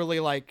something literally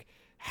like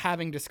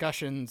having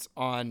discussions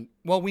on,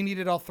 well, we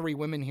needed all 3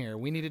 women here.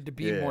 We needed to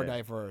be more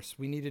diverse.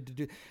 We needed to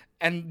do,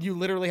 and you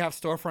literally have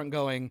Storefront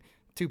going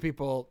to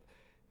people,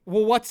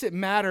 well, what's it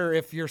matter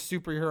if your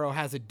superhero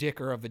has a dick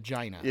or a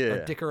vagina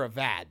or dick or a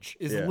vag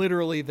is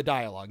literally the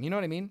dialogue. You know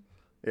what I mean?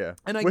 Yeah.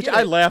 And I Which get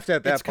I it. laughed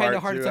at that it's part kind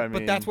of hard too. to, I but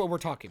mean, that's what we're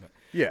talking about.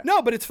 Yeah.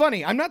 No, but it's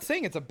funny. I'm not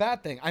saying it's a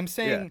bad thing. I'm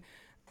saying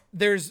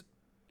there's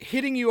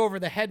hitting you over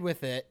the head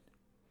with it.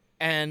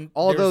 And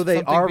although there's they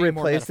something are being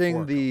more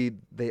replacing metaphorical.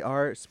 they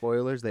are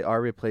spoilers. They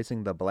are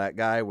replacing the black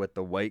guy with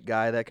the white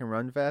guy that can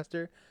run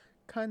faster.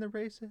 Kind of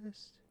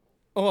racist.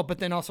 Oh, but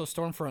then also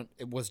Stormfront,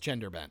 it was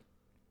gender bent,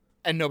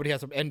 and nobody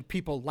has and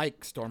people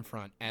like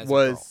Stormfront as a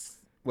girl.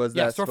 Was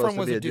Yeah, that supposed Stormfront to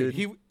was be a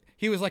dude.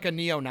 He was like a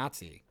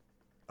neo-Nazi.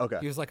 Okay.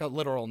 He was like a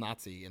literal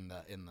Nazi in the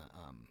like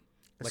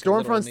a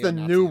Stormfront's the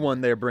literal new neo-Nazi.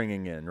 one they're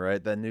bringing in,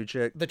 right? The new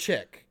chick. The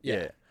chick,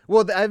 yeah.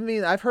 Well, I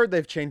mean, I've heard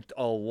they've changed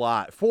a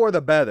lot for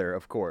the better,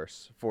 of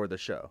course, for the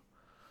show.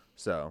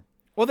 So.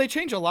 Well, they've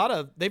changed a lot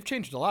of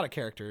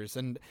characters,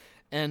 and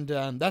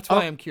that's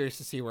why I'm curious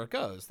to see where it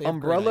goes. They have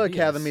great Umbrella ideas.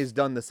 Academy's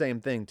done the same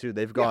thing too.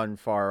 They've gone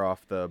far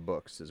off the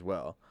books as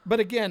well. But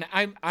again,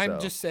 I'm So.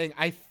 just saying,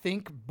 I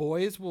think the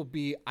boys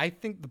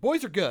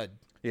are good.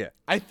 Yeah.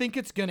 I think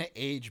it's gonna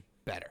age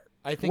better.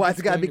 I think. Why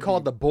it's got to be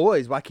called the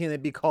boys? Why can't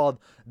it be called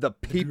the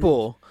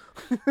people?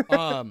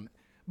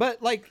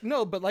 But like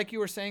you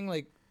were saying,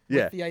 like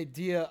with the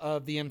idea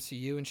of the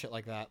MCU and shit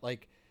like that,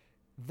 like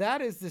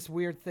that is this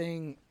weird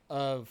thing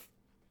of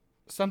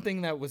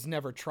something that was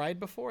never tried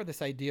before.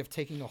 This idea of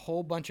taking a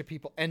whole bunch of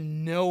people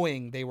and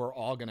knowing they were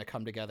all going to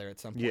come together at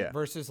some point. Yeah.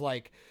 Versus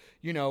like,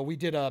 you know, we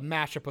did a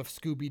mashup of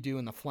Scooby Doo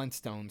and the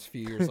Flintstones a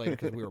few years later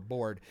because we were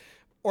bored.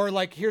 Or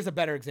like, here's a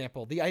better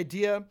example: the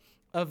idea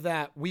of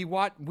that we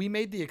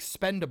made the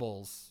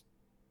Expendables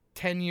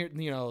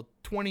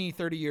 20,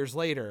 30 years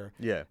later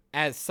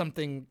as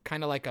something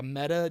kind of like a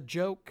meta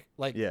joke.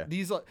 Like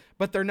these,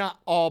 but they're not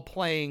all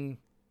playing,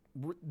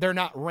 they're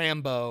not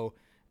Rambo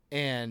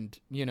and,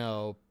 you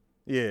know.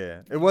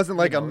 Yeah. It wasn't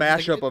like a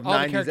mashup of all the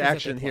 90s characters that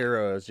action they play.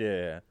 heroes.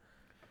 Yeah.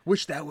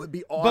 Which that would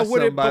be But awesome,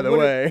 would it- by but the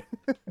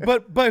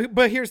would way.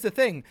 But here's the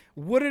thing.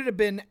 Would it have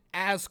been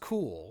as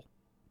cool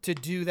to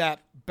do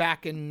that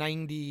back in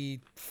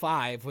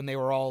 95 when they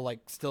were all like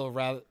still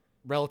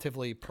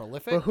relatively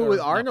prolific? But who Or would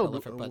not Arnold?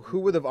 prolific, but, Who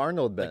would have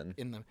Arnold like, been?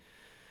 in the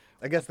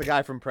I guess the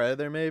guy from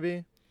Predator,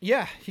 maybe.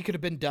 Yeah, he could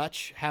have been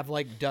Dutch. Have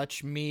like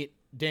Dutch meet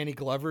Danny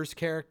Glover's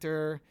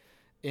character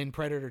in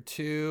Predator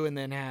 2, and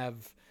then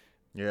have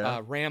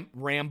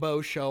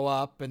Rambo show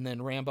up, and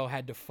then Rambo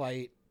had to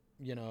fight,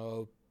 you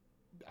know,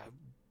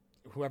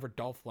 whoever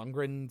Dolph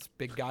Lundgren's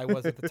big guy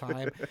was at the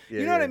time.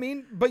 You know what I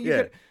mean? But you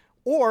could,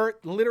 or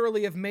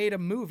literally have made a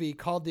movie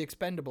called The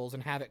Expendables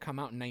and have it come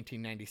out in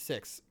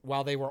 1996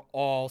 while they were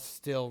all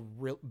still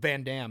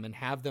Van Damme, and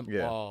have them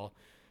all.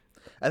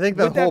 I think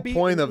the Would that whole be-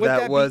 point of would that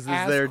that be was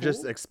as they're cool?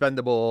 just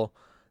expendable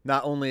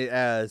not only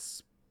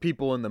as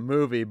people in the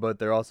movie, but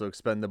they're also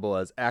expendable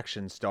as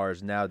action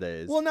stars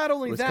nowadays. Well, not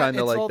only it was that, kind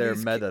of it's like all their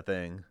these meta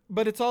thing.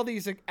 But it's all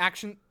these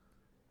action.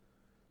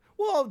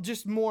 Well,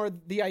 just more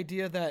the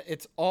idea that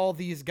it's all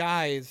these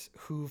guys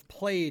who've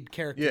played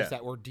characters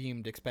that were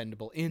deemed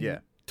expendable in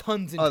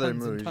tons and Other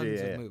tons movies, and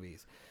tons of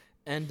movies,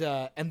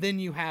 and then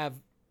you have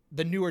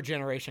the newer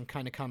generation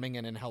kind of coming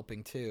in and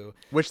helping too.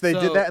 Which they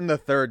So- did that in the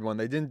third one.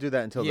 They didn't do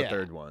that until the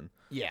third one.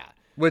 Yeah.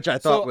 Which I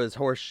thought So- was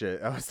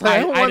horseshit. I was like, I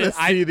don't want to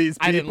see these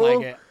people. I didn't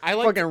like it. I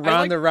liked fucking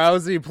Ronda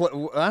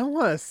Rousey. I don't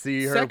want to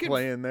see her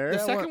playing there. The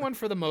I second want- one,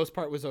 for the most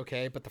part, was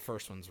okay, but the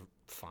first one's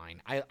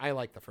fine. I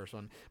like the first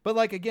one. But,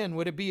 like, again,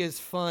 would it be as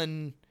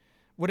fun?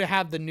 Would it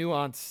have the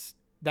nuance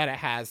that it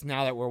has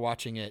now that we're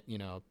watching it, you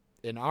know,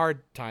 in our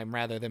time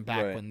rather than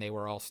back Right. when they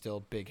were all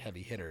still big,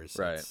 heavy hitters?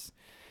 Right.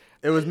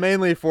 It was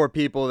mainly for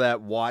people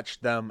that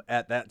watched them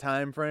at that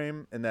time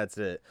frame, and that's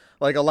it.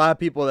 Like a lot of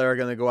people that are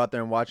gonna go out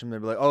there and watch them, they'll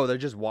be like, "Oh, they're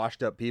just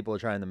washed up people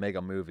trying to make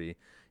a movie."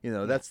 You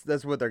know, that's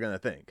what they're gonna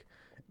think.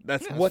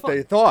 That's Yeah, it's what they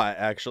fun. thought,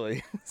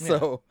 actually.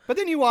 So But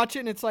then you watch it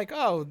and it's like,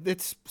 oh,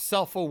 it's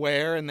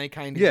self-aware and they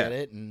kind of Yeah. get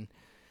it and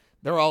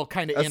they're all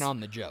kind of in That's- on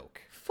the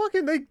joke.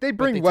 fucking, they they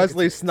bring took it Wesley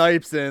serious.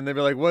 Snipes in. They'd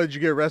be like, "What did you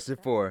get arrested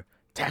for?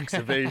 Tax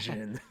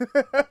evasion."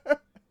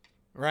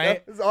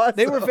 Right? That's awesome.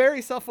 They were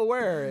very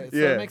self-aware, so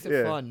Yeah, it makes it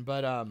yeah. fun.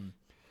 But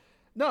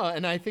no,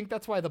 and I think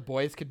that's why The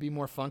Boys could be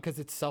more fun because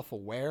it's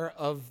self-aware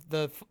of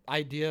the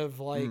idea of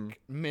like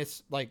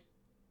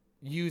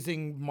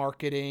using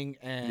marketing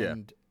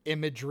and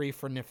imagery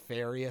for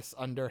nefarious,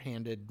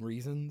 underhanded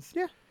reasons.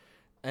 Yeah.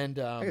 And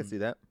I can see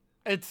that.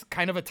 it's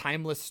kind of a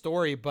timeless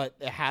story, but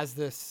it has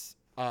this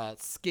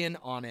skin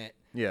on it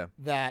Yeah.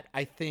 that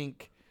I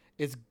think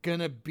is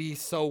gonna be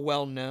so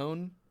well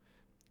known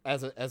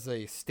as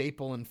a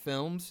staple in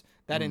films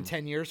that in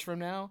 10 years from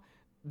now,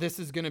 this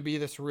is gonna be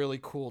this really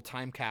cool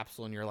time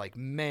capsule, and you're like,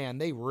 man,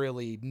 they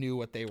really knew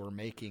what they were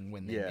making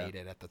when they Yeah. made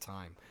it at the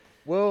time.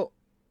 Well,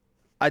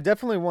 I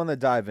definitely want to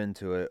dive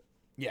into it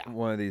Yeah.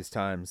 one of these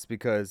times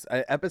because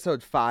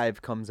episode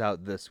 5 comes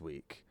out this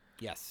week,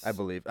 Yes. I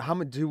believe.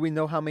 Do we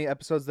know how many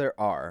episodes there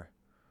are?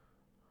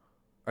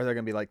 Are there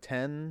gonna be like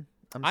 10?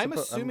 I'm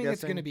assuming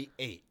it's guessing? gonna be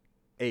 8.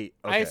 8.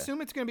 I Okay.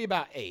 assume it's gonna be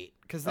about 8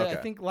 because I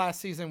Okay. think last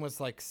season was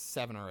like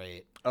 7 or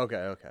 8.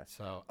 Okay.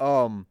 So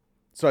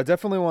So I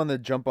definitely want to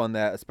jump on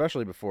that,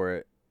 especially before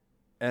it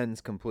ends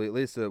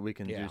completely, so that we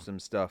can Yeah. do some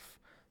stuff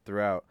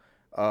throughout.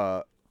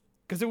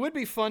 because it would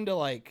be fun to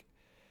like,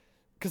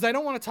 because I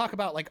don't want to talk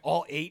about like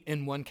all 8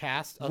 in one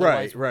cast.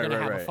 Otherwise, we're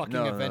gonna have a fucking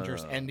No, no,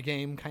 Avengers no.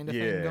 Endgame kind of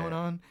Yeah, thing going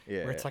on,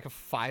 yeah. where it's like a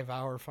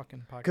 5-hour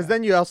fucking podcast. Because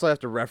then you also have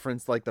to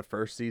reference like the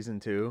first season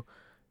too.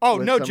 oh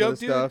with no some of joke, the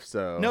dude. stuff,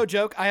 so No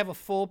joke. I have a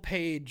full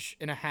page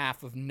and a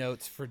half of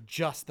notes for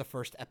just the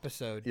first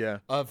episode. Yeah.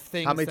 Of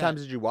things. How many that-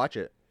 times did you watch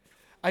it?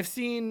 I've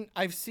seen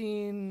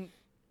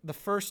the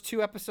first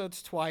 2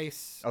 episodes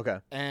twice. Okay.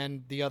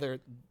 And the other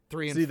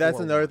 3 and See, that's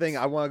 4 another once. thing.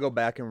 I want to go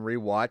back and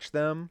rewatch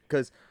them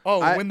because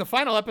When the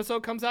final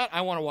episode comes out,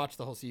 I want to watch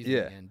the whole season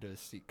Yeah. again to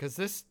see, because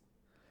this,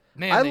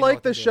 man, I they know like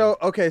what the they're show.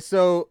 Okay,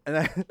 so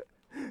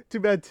too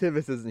bad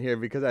Tivis isn't here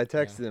because I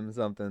texted him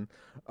something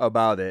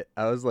about it.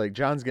 I was like,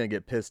 John's gonna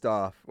get pissed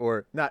off,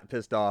 or not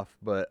pissed off,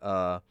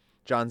 but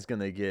John's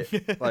gonna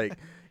get like,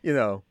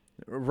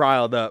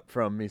 riled up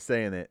from me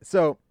saying it.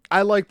 So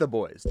I like The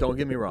Boys. Don't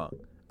get me wrong.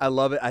 I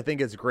love it. I think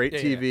it's great Yeah,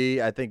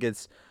 TV. I think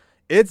it's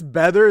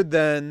better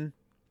than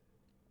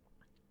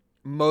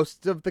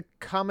most of the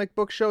comic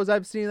book shows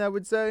I've seen, I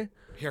would say.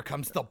 Here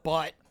comes the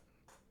butt.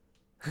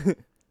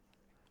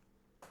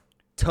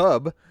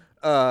 Tub.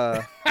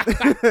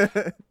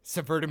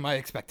 Subverted my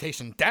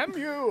expectation. Damn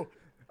you!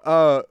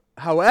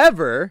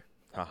 However,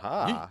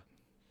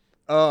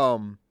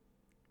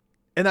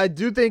 and I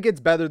do think it's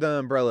better than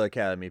Umbrella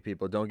Academy,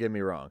 people. Don't get me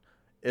wrong.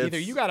 Either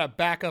you gotta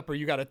back up or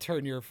you gotta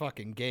turn your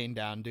fucking gain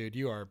down, dude.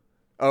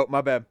 Oh,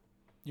 my bad.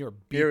 You're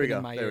Here we beeping go.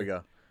 in my There ear. we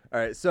go. All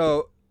right,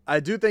 so I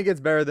do think it's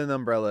better than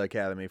Umbrella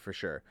Academy for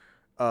sure.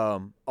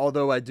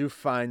 Although I do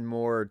find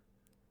more.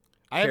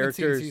 I haven't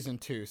seen characters- season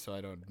 2, so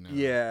I don't know.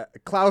 Yeah,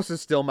 Klaus is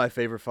still my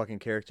favorite fucking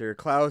character.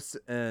 Klaus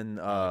and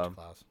I liked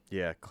Klaus.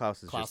 yeah,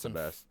 Klaus is Klaus just the and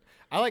best.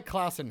 I like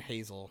Klaus and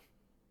Hazel.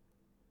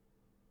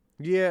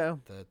 Yeah,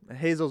 The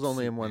Hazel's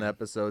only in Soup one Man.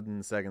 episode in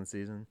the second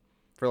season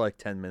for like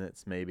 10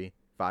 minutes, maybe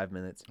 5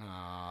 minutes.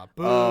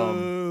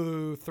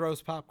 boo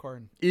throws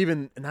popcorn.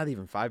 Not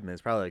even 5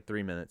 minutes, probably like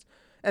 3 minutes.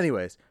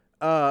 Anyways,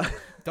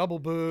 Double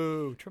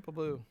boo, triple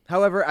boo.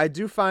 however, I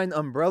do find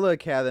Umbrella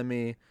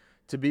Academy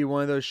to be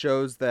one of those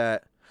shows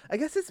that I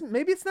guess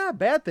maybe it's not a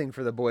bad thing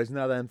for The Boys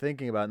now that I'm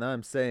thinking about it, now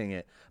I'm saying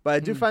it. But I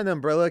do find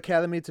Umbrella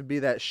Academy to be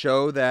that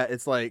show that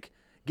it's like,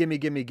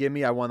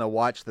 gimme, I want to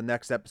watch the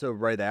next episode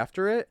right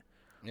after it.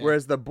 Yeah.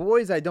 Whereas The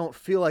Boys, I don't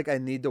feel like I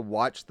need to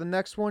watch the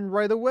next one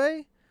right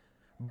away.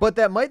 But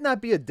that might not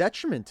be a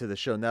detriment to the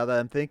show now that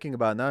I'm thinking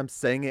about it. Now I'm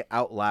saying it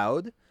out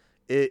loud.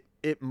 It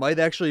might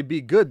actually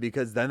be good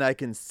because then I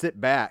can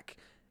sit back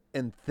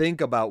and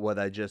think about what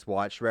I just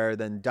watched rather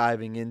than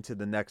diving into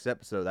the next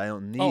episode. I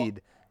don't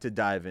need to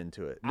dive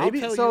into it. I'll Maybe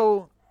tell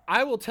so.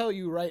 I will tell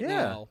you right Yeah.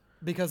 now,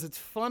 because it's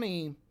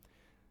funny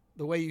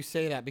the way you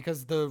say that,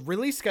 because the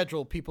release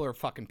schedule people are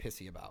fucking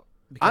pissy about.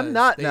 I'm because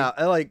not they- now.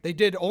 I like. They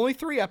did only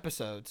 3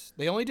 episodes.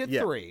 They only did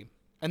Yeah. 3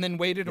 and then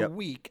waited a Yep.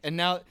 week. And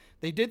now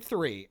they did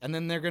 3 and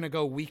then they're going to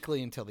go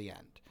weekly until the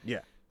end.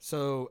 Yeah.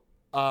 So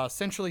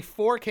essentially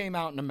 4 came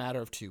out in a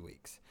matter of 2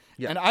 weeks.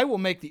 Yeah. And I will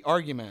make the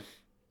argument.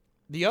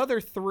 The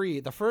other 3,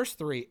 the first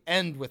 3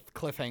 end with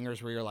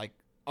cliffhangers where you're like,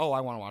 oh, I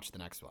want to watch the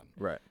next one.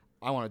 Right.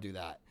 I want to do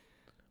that.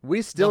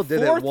 We still The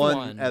did it fourth one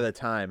one- at a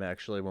time,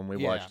 actually, when we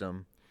Yeah. watched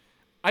them.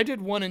 I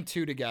did 1 and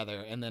 2 together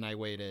and then I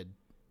waited.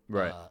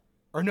 Right.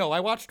 Or no, I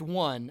watched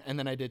 1 and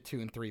then I did 2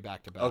 and 3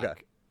 back to back. Okay.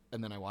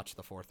 And then I watched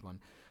the 4th one.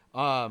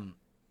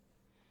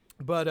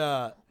 But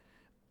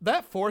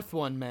that 4th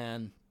one,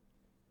 man,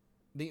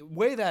 the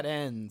way that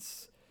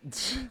ends,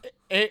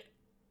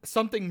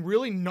 something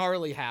really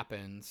gnarly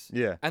happens.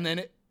 Yeah. And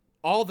then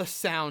all the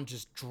sound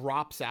just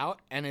drops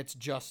out, and it's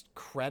just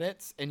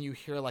credits, and you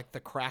hear like the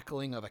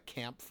crackling of a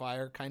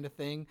campfire kind of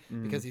thing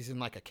because he's in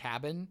like a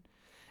cabin,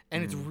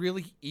 and it's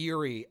really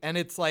eerie. And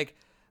it's like,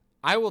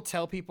 I will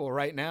tell people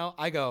right now,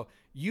 I go,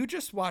 you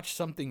just watch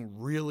something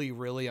really,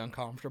 really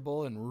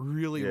uncomfortable and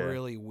really,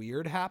 really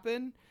weird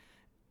happen.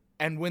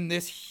 And when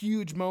this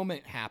huge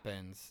moment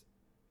happens,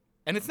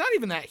 and it's not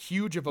even that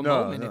huge of a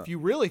moment if you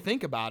really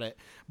think about it,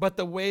 but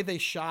the way they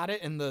shot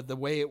it and the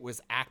way it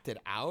was acted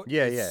out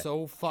is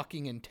so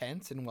fucking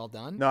intense and well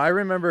done. No, I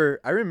remember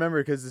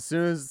because as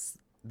soon as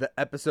the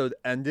episode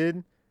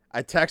ended,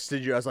 I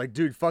texted you. I was like,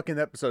 dude, fucking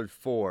episode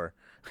 4.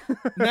 And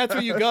that's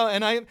where you go.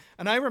 And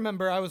I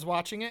remember I was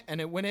watching it,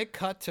 and when it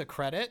cut to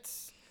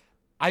credits,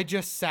 I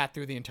just sat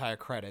through the entire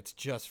credits,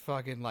 just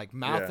fucking like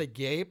mouth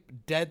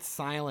agape, dead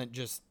silent,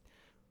 just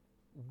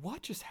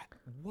what just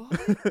what?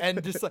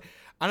 And just like,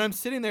 and I'm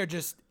sitting there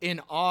just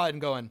in awe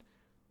and going,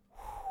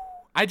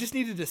 I just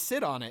needed to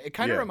sit on it. It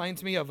kind of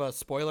reminds me of a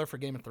spoiler for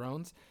Game of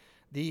Thrones.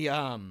 The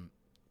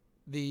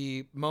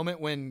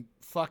moment when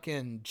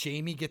fucking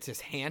Jaime gets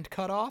his hand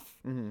cut off.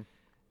 Mm-hmm.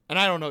 And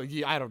I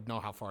don't know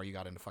how far you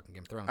got into fucking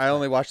Game of Thrones. I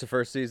only watched the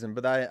first season,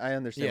 but I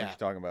understand what you're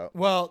talking about.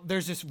 Well,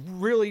 there's this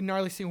really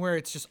gnarly scene where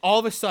it's just all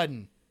of a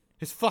sudden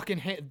his fucking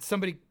hand,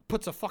 somebody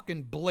puts a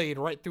fucking blade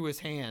right through his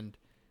hand.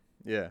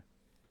 Yeah.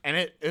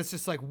 And it's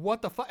just like,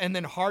 what the fuck? And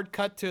then hard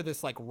cut to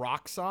this like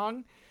rock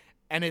song,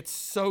 and it's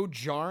so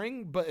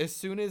jarring. But as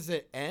soon as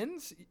it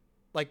ends,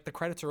 like the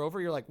credits are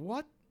over, you're like,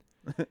 what?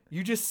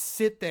 You just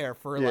sit there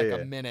for like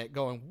a minute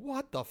going,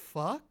 what the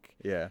fuck?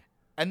 Yeah.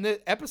 And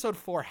the episode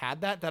 4 had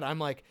that I'm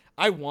like,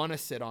 I want to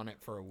sit on it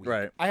for a week.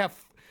 Right.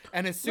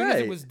 And as soon as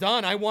it was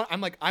done, I want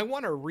to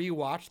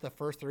rewatch the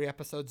first 3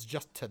 episodes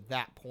just to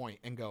that point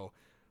and go,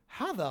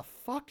 how the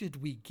fuck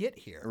did we get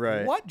here?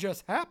 Right. What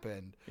just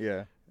happened?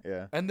 Yeah.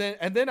 Yeah. And then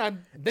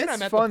I'm at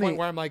the point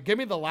where I'm like, give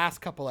me the last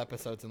couple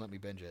episodes and let me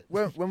binge it.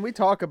 When we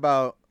talk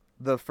about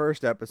the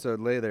first episode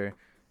later,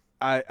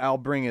 I'll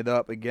bring it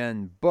up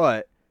again.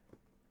 But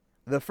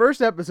the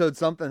first episode,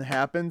 something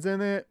happens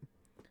in it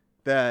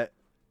that,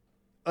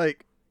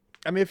 like,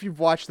 I mean, if you've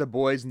watched The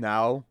Boys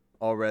now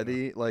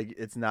already, like,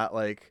 it's not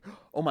like,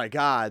 oh my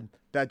God,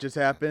 that just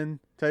happened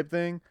type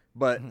thing.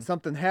 But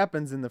something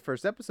happens in the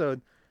first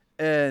episode,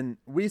 and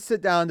we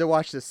sit down to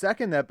watch the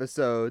second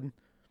episode,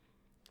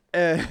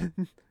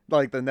 and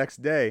like the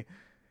next day,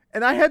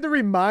 and I had to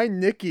remind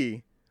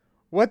Nikki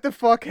what the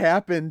fuck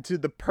happened to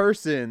the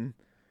person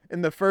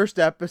in the first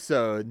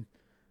episode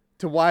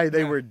to why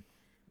they were,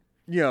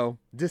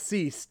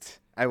 deceased,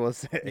 I will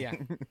say. Yeah.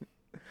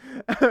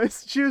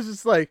 She was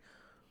just like,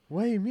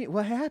 what do you mean?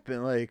 What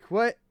happened? Like,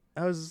 what?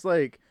 I was just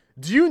like,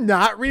 do you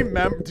not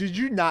remember? Did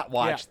you not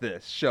watch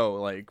this show?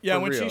 Like,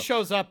 when real? she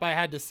shows up, I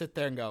had to sit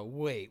there and go,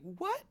 wait,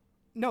 what?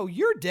 No,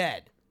 you're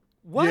dead.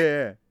 What?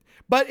 Yeah.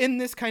 But in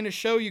this kind of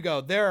show, you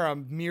go, there are a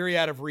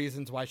myriad of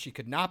reasons why she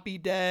could not be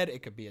dead.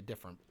 It could be a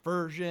different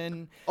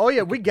version. Oh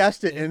yeah, we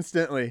guessed it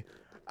instantly.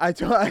 I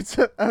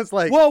was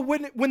like, well,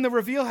 when the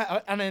reveal,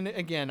 and then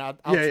again, I'll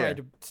try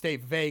to stay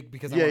vague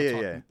because I want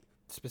to talk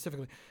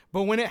specifically.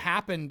 But when it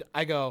happened,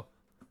 I go,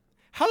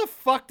 how the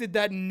fuck did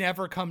that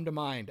never come to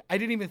mind? I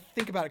didn't even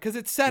think about it because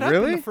it's set up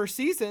in the first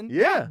season.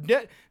 Yeah.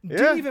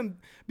 Didn't even,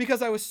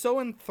 because I was so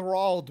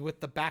enthralled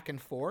with the back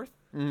and forth.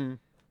 Mm.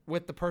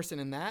 With the person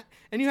in that.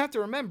 And you have to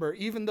remember,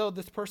 even though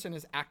this person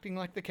is acting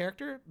like the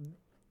character,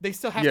 they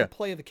still have to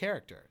play the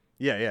character.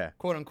 Yeah.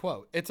 Quote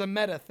unquote. It's a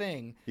meta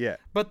thing. Yeah.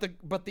 But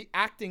the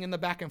acting and the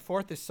back and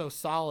forth is so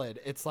solid.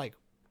 It's like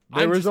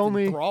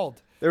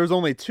enthralled. There was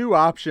only 2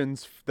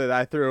 options that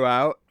I threw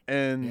out,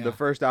 and the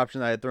first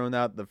option I had thrown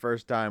out the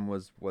first time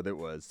was what it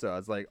was. So I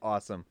was like,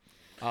 awesome.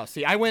 Oh,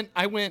 see, I went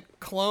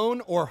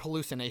clone or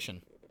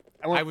hallucination.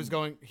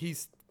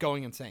 He's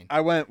going insane.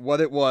 I went what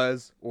it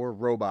was or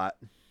robot.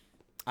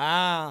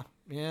 Ah,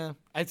 yeah.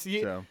 I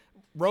see. So.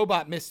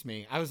 Robot missed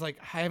me. I was like,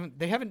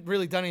 they haven't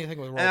really done anything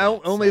with robot.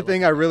 And the only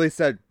thing I really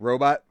said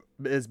robot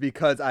is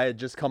because I had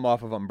just come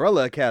off of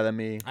Umbrella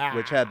Academy,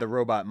 which had the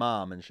robot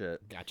mom and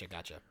shit. Gotcha.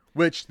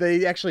 Which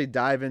they actually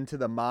dive into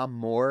the mom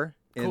more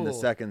in the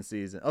second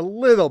season. A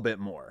little bit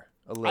more.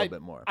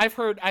 I've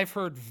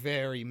heard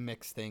very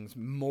mixed things,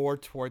 more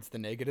towards the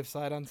negative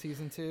side on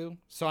season 2.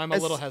 So I'm a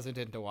little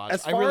hesitant to watch.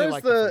 I really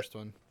like the first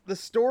one. The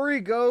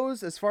story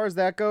goes, as far as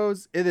that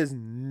goes, it is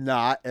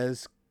not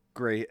as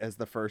great as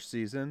the first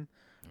season.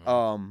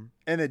 And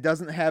it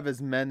doesn't have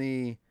as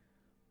many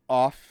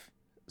off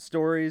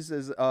stories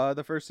as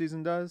the first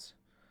season does.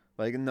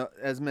 Like,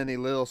 as many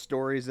little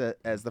stories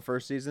as the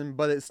first season,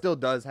 but it still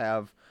does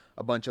have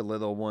a bunch of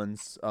little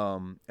ones,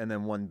 and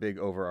then one big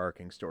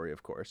overarching story,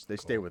 of course. They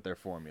stay with their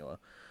formula.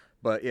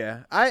 But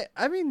yeah,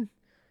 I mean,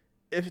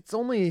 if it's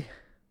only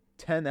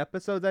 10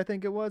 episodes, I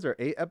think it was, or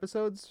 8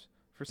 episodes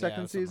for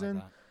second season.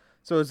 Like,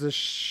 so it's a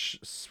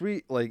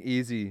sweet, like,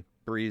 easy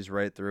breeze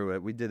right through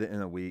it. We did it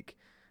in a week.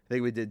 I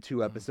think we did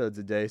 2 episodes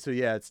a day. So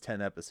yeah, it's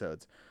 10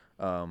 episodes.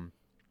 But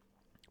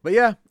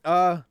yeah,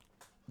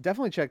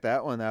 definitely check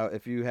that one out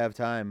if you have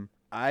time.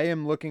 I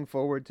am looking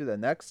forward to the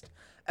next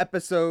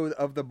episode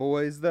of The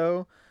Boys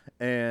though,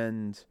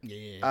 and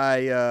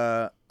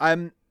Yeah.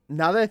 I'm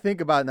now that I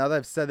think about it, now that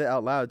I've said it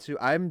out loud too,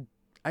 I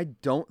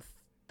don't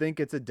think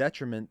it's a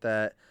detriment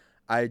that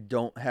I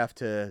don't have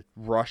to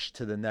rush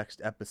to the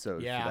next episode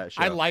for that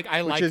show. I like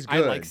is good.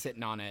 I like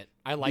sitting on it.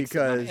 I like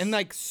sitting on it. And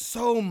like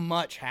so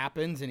much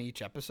happens in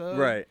each episode.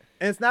 Right.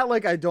 And it's not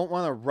like I don't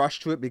want to rush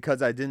to it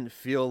because I didn't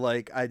feel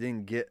like I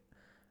didn't get,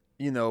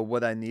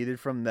 what I needed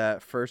from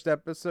that first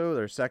episode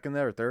or second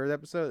or third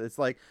episode. It's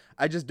like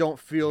I just don't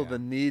feel the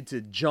need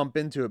to jump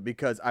into it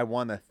because I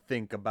want to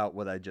think about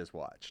what I just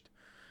watched.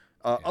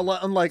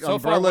 Unlike So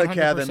far, Umbrella 100%.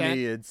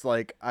 Academy, it's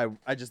like I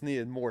just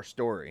needed more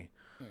story.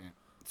 Yeah.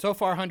 So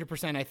far,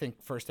 100%. I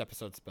think first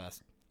episode's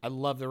best. I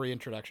love the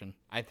reintroduction.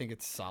 I think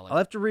it's solid. I'll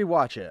have to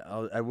rewatch it.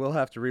 I will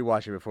have to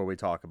rewatch it before we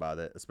talk about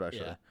it,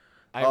 especially.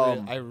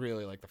 Yeah. I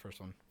really like the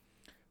first one.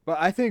 But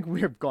I think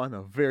we've gone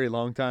a very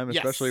long time,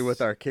 especially Yes.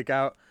 with our kick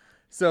out.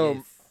 So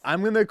Yes.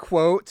 I'm going to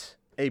quote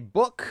a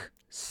book/movie.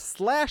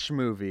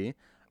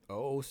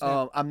 Oh,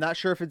 snap. I'm not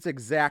sure if it's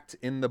exact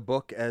in the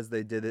book as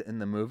they did it in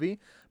the movie,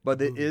 but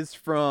it is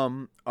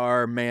from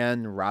our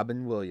man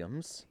Robin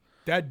Williams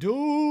That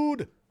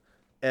dude.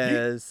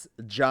 as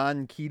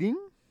John Keating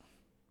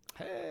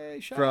Hey,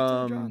 shout out to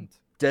from John.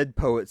 Dead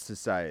Poets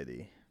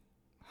Society.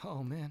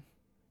 Oh, man.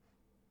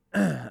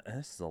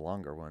 This is a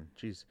longer one.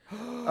 Jeez.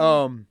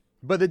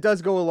 But it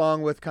does go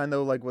along with kind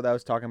of like what I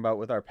was talking about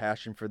with our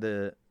passion for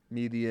the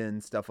media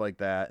and stuff like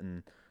that,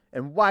 and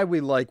why we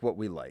like what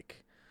we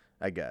like,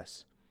 I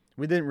guess.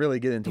 We didn't really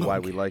get into why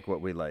we like what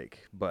we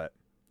like, but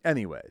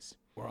anyways.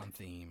 We're on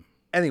theme.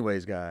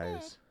 Anyways,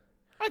 guys.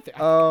 I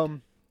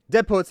think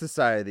Dead Poets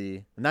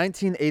Society,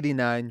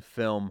 1989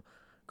 film.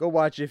 Go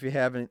watch it if you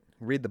haven't.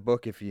 Read the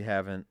book if you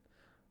haven't.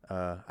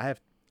 I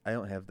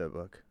don't have that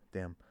book.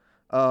 Damn.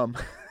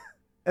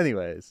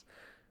 Anyways.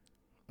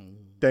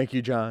 Thank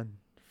you, John,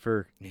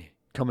 for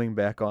coming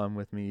back on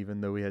with me,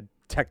 even though we had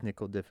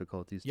technical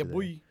difficulties Yeah, today.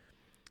 boy.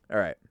 All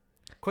right.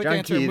 Quick John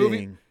answer. Keating.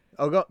 Movie.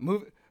 Oh, go.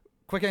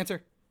 Quick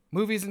answer.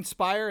 Movies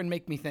inspire and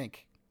make me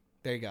think.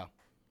 There you go.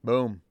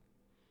 Boom.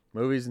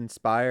 Movies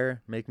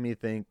inspire, make me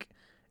think,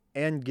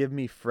 and give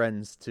me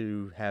friends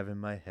to have in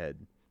my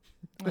head.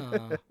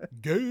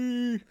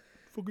 Gay.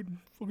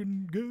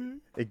 Fucking gay.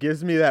 It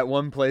gives me that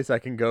one place I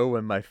can go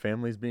when my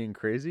family's being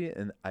crazy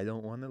and I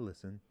don't want to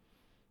listen.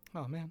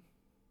 Oh, man.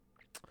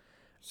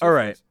 All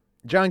right.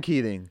 John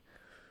Keating.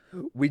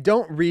 We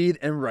don't read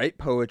and write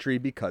poetry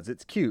because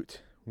it's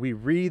cute. We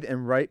read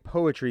and write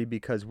poetry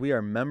because we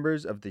are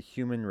members of the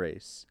human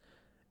race.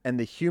 And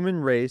the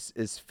human race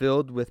is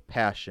filled with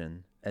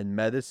passion and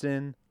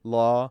medicine,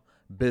 law,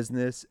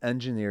 business,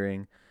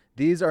 engineering.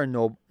 These are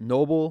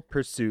noble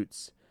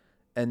pursuits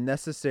and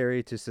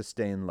necessary to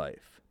sustain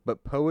life.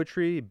 But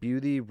poetry,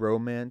 beauty,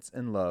 romance,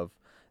 and love,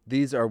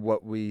 these are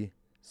what we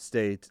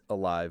stay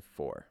alive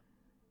for.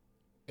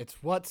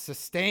 It's what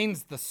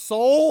sustains the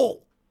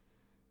soul.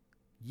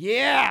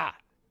 Yeah.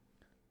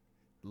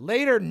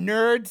 Later,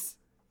 nerds.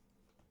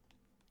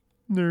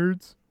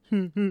 Nerds.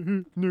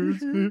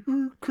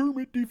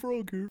 Kermit the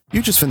Frog here.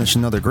 You just finished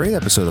another great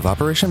episode of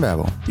Operation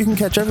Babel. You can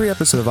catch every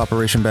episode of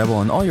Operation Babel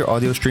on all your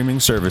audio streaming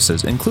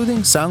services, including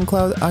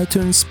SoundCloud,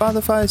 iTunes,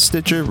 Spotify,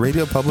 Stitcher,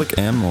 Radio Public,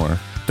 and more.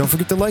 Don't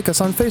forget to like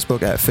us on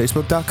Facebook at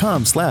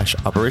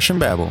facebook.com/Operation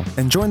Babel.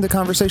 And join the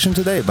conversation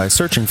today by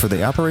searching for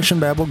the Operation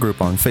Babel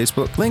group on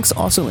Facebook. Links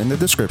also in the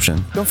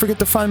description. Don't forget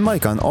to find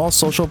Mike on all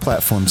social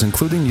platforms,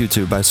 including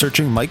YouTube, by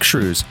searching Mike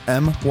Shrews,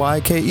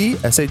 MYKESHREWS.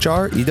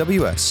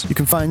 You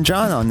can find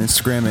John on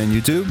Instagram and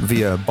YouTube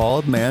via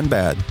Bald Man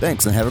Bad.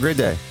 Thanks and have a great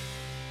day.